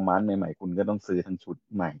เพอร์ฟอร์มานซ์ใหม่ๆคุณก็ต้องซื้อทั้งชุด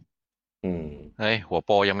ใหม่เฮ้ยหัวโ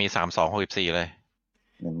ปรยังมี3264เลย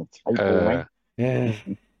มันใช่โปรไหม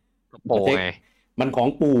โปรไงมันของ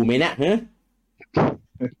ปู่ไหมเนี่ยฮะ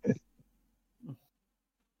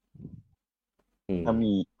ถ้า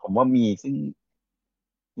มีผมว่ามีซึ่ง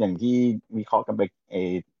อย่างที่วิเคราะห์กันไป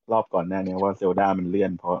รอบก่อนหน้านี้ว่าเซลดามันเลื่อ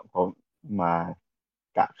นเพราะมา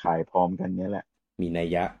กะขายพร้อมกันนี้แหละมีนัย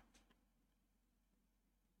ยะ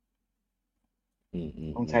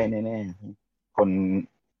ต้องใช่แน่ๆค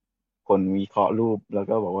นวิเคราะห์รูปแล้ว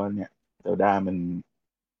ก็บอกว่าเนี่ยเซลดามัน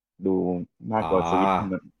ดูมากกว่าสวิต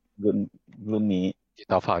รุ่นนี้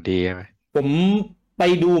ต่อฝ่าดีใช่ไหมผมไป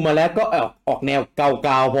ดูมาแล้วก็ออกแนวเก่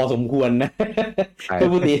าๆพอสมควรนะคือ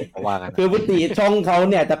ปกติช่องเขา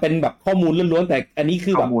เนี่ยจะเป็นแบบข้อมูลล้วนๆแต่อันนี้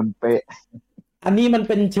คือแบบข้อมูลเป๊ะอันนี้มัน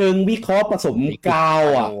เป็นเชิงวิเคราะห์ผสมกาว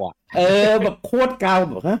แบบโคตรกาว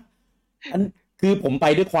แบบฮะคือผมไป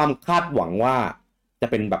ด้วยความคาดหวังว่าจะ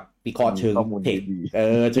เป็นแบบวิเคราะห์เชิงเทค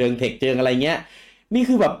เชิงเทคเชิงอะไรเงี้ยนี่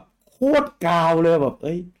คือแบบโคตรกาวเลยแบบ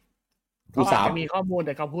อุตส่าห์มีข้อมูลแ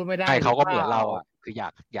ต่เขาพูดไม่ได้ใช่เขาก็เหมือนเราคืออ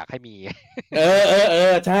ยากให้มี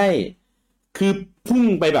ใช่คือพุ่ง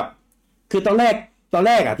ไปแบบคือตอนแ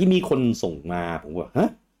รกที่มีคนส่งมาผมว่าฮะ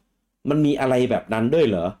มันมีอะไรแบบนั้นด้วย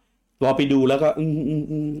เหรอพอไปดูแล้วก็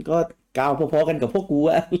ก็กาวพอๆกันกับพวกกู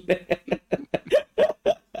อะ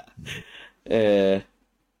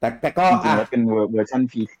แต่ก็จริงๆแล้วเป็นเวอร์ชัน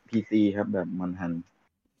PC ครับแบบมันฮัน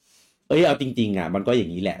เอาจริงๆมันก็อย่า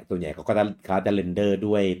งนี้แหละส่วนใหญ่เขาจะเรนเดอร์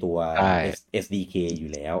ด้วยตัว SDK อ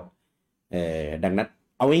ยู่แล้วดังนั้น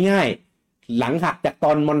เอาง่ายๆหลังหักจากต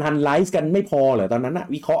อนมอนฮันไลฟ์กันไม่พอเหรอตอนนั้น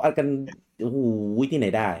วิเคราะห์กันโอ้โหที่ไหน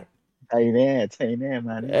ได้ใช่แน่ม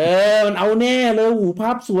ามันเอาแน่เลยหูภ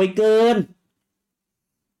าพสวยเกิน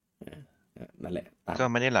นั่นแหละก็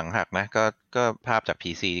ไม่ได้หลังหักนะก็ภาพจาก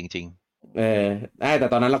PC จริงๆแต่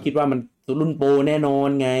ตอนนั้นเราคิดว่ามันรุ่นโปรแน่นอน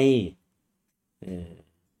ไง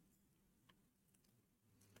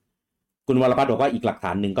คุณวรพัฒน์บอกว่าอีกหลักฐ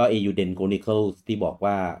านหนึ่งก็ Euden Chronicles ที่บอก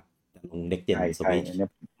ว่าลง Next Gen Switch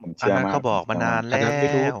ผมเชื่อมากเขาบอกมานานแล้ว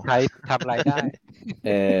ใครทำอะไรได้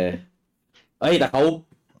แต่เขา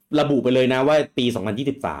ระบุไปเลยนะว่าปี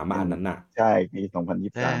2023อันนั้นน่ะใช่ปี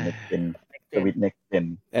2023เป็นสวิตช์ Next Gen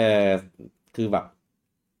คือแบบ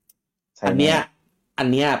อันเ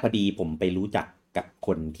นี้ยพอดีผมไปรู้จักกับค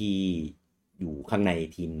นที่อยู่ข้างใน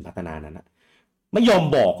ทีมพัฒนานั้นนะไม่ยอม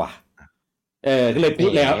บอกก็เลยพู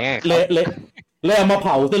ดแล้วเลยเอามาเผ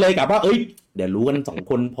าซะเลยกับว่าเดี๋ยวรู้กัน2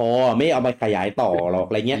คนพอไม่เอามาขยายต่อหรอก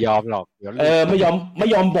อะไรเงี้ยยอมหรอกไม่ย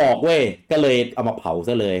อมบอกเว้ยก็เลยเอามาเผาซ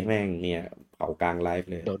ะเลยแม่งเนี่ยเผากลางไลฟ์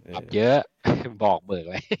เลยโดนปรับเยอะบอกเบิก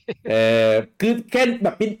เลยคือแค่แบ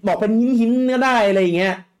บบอกเป็นหินก็ได้อะไรเงี้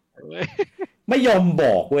ยไม่ยอมบ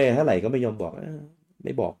อกเว้ยเท่าไหร่ก็ไม่ยอมบอกไ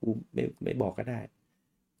ม่บอกกูไม่บอกก็ได้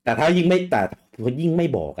แต่ถ้ายิ่งไม่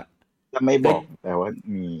บอกถ้าไม่บอกแต่ว่า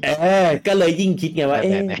มีก็เลยยิ่งคิดไงว่า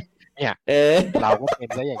เนี่ยเราก็เป็น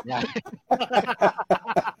แล้วอย่างนี้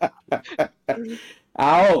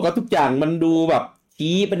ก็ทุกอย่างมันดูแบบเ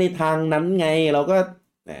ชี้ไปในทางนั้นไงเราก็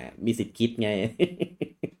มีสิทธิ์คิดไง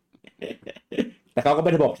แต่เขาก็ไ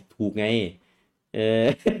ม่ได้บอกถูกไง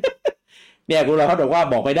เนี่ยคุณเราเขาบอกว่า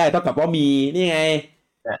บอกไม่ได้เท่ากับว่ามีนี่ไง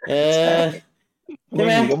ใช่ไ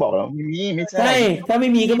หมก็บอกแล้วไม่มีไม่ใช่ถ้าไม่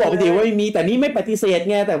มีก็บอกไปสิว่าไม่มีแต่นี้ไม่ปฏิเสธ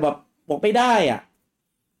ไงแต่แบบบอกไม่ได้อ่ะ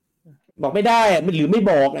บอกไม่ได้หรือไม่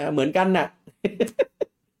บอกนะเหมือนกันน่ะ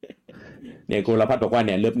เนี่ยคุณรพัฒน์บอกว่าเ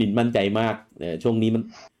นี่ยเลิฟนินมั่นใจมากช่วงนี้มัน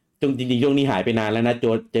จริงๆช่วงนี้หายไปนานแล้วนะ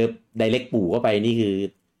เจอไดเรกปู่เข้าไปนี่คือ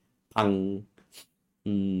พัง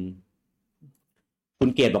คุณ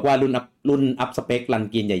เกตบอกว่ารุ่นอัพสเปครัน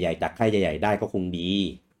เกมใหญ่ๆจากค่ายใหญ่ๆได้ก็คงดี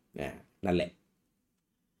นั่นแหละ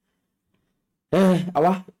เอาว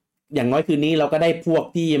ะอย่างน้อยคืนนี้เราก็ได้พวก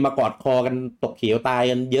ที่มากอดคอกันตกเขียวตาย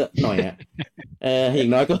กันเยอะหน่อยอ่ะอย่า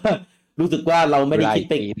งน้อยก็รู้สึกว่าเราไม่ได้คิด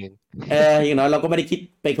ไปอย่างน้อยเราก็ไม่ได้คิด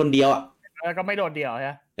ไปคนเดียวอ่ะแล้วก็ไม่โดดเดี่ยวใ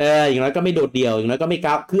ช่อย่างน้อยก็ไม่โดดเดี่ยวอย่างน้อยก็ไม่ก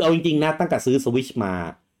ราฟคือเอาจริงๆนะตั้งแต่ซื้อ Switch มา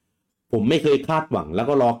ผมไม่เคยคาดหวังแล้ว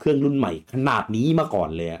ก็รอเครื่องรุ่นใหม่ขนาดนี้มาก่อน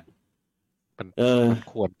เลยอ่ะมัน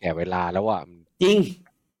ควรแก่เวลาแล้วอ่ะจริง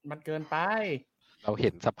มันเกินไปเราเห็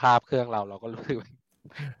นสภาพเครื่องเราก็รู้สึก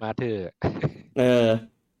มาเถอะ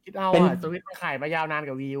คิดเอาสวิตช์มันขายมายาวนาน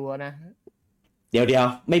กับ Wii U นะเดี๋ยว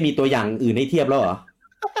ไม่มีตัวอย่างอื่นให้เทียบแล้วเหรอ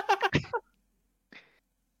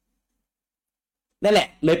นั่นแหละ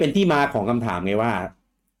เลยเป็นที่มาของคำถามไงว่า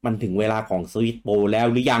มันถึงเวลาของ Switch Pro แล้ว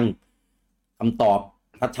หรือยังคำตอบ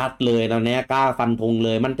ชัดๆเลยตอนนี้กล้าฟันธงเล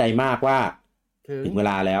ยมั่นใจมากว่าถึงเว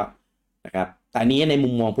ลาแล้วนะครับแต่อันนี้ในมุ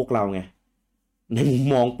มมองพวกเราไงในมุม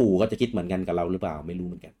มองปู่ก็จะคิดเหมือนกันกับเราหรือเปล่าไม่รู้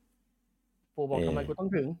เหมือนกันปู่บอกทำไมกูต้อง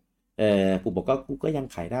ถึงปู่บอกก็ยัง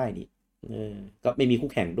ขายได้นี่ก็ไม่มีคู่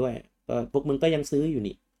แข่งด้วยก็พวกมึงก็ยังซื้ออยู่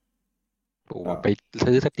นี่ปู่บอกไป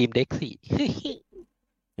ซื้อ Steam Deck สิ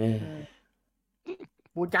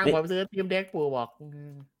ปูจังผมซื้อ Steam Deck ปู่บอก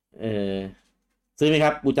ซื้อไหมค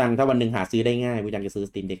รับปูจังถ้าวันหนึ่งหาซื้อได้ง่ายปูจังจะซื้อ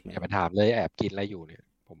Steam Deck ไหมอย่ามาถามเลยแอบกินอะไรอยู่เนี่ย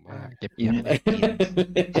ผมว่าเก็บเงียบไ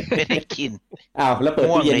ม่ได้กินแล้วเปิด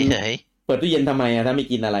ตู้เย็นทำไมถ้าไม่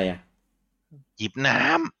กินอะไรหยิบน้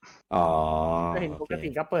ำอ๋อเห็นปกติ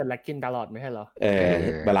ก็เปิดแล้วกินตลอดไม่ใช่เหรอ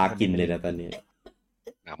เวลากินเลยนะตอนนี้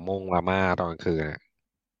น้ำมงมาม่าตอนกลางคืน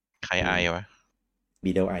ใครไอวะ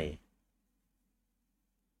บีเดลไอ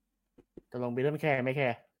จะลงบีเดลแคร์ไม่แค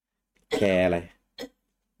ร์อะไร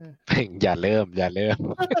เพ่งอย่าเริ่ม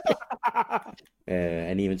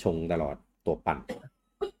อันนี้มันชงตลอดตัวปั่น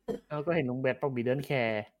เราก็เห็นลุงเบสต้องบีเดลแค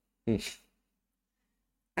ร์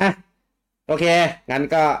โอเคงั้น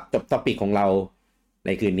ก็จบท็อปิกของเราใน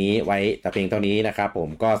คืนนี้ไว้แต่เพียงเท่านี้นะครับผม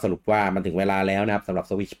ก็สรุปว่ามันถึงเวลาแล้วนะครับสำหรับ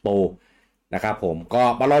Switch Pro นะครับผมก็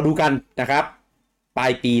มารอดูกันนะครับปลา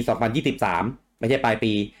ยปี2023ไม่ใช่ปลาย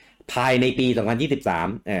ปีภายในปี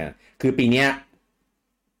2023คือปีเนี้ย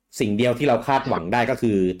สิ่งเดียวที่เราคาดหวังได้ก็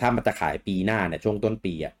คือถ้ามันจะขายปีหน้าเนี่ยช่วงต้น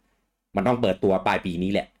ปีมันต้องเปิดตัวปลายปี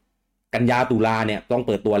นี้แหละกันยาตุลาเนี่ยต้องเ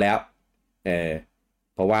ปิดตัวแล้ว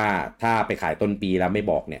เพราะว่าถ้าไปขายต้นปีแล้วไม่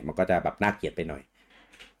บอกเนี่ยมันก็จะแบบน่าเกลียดไปหน่อย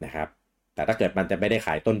นะครับแต่ถ้าเกิดมันจะไม่ได้ข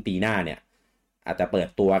ายต้นปีหน้าเนี่ยอาจจะเปิด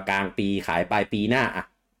ตัวกลางปีขายปลายปีหน้า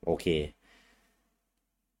โอเค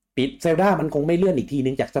ปิดเซลดามันคงไม่เลื่อนอีกทีนึ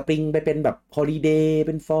งจากสปริงไปเป็นแบบฮอลิเดย์เ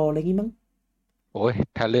ป็นฟอลอะไรงี้มั้งโอ้ย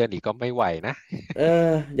ถ้าเลื่อนอีกก็ไม่ไหวนะ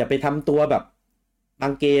อย่าไปทำตัวแบบบา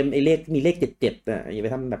งเกมไอ้เลขมีเลข77อย่าไป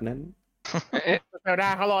ทำแบบนั้นเซลดา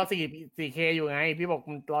เขารอ4K อยู่ไงพี่บอก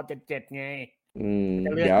มันรอ77ไงเ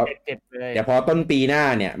ดี๋ยวพอต้นปีหน้า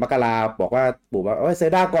เนี่ยมกราบอกว่าปู่ว่าเซ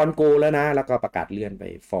ลดากอนโกแล้วนะแล้วก็ประกาศเลื่อนไป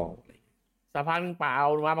ฟอลสะพานเปล่า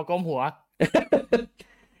มก้มหัว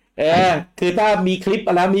คือถ้ามีคลิป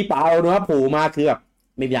แล้วมีเปล่าเนาะปู่มาคือแบบ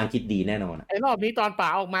ไม่มีทางคิดดีแน่นอนไอ้รอบนี้ตอนป่า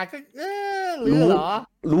ออกมาก็ลื้อเหรอ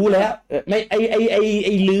รู้แล้วไม่ไอ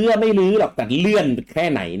ลื้อไม่ลื้อหรอกแต่เลื่อนแค่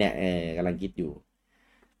ไหนเนี่ยกำลังคิดอยู่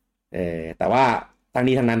แต่ว่าทั้ง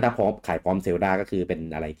นี้ทั้งนั้นถ้าพร้อมขายพร้อมเซลดาก็คือเป็น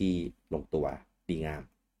อะไรที่ลงตัวดีงาม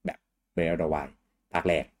แบบเบรดวายภาค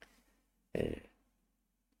แรก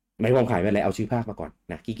ไม่พร้อมขายไม่เลยเอาชื่อภาคมาก่อน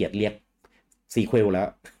นะขี้เกียจเรียกซีเควลแล้ว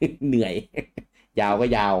เหนื่อยยาวก็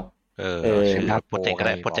ยาวชื่อโปรเจกต์อะไ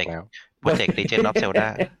รโปรเจกต์ Legend of Zelda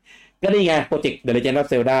ก็นี่ไงโปรเจกต์ The Legend of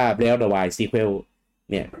Zelda Breath of the Wild Sequel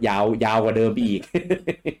เนี่ยยาวกว่าเดิมอีก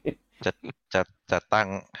จะตั้ง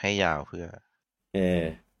ให้ยาวเพื่อ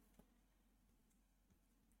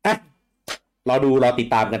รอติด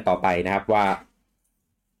ตามกันต่อไปนะครับว่า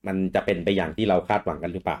มันจะเป็นไปอย่างที่เราคาดหวังกั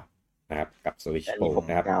นหรือเปล่านะครับกับ Switch Pro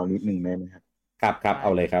นะครับกล่าวนิดนึงได้ไหมครับครับเอ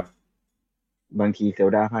าเลยครับบางทีเซล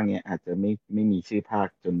ดาภาคนี้อาจจะไม่มีชื่อภาค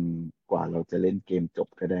จนกว่าเราจะเล่นเกมจบ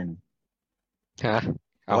ก็ได้นะ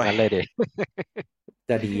เอางั้นเลยเด็ก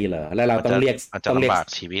จะดีเหรอแล้วเราต้องเรียกลำบาก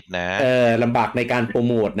ชีวิตนะลำบากในการโปร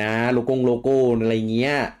โมทนะโลโก้อะไรเงี้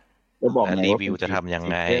ยจะบอกรีวิวจะทำยัง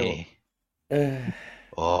ไง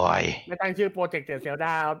โอ้ยไม่ตั้งชื่อโปรเจกต์เซลด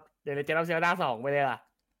าเดี๋ยวจะเอาเซลดา2ไปเลยล่ะ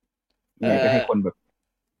เนี่ยก็ให้คนแบบ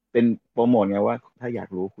เป็นโปรโมทไงว่าถ้าอยาก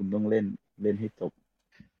รู้คุณต้องเล่นให้จบ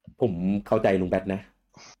ผมเข้าใจลุงแบทนะ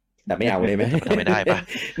แต่ไม่เอาได้ไหมทำไม่ได้ปะ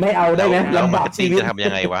ไม่เอาได้ไหมลำบากชีวิตจะทำยั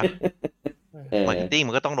งไงวะมาร์เก็ตติ้ง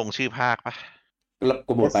มันก็ต้องลงชื่อภาคปะแล้ว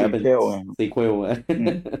กูบอกไปเป็นซีควล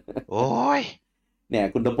โอ้ยเนี่ย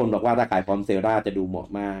คุณตะพลบอกว่าถ้าขายพร้อมเซลดาจะดูเหมาะ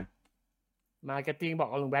มากมาร์เก็ตติ้งบอก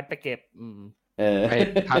เอาลุงแบทไปเก็บ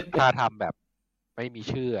ถ้าทำแบบไม่มี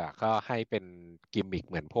ชื่อก็ให้เป็นกิมมิก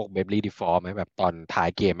เหมือนพวกเบเบอรี่ดีฟอร์ไหมแบบตอนท้าย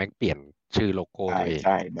เกมแม่งเปลี่ยนชื่อโลโก้ตัวเองใ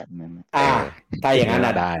ช่แบบนั้นถ้าอย่างนั้น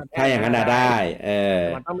ได้ถ้าอย่างนั้นได้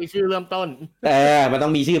มันต้องมีชื่อเริ่มต้นมันต้อ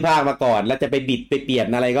งมีชื่อภาคมาก่อนแล้วจะไปบิดไปเปลี่ยน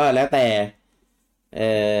อะไรก็แล้วแต่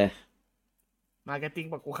มาร์เก็ตติ้ง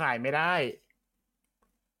บอกกูขายไม่ได้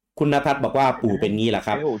คุณณภัทรบอกว่าปู่เป็นงี้แหละค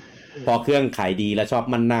รับพอเครื่องขายดีแล้วชอบ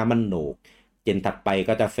มันหน้ามันโหนกเจนถัดไป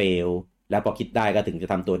ก็จะเฟลแล้วพอคิดได้ก็ถึงจะ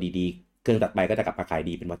ทำตัวดีๆเครื่องถัดไปก็จะกลับมาขาย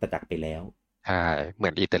ดีเป็นวัฏจักรไปแล้วใช่เหมื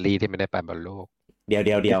อนอิตาลีที่ไม่ได้ไปบอลโลกเดี๋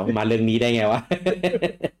ยวมาเรื่องนี้ได้ไงวะ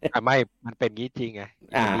ไม่มันเป็นงี้จริงไง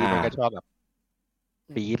มันก็ชอบแบบ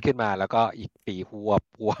ปี๊ดขึ้นมาแล้วก็อีกปีหัว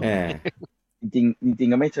จริง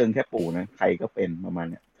ก็ไม่เชิงแค่ปู่นะใครก็เป็นประมาณ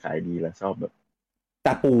เนี้ยขายดีแล้วชอบแบบแ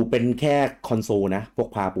ต่ปู่เป็นแค่คอนโซลนะพวก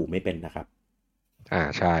พาปู่ไม่เป็นนะครับ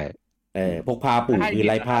ใช่พวกพาปู่คือไ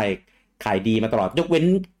ล่ไพ่ขายดีมาตลอดยกเว้น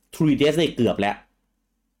 3DS เนี่ยเกือบแล้ว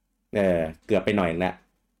เกือบไปหน่อยแล้ว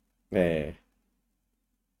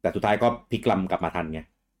แต่สุดท้ายก็พลิกลำกลับมาทันไง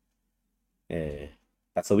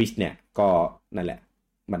แต่สวิชเนี่ยก็นั่นแหละ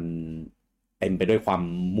มันเต็มไปด้วยความ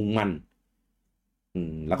มุ่งมั่น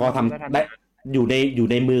แล้วก็ทำได้อยู่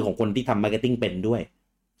ในมือของคนที่ทำมาร์เก็ตติ้งเป็นด้วย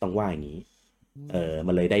ต้องว่าอย่างนี้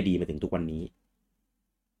มันเลยได้ดีมาถึงทุกวันนี้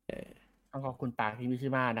ต้องขอบคุณปากที่มิชิ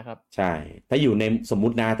มานะครับใช่ถ้าอยู่ในสมมุ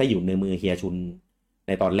ตินะถ้าอยู่ในมือเฮียชุนใ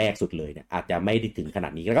นตอนแรกสุดเลยเนี่ยอาจจะไม่ได้ถึงขนา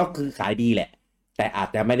ดนี้แล้วก็คือขายดีแหละแต่อาจ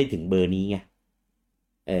จะไม่ได้ถึงเบอร์นี้ไง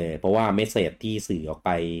เพราะว่าเมสเสจที่สื่อออกไป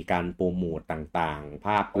การโปรโมตต่างๆภ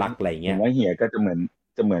าพลักษณ์อะไรเงี้ยผมว่าเฮียก็จะเหมือ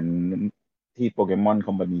นที่โปเกมอนค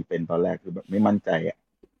อมพานีเป็นตอนแรกคือแบบไม่มั่นใจ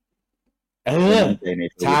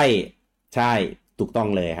ใช่ถูกต้อง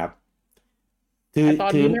เลยครับตอ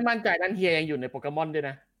นนี้ไม่มั่นใจนั่นเฮียยังอยู่ในโปเกมอนด้วย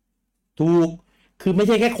นะถูกคือไม่ใ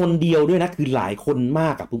ช่แค่คนเดียวด้วยนะคือหลายคนมา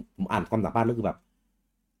กอะผมอ่านความสัมภาษณ์แล้วคือแบบ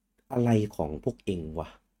อะไรของพวกเองวะ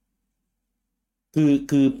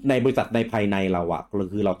คือในบริษัทในภายในเราอะ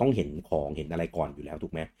คือเราต้องเห็นของเห็นอะไรก่อนอยู่แล้วถู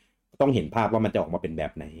กไหมต้องเห็นภาพว่ามันจะออกมาเป็นแบ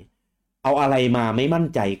บไหนเอาอะไรมาไม่มั่น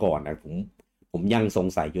ใจก่อนนะผมยังสง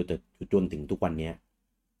สัยอยู่จนถึงทุกวันนี้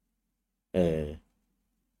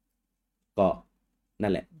ก็นั่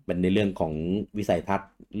นแหละเป็นในเรื่องของวิสัยทัศ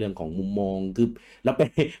น์เรื่องของมุมมองคือแล้ว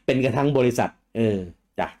เป็นกระทั่งบริษัท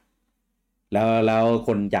จ้ะแล้วค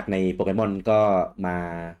นจากในโปเกมอนก็มา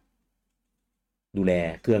ดูแล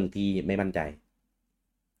เครื่องที่ไม่มั่นใจ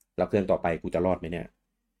แล้วเครื่องต่อไปกูจะรอดไหมเนี่ย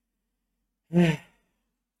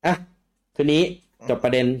คืนนี้จบปร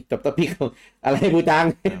ะเด็นจบท็อปิกอะไรบูจัง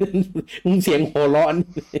มึงเสียงโหร้อน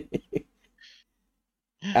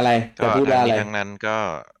อะไรจะพูดอะไรทั้งนั้น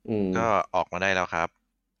ก็ออกมาได้แล้วครับ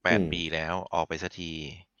8 ปีแล้วออกไปสักที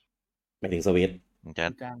ไปถึงสวิตมันจะ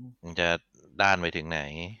ด้านไปถึงไหน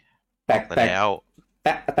แล้ว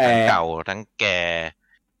แต่เก่าทั้งแก่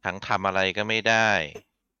ทั้งทำอะไรก็ไม่ได้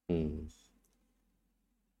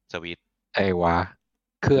สวิตไอ้วะ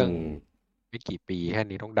เครื่องไม่กี่ปีแค่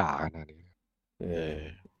นี้ต้องด่าขนาดนี้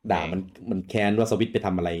ด่ามันแค้นว่าสวิตไปท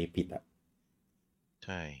ำอะไรผิดอ่ะใ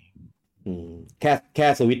ช่แค่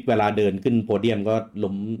สวิตเวลาเดินขึ้นโพเดียมก็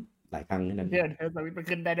ล้มหลายครั้งนั่นสวิตมัน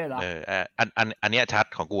ขึ้นได้ด้วยเหรออันนี้ชัด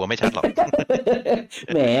ของกูไม่ชัดหรอก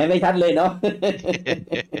แหมไม่ชัดเลยเนาะ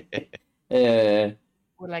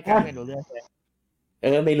พูดอะไรกันไม่รู้เรื่องเลย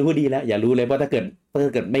ไม่รู้ดีแล้วอย่ารู้เลยเพราะถ้าเกิ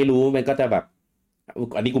ดไม่รู้มันก็จะแบบ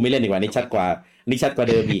อันนี้กูไม่เล่นดีกว่านี่ชัดกว่า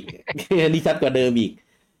เดิมอีกนี่ชัดกว่าเดิมอีก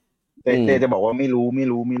แต่จะบอกว่าไม่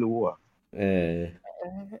รู้อ่ะ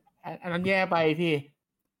อันนั้นแย่ไปพี่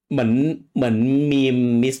เหมือนมี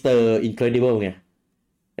มิสเตอร์อินเครดิเบิลไง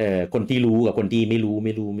คนที่รู้กับคนที่ไม่รู้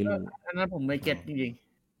อันนั้นผมไม่เก็ตจริง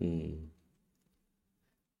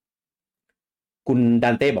ๆคุณดั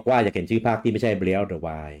นเต้บอกว่าอยากเห็นชื่อภาคที่ไม่ใช่ Breath of the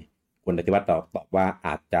Wild คุณอธิวัฒน์ตอบว่าอ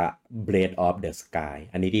าจจะ Breath of the Sky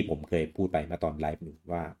อันนี้ที่ผมเคยพูดไปมาตอนไลฟ์นึง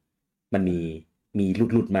ว่ามันมีห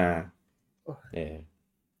ลุดมา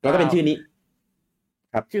ก็เป็นชื่อนี้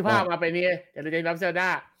ครับชื่อภาคมาไปนี่เดี๋ยวจะรับเซลดา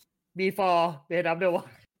Before Breath of the Wild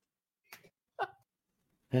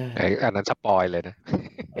อันนั้นสปอยเลยนะ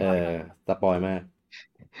สปอยมาก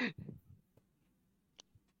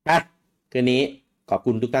คืนนี้ขอบ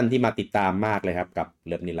คุณทุกท่านที่มาติดตามมากเลยครับกับเ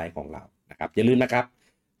ลิฟนิไลฟ์ของเรานะครับอย่าลืมนะครับ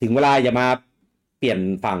ถึงเวลาอย่ามาเปลี่ยน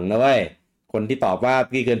ฝั่งนะเว้ย คนที่ตอบว่า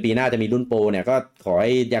พี่เกินปีหน้าจะมีรุ่นโปรเนี่ยก็ขอใ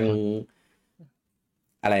ห้ยัง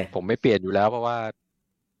อะไรผมไม่เปลี่ยนอยู่แล้วเพราะว่า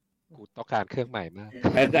กูต้องการเครื่องใหม่มาก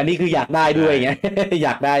อันนี้คืออยากได้ด้วยไง อย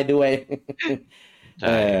ากได้ด้วยใ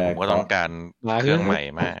ช่ผมก็ต้องการเครื่องใหม่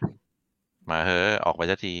มากมาเฮ้อออกไป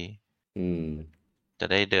สักทีจะ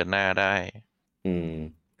ได้เดินหน้าได้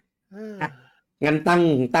งั้น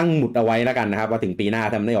ตั้งหมุดเอาไว้แล้วกันนะครับว่าถึงปีหน้า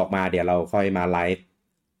ถ้ามันได้ออกมาเดี๋ยวเราค่อยมาไลฟ์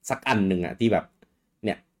สักอันหนึ่งอ่ะที่แบบเ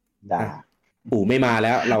นี่ยปู่ไม่มาแ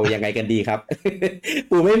ล้วเรายังไงกันดีครับ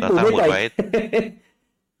ปู่ไม่ปล่อย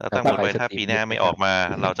เราตั้งหมุดไว้ถ้าปีหน้าไม่ออกมา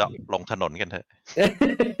เราจะลงถนนกันเถอะ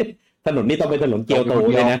ถนนนี่ต้องเป็นถนนเกียวโต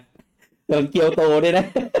เลยนะถนนเกียวโตด้วยนะ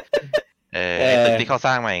ตึกที่เขาส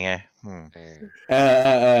ร้างใหม่ไง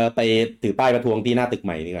ไปถือป้ายประท้วงที่หน้าตึกให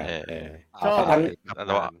ม่ดีกว่าทั้ง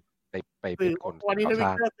ไปเป็นคนวันนี้ทวิ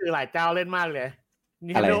ตเตอร์สื่อหลายเจ้าเล่นมากเลย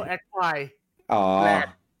Nintendo Acquire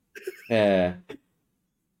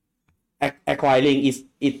acquiring is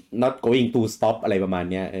it not going to stop อะไรประมาณ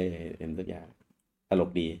เนี้ยเป็นตัวอย่างตลก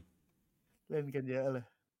ดีเล่นกันเยอะเลย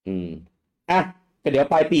ก็เดี๋ยว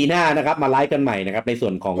ปลายปีหน้านะครับมาไลฟ์กันใหม่นะครับในส่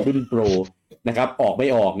วนของรุ่นโปรนะครับออกไม่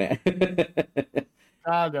ออกเนี่ย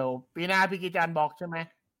ก็เดี๋ยวปีหน้าพี่กิจานบอกใช่ไหม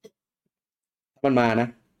มันมานะ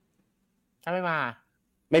ถ้าไม่มา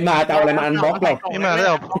จะเอาอะไรมาอันบ็อกหรอไม่มาแล้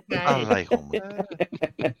วอะไรของมึง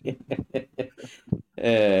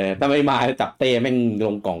ถ้าไม่มาจับเต้แม่งล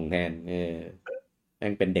งกล่องแทนแม่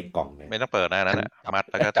งเป็นเด็กกล่องไม่ต้องเปิดนั่นแหละมัด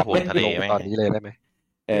แล้วก็โหนทะเลแม่งตอนนี้เลยได้ไหม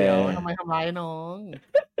ทำไมทำร้ายน้อง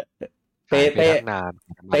เ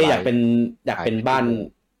ต้อยากเป็น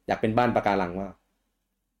บ้านปะการังว่า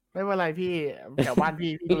ไม่เป็นไรพี่แถวบ้านพี่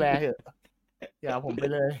ดูแลเถอะอย่าผมไป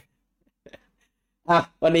เลย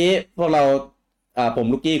วันนี้พวกเราผม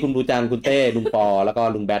ลูกกี้คุณบูจังคุณเต้ลุงปอแล้วก็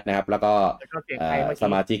ลุงแบทนะครับแล้วก็ส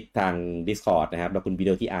มาชิกทาง Discord นะครับแล้วคุณวิ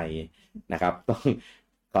ดีโอที่ไอนะครับต้อง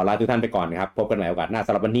ขอลาทุกท่านไปก่อนนะครับพบกันใหม่โอกาสหน้าส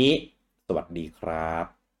ำหรับวันนี้สวัสดีครับ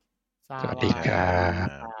สวัสดีครั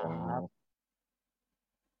บ